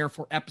 Be there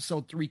for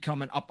episode 3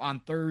 coming up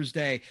on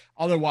Thursday.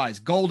 Otherwise,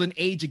 Golden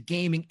Age of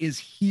Gaming is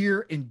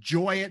here.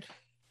 Enjoy it.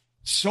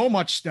 So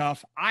much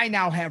stuff. I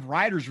now have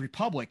Riders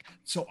Republic,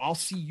 so I'll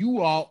see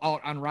you all out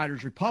on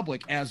Riders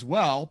Republic as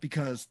well,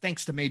 because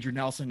thanks to Major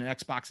Nelson and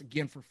Xbox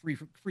again for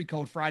free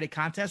Code Friday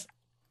contest,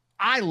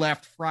 I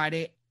left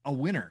Friday a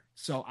winner.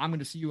 So I'm going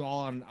to see you all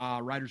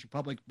on Riders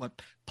Republic,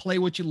 but play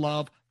what you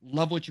love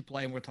what you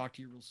play, and we'll talk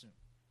to you real soon.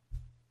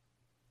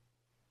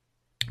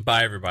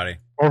 Bye, everybody.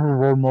 Play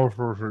on,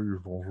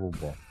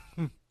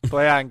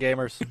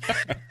 gamers.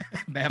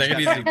 Take it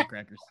easy.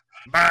 Crackers.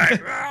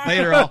 Bye.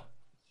 Later, all.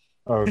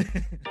 Oh.